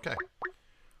got here. Okay.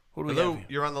 Who do we Hello, have here?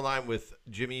 you're on the line with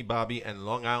Jimmy, Bobby, and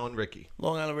Long Island Ricky.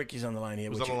 Long Island Ricky's on the line here.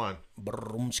 Who's with on the you. line?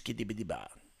 Brum-skiddy-biddy-ba.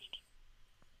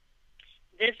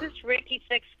 This is Ricky's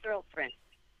ex-girlfriend.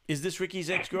 Is this Ricky's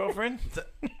ex-girlfriend?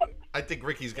 I think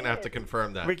Ricky's gonna have to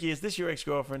confirm that. Ricky, is this your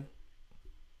ex-girlfriend?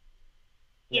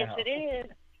 Yes, it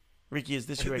is. Ricky, is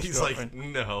this your He's ex-girlfriend? like,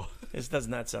 no. This does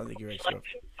not sound like your ex-girlfriend.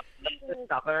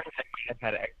 I've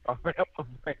had an ex-girlfriend at one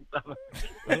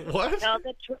point. What? Tell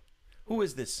the truth. Who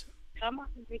is this? Come on,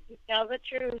 Ricky. Tell the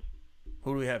truth.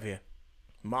 Who do we have here?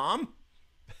 Mom?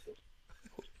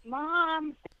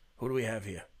 Mom, Who do we have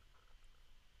here?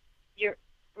 you're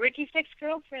Ricky's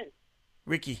ex-girlfriend.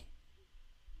 Ricky,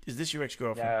 is this your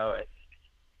ex-girlfriend?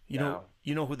 No.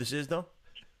 You know who this is, though?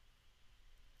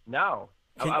 No.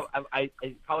 I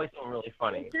probably sound really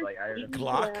funny. Like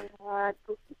Glock?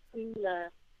 Tila.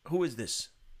 Who is this?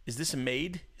 Is this a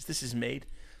maid? Is this his maid?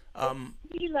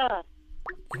 Tila.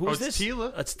 Who is it's this?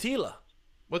 Tila? It's Tila.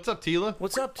 What's up, Tila?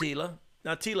 What's up, Tila?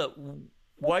 Now, Tila,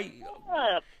 why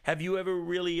have you ever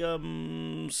really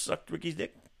sucked Ricky's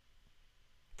dick?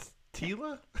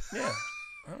 Tila? Yeah.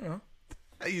 I don't know.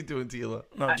 How you doing, Tila?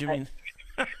 No, Jimmy.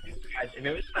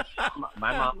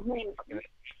 My mom.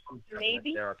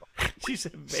 Maybe. She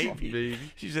said maybe.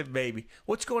 She said maybe.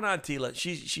 What's going on, Tila?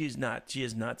 She is not. She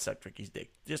has not sucked Ricky's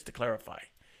dick. Just to clarify,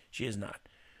 she is not.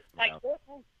 Like,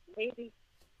 maybe.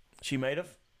 She might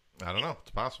have. I don't know.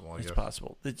 It's possible. I It's guess.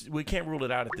 possible. We can't rule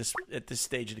it out at this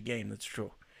stage of the game. That's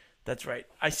true. That's right.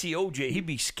 I see OJ. He'd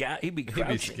be scared. He'd be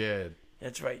crouching. scared.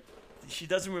 That's right. She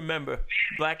doesn't remember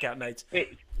blackout nights.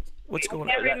 What's going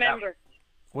I on? remember.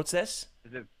 What's this?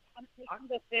 I'm taking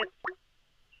the fifth.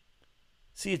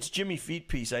 See, it's Jimmy Feet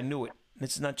Piece. I knew it.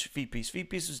 It's not Feet Piece. Feet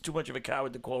Piece was too much of a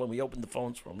coward to call him. We opened the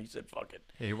phones for him. He said, "Fuck it."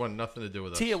 Hey, he wanted nothing to do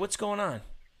with us. Tia, what's going on?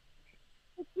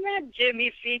 It's not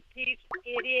Jimmy Feet Piece,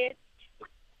 idiot.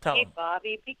 Tell Hey, him.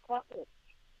 Bobby, be quiet.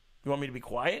 You want me to be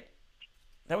quiet?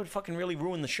 That would fucking really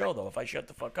ruin the show, though. If I shut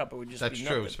the fuck up, it would just That's be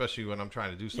true, nothing. especially when I'm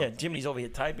trying to do Yeah, something. Jimmy's over here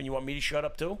typing. You want me to shut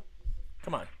up too?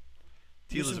 Come on.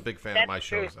 Tila's a big fan of my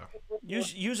shows, though.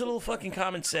 Use a little fucking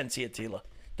common sense here, Tila.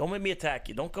 Don't make me attack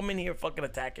you. Don't come in here fucking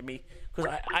attacking me,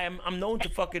 because I'm known to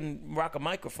fucking rock a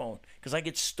microphone, because I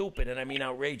get stupid and I mean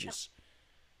outrageous.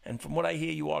 And from what I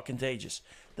hear, you are contagious.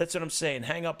 That's what I'm saying.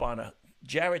 Hang up on her.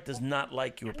 Jarrett does not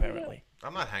like you, apparently.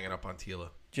 I'm not hanging up on Tila.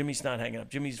 Jimmy's not hanging up.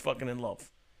 Jimmy's fucking in love.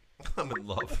 I'm in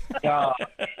love.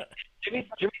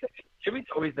 Jimmy's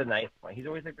always the nice one. He's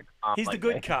always like the calm. He's the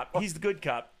good cop. He's the good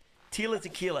cop. Tila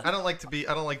Tequila. I don't like to be.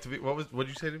 What did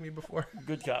you say to me before?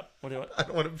 Good cop. What do you want? I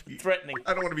don't want to be threatening.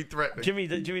 I don't want to be threatening. Jimmy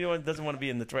doesn't want to be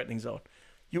in the threatening zone.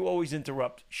 You always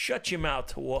interrupt. Shut your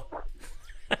mouth, whore.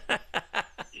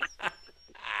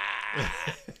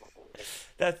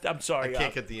 I'm sorry. I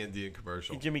can't get the Indian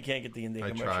commercial. Jimmy can't get the Indian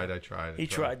commercial. I tried. He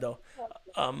tried though.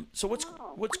 So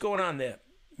what's going on there?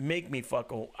 Make me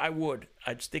fucko. I would.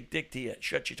 I'd stick dick to you.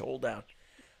 Shut your hole down.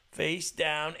 Face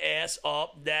down, ass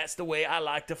up. That's the way I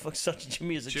like to fuck. Such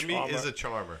Jimmy is a Jimmy charmer. is a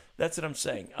charmer. That's what I'm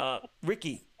saying.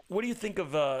 Ricky, what do you think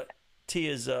of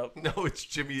Tia's? No, it's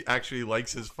Jimmy actually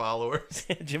likes his followers.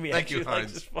 Jimmy Thank actually you, likes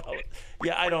Heinz. his followers.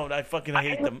 Yeah, I don't. I fucking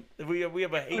hate them. We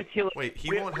have a hate. Wait,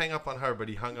 he won't hang up on her, but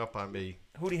he hung up on me.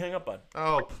 Who'd he hang up on?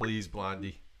 Oh, please,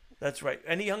 Blondie. That's right.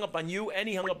 And he hung up on you, and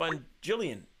he hung up on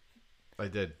Jillian. I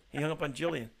did. He hung up on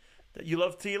Jillian. You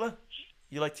love Tila?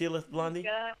 You like Tila, Blondie?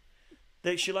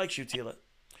 She likes you, Tila.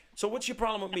 So what's your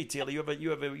problem with me, Tila? You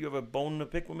have a bone to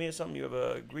pick with me or something? You have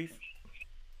a grief?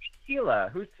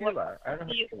 Tila. Who's Tila? I don't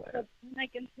know You who Tila have is. a bone I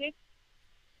can pick?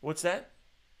 What's that?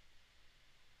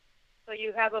 So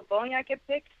you have a bone I can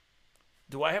pick?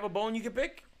 Do I have a bone you can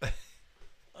pick?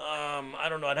 I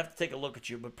don't know. I'd have to take a look at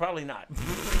you, but probably not.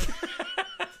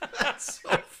 That's so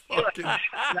fucking.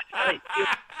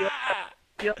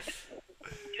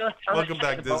 Welcome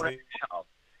back, Disney.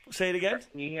 Say it again.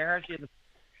 Can you hear her? She has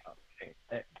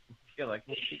a. Feel like.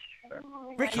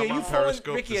 Ricky, are you falling?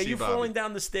 Ricky, are you falling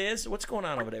down the stairs? What's going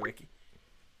on over there, Ricky?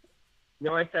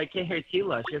 No, I said I can't hear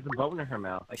Tila. She has a bone in her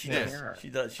mouth. I can't hear her. She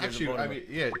does. She has a Actually, bone in I her mean,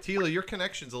 yeah, Tila, your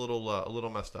connection's a little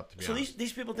messed up, to be So honest.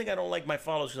 these people think I don't like my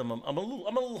followers because I'm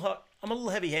a little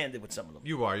heavy-handed with some of them.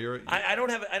 You are. I don't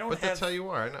have. But that's how you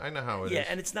are. I know how it is. Yeah,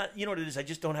 and it's not. You know what it is? I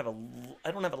just don't have a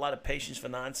lot of patience for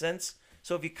nonsense.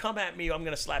 So if you come at me, I'm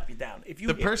going to slap you down. If you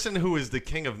The person who is the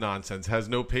king of nonsense has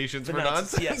no patience for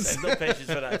nonsense. Yes, I have no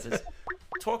patience for nonsense.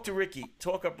 Talk to Ricky.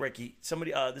 Talk up, Ricky.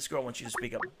 Somebody. This girl wants you to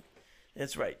speak up.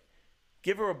 That's right.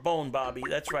 Give her a bone, Bobby.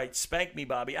 That's right. Spank me,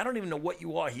 Bobby. I don't even know what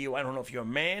you are, Hugh. I don't know if you're a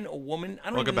man or woman.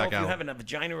 I don't Welcome even know back, if you Alan. have a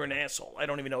vagina or an asshole. I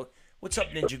don't even know. What's up,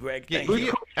 Ninja Greg? Yeah, Thank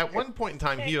you. at one point in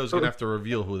time, Hio's going to have to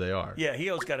reveal who they are. Yeah,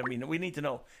 Hio's got to be. We need to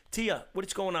know. Tia,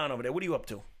 what's going on over there? What are you up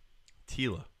to?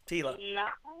 Tila.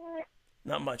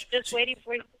 Not much. Just waiting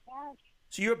for you to ask.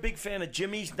 So you're a big fan of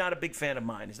Jimmy's, not a big fan of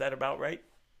mine. Is that about right?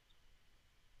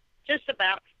 Just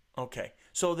about. Okay.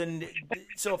 So then,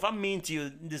 so if I'm mean to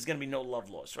you, there's gonna be no love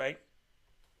lost, right?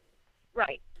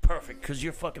 Right. Perfect, because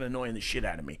you're fucking annoying the shit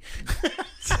out of me.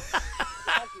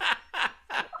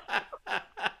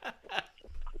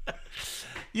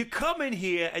 You come in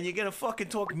here and you're gonna fucking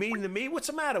talk mean to me? What's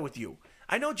the matter with you?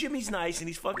 I know Jimmy's nice and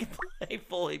he's fucking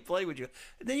playful. He play with you.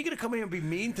 And then you're gonna come in here and be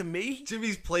mean to me?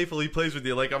 Jimmy's playful. He plays with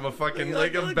you like I'm a fucking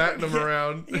like I'm batting him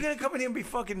around. You're gonna come in here and be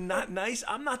fucking not nice?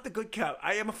 I'm not the good cop.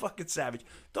 I am a fucking savage.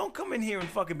 Don't come in here and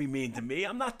fucking be mean to me.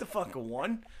 I'm not the fucking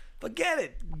one. Forget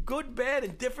it. Good, bad,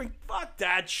 and different. Fuck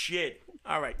that shit.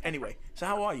 All right. Anyway, so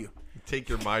how are you? Take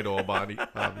your Midol, Bobby.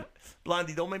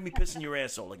 Blondie, don't make me piss in your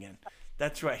asshole again.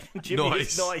 That's right. Jimmy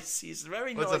is nice. He's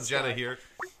very nice. What's up, Jenna guy. here?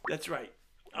 That's right.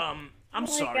 I'm Oh my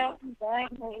sorry. God, I'm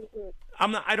dying over here.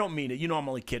 I'm not. I don't mean it. You know I'm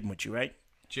only kidding with you, right?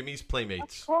 Jimmy's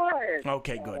Playmates. Of course.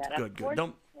 Okay, Oh, good, yeah, good, of good. course.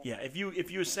 Don't. Yeah. If you're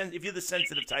the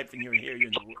sensitive type and you're here, you're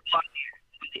in the.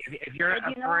 If you're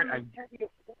But you know, I'm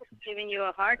giving you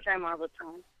a hard time all the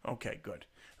time. Okay, good.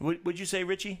 Would you say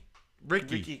Richie?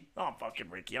 Ricky. Oh, fucking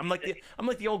Ricky. I'm like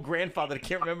the old grandfather that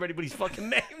can't remember anybody's fucking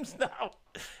names now.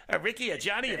 Ricky,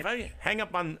 Johnny, if I hang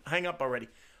up already.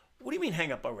 What do you mean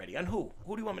hang up already? On who?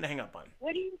 Who do you want me to hang up on?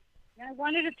 What do you? I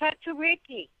wanted to talk to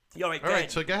Ricky. All right, All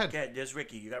right, so go ahead. Go ahead. There's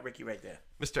Ricky. You got Ricky right there.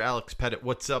 Mr. Alex Pettit,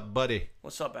 what's up, buddy?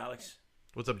 What's up, Alex?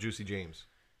 What's up, Juicy James?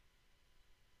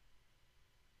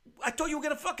 I thought you were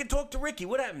gonna fucking talk to Ricky.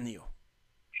 What happened to you?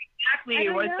 I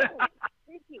don't know.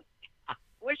 Ricky.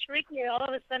 Where's Ricky? All of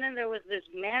a sudden there was this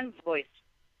man's voice.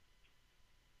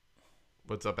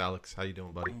 What's up, Alex? How you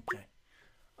doing, buddy?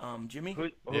 Okay. Jimmy?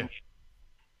 Yeah.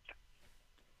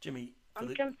 Jimmy,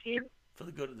 I'm confused. for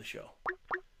the good of the show.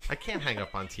 I can't hang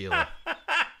up on Tila.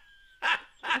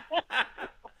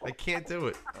 I can't do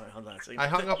it. All right, hold on a second. I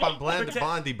hung up on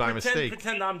Blondie by mistake.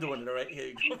 Pretend I'm doing it, all right? Here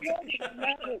you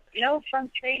go. No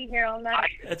fun staying here all night.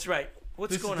 That's right.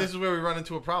 What's going on? This is where we run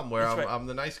into a problem where That's right. I'm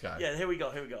the nice guy. Yeah, here we go.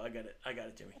 I got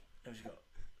it, Jimmy. Here we go.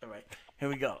 All right. Here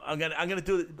we go. I'm gonna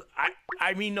do it.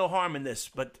 I mean no harm in this,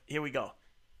 but here we go.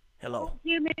 Hello.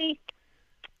 Jimmy.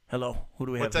 Hello. Who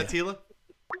do we have? What's that, here? Tila?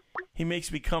 He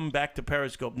makes me come back to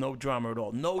Periscope. No drama at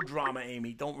all. No drama,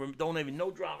 Amy. Don't even no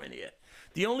drama in here.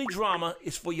 The only drama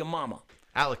is for your mama.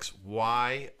 Alex,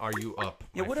 why are you up?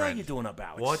 Yeah, my what friend? are you doing up,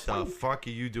 Alex? What the fuck are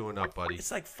you doing up, buddy?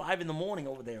 It's like 5 a.m.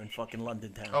 over there in fucking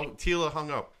London town. Oh, Tila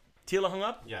hung up. Tila hung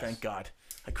up? Yes. Thank God.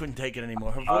 I couldn't take it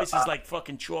anymore. Her voice is like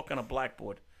fucking chalk on a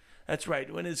blackboard. That's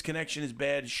right. When his connection is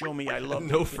bad, show me I love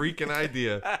No you. freaking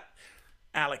idea.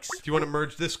 Alex. Do you want to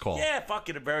merge this call? Yeah, fuck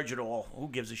it. Verge it all. Who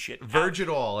gives a shit? Verge it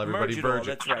all, everybody. Merge it all, Verge it.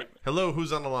 that's right. Hello,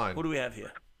 who's on the line? Who do we have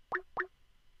here?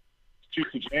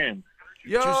 Juicy James.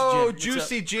 Yo, Juicy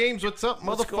Juicy James, what's up,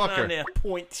 What's going on motherfucker? there?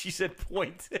 Point. She said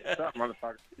point. What's up,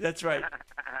 motherfucker? That's right.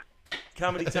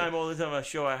 Comedy time all the time. I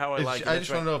show her how I It's- like it. I That's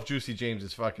just right. want to know if Juicy James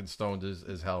is fucking stoned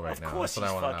as hell right Of now. course That's what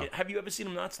he's I want to fucking. know. Have you ever seen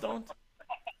him not stoned?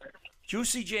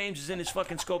 Juicy James is in his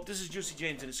fucking scope. This is Juicy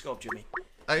James in his scope, Jimmy.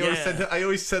 I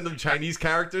always send him Chinese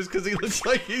characters because he looks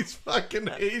like he's fucking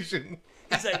Asian.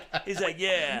 He's like,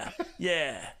 yeah.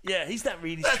 He's not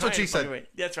reading. He's That's what trying she to said. fucking read.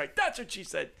 That's right. That's what she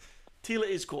said. Tila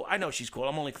is cool. I know she's cool.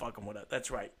 I'm only fucking with her.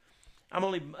 That's right. I'm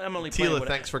only playing Tila, with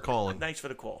thanks her. for calling. Thanks for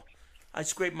the call. I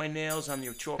scraped my nails on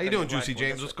your chalk. How you on doing, your Juicy blackboard.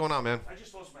 James? What's going on, man? I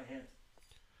just lost my hand.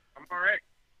 I'm all right.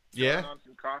 Yeah? Chugging on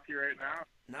some coffee right now.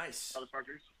 Nice.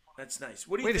 Motherfuckers. That's nice.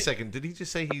 What do you Wait a think? second. Did he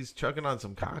just say he's chugging on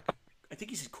some cock? I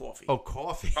think he said coffee. Oh,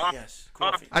 coffee. Yes,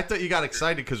 coffee. I thought you got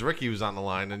excited because Ricky was on the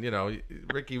line, and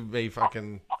Ricky may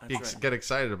fucking That's right. get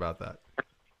excited about that.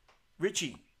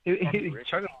 Richie.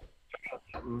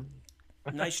 Mm-hmm.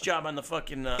 Nice job on the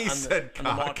fucking He on said the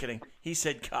cock. marketing. He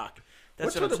said cock.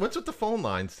 What's with the phone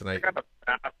lines tonight? I got a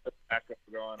massive echo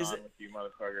going Is on it- with you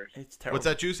motherfuckers. It's terrible. What's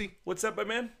that, Juicy? What's up, my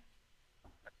man?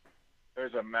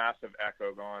 There's a massive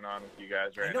echo going on with you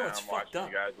guys right know, now. it's I'm watching fucked up.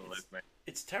 you guys and listening.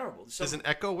 It's terrible. There's an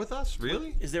echo with us?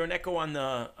 Really? Is there an echo on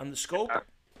the scope?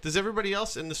 Does everybody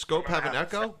else in the scope have an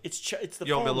echo? It's the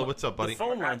Yo, phone Miller, li- what's up, buddy? The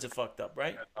phone lines are fucked up,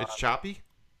 right? It's choppy?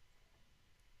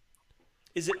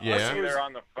 Is it Yeah. us or is, Either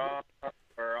on the phone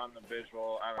or on the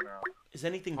visual. I don't know. is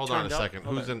anything Hold on a turned up? second.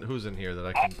 Hold Who's on. in here that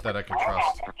I can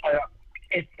trust?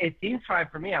 It seems fine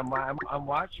for me. I'm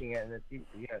watching it, and it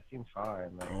seems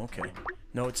fine. Like, Okay.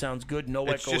 No, it sounds good. No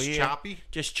It's echo just here. choppy?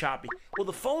 Just choppy. Well,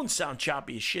 the phones sound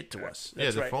choppy as shit to us. Yeah,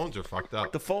 That's the right. phones are fucked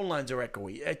up. The phone lines are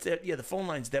echoey. Yeah, the phone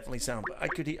lines definitely sound. I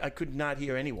could not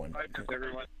hear anyone.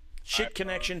 Everyone. Shit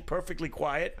connection, perfectly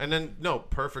quiet. And then, no,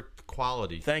 perfect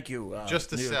quality. Thank you. Just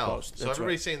to New York sell. Post. So That's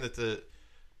everybody's right. saying that the...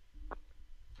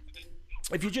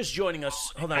 If you're just joining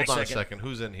us, hold on Hold on a a second. second.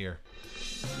 Who's in here?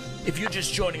 If you're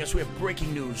just joining us, we have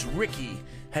breaking news. Ricky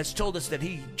has told us that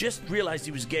he just realized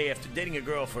he was gay after dating a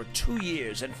girl for 2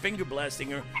 years and finger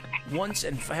blasting her once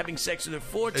and having sex with her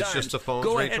 4 times. It's just the phones,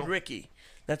 Go Rachel? ahead, Ricky.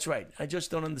 That's right. I just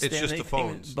don't understand. It's just the anything.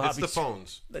 phones. Bobby's, It's the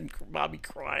phones. Then Bobby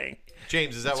crying.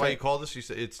 James, is that That's why right. you called us? You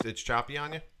said it's choppy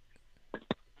on you?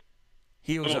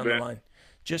 He was A on little the bit. line.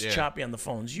 Just Yeah. choppy on the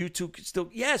phones. You two could still.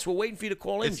 Yes, we're waiting for you to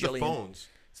call in, It's the Jillian. phones.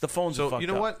 It's the phones. So, that fucked you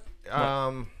know up.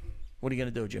 what? What are you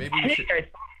gonna do, Jimmy? Maybe we should.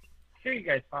 Hear you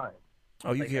guys fine.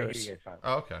 Oh, you Like, hear I us? you guys fine.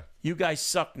 Oh, okay. You guys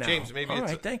suck now. James, maybe All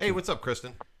it's. right, thank hey, you. what's up,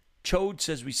 Kristen? Chode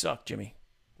says we suck, Jimmy.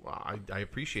 Well, I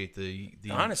appreciate the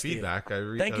Honesty. feedback.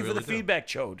 Thank I you for really the do. feedback,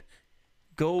 Chode.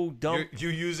 Go dump.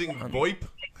 You're using VoIP?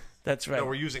 That's right. No,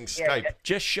 we're using Skype.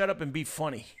 Just shut up and be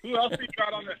funny. Who else we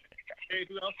got on the? Hey,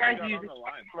 who else we got on the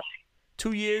line?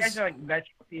 2 You years. guys are like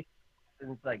Metro PCS,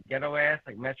 and it's like ghetto ass,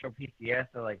 like Metro PCS,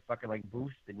 or like fucking like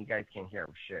Boost, and you guys can't hear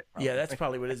shit. Yeah, that's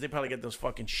probably what it is. They probably get those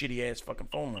fucking shitty ass fucking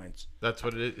phone lines. That's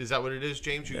what it is. Is that what it is,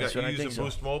 James? You That's got what I you using think so.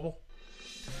 Boost Mobile?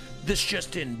 This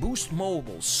just in: Boost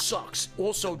Mobile sucks.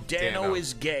 Also, Dano Dano.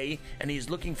 is gay, and he's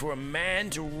looking for a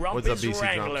man to rump What's up, his BC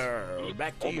Wrangler.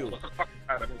 Back to you.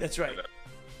 That's right.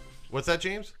 What's that,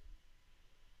 James?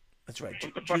 That's right.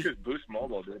 What the fuck is Boost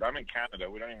Mobile, dude? I'm in Canada.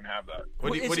 We don't even have that.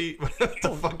 What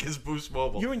the fuck is Boost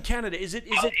Mobile? You're in Canada. Is it?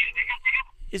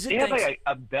 Is it? They have thanks- like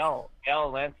a Bell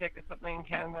Atlantic or something in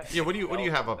Canada. Yeah, what do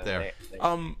you have up there?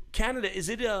 Canada. Is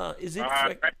it? Is it?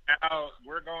 Right now,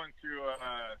 we're going to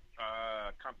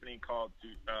a company called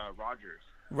Rogers.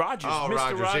 Rogers. Oh, Mr.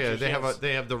 Rogers. Rogers. Yeah, yes.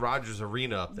 they have the Rogers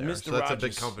Arena up there. Mr. So that's Rogers. a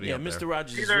big company. Yeah, up Mr. there.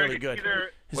 Rogers is really good.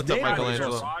 His What's up, name-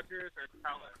 Michelangelo? Rogers or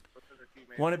Telus. Those are the two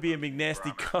main Want to be a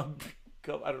McNasty cub?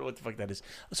 I don't know what the fuck that is.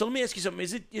 So let me ask you something.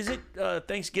 Is it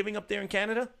Thanksgiving up there in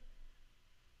Canada?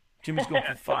 Jimmy's going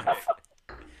for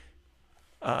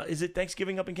 5. Is it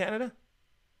Thanksgiving up in Canada?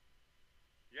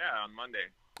 Yeah, on Monday.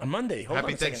 On Monday. Hold on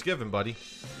Happy a second. Thanksgiving, buddy.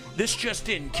 This just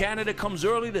in: Canada comes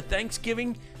early to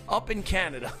Thanksgiving up in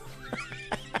Canada.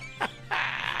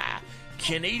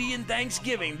 Canadian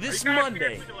Thanksgiving this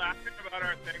Monday. Are you laughing about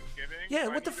our Thanksgiving? Yeah,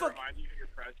 Do I what the need to fuck? remind you who your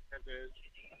president is?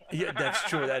 Yeah, that's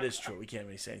true. That is true. We can't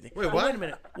really say anything. Wait, Oh, what? wait a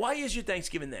minute. Why is your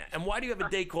Thanksgiving there? And why do you have a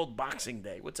day called Boxing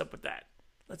Day? What's up with that?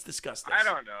 Let's discuss this. I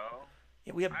don't know.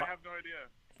 Yeah, we have. I have no idea.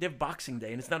 They have Boxing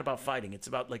Day, and it's not about fighting. It's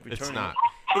about like returning. It's not.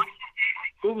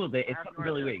 Googled it. It's something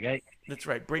really weird, right? That's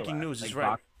right. Breaking news is Like right.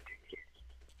 box-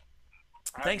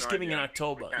 Thanksgiving in idea.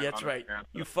 October. I can't Yeah, that's right. understand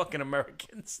You fucking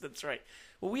Americans. That's right.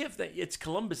 Well, we have it's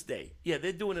Columbus Day. Yeah,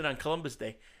 they're doing it on Columbus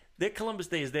Day. Their Columbus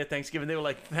Day is their Thanksgiving. They were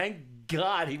like, thank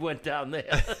God he went down there.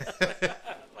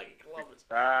 Like Columbus.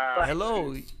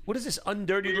 Hello. What is this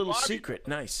undirty little secret?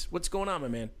 Nice. What's going on, my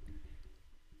man?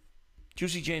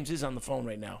 Juicy James is on the phone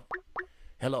right now.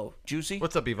 Hello, Juicy.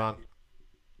 What's up, Yvonne?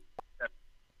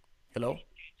 Hello.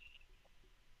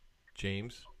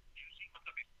 James.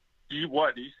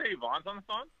 What? Did you say Yvonne's on the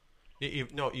phone?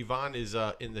 No, Yvonne is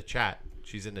in the chat.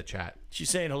 She's in the chat. She's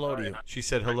saying hello to you. She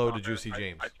said hello to Juicy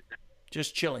James.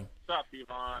 Just chilling. What's up,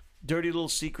 Yvonne? Dirty Little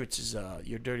Secrets is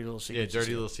your Dirty Little Yeah, Secrets. is Dirty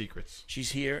here. Little Secrets.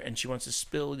 She's here and she wants to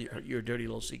spill your Dirty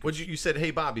Little Secrets. What you said?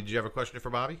 Hey, Bobby, did you have a question for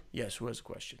Bobby? Yes, who has a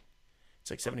question? It's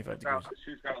like 75 degrees.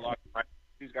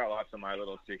 She's got lots of my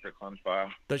little secrets on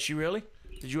file. Does she really?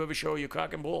 Did you ever show her your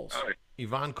cock and balls? Oh,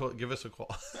 Yvonne, give us a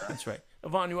call. That's right.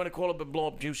 Yvonne, you want to call up and blow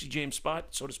up Juicy James' spot,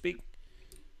 so to speak?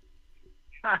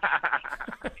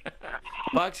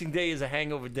 Boxing Day is a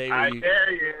hangover day where I you,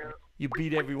 dare you. you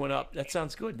beat everyone up. That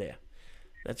sounds good there.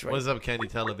 That's right. What's up, Candy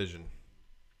Television?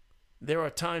 There are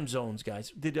time zones,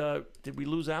 guys. Did we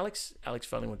lose Alex? Alex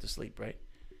finally went to sleep, right?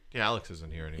 Yeah, Alex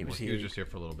isn't here anymore. He was He here. was just here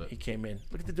for a little bit. He came in.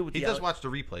 Look at the dude with He the does Ale- watch the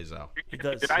replays, though. He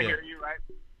does. Did I Yeah. hear you right?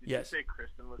 Did Yes. you say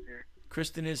Kristen was here?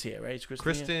 Kristen is here, right? Is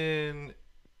Kristen here? Kristen.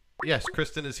 Yes,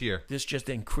 Kristen is here. This just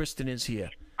in. Kristen is here.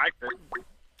 Hi, Kristen.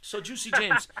 So, Juicy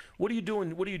James, what are you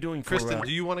doing? What are you doing for? Kristen,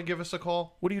 do you want to give us a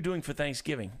call? What are you doing for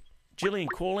Thanksgiving? Jillian,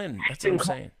 call in. That's what I'm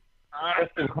saying.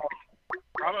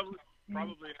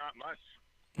 Probably not much.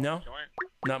 No,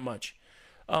 Joint. not much.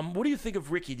 What do you think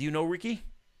of Ricky? Do you know Ricky?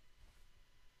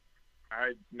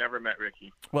 I never met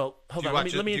Ricky. Well, hold Do on. you Let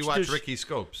watch me, let me do you introduce. watch Ricky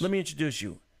Scopes? Let me introduce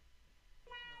you.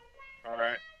 All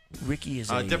right. Ricky is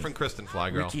a different Kristen Fly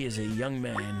girl. Ricky is a young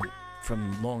man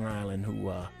from Long Island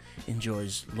who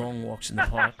enjoys long walks in the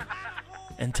park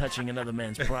and touching another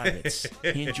man's privates.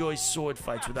 He enjoys sword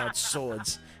fights without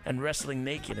swords and wrestling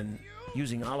naked and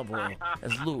using olive oil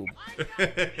as lube.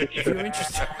 If you're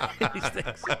interested in these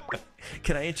things,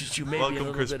 can I interest you maybe Welcome, a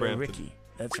little Chris bit Brampton. of Ricky?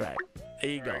 That's right. There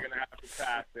you go. You're gonna have to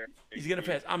pass there. He's gonna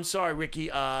pass. I'm sorry, Ricky.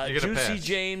 You're gonna Juicy pass.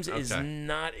 James is Okay.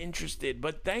 not interested,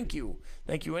 but thank you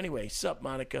anyway. Sup,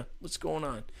 Monica? What's going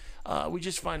on? We're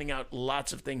just finding out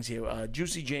lots of things here.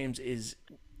 Juicy James is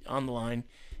on the line,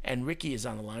 and Ricky is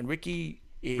on the line. Ricky,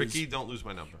 don't lose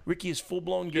my number. Ricky is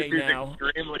full-blown gay He's now.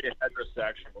 extremely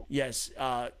heterosexual. Yes,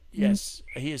 yes,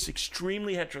 he is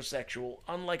extremely heterosexual,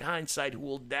 unlike Hindsight, who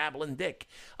will dabble in dick.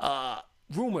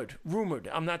 Rumored.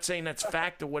 I'm not saying that's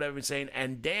fact or whatever I'm saying.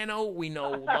 And Dano, we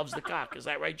know, loves the cock. Is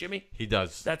that right, Jimmy? He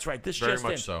does. That's right. This Very just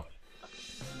much in. so.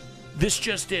 This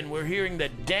just in. We're hearing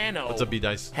that Dano What's up,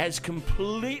 B-Dice? has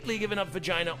completely given up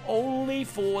vagina only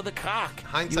for the cock.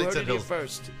 Hindsight you heard said it here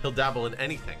first. He'll dabble in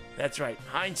anything. That's right.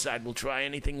 Hindsight will try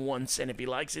anything once, and if he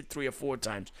likes it, 3 or 4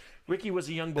 times. Ricky was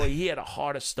a young boy. He had a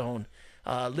heart of stone.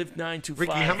 Lived 9 to 5.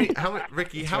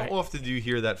 Ricky, That's how right. often do you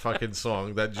hear that fucking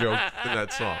song, that joke in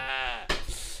that song?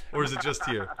 Or is it just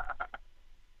here?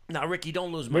 Now, Ricky,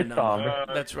 don't lose my This number. song.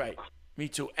 That's right. Me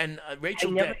too. And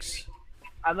Rachel never- Dix.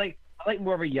 I like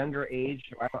more of a younger age.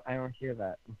 So I don't hear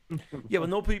that. Yeah,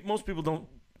 but most people don't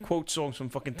quote songs from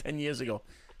fucking 10 years ago.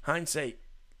 Hindsight,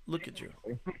 look at you.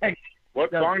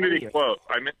 What song did he quote?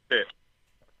 I missed it.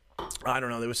 I don't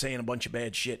know. They were saying a bunch of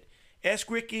bad shit.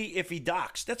 Ask Ricky if he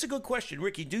docks. That's a good question.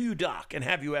 Ricky, do you dock, and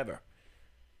have you ever?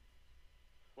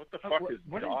 What the fuck is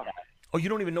doc? Oh, you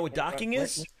don't even know what docking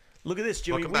is? Look at this,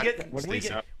 Jimmy. Welcome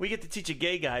back, We get to teach a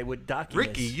gay guy what docking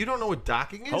Ricky, is. you don't know what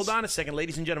docking is? Hold on a second,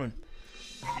 ladies and gentlemen.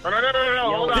 No,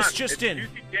 hold on. This just in. Juicy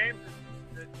James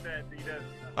that said he does.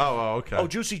 Oh, okay. Oh,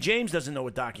 Juicy James doesn't know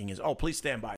what docking is. Oh, please stand by.